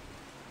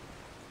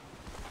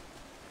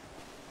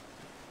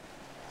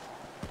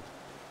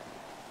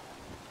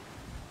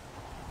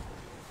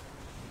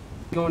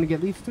 You going to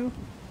get leaf too?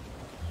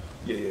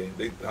 Yeah.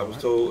 I was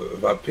told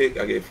if I pick,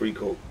 I get free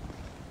coke.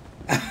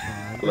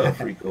 Love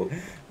free coke.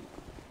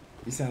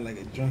 You sound like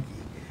a junkie.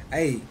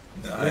 Hey.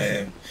 No, I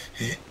am.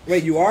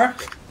 Wait, you are?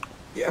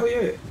 Yeah,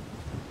 yeah.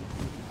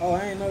 Oh,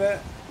 I ain't know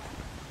that.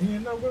 You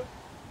didn't know, bro?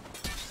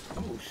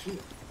 Oh,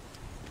 shit.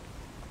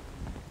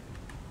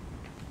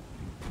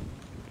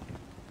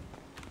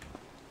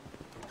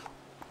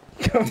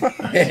 Come on.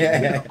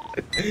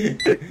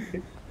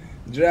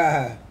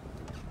 Drive.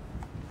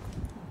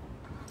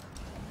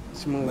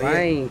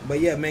 Smooth. But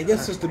yeah, man, your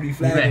sister be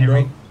flagging,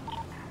 bro.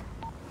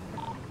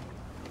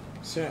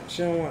 She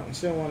don't want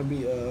to be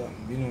you know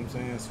what I'm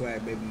saying,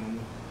 swag baby mama.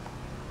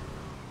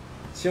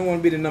 She don't want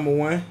to be the number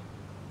one.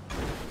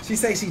 She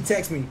say she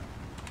text me,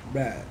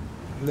 bruh.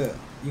 Look,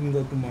 you can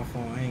go through my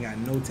phone. I ain't got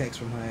no text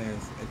from her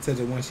ass until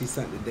the one she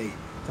sent today,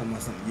 talking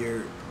about something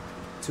year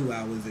 2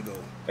 hours ago.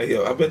 Hey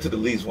yo, I've been to the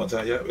lease one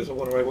time. Yeah, is it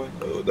one the right way?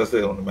 That's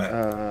it on the map.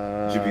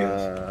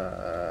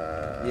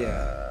 GPS.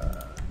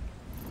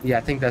 Yeah,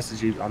 I think that's the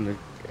G on the.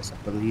 Yes, I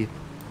believe.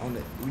 On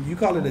the, you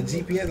call it a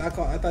GPS? I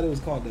thought it was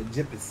called the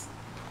GPS.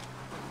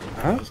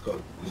 Huh? It's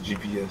called the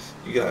GPS.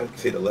 You gotta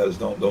say the letters.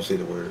 Don't say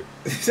the word.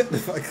 Shut the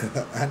fuck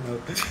up. I know.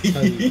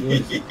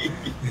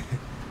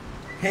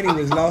 Henny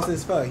was lost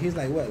as fuck. He was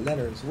like, "What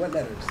letters? What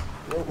letters?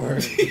 What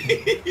words?"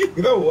 You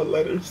know what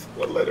letters?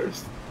 What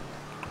letters?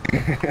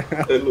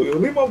 Hey,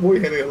 leave my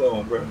boy Henny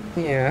alone, bro.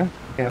 Yeah.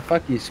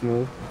 Fuck you,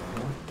 Smooth.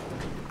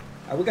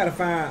 We gotta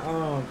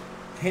find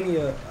Henny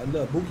a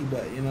little bookie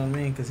butt. You know what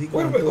I mean? Cause he.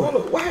 Wait a minute, hold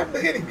on. What happened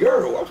to Henny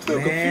girl? I'm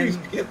still confused.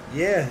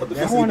 Yeah,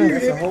 that's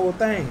the whole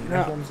thing.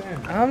 That's what I'm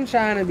saying. I'm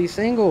trying to be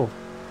single.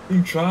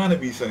 You trying to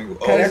be single?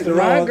 Oh, that's the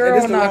wrong.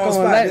 Girl not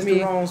gonna let me.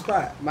 The wrong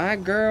spot. My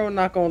girl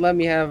not gonna let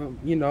me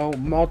have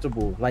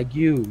multiple like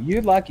you.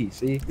 You're lucky.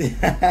 See,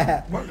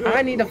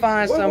 I need to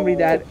find somebody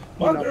that.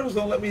 My girls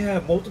don't let me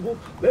have multiple.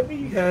 Let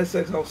me have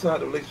sex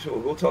outside the relationship.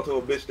 Go talk to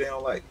a bitch they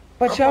don't like.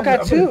 But y'all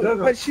got two.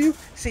 But you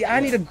see, I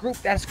need a group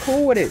that's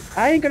cool with it.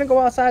 I ain't gonna go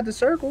outside the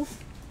circle.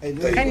 I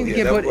need to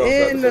get put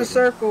in the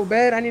circle,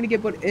 Ben. I need to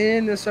get put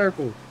in the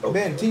circle.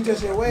 Ben, teach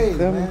us your ways,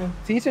 man.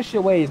 Teach us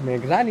your ways, man,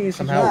 because I need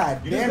some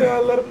help. You just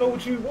gotta let them know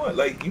what you want.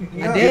 Like, you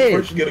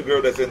first get a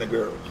girl that's in the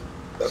girls.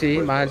 See,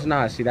 mine's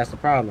not. See, that's the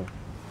problem.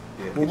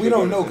 Yeah, well, we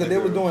don't know because they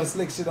were doing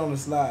slick shit on the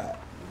slide.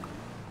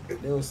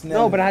 They were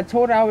no, but I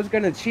told her I was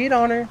gonna cheat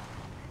on her,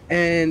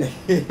 and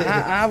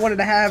I wanted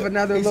to have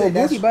another little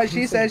booty, but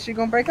she said she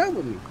gonna break up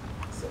with me.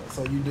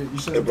 So you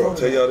should have. Hey, bro,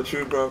 tell y'all the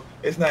truth, bro.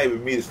 It's not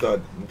even me to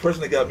start. The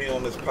person that got me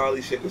on this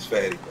poly shit was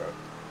Fatty, bro.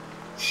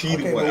 She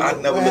the one. I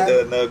never looked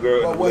at another girl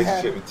in a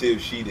relationship until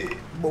she did.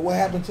 But what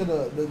happened to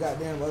the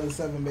goddamn other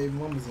 7 baby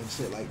mamas and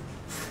shit? Like,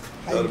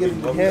 how you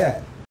get them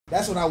that?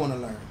 That's what I want to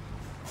learn.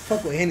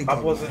 Fuck with Henny.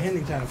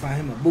 Henny trying to find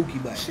him a bookie,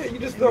 but shit, you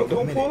just don't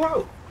pull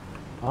out.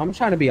 I'm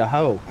trying to be a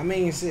hoe. I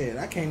mean, shit,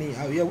 I can't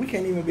even. Yeah, we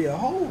can't even be a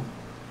hoe.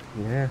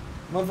 Yeah.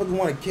 Motherfuckers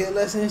want to kill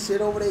us and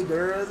shit over they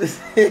girls.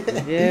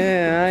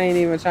 Yeah, I ain't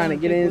even trying to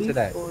get into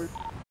that.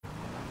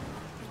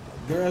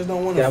 Girls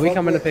don't want to. Yeah, we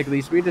coming to pick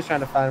lease. We just trying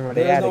to find where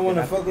they at. Girls don't want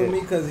to fuck with me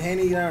because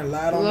Henny done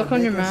lied on. Look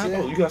on your map.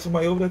 Oh, you got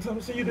somebody over there trying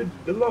to send you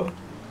the law.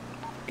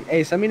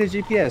 Hey, send me the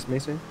GPS,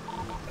 Mason.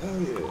 Oh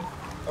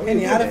yeah.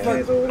 Henny, how the fuck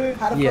you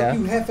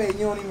Hefe?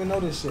 You don't even know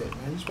this shit,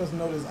 man. You supposed to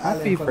know this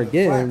island. I be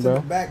forgetting, bro.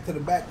 To the back to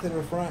the back to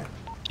the front.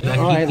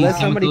 All right, let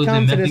somebody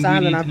come to this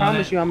island. I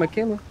promise you, I'm a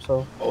killer.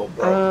 So. Oh,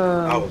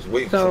 bro, I was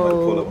waiting for somebody to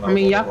pull up. I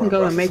mean, y'all can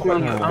go and make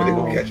one on your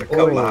own. Catch a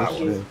couple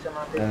hours.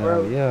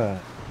 Yeah.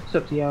 It's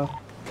up to y'all.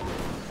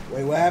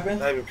 Wait, what happened?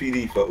 Not even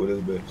PD fuck with this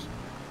bitch.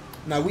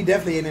 No, we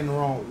definitely ain't in the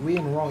wrong. We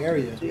in the wrong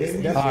area.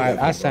 Yeah. All right,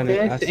 I sent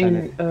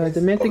it.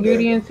 The meth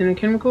ingredients and the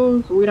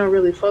chemicals, we don't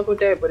really fuck with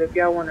that. But if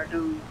y'all want to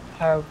do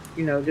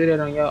that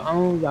on your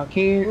own, y'all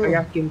can. Or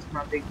y'all can give them to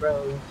my big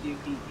bro and see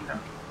if he,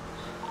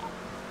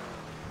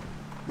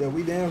 Yeah,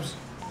 we damn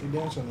in the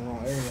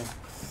wrong area.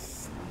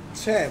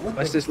 Chad,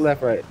 what's this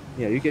left, right?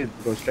 Yeah, you can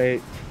go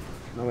straight.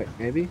 No, wait,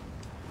 maybe?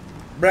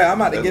 Bruh,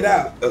 I'm about to get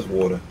out. That's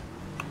water.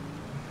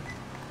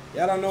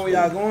 Y'all don't know where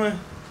y'all going?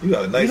 You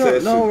got a nice ass You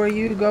don't know where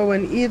you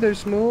going either,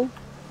 Smooth.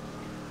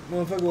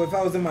 Motherfucker, if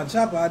I was in my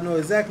chopper, I'd know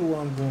exactly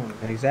where I'm going.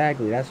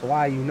 Exactly. That's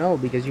why you know,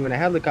 because you in a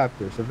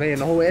helicopter surveying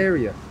the whole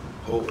area.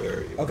 Whole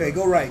area. Okay,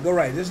 go right.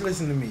 Just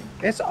listen to me.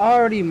 It's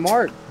already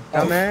marked.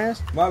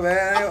 Dumbass. My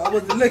bad. I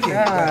wasn't looking.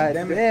 God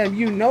damn,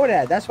 you know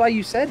that. That's why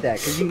you said that,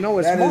 because you know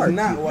it's that smart.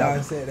 That is not why I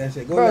said that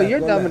shit. Go bro, left,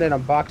 you're go dumber left. than a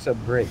box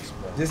of bricks,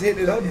 bro. Just hit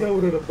it. I'm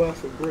dumber than a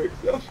box of bricks.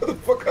 Y'all shut the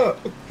fuck up.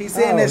 He's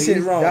saying that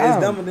shit wrong. Dumb.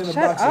 It's dumber than a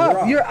Shut box up. of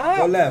rocks. You're up.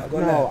 Go left. Go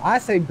left. No, I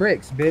say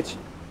bricks, bitch.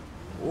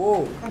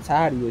 Whoa. I'm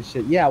tired of your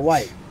shit. Yeah,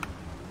 white.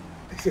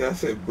 I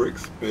said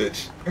bricks,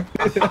 bitch.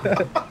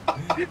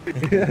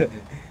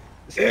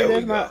 See,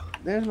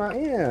 there's my,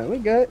 yeah, we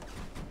good.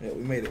 Yeah,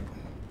 we made it.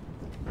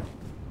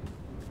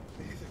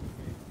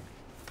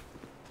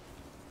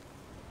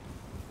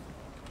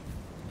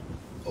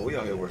 Oh, we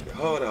out here working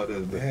hard out there,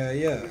 bitch. Hell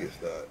yeah.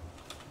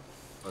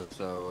 What's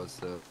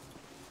up?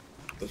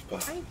 Let's pop.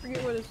 I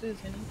forget what this is,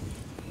 Henny.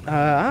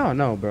 I don't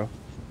know, bro.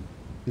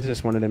 It's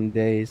just one of them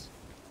days.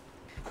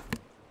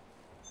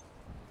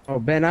 Oh,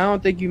 Ben, I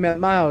don't think you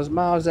met Miles.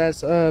 Miles,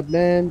 that's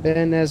Ben.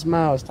 Ben, that's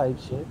Miles type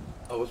shit.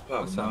 Oh, what's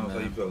poppin', What's up, Miles? How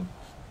you man? feeling?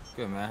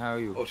 Good, man. How are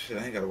you? Oh shit,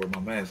 I ain't gotta wear my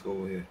mask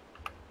over here.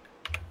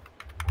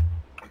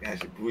 I can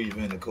actually breathe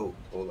in the coat.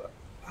 Hold up.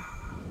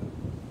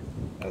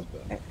 That's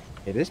better.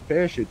 Hey, this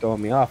parachute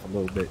throwing me off a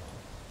little bit.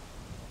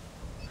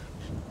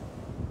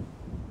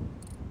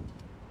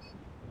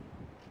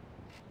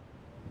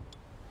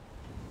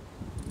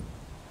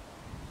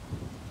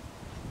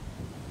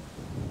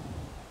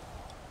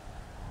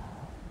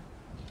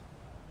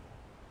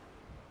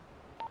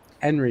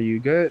 Henry, you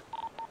good?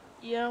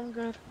 Yeah, I'm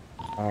good.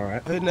 All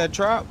right. Hitting that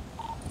trap?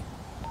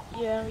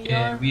 Yeah, we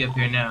Yeah, are. we up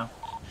here now.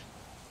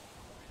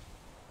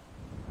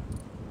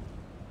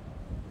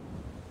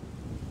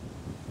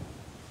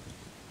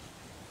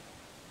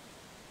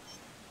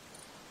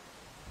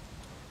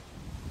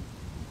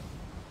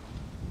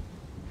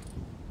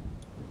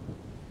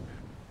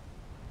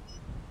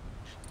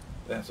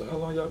 Damn, so how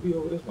long y'all be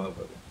over this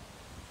motherfucker?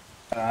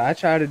 I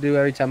try to do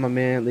every time I'm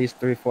in at least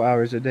 3 or 4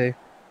 hours a day.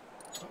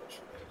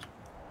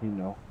 You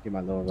know, get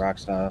my little rock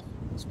stuff.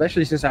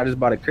 Especially since I just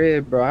bought a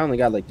crib, bro. I only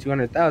got like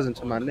 200,000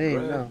 to my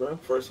name now. Bro,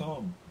 first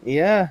home.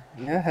 Yeah,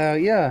 hell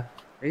yeah.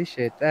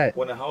 Appreciate that.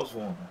 When the house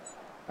warm.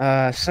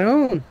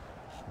 Soon.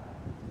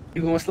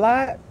 You gonna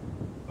slide?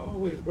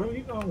 Always, bro.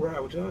 You know I'm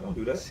riding with y'all. Don't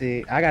do that.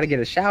 See, I gotta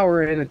get a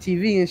shower and a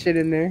TV and shit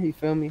in there. You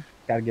feel me?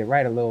 Gotta get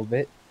right a little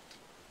bit.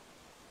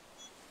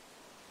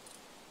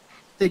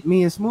 Think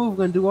me and Smooth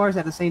gonna do ours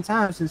at the same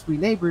time since we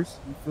neighbors.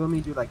 You feel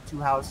me? Do like two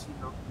house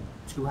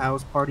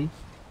party.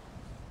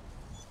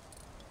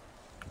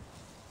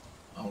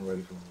 I'm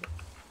ready for it.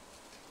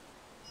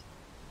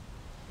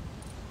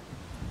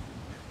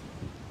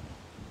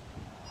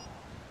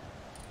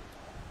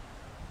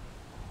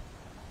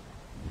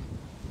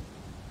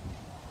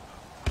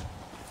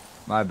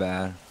 My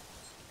bad.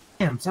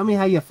 Damn, tell me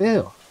how you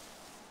feel.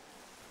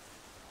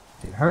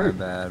 It hurt.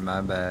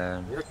 My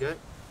bad. You're good.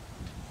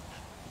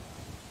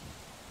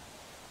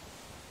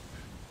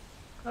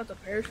 Got the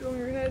parachute on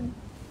your head?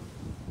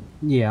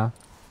 Yeah.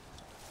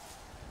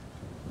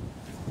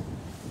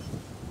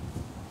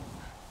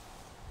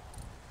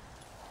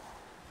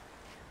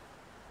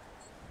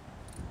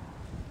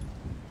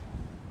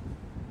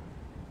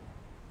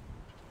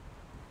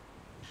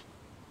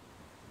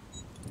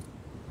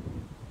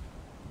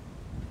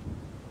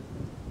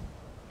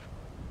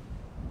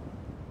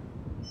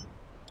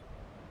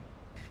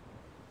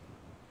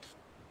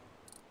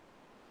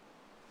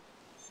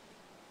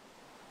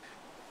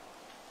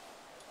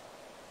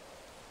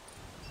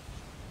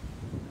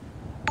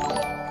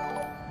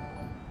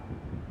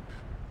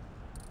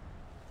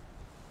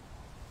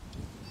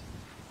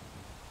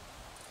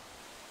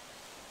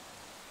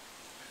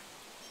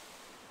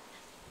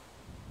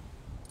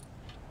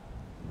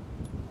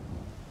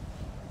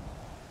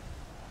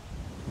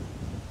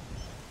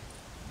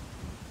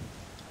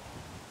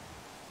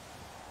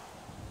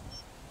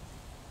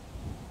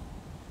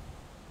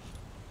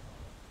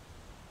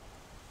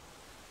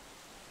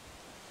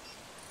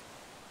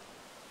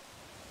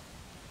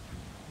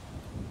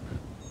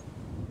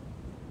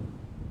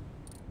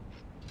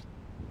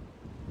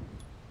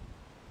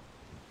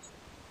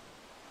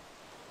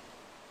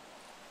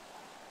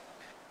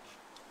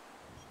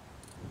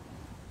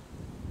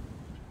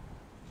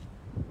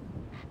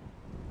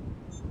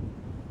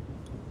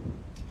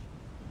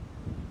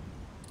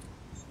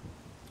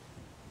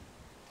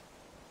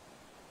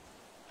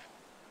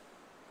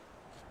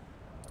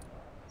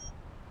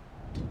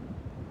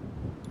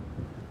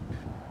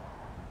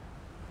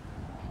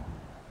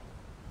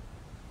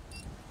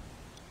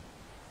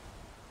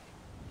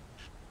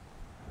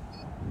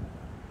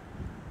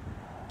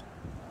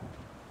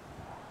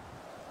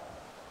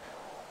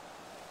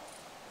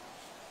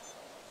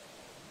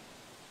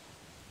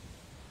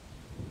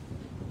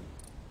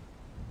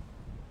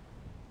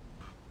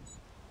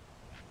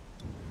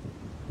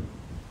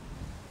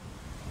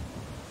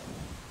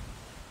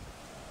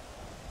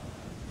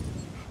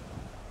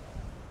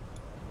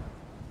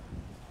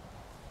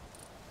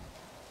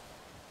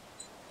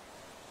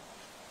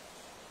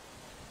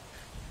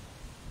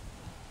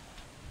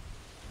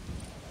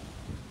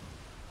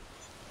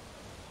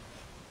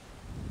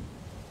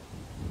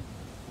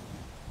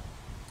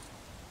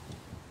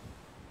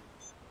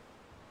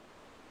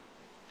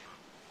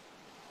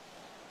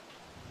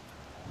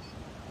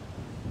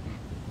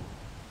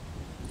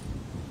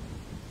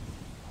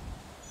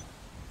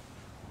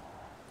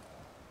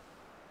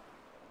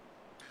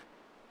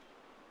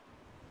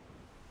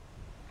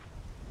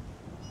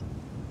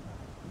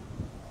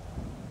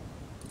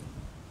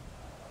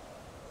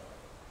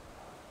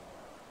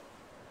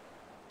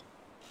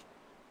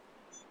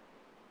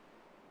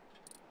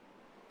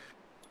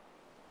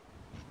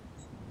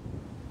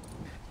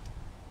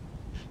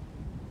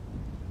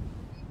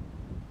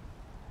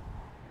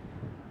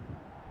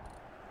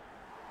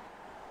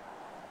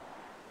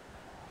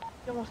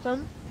 You almost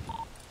done?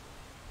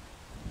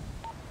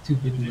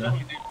 250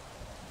 left.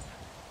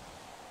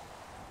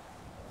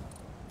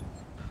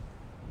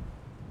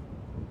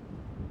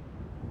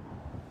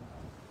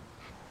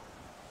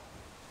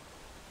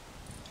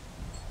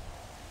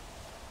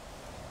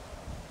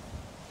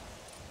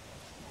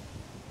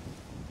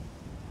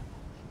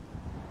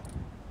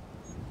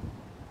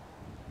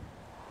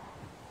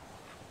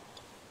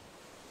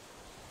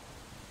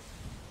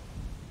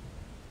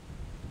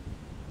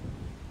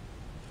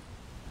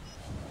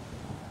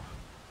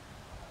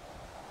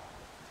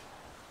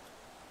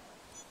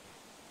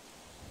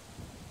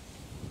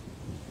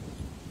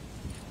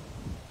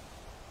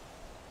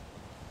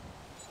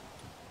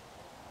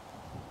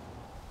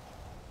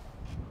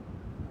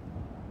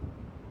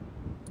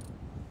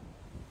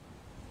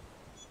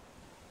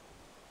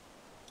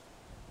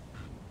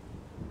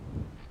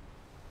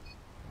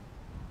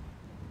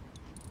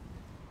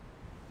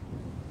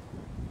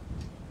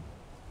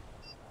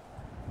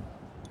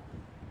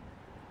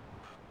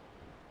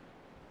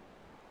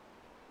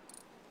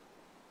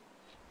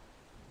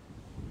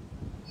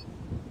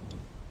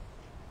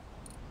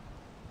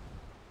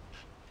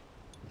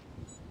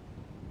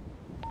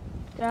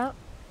 Yeah.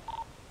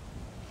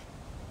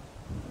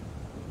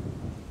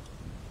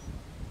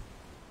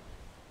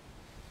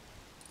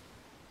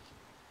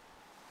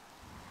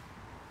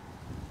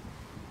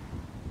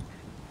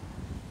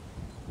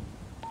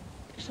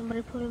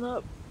 Somebody pulling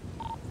up.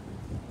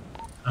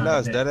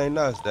 Nuts, that ain't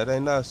us. That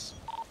ain't us.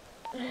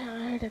 I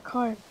heard a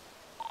car.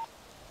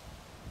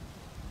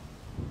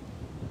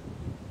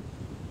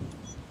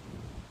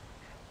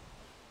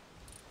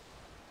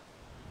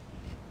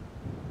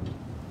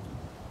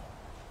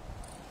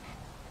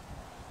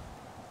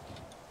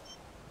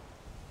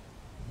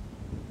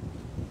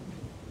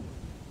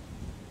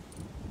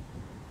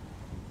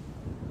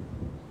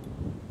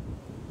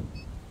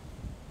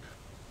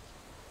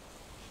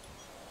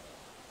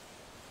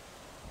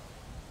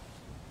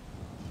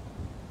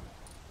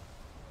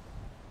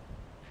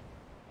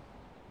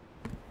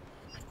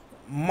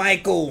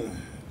 Michael,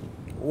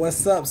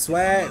 what's up,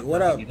 Swag?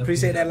 What up?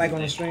 Appreciate that like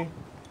on the stream.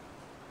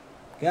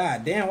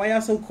 God damn, why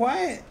y'all so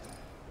quiet?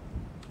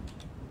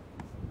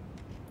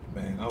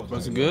 Man, I was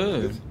What's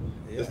good?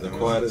 It's the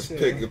quietest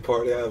picking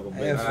party I ever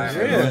been.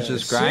 Everyone's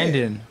just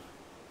grinding.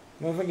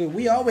 Motherfucker,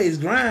 we always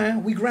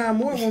grind. We grind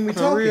more when we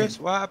For real?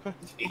 talking. What happened?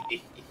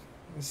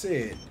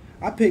 Shit,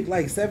 I picked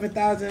like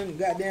 7,000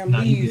 goddamn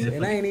leaves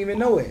and I ain't even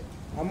know it.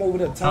 I'm over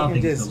there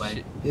talking, just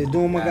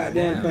doing my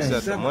goddamn thing.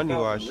 Set the money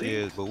while she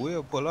is, but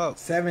we'll pull up.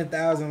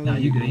 7,000 leaves. Nah,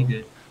 you good, you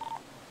good.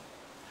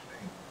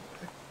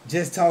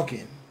 Just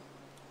talking.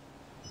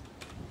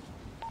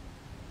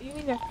 You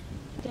need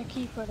the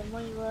key for the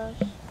money rush.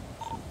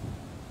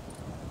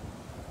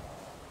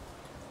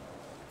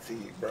 See,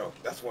 bro,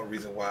 that's one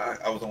reason why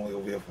I was only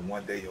over here for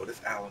one day. Yo,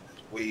 this island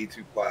is way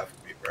too quiet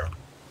for me, bro.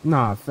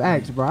 Nah,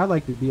 facts, bro. I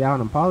like to be out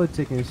in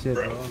politics and shit,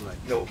 bro.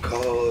 Like, no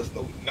cars,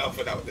 no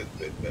nothing out there.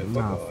 Nah,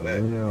 fuck all for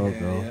that. real,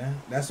 bro. Yeah.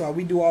 That's why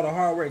we do all the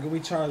hard work and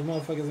we charge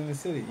motherfuckers in the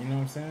city. You know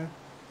what I'm saying?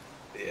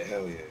 Yeah,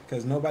 hell yeah.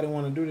 Because nobody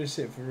want to do this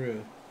shit for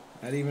real.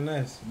 Not even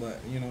us, but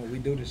you know, we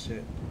do this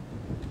shit.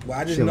 Well,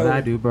 I just Shit, know what I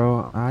do,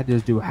 bro. I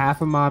just do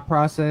half of my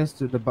process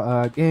to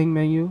the gang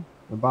menu,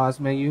 the boss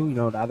menu. You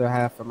know, the other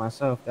half for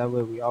myself. That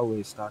way, we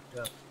always stocked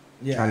up.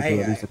 Yeah, trying to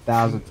do at least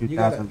 1,000,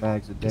 2,000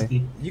 bags a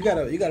day. You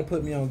gotta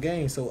put me on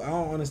game. So I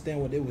don't understand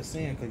what they were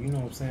saying because you know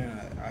what I'm saying.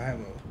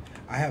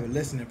 I have a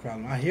listening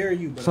problem. I hear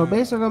you, but so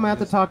basically, I'm gonna have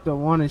to talk to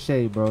Juan and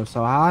Shay, bro.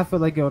 So how I feel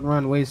like it would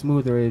run way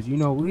smoother is, you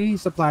know, we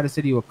supply the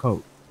city with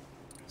coke.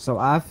 So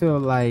I feel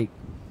like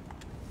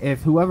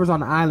if whoever's on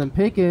the island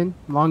picking,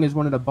 long as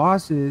one of the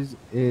bosses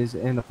is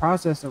in the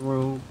processing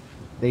room,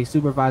 they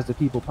supervise the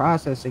people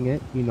processing it,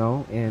 you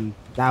know, and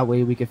that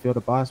way we can fill the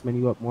boss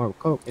menu up more with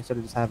coke instead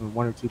of just having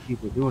one or two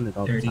people doing it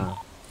all the time.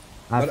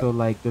 I feel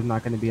like there's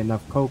not going to be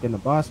enough coke in the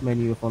boss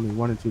menu if only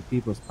one or two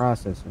people is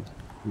processing.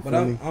 But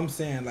I'm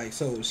saying, like,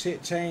 so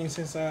shit changed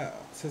since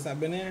I've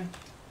been in.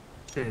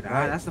 Shit,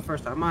 that's the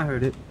first time I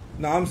heard it.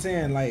 No, I'm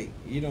saying, like,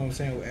 you know what I'm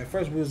saying. At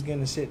first we was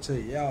getting the shit to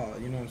y'all,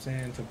 you know what I'm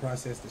saying, to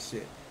process the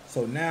shit.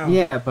 So now,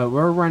 yeah, but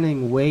we're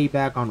running way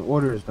back on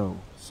orders though,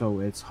 so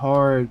it's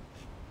hard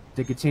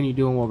to continue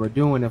doing what we're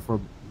doing if we're,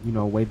 you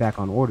know, way back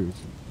on orders.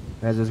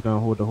 That's just gonna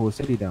hold the whole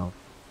city down.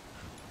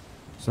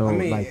 So I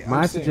mean, like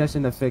my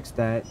suggestion to fix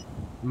that,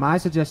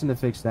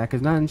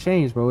 because nothing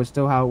changed, bro. It's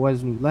still how it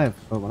was when you left.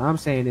 But what I'm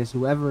saying is,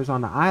 whoever is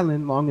on the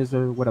island, long as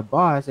they're with a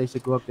boss, they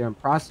should go up there and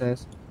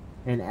process,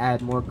 and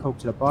add more coke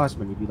to the boss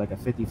menu. Be like a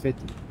 50-50. You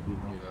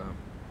know?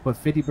 Put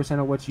 50%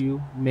 of what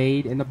you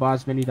made in the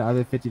boss menu, the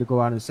other 50 to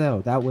go out and sell.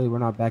 That way, we're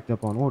not backed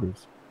up on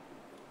orders.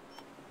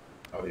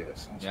 Oh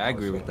yes. Yeah, I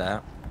agree with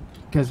that.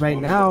 Because right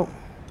now,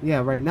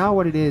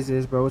 what it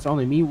is, bro, it's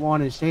only me,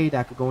 Juan, and Shay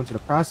that could go into the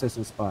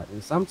processing spot.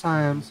 And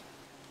sometimes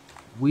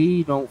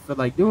we don't feel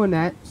like doing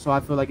that. So I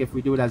feel like if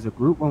we do it as a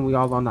group when we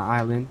all on the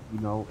island, you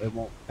know, it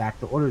won't back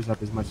the orders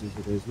up as much as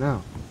it is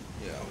now.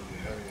 Yeah.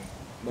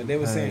 But they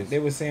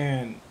were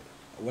saying,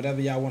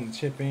 whatever y'all want to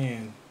chip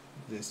in,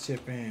 just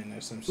chip in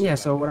or some shit. Yeah,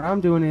 so what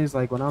I'm doing is,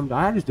 like,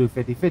 I just do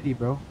 50-50,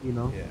 bro, you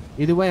know. Yeah.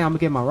 Either way, I'm going to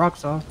get my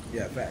rocks off.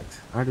 Yeah, facts.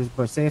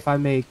 But say if I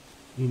make,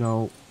 you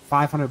know,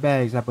 500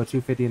 bags, I put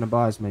 250 in the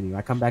boss menu.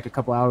 I come back a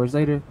couple hours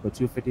later, put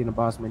 250 in the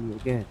boss menu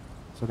again.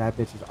 So that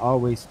bitch is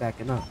always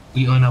stacking up.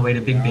 We on our way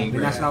to Big Bang.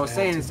 And that's what I was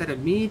saying. Instead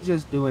of me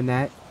just doing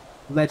that,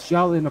 let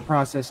y'all in the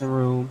processing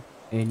room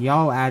and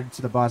y'all add it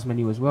to the boss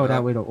menu as well. Yep.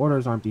 That way the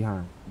orders aren't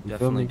behind. You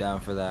Definitely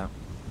down for that.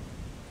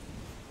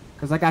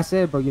 Cause like I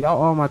said, bro, y'all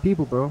all my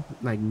people, bro.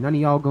 Like none of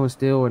y'all gonna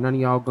steal or none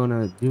of y'all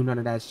gonna do none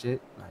of that shit.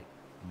 Like,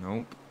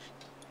 nope.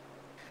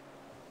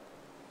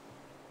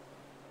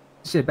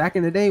 Shit, back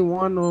in the day,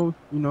 Juan know,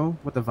 you know,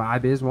 what the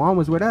vibe is. Juan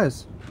was with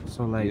us.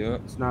 So like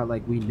it's not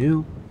like we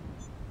knew.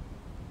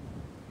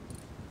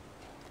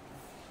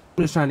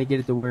 I'm just trying to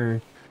get it to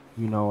where,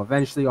 you know,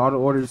 eventually all the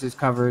orders is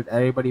covered,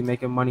 everybody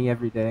making money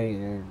every day,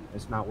 and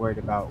it's not worried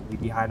about we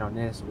behind on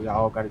this, we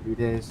all gotta do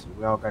this,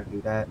 we all gotta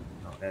do that.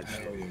 You know, that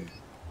shit.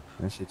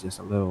 That shit just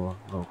a little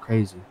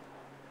crazy.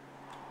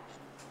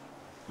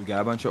 We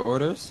got a bunch of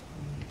orders?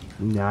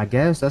 Yeah, I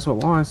guess that's what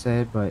Juan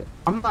said, but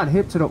I'm not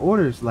hip to the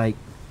orders. Like,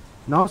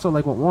 and also,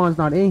 like, when Juan's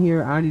not in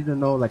here, I need to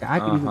know, like, I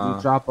could even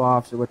do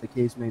drop-offs or what the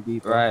case may be.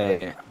 But,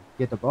 right.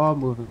 get the ball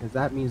moving, because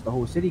that means the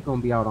whole city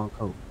gonna be out on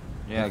coke.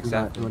 Yeah, if we're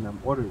not exactly. doing them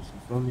orders,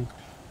 you feel me?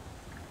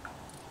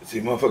 See,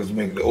 motherfuckers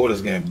making the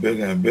orders getting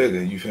bigger and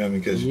bigger. You feel me?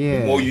 Because Yeah.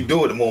 the more you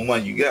do it, the more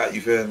money you got.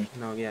 You feel me?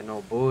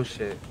 No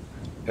bullshit.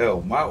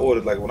 Hell, my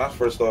orders, like when I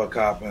first started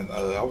copping,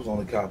 I was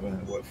only copping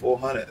what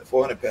 400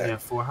 pack. Yeah,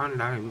 400.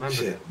 I remember.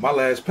 Shit, my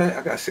last pack,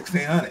 I got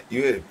 1600.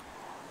 You hear me?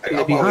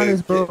 To be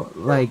honest, bro,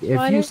 like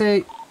if you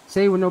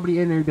say with nobody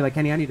in there, you'd be like,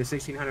 Kenny, I need a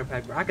 1600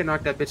 pack, bro. I can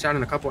knock that bitch out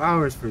in a couple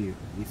hours for you.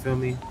 You feel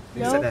me?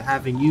 Instead of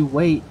having you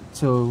wait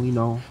till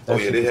Oh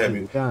yeah, they had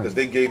me because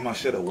they gave my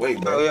shit away,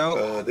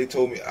 bro. They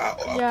told me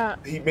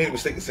he made a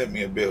mistake and sent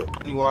me a bill.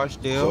 You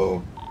watched them.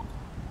 So,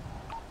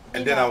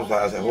 and then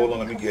I said, hold on,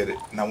 let me get it,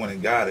 and I went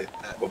and got it.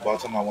 But by the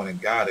time I went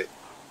and got it,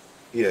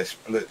 he had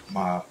split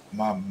my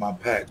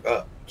pack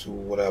up to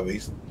whatever. He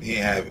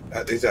didn't have it.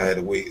 They said I had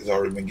to wait. It's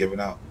already been given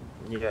out.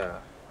 Yeah.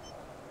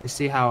 You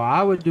see how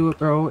I would do it,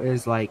 bro,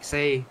 is like,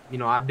 say, you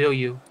know, I bill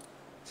you.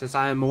 Since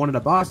I am one of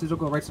the bosses, it'll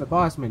go right to the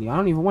boss menu. I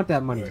don't even want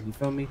that money, you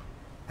feel me?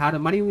 How the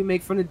money we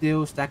make from the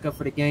deal stack up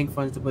for the gang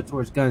funds to put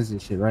towards guns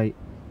and shit, right?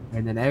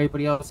 And then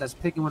everybody else that's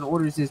picking when the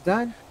orders is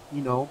done,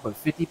 you know, but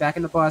 50 back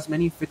in the boss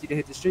menu, 50 to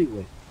hit the street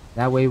with.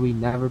 That way we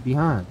never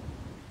behind.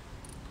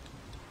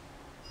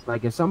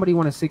 Like, if somebody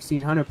want a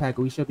 1600 pack,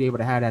 we should be able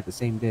to have that the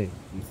same day.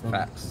 You feel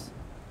Facts.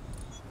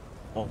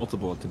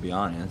 Multiple, to be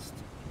honest.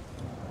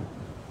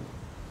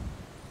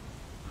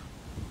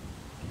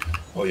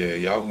 Oh yeah,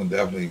 y'all gonna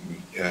definitely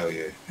hell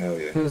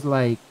yeah. Cause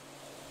like,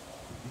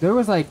 there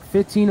was like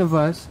 15 of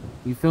us.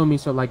 You feel me?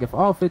 So like, if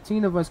all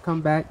 15 of us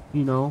come back,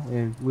 you know,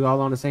 and we all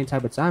on the same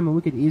type of time, and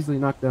we could easily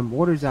knock them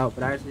orders out.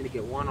 But I just need to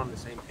get one on the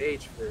same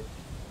page first.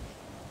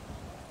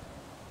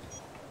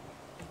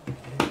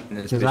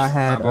 Because I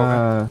had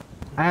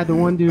the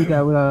one dude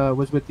that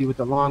was with you with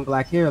the long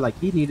black hair. Like,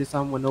 he needed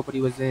something when nobody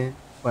was in,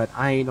 but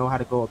I ain't know how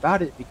to go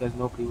about it because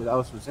nobody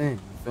else was in.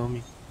 You feel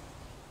me?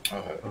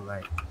 So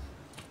like,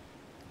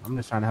 I'm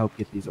just trying to help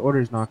get these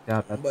orders knocked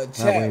out. That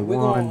way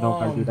one don't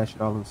gotta do that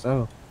shit all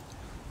himself.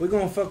 We're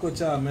gonna fuck with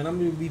y'all, man. I'm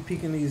gonna be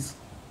picking these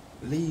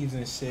leaves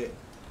and shit.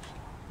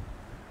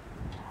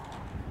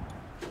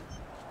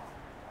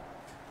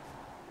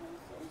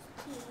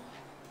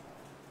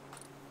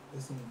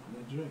 It's in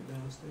the drink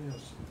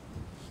downstairs.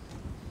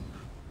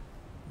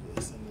 Yeah,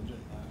 it's in the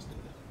drink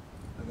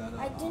downstairs.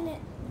 I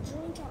didn't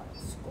drink at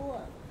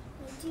school.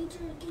 The teacher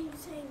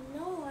keeps saying,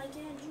 no, I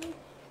can't drink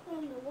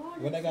from the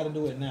water. What I gotta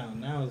do it now?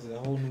 Now is a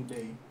whole new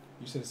day.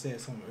 You should have said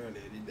something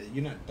earlier.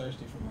 You're not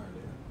thirsty from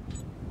earlier.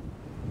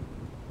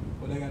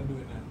 What I gotta do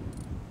it now?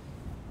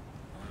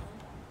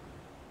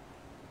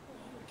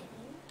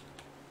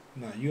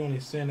 No, you only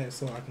saying that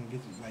so I can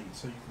get you, like,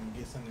 so you can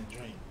get something to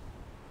drink.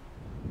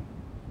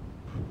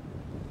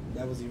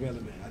 That was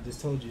irrelevant. I just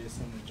told you it's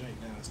something to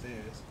drink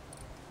downstairs.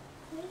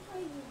 What are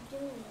you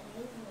doing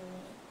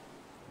anyway?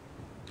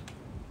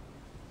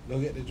 Go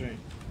get the drink.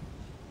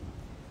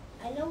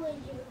 I know what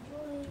you're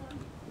doing.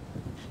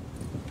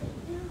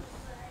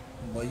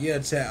 Well, yeah,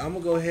 chat. I'm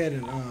gonna go ahead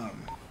and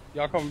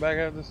Y'all coming back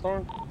after the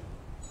storm?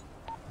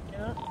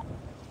 Yeah.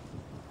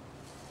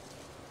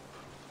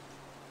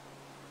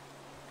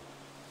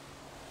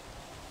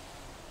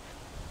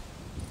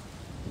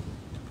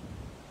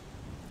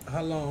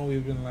 How long we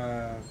been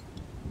live?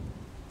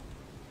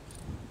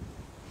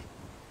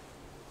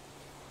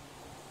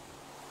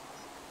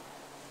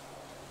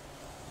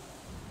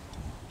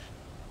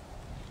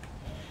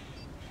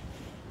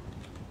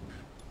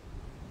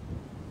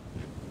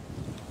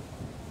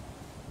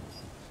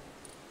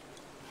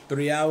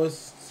 Three hours.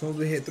 As soon as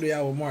we hit 3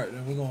 hour mark,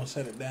 then we're gonna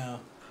shut it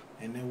down,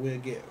 and then we'll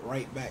get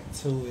right back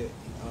to it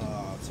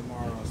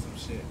tomorrow or some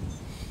shit.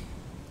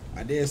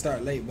 I did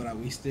start late, but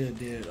we still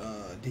did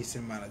a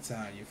decent amount of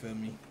time. You feel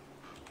me?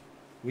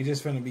 We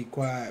just finna be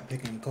quiet,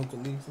 picking coca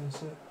leaves and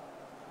shit.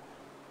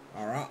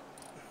 All right,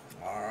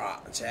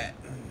 chat.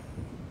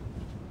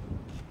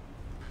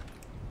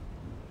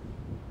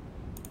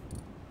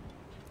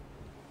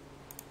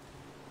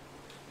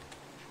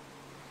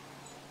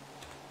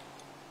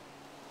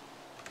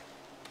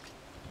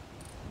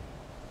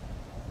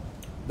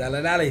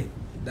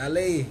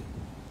 Dale.